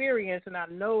experience, and I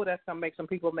know that's going to make some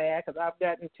people mad, because I've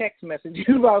gotten text messages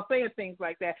about saying things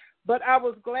like that. But I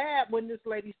was glad when this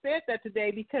lady said that today,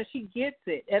 because she gets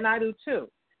it, and I do too.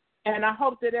 And I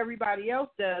hope that everybody else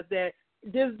does, that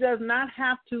this does not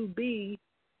have to be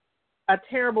a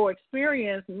terrible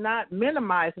experience, not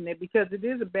minimizing it, because it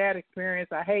is a bad experience.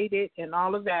 I hate it and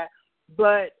all of that.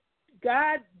 But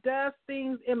God does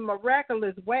things in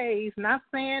miraculous ways, not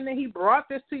saying that he brought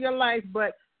this to your life,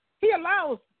 but he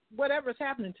allows whatever's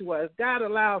happening to us. God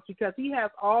allows, because he has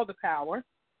all the power.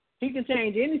 He can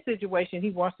change any situation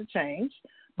he wants to change.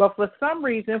 But for some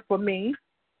reason, for me,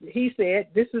 he said,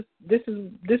 this is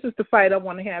the fight I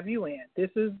want to have you in. This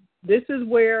is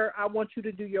where I want you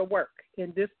to do your work,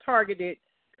 in this targeted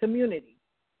community.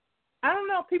 I don't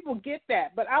know if people get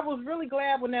that, but I was really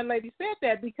glad when that lady said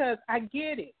that, because I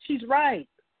get it. She's right.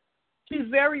 She's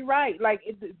very right. Like,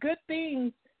 good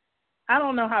things, I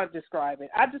don't know how to describe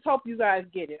it. I just hope you guys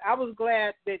get it. I was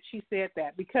glad that she said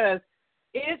that, because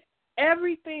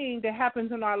everything that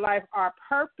happens in our life, our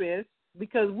purpose,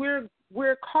 because we're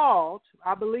called.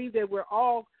 I believe that we're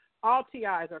all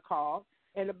TIs are called.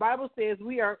 And the Bible says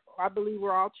I believe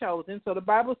we're all chosen. So the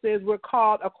Bible says we're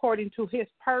called according to his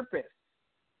purpose.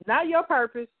 Not your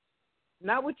purpose,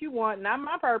 not what you want, not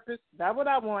my purpose, not what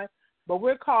I want, but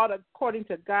we're called according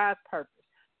to God's purpose.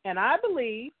 And I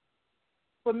believe,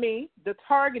 for me, the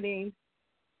targeting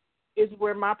is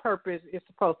where my purpose is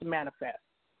supposed to manifest.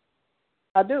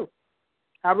 I do.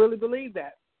 I really believe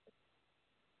that.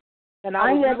 And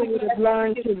I never would have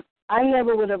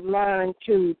learned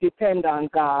to depend on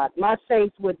God. My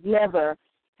faith would never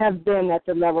have been at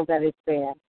the level that it's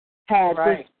been. Had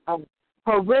this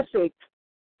horrific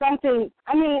something.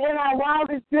 I mean, in our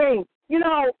wildest dreams, who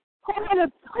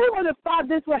would have thought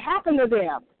this would happen to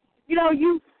them?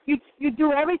 You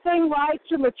do everything right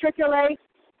to matriculate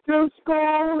through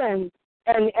school and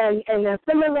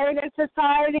assimilate in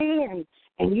society,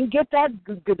 and you get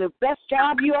the best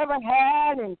job you ever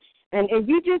had, and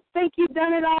you just think you've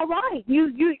done it all right.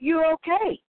 You're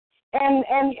okay.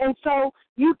 And so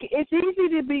it's easy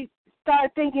to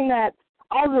start thinking that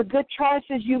all the good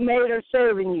choices you made are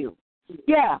serving you.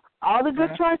 Yeah, all the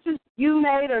good choices you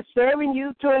made are serving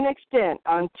you to an extent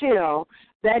until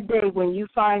that day when you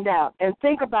find out. And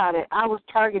think about it. I was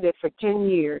targeted for 10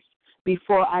 years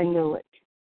before I knew it.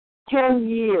 10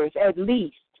 years at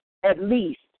least,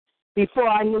 before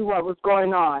I knew what was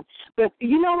going on. But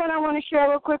you know what I want to share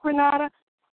real quick, Renata?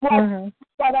 What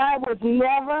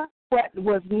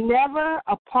was never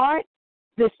a part,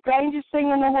 the strangest thing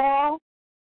in the world,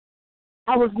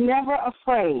 I was never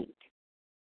afraid.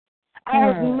 I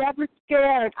was never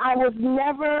scared. I was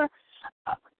never,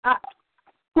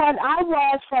 what I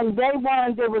was from day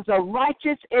one, there was a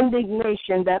righteous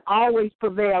indignation that always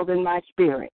prevailed in my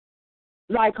spirit.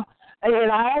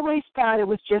 And I always thought it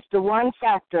was just the one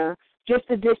factor, just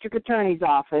the district attorney's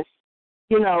office,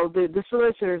 the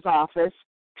solicitor's office,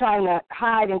 trying to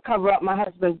hide and cover up my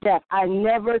husband's death. I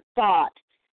never thought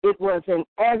it was an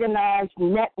organized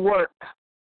network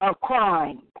of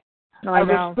crime, of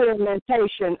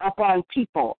experimentation upon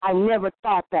people. I never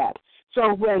thought that.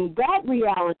 So when that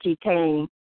reality came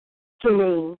to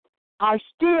me, I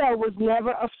still was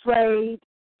never afraid.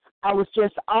 I was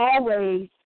just always,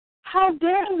 how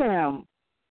dare them?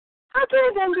 How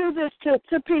dare them do this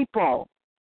to people?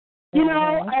 And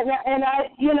I,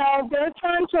 there are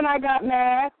times when I got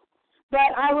mad,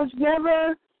 but I was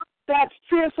never that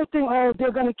fearful thing, oh,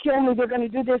 they're going to kill me, they're going to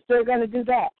do this, they're going to do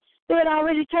that. They had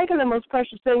already taken the most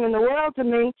precious thing in the world to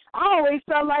me. I always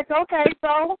felt like, okay,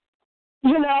 so,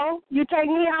 you take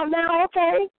me out now,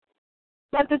 okay.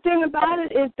 But the thing about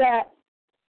it is that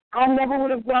I never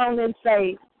would have grown in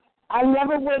faith. I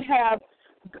never would have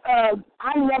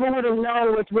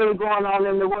known what's really going on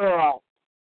in the world.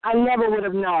 I never would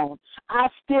have known. I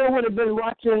still would have been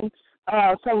watching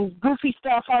some goofy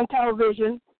stuff on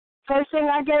television. First thing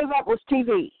I gave up was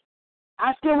TV.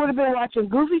 I still would have been watching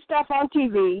goofy stuff on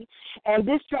TV and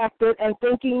distracted and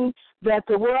thinking that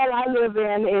the world I live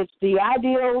in is the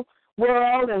ideal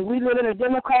world and we live in a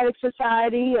democratic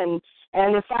society and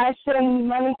if I send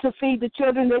money to feed the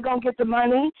children, they're going to get the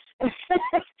money.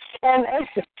 and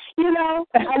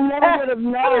I never would have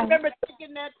known. I remember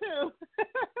thinking that too.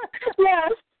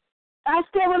 Yes. I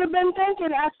still would have been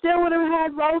thinking. I still would have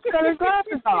had rose-colored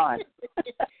glasses on.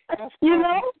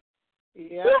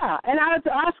 Yeah. And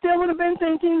I still would have been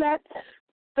thinking that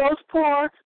those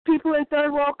poor people in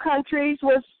third world countries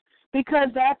was because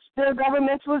their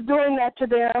governments was doing that to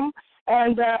them,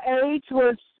 and AIDS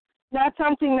was not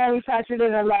something manufactured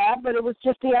in a lab, but it was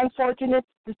just the unfortunate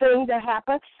thing that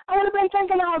happened. I would have been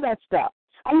thinking all that stuff.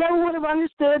 I never would have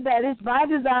understood that it's by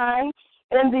design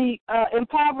in the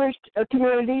impoverished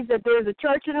communities that there's a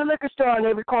church and a liquor store on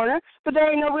every corner, but there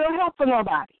ain't no real help for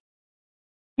nobody.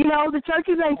 The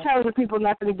churches ain't telling the people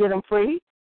nothing to get them free.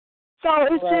 So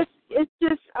it's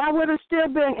just, I would have still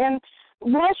been, and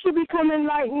once you become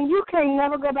enlightened, you can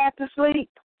never go back to sleep.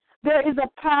 There is a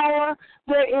power,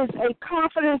 there is a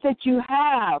confidence that you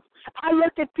have. I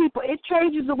look at people, it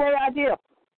changes the way I deal.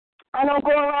 I don't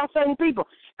go around certain people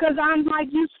because I'm like,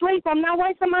 you sleep, I'm not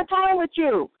wasting my time with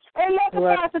you. Ain't nothing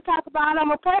for us to talk about. I'm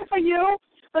going to pray for you,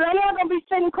 but I'm not going to be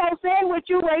sitting close in with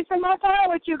you, wasting my time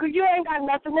with you because you ain't got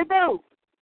nothing to do.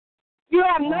 You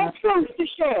have no truth to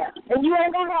share, and you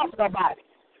ain't going to help nobody.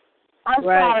 I'm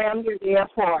sorry, I'm near the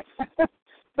airport.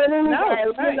 But anyway,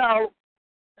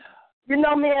 you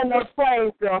know me and those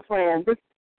planes, girlfriend.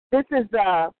 This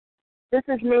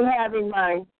is me having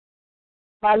my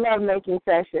love-making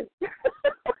session.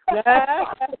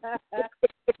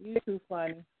 You're too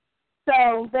funny.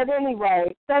 So, but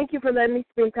anyway, thank you for letting me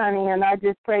speak, honey, and I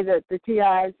just pray that the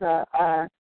TIs are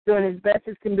doing as best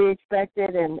as can be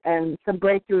expected, and some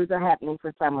breakthroughs are happening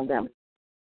for some of them.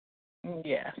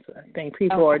 Yes, I think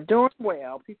people are doing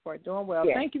well.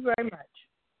 Yes. Thank you very much.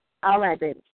 All right,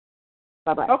 baby.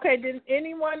 Bye-bye. Okay, did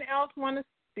anyone else want to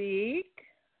speak?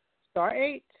 Star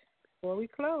 8 before we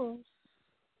close.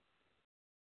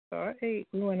 Star 8,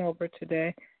 we went over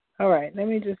today. All right, let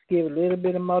me just give a little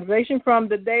bit of motivation from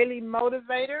the Daily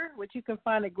Motivator, which you can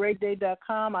find at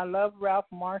greatday.com. I love Ralph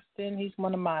Marston. He's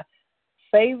one of my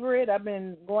favorite. I've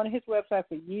been going to his website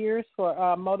for years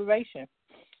for motivation.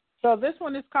 So this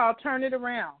one is called Turn It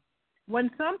Around. When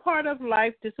some part of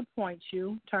life disappoints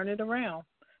you, turn it around.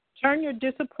 Turn your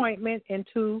disappointment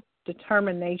into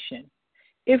determination.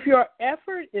 If your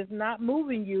effort is not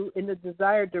moving you in the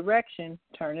desired direction,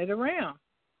 turn it around.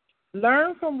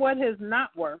 Learn from what has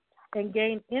not worked and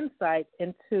gain insight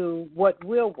into what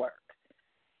will work.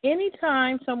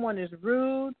 Anytime someone is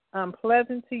rude,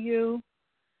 unpleasant to you,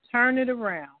 turn it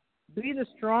around. Be the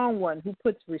strong one who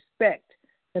puts respect,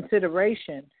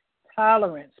 consideration,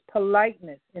 tolerance,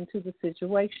 politeness into the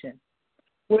situation.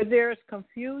 Where there is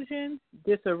confusion,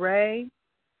 disarray,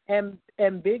 and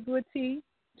ambiguity,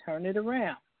 turn it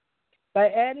around. By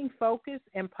adding focus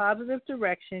and positive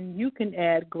direction, you can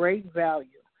add great value.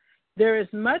 There is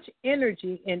much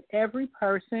energy in every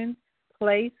person,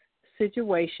 place,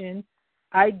 situation,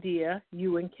 idea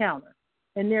you encounter.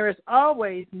 And there is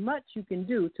always much you can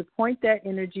do to point that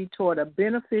energy toward a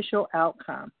beneficial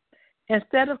outcome.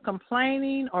 Instead of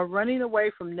complaining or running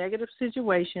away from negative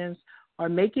situations or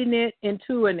making it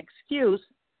into an excuse,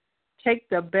 take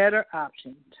the better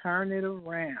option. Turn it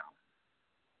around.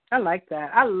 I like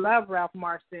that. I love Ralph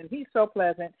Marston. He's so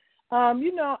pleasant.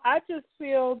 I just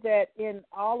feel that in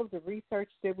all of the research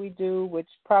that we do, which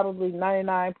probably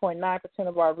 99.9%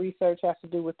 of our research has to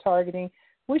do with targeting,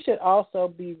 we should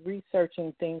also be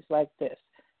researching things like this.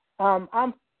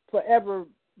 I'm forever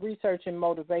researching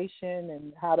motivation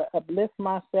and how to uplift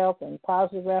myself and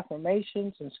positive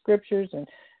affirmations and scriptures, and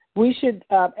we should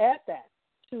add that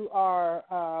to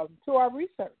our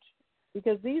research,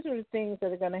 because these are the things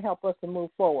that are going to help us to move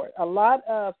forward. A lot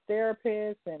of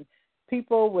therapists and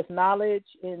people with knowledge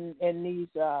in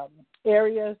these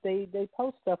areas, they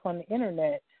post stuff on the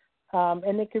internet,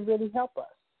 and it can really help us.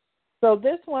 So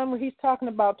this one where he's talking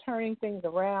about turning things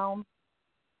around,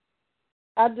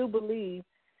 I do believe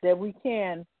that we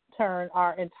can turn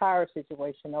our entire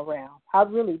situation around. I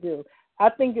really do.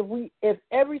 I think if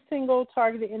every single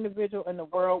targeted individual in the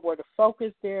world were to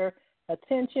focus their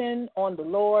attention on the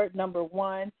Lord, number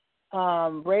one,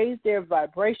 raise their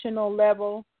vibrational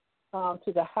level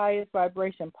to the highest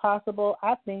vibration possible,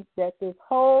 I think that this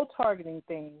whole targeting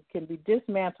thing can be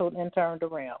dismantled and turned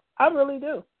around. I really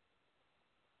do.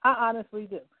 I honestly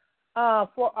do.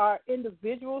 For our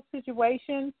individual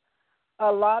situations,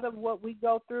 a lot of what we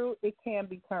go through, it can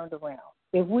be turned around.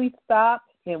 If we stop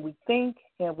and we think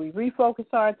and we refocus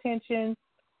our attention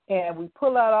and we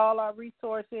pull out all our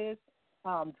resources,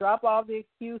 drop all the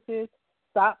excuses,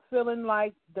 stop feeling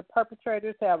like the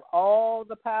perpetrators have all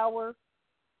the power,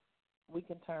 we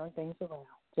can turn things around,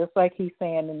 just like he's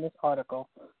saying in this article.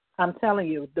 I'm telling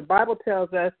you, the Bible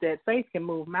tells us that faith can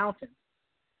move mountains.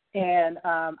 And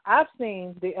I've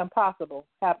seen the impossible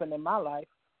happen in my life,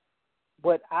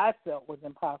 what I felt was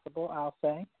impossible, I'll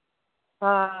say.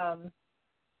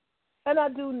 And I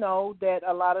do know that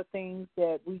a lot of things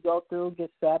that we go through get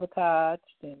sabotaged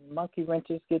and monkey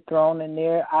wrenches get thrown in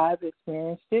there. I've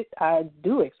experienced it. I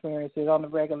do experience it on a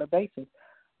regular basis.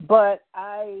 But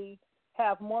I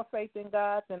have more faith in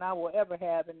God than I will ever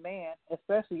have in man,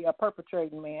 especially a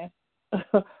perpetrating man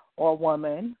or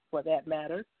woman, for that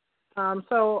matter.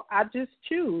 So I just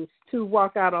choose to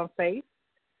walk out on faith,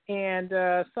 and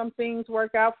some things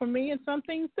work out for me and some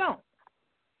things don't.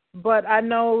 But I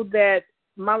know that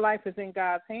my life is in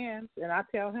God's hands, and I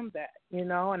tell him that,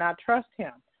 and I trust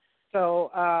him.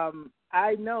 So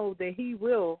I know that he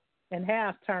will and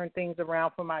has turned things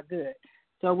around for my good.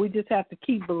 So we just have to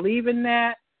keep believing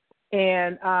that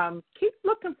and keep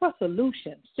looking for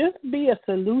solutions. Just be a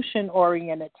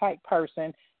solution-oriented type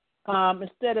person.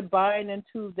 Instead of buying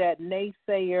into that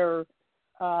naysayer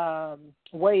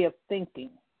way of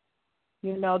thinking. They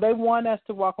want us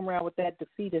to walk around with that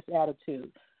defeatist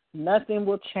attitude. Nothing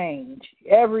will change.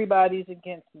 Everybody's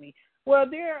against me. Well,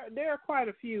 there are quite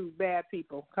a few bad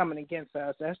people coming against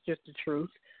us. That's just the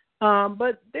truth.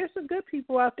 But there's some good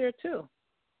people out there, too.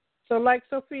 So like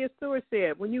Sophia Stewart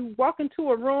said, when you walk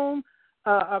into a room,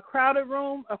 a crowded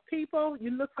room of people, you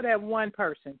look for that one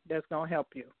person that's going to help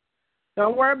you.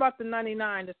 Don't worry about the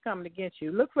 99 that's coming against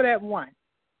you. Look for that one.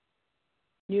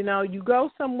 You go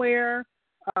somewhere,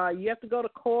 you have to go to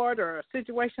court or a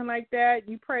situation like that,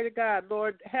 you pray to God,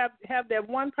 Lord, have that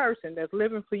one person that's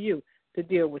living for you to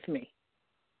deal with me.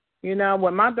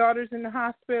 When my daughter's in the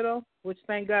hospital, which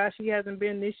thank God she hasn't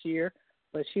been this year,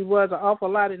 but she was an awful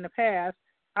lot in the past,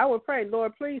 I would pray,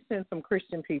 Lord, please send some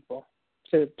Christian people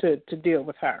to deal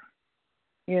with her.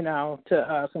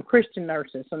 Some Christian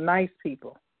nurses, some nice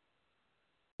people.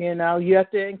 You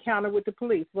have to encounter with the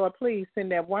police. Lord, please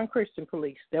send that one Christian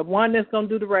police, that one that's going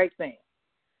to do the right thing.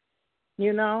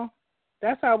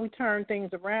 That's how we turn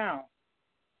things around.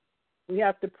 We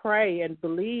have to pray and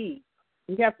believe.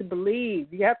 You have to believe.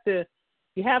 You have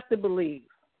to believe.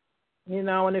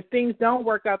 And if things don't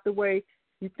work out the way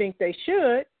you think they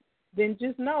should, then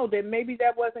just know that maybe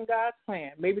that wasn't God's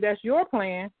plan. Maybe that's your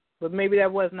plan, but maybe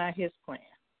that was not his plan.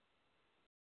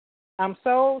 I'm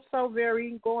so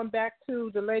very, going back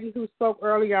to the lady who spoke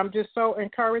earlier, I'm just so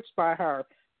encouraged by her,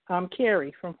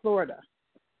 Carrie from Florida,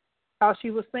 how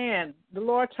she was saying the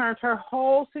Lord turned her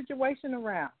whole situation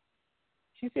around.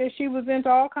 She said she was into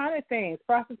all kinds of things,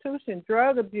 prostitution,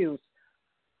 drug abuse,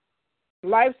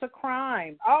 Life's a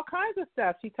crime. All kinds of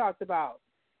stuff she talked about.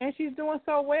 And she's doing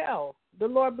so well. The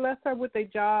Lord bless her with a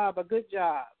job, a good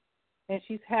job. And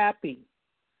she's happy.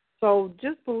 So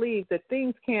just believe that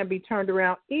things can be turned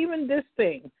around. Even this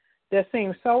thing that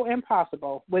seems so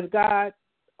impossible, with God,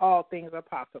 all things are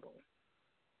possible.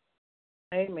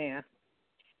 Amen.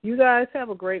 You guys have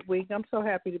a great week. I'm so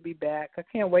happy to be back. I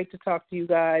can't wait to talk to you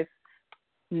guys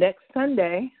next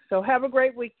Sunday. So have a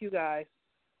great week, you guys.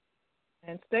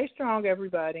 And stay strong,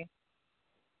 everybody.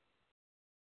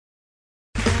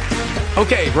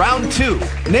 Okay, round 2.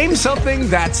 Name something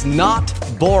that's not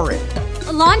boring.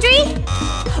 A laundry?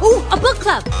 Ooh, a book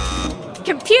club.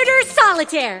 Computer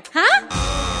solitaire, huh?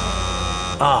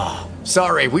 Ah,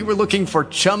 sorry, we were looking for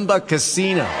Chumba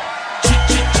Casino.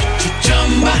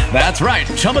 That's right,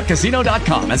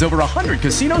 ChumbaCasino.com has over 100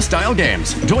 casino-style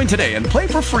games. Join today and play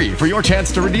for free for your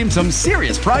chance to redeem some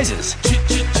serious prizes.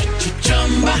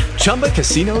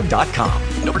 ChumbaCasino.com.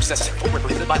 No purchase necessary. Void where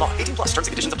prohibited by law. 18+ terms and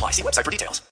conditions apply. See website for details.